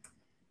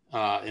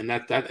 And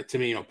that to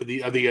me, but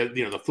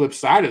the flip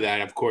side of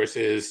that, of course,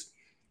 is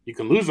you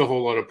can lose a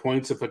whole lot of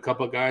points if a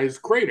couple of guys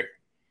crater.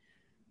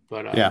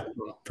 But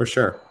for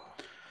sure.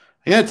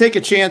 I'm gonna take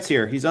a chance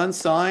here. He's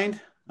unsigned,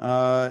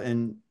 but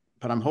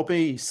I'm hoping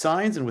he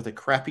signs and with a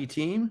crappy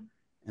team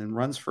and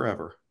runs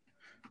forever.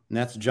 And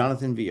that's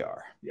Jonathan VR.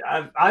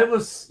 Yeah, I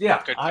was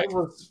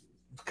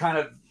kind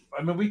of.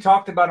 I mean, we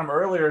talked about him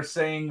earlier,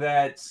 saying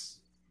that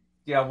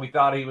we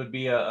thought he would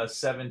be a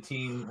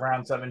 17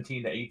 round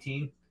 17 to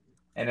 18.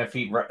 And if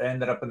he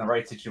ended up in the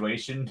right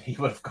situation, he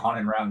would have gone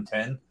in round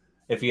 10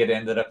 if he had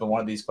ended up in one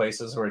of these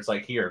places where it's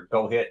like, here,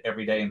 go hit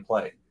every day and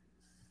play.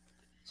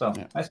 So,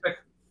 nice pick.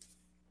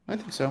 I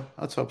think so.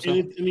 Let's hope so.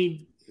 I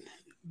mean,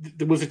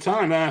 there was a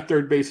time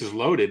third base is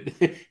loaded.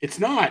 It's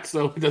not.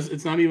 So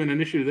it's not even an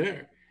issue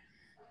there.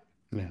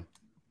 Yeah.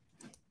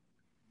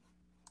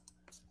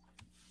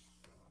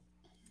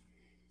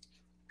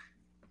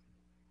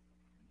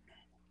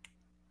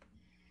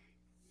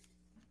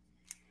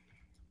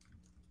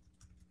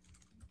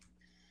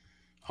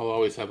 I'll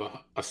always have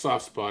a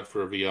soft spot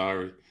for a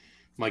VR.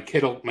 My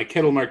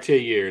Kettle Marte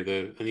year, in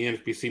the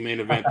NFBC main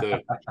event,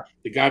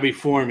 the guy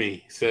before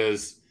me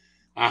says,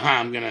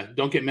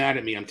 don't get mad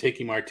at me, I'm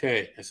taking Marte.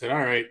 I said, all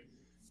right,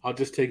 I'll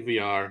just take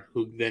VR,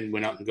 who then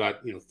went out and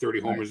got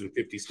 30 homers and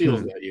 50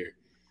 steals that year.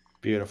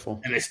 Beautiful.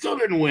 And they still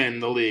didn't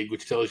win the league,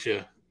 which tells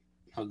you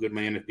how good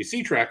my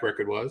NFBC track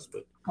record was.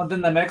 But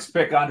then the next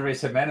pick, Andres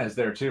Jimenez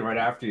there too, right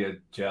after you,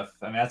 Jeff.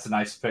 I mean, that's a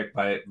nice pick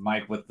by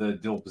Mike with the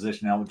dual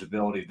position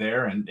eligibility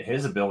there and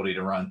his ability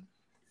to run.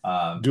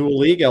 Dual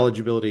league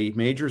eligibility,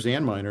 majors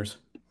and minors.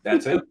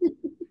 That's it.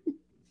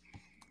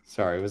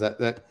 Sorry, was that?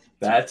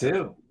 That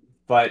too.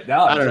 But no,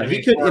 I don't know.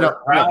 He could,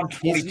 round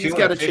 22. He's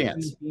got a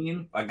chance.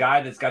 Team, a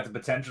guy that's got the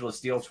potential to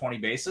steal 20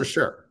 bases for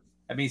sure.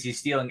 That means he's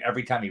stealing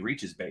every time he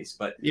reaches base.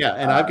 But yeah,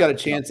 and I've got a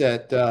chance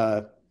at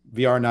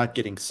VR not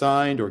getting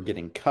signed or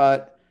getting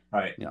cut.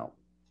 Right.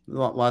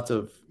 Lots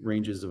of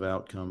ranges of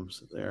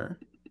outcomes there.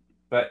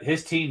 But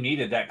his team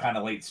needed that kind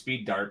of late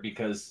speed dart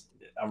because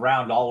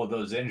around all of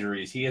those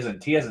injuries, he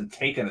hasn't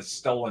taken a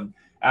stolen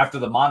after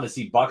the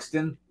Mondesi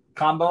Buxton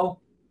combo.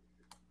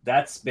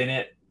 That's been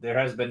it. There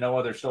has been no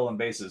other stolen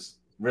bases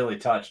really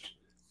touched.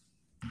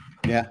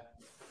 Yeah.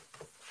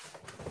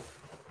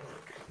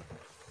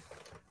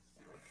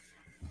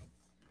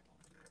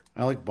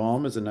 Alec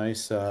Bohm is a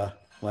nice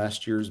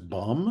last year's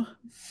bum.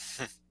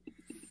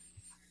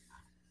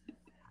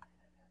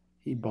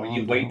 When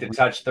you wait to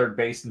touch third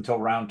base until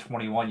round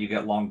 21, you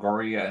get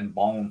Longoria and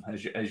Bohm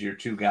as your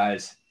two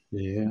guys.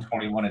 Yeah.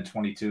 21 and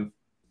 22.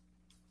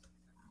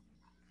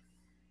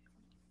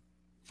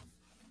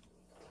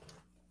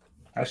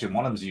 Actually,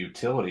 one of them's a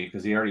utility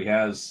because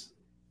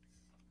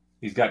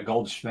he's got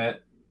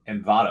Goldschmidt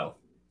and Votto.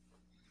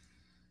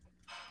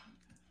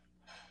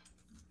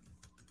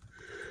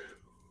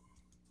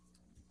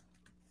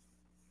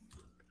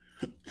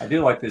 I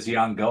do like this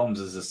Yan Gomes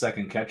as a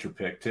second catcher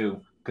pick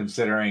too,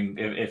 considering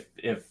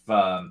if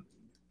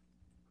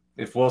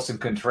Wilson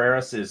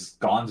Contreras is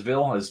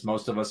Gonzville, as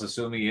most of us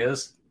assume he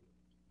is,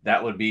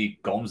 that would be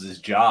Gomes'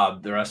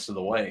 job the rest of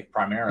the way,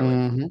 primarily.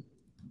 Mm-hmm.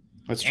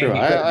 That's true.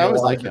 I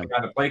always like him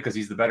to play because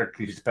he's the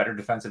better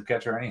defensive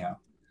catcher anyhow.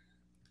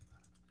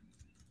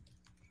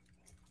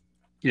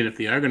 And if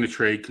they are going to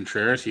trade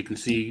Contreras, you can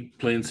see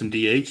playing some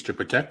DH to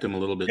protect him a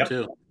little bit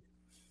too.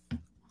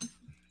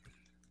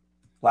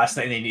 Last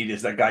thing they need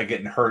is that guy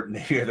getting hurt and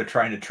they're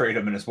trying to trade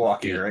him in his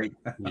walkie, right?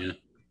 Yeah.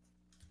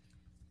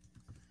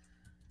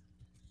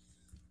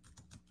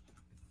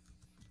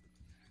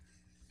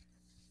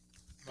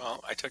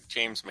 Well, I took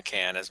James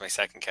McCann as my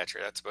second catcher.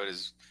 That's about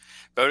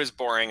as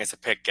boring as a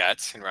pick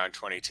gets in round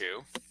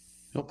 22.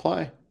 He'll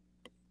play.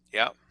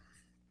 Yep.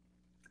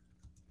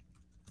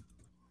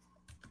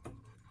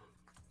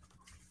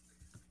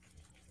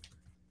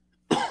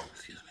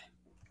 Excuse me.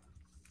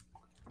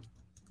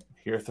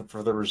 Here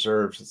for the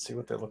reserves. Let's see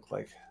what they look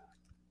like.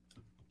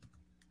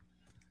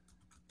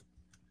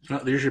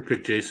 Oh, there's your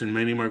pick, Jason.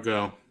 Manny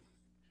Margot.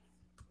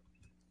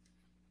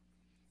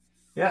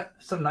 Yeah,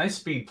 some nice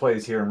speed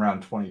plays here in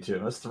round 22.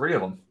 That's three of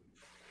them.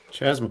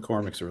 Chas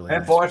McCormick's a really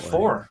nice play.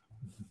 4.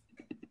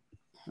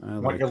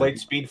 Want your late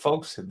speed,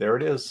 folks? There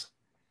it is.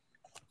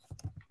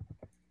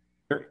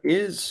 There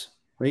is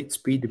late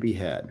speed to be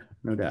had,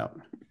 no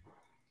doubt.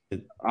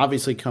 It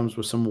obviously comes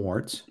with some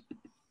warts.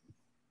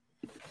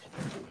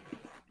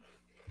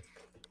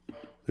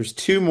 There's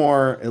two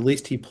more, at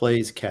least he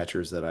plays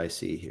catchers that I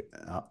see here,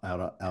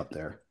 out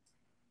there.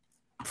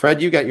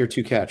 Fred, you got your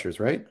two catchers,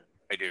 right?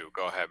 I do.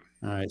 Go ahead.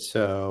 All right.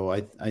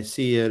 So I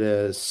see it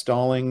as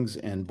Stallings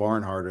and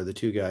Barnhart are the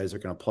two guys that are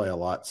going to play a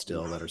lot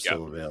still that are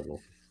still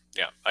available.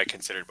 Yeah, I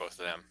considered both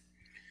of them.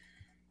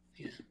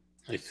 Yeah.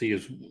 I see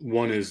as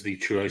one is the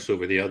choice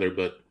over the other,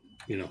 but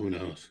who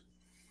knows?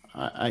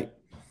 I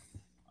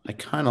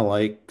kind of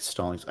like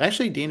Stallings.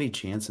 Actually, Danny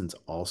Jansen's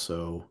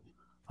also,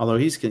 although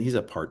he's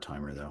a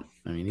part-timer though.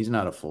 I mean, he's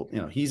not a full,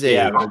 he's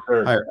a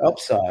higher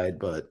upside,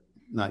 but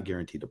not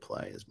guaranteed to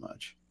play as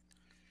much.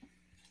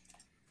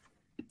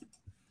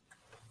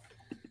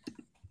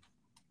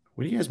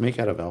 What do you guys make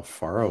out of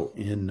Alfaro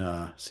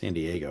in San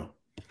Diego?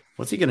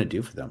 What's he going to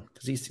do for them?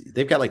 Because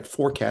they've got like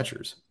 4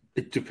 catchers.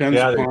 It depends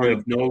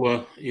upon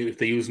if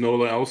they use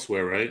Nola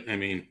elsewhere, right? I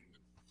mean,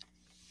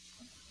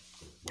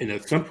 and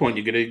at some point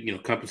you get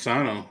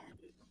Campusano.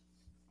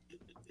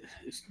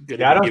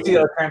 I don't see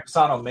that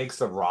Campusano makes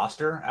the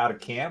roster out of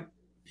camp,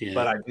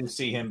 but I do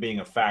see him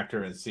being a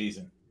factor in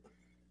season.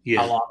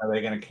 Yeah. How long are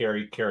they going to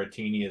carry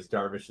Caratini as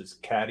Darvish's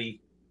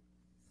caddy?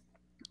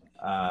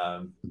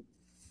 And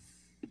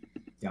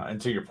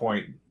to your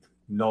point,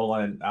 Nola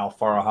and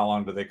Alfaro, how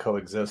long do they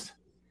coexist?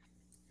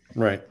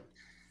 Right.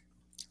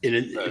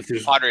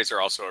 The Padres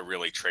are also a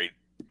really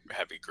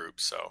trade-heavy group,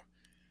 so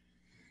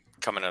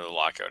coming out of the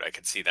lockout, I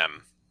could see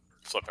them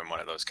flipping one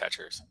of those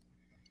catchers.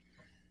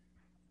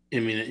 I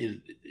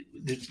mean,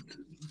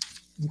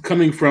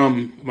 coming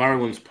from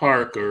Marlins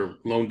Park or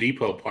Lone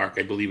Depot Park,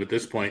 I believe at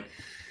this point,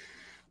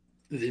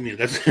 I mean,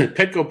 that's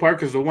Petco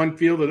Park is the one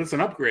field that's an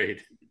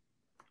upgrade.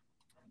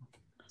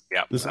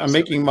 Yeah, I'm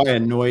making my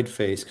annoyed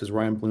face because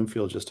Ryan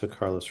Bloomfield just took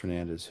Carlos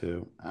Fernandez,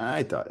 who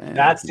I thought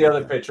that's the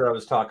other pitcher I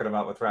was talking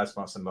about with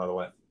Rasmussen, by the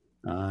way.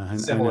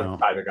 Similar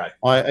type of guy.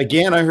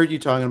 I heard you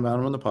talking about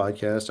him on the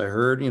podcast. I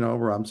heard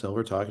Rob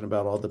Silver talking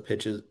about all the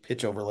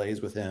pitch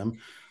overlays with him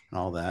and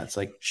all that. It's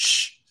like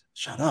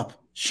shut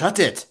up, shut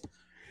it.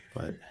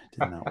 But it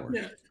did not work.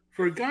 Yeah.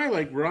 For a guy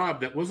like Rob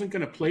that wasn't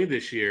going to play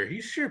this year,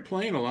 he's sure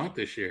playing a lot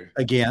this year.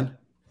 Again.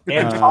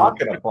 And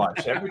talking a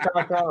bunch. Every time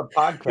I go on a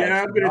podcast.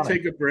 Yeah, I'm going to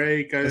take a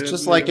break. It's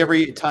just like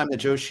every time that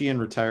Joe Sheehan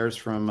retires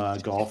from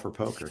golf or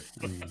poker.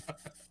 I mean,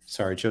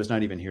 sorry, Joe's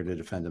not even here to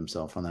defend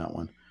himself on that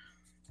one.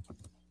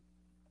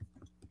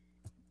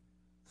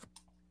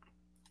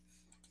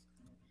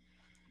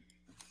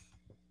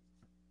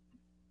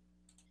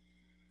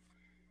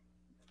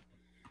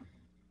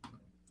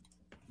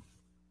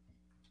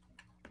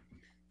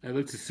 I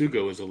looked at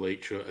Sugo as a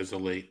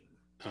late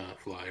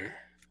flyer.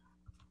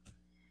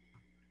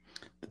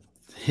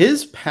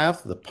 His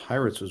path to the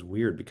Pirates was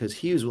weird because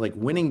he was like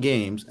winning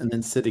games and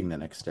then sitting the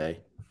next day.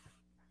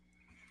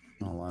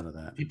 A lot of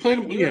that. He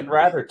was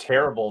rather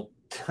terrible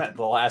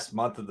the last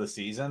month of the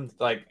season.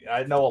 Like,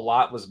 I know a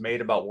lot was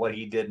made about what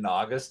he did in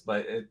August,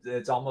 but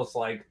it's almost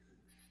like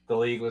the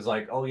league was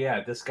like, oh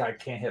yeah, this guy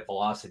can't hit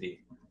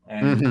velocity.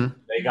 And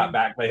they got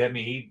back by him. I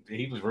mean,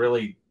 he was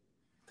really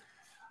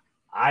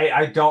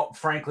I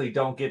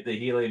don't get the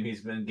helium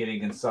he's been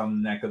getting in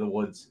some neck of the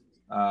woods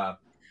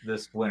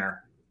this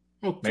winter.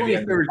 Well, maybe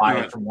I'm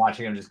biased from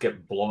watching him just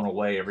get blown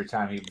away every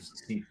time he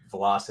sees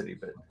velocity,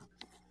 but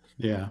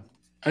yeah,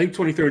 I think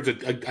 23rd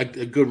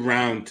is a good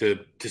round to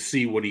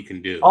see what he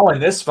can do. Oh, in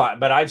this fight,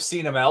 but I've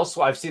seen him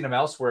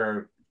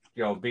elsewhere.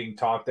 Being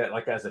talked at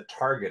like as a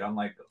target. I'm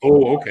like,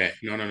 oh, okay,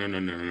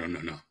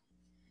 no.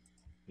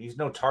 He's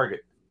no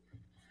target.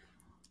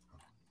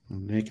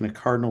 I'm making a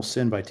cardinal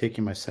sin by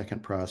taking my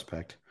second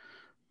prospect,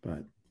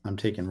 but I'm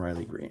taking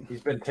Riley Green.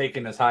 He's been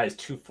taken as high as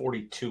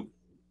 242.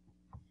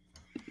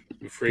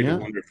 I'm afraid to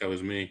wonder if that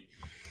was me.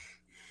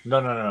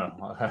 No.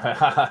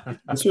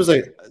 This was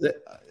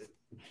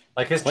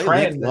like his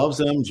trend. Loves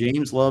him.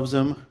 James loves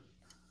him.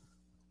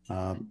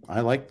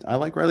 I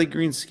like Riley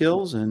Green's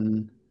skills,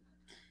 and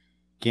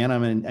again,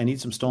 I need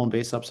some stolen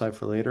base upside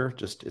for later.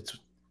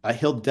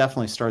 He'll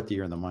definitely start the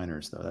year in the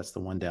minors, though. That's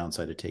the one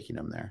downside of taking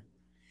him there.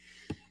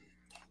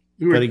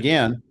 But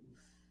again,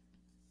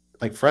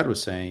 like Fred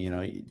was saying,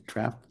 you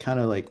draft kind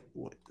of like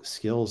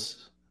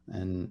skills,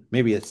 and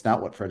maybe it's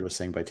not what Fred was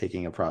saying by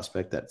taking a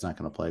prospect that's not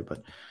going to play,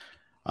 but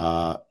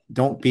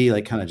don't be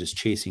like kind of just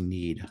chasing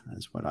need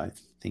is what I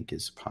think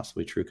is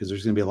possibly true, because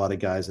there's going to be a lot of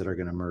guys that are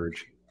going to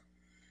merge.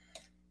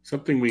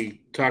 Something we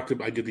talked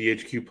about, I did the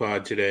HQ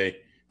pod today,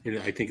 and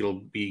I think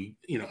it'll be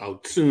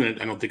out soon.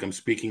 I don't think I'm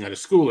speaking out of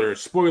school or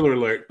spoiler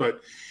alert,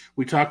 but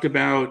we talked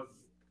about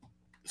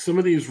some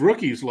of these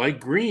rookies like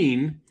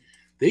Green.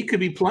 They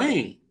could be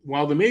playing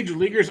while the major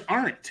leaguers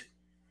aren't,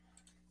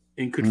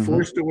 and could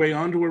force their way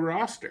onto a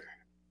roster,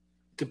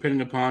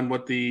 depending upon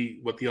what the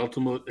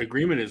ultimate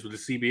agreement is with the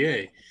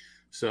CBA.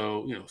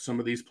 So, some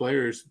of these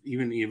players,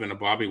 even a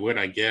Bobby Witt,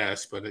 I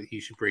guess, but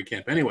he should break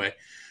camp anyway.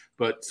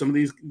 But some of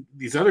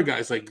these other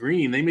guys like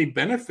Green, they may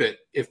benefit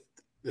if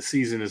the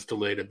season is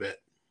delayed a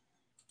bit.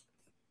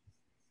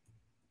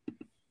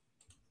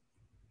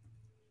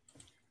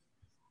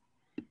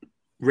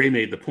 Ray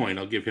made the point.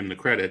 I'll give him the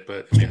credit,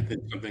 but I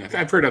think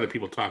I've heard other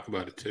people talk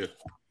about it too.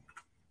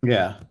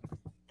 Yeah.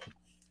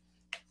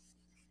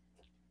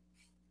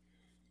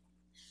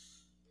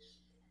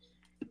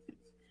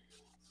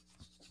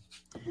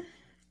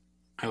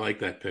 I like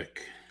that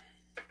pick.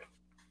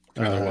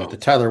 The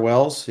Tyler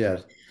Wells, yeah.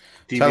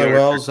 DVR. Tyler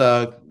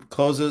Wells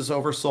closes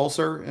over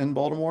Sulcer in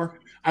Baltimore.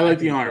 I like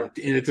the arm,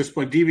 and at this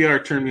point,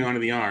 DVR turned me on to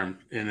the arm,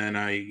 and then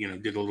I,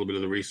 did a little bit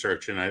of the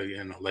research, and I,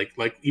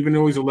 like even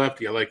though he's a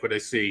lefty, I like what I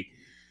see.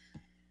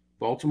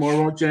 Baltimore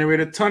won't generate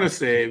a ton of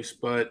saves,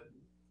 but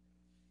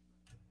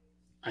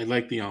I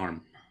like the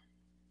arm.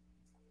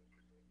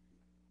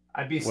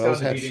 I'd be Wells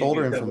had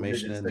shoulder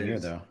inflammation in the year,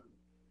 though.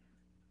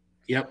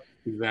 Yep,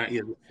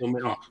 exactly.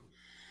 Yeah.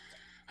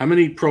 How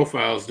many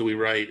profiles do we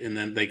write, and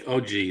then oh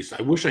geez,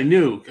 I wish I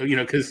knew,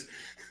 because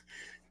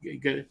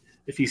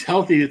if he's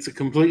healthy, it's a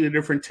completely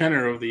different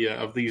tenor of the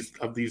of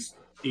these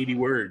 80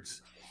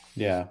 words.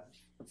 Yeah.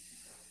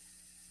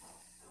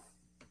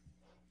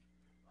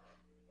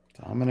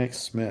 Dominic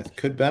Smith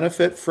could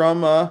benefit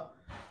from the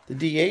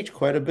DH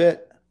quite a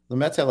bit. The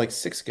Mets have like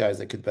 6 guys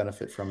that could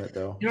benefit from it,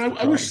 though.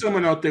 I wish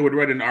someone out there would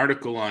write an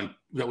article on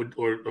that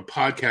or a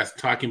podcast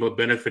talking about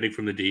benefiting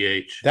from the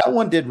DH. That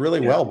one did really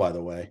well, by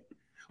the way.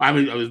 I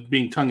was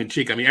being tongue in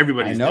cheek. I mean,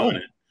 everybody's doing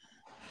it.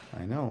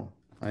 I know.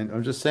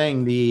 I'm just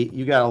saying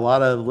you got a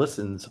lot of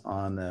listens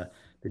on the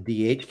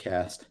DH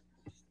cast.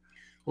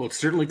 Well, it's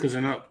certainly because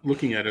they're not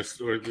looking at us,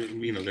 or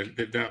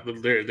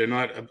they're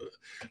not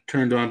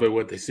turned on by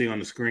what they see on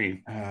the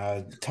screen.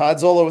 Todd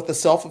Zola with the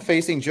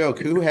self-effacing joke.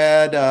 Who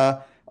had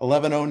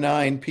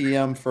 11:09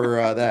 p.m.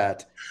 for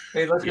that?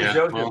 Hey, let's get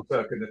JoJo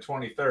took in the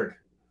 23rd.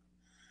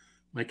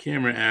 My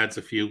camera adds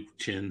a few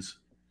chins.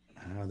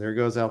 There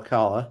goes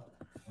Alcala.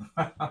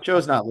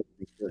 Joe's not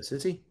listening to this,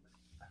 is he?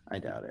 I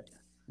doubt it.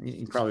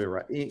 He's probably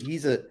right.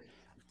 He's a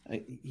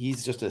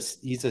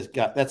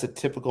guy. That's a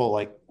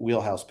typical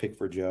wheelhouse pick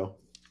for Joe.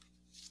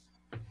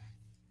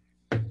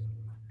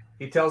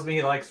 He tells me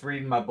he likes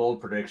reading my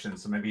bold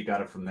predictions, so maybe he got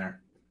it from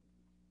there.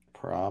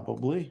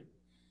 Probably.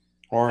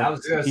 Or I was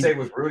going to say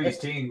with Rudy's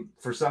team,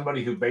 for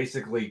somebody who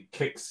basically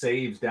kicks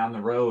saves down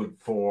the road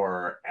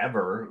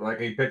forever, like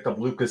he picked up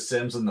Lucas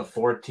Sims in the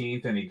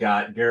 14th, and he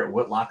got Garrett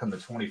Whitlock on the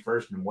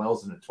 21st and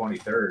Wells in the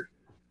 23rd.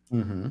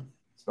 Mm-hmm.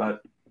 It's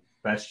about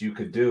best you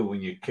could do when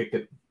you kick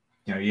it.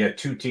 You had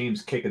 2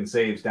 teams kicking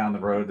saves down the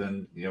road,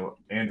 and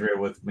Andrea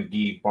with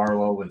McGee,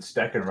 Barlow, and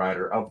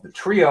Steckenrider of the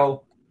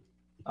trio.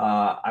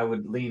 I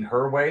would lean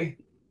her way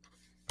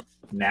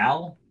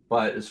now,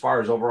 but as far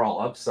as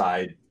overall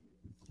upside,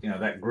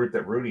 that group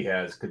that Rudy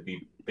has could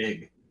be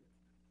big.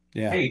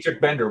 Yeah. Hey, you took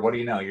Bender. What do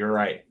you know? You're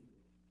right.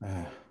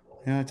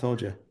 Yeah, I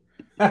told you.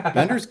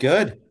 Bender's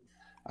good.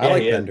 I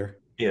like Bender.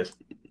 He is.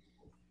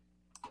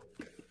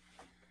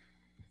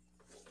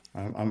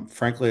 I'm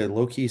frankly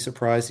low-key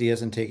surprised he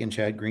hasn't taken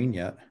Chad Green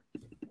yet.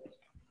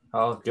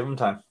 I'll give him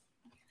time.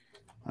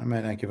 I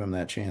might not give him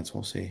that chance.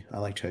 We'll see. I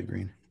like Chad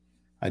Green.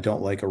 I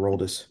don't like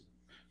Aroldis.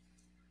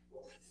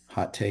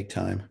 Hot take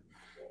time.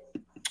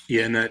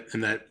 Yeah, and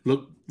that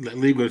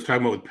league I was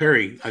talking about with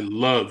Perry, I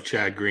love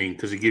Chad Green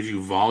because it gives you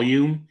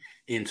volume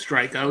in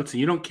strikeouts, and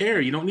you don't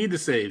care. You don't need the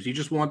saves. You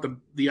just want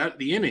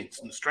the innings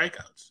and the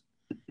strikeouts.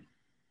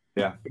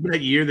 Yeah. Remember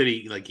that year that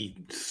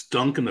he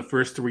stunk in the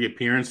first 3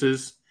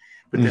 appearances,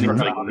 but then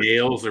he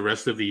nails the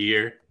rest of the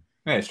year.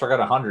 Yeah, he struck out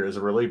 100 as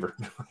a reliever.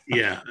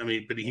 Yeah, I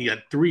mean, but he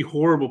had 3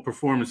 horrible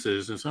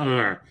performances,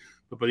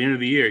 but by the end of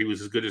the year, he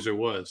was as good as there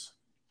was.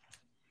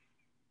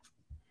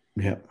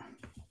 Yeah.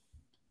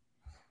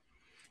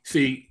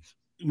 See,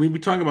 when we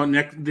talk about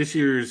this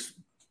year's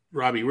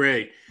Robbie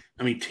Ray,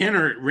 I mean,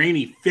 Tanner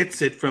Rainey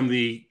fits it from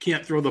the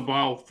can't throw the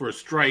ball for a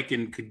strike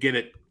and could get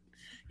it,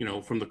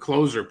 from the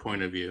closer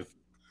point of view.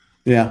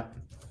 Yeah.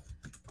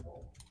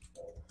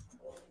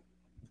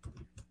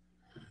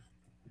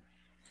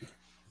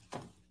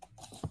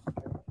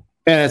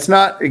 And it's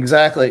not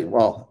exactly,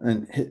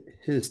 and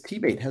his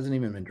teammate hasn't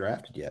even been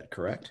drafted yet,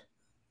 correct?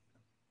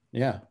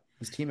 Yeah,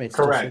 his teammate's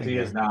correct. He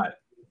is not.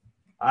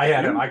 I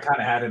had him. I kind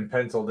of had him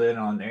penciled in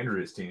on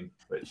Andrew's team,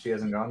 but she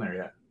hasn't gone there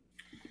yet.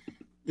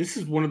 This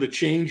is one of the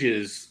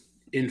changes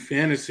in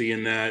fantasy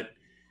in that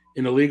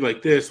in a league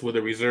like this with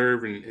a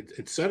reserve and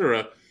et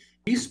cetera,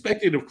 these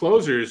speculative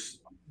closers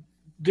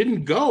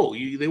didn't go.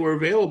 They were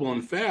available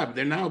in FAB.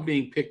 They're now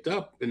being picked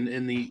up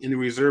in the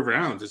reserve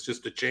rounds. It's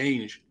just a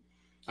change.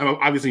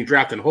 Obviously,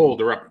 draft and hold,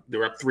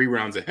 they're up 3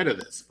 rounds ahead of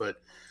this,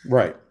 but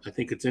right. I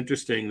think it's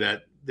interesting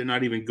that they're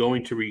not even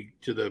going to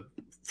the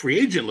free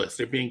agent list.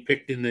 They're being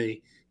picked in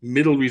the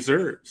middle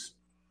reserves.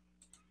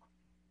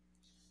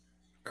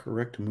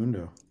 Correct,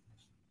 Mundo.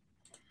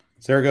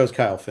 So there goes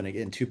Kyle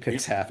Finnegan, 2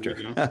 picks after.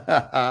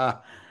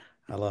 I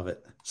love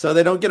it. So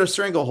they don't get a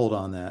stranglehold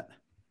on that.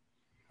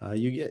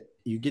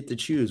 You get to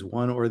choose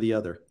one or the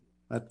other.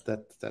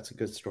 That's a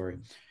good story.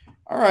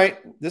 All right,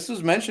 this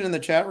was mentioned in the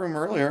chat room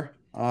earlier.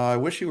 I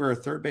wish he were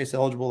third base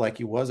eligible like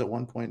he was at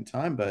one point in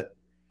time, but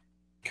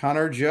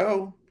Connor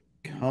Joe,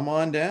 come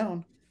on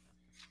down.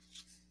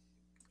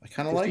 I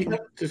kind of like him.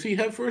 Does he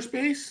have first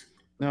base?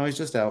 No, he's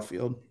just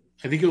outfield.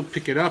 I think he'll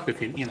pick it up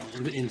if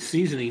in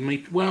season he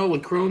might. Well,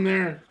 with Crone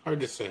there,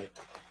 hard to say.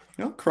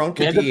 Crone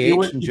could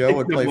DH and Joe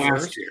would play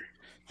first. Year.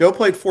 Joe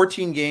played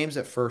 14 games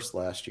at first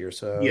last year,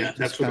 so yeah,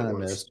 that's kind of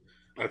missed.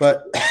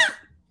 But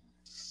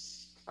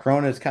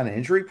Crone is kind of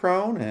injury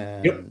prone,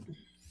 and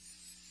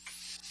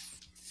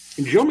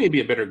And Joe may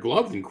be a better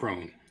glove than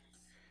Crone.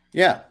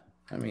 Yeah,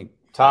 I mean,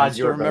 Todd, I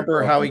still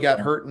remember how he got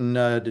hurt in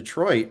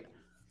Detroit,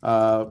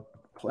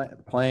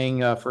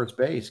 playing first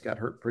base. Got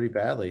hurt pretty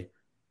badly.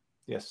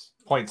 Yes,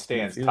 point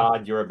stands.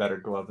 Todd, you're a better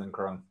glove than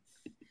Crone.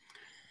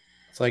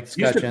 It's like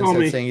Scott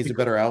Jensen saying he's a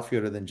better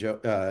outfielder than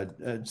Jeff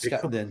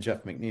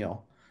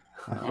McNeil,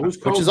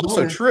 which is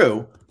also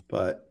true.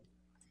 But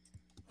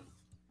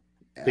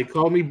they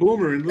called me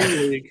Boomer in Little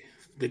League.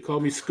 They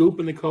called me Scoop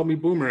and they called me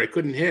Boomer. I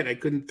couldn't hit, I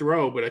couldn't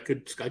throw, but I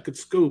could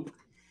scoop.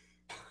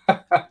 And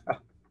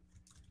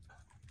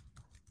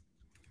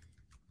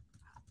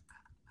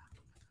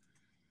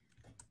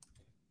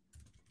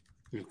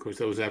of course,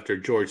 that was after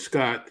George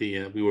Scott.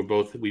 We were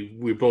both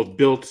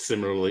built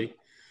similarly,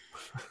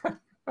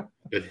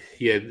 but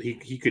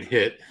he could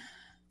hit.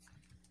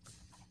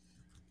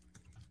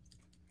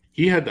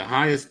 He had the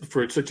highest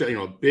for such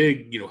a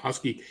big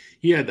husky.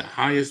 He had the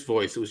highest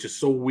voice. It was just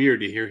so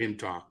weird to hear him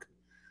talk.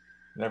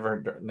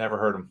 Never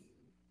heard him.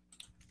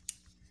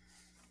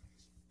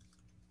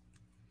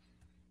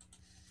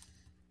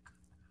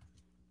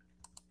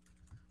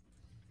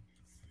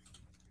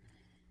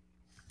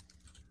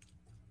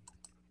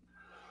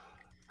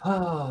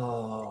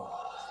 Oh.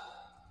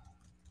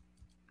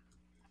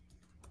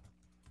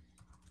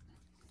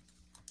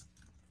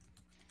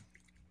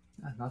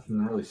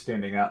 Nothing really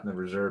standing out in the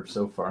reserve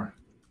so far.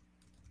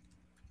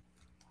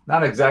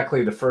 Not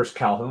exactly the first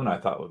Calhoun I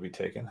thought would be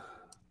taken.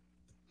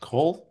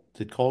 Cole?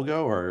 Did Cole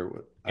go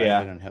or?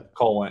 Yeah,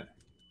 Cole went.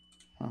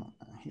 Oh,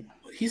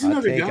 he's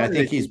another guy. I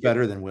think he's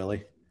better than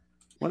Willie.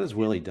 What has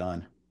Willie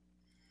done?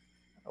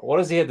 What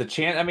has he had the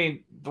chance? I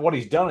mean, what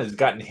he's done is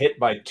gotten hit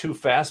by 2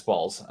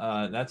 fastballs.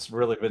 That's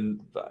really been.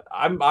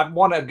 I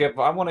want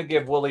to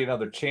give Willie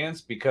another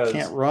chance because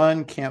can't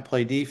run, can't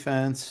play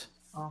defense.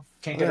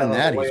 Can't get on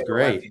that. He's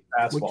great.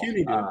 What can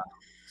he do?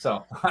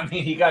 So I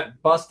mean, he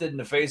got busted in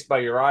the face by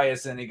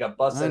Urias, and he got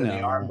busted in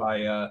the arm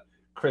by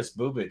Chris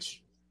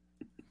Bubich.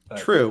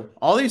 True.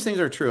 All these things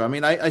are true. I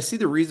mean, I see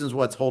the reasons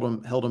what's held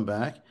him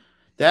back.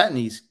 That,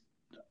 and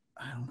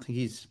I don't think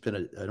he's been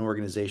an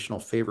organizational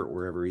favorite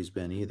wherever he's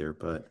been either,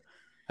 but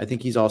I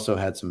think he's also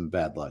had some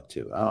bad luck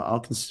too.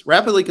 I'll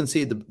rapidly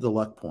concede the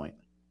luck point.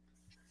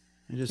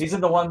 He's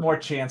in the one more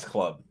chance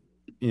club.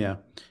 Yeah.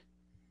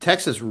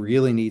 Texas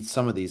really needs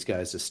some of these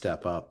guys to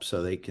step up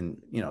so they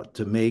can,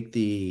 to make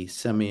the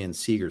Semien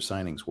Seager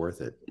signings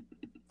worth it.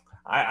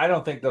 I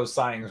don't think those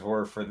signings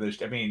were for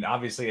this. I mean,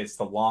 obviously it's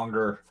the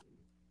longer,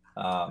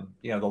 the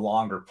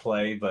longer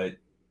play, but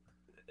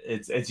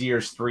it's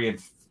years 3 and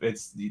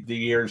it's the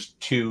years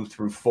 2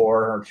 through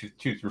 4 or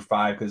 2 through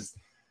 5 because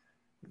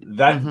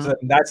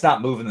that's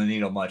not moving the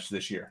needle much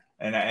this year.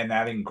 And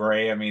adding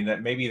Gray, I mean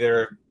that maybe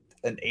they're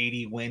an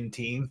 80-win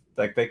team,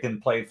 like they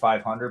can play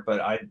 500,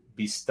 but I'd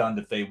be stunned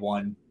if they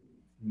won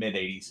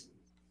mid-80s.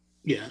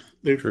 Yeah,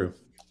 they're true.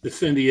 The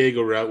San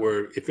Diego route,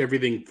 where if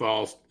everything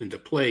falls into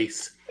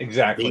place,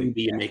 exactly,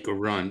 maybe you make a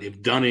run.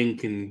 If Dunning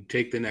can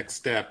take the next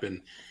step,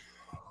 and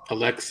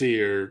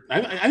Alexi or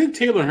I think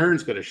Taylor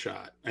Hearn's got a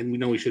shot. And we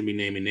know we shouldn't be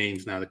naming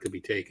names now that could be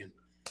taken.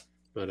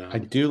 But I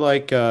do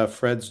like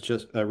Fred's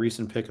just a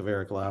recent pick of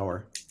Eric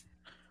Lauer.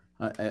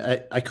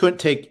 I couldn't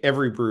take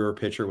every Brewer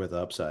pitcher with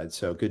upside,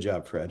 so good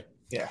job, Fred.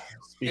 Yeah,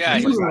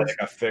 I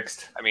got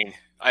fixed. I mean,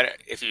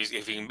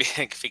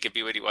 if he could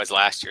be what he was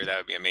last year, that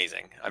would be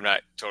amazing. I'm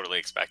not totally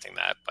expecting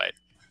that, but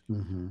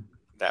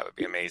that would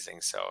be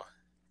amazing. So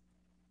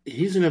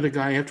he's another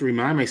guy I have to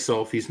remind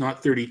myself he's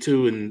not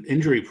 32 and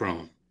injury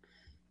prone.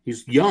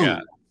 He's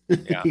young.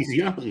 Yeah. He's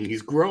young.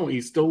 He's growing.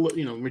 He's still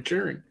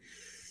maturing.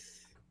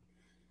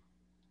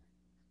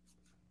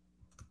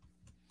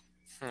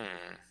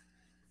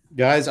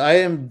 Guys, I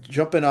am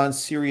jumping on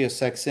Sirius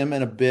XM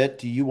in a bit.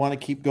 Do you want to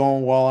keep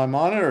going while I'm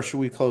on it, or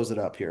should we close it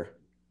up here?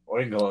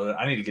 I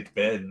need to get to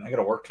bed. I got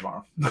to work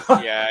tomorrow.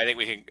 Yeah, I think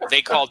we can.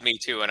 They called me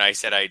too, and I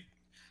said I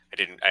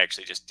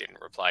actually just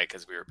didn't reply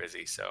because we were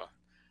busy. So,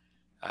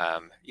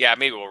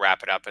 maybe we'll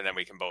wrap it up, and then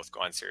we can both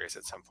go on Sirius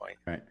at some point.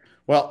 All right.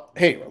 Well,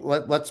 hey,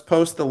 let's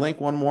post the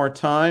link one more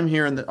time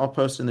here, I'll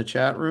post in the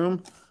chat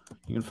room.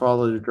 You can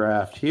follow the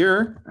draft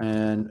here,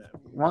 and I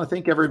want to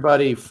thank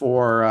everybody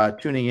for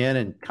tuning in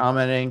and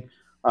commenting.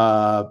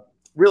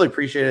 Really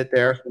appreciate it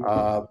there.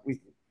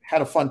 We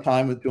had a fun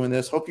time with doing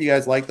this. Hope you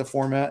guys like the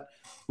format.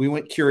 We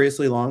went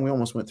curiously long. We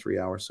almost went 3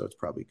 hours, so it's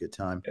probably a good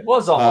time. It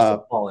was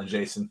almost Paul and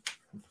Jason.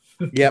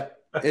 Yep.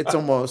 It's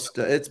almost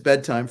it's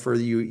bedtime for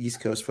you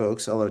East Coast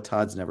folks, although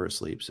Todd's never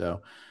asleep. So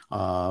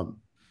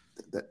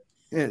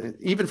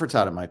even for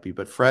Todd it might be,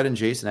 but Fred and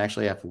Jason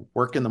actually have to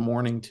work in the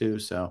morning too,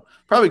 so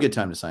probably a good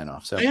time to sign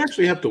off. So I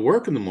actually have to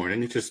work in the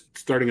morning. It's just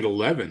starting at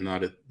 11,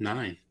 not at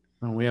 9.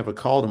 Well, we have a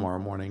call tomorrow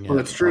morning. Oh,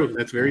 that's true.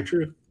 That's very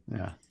true.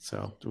 Yeah,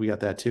 so we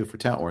got that too for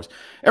Tout Wars.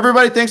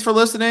 Everybody, thanks for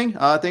listening.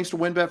 Thanks to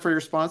WynnBET for your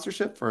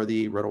sponsorship for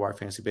the RotoWire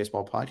Fantasy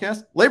Baseball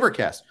Podcast,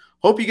 LaborCast.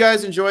 Hope you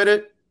guys enjoyed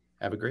it.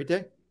 Have a great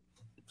day.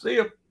 See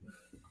you.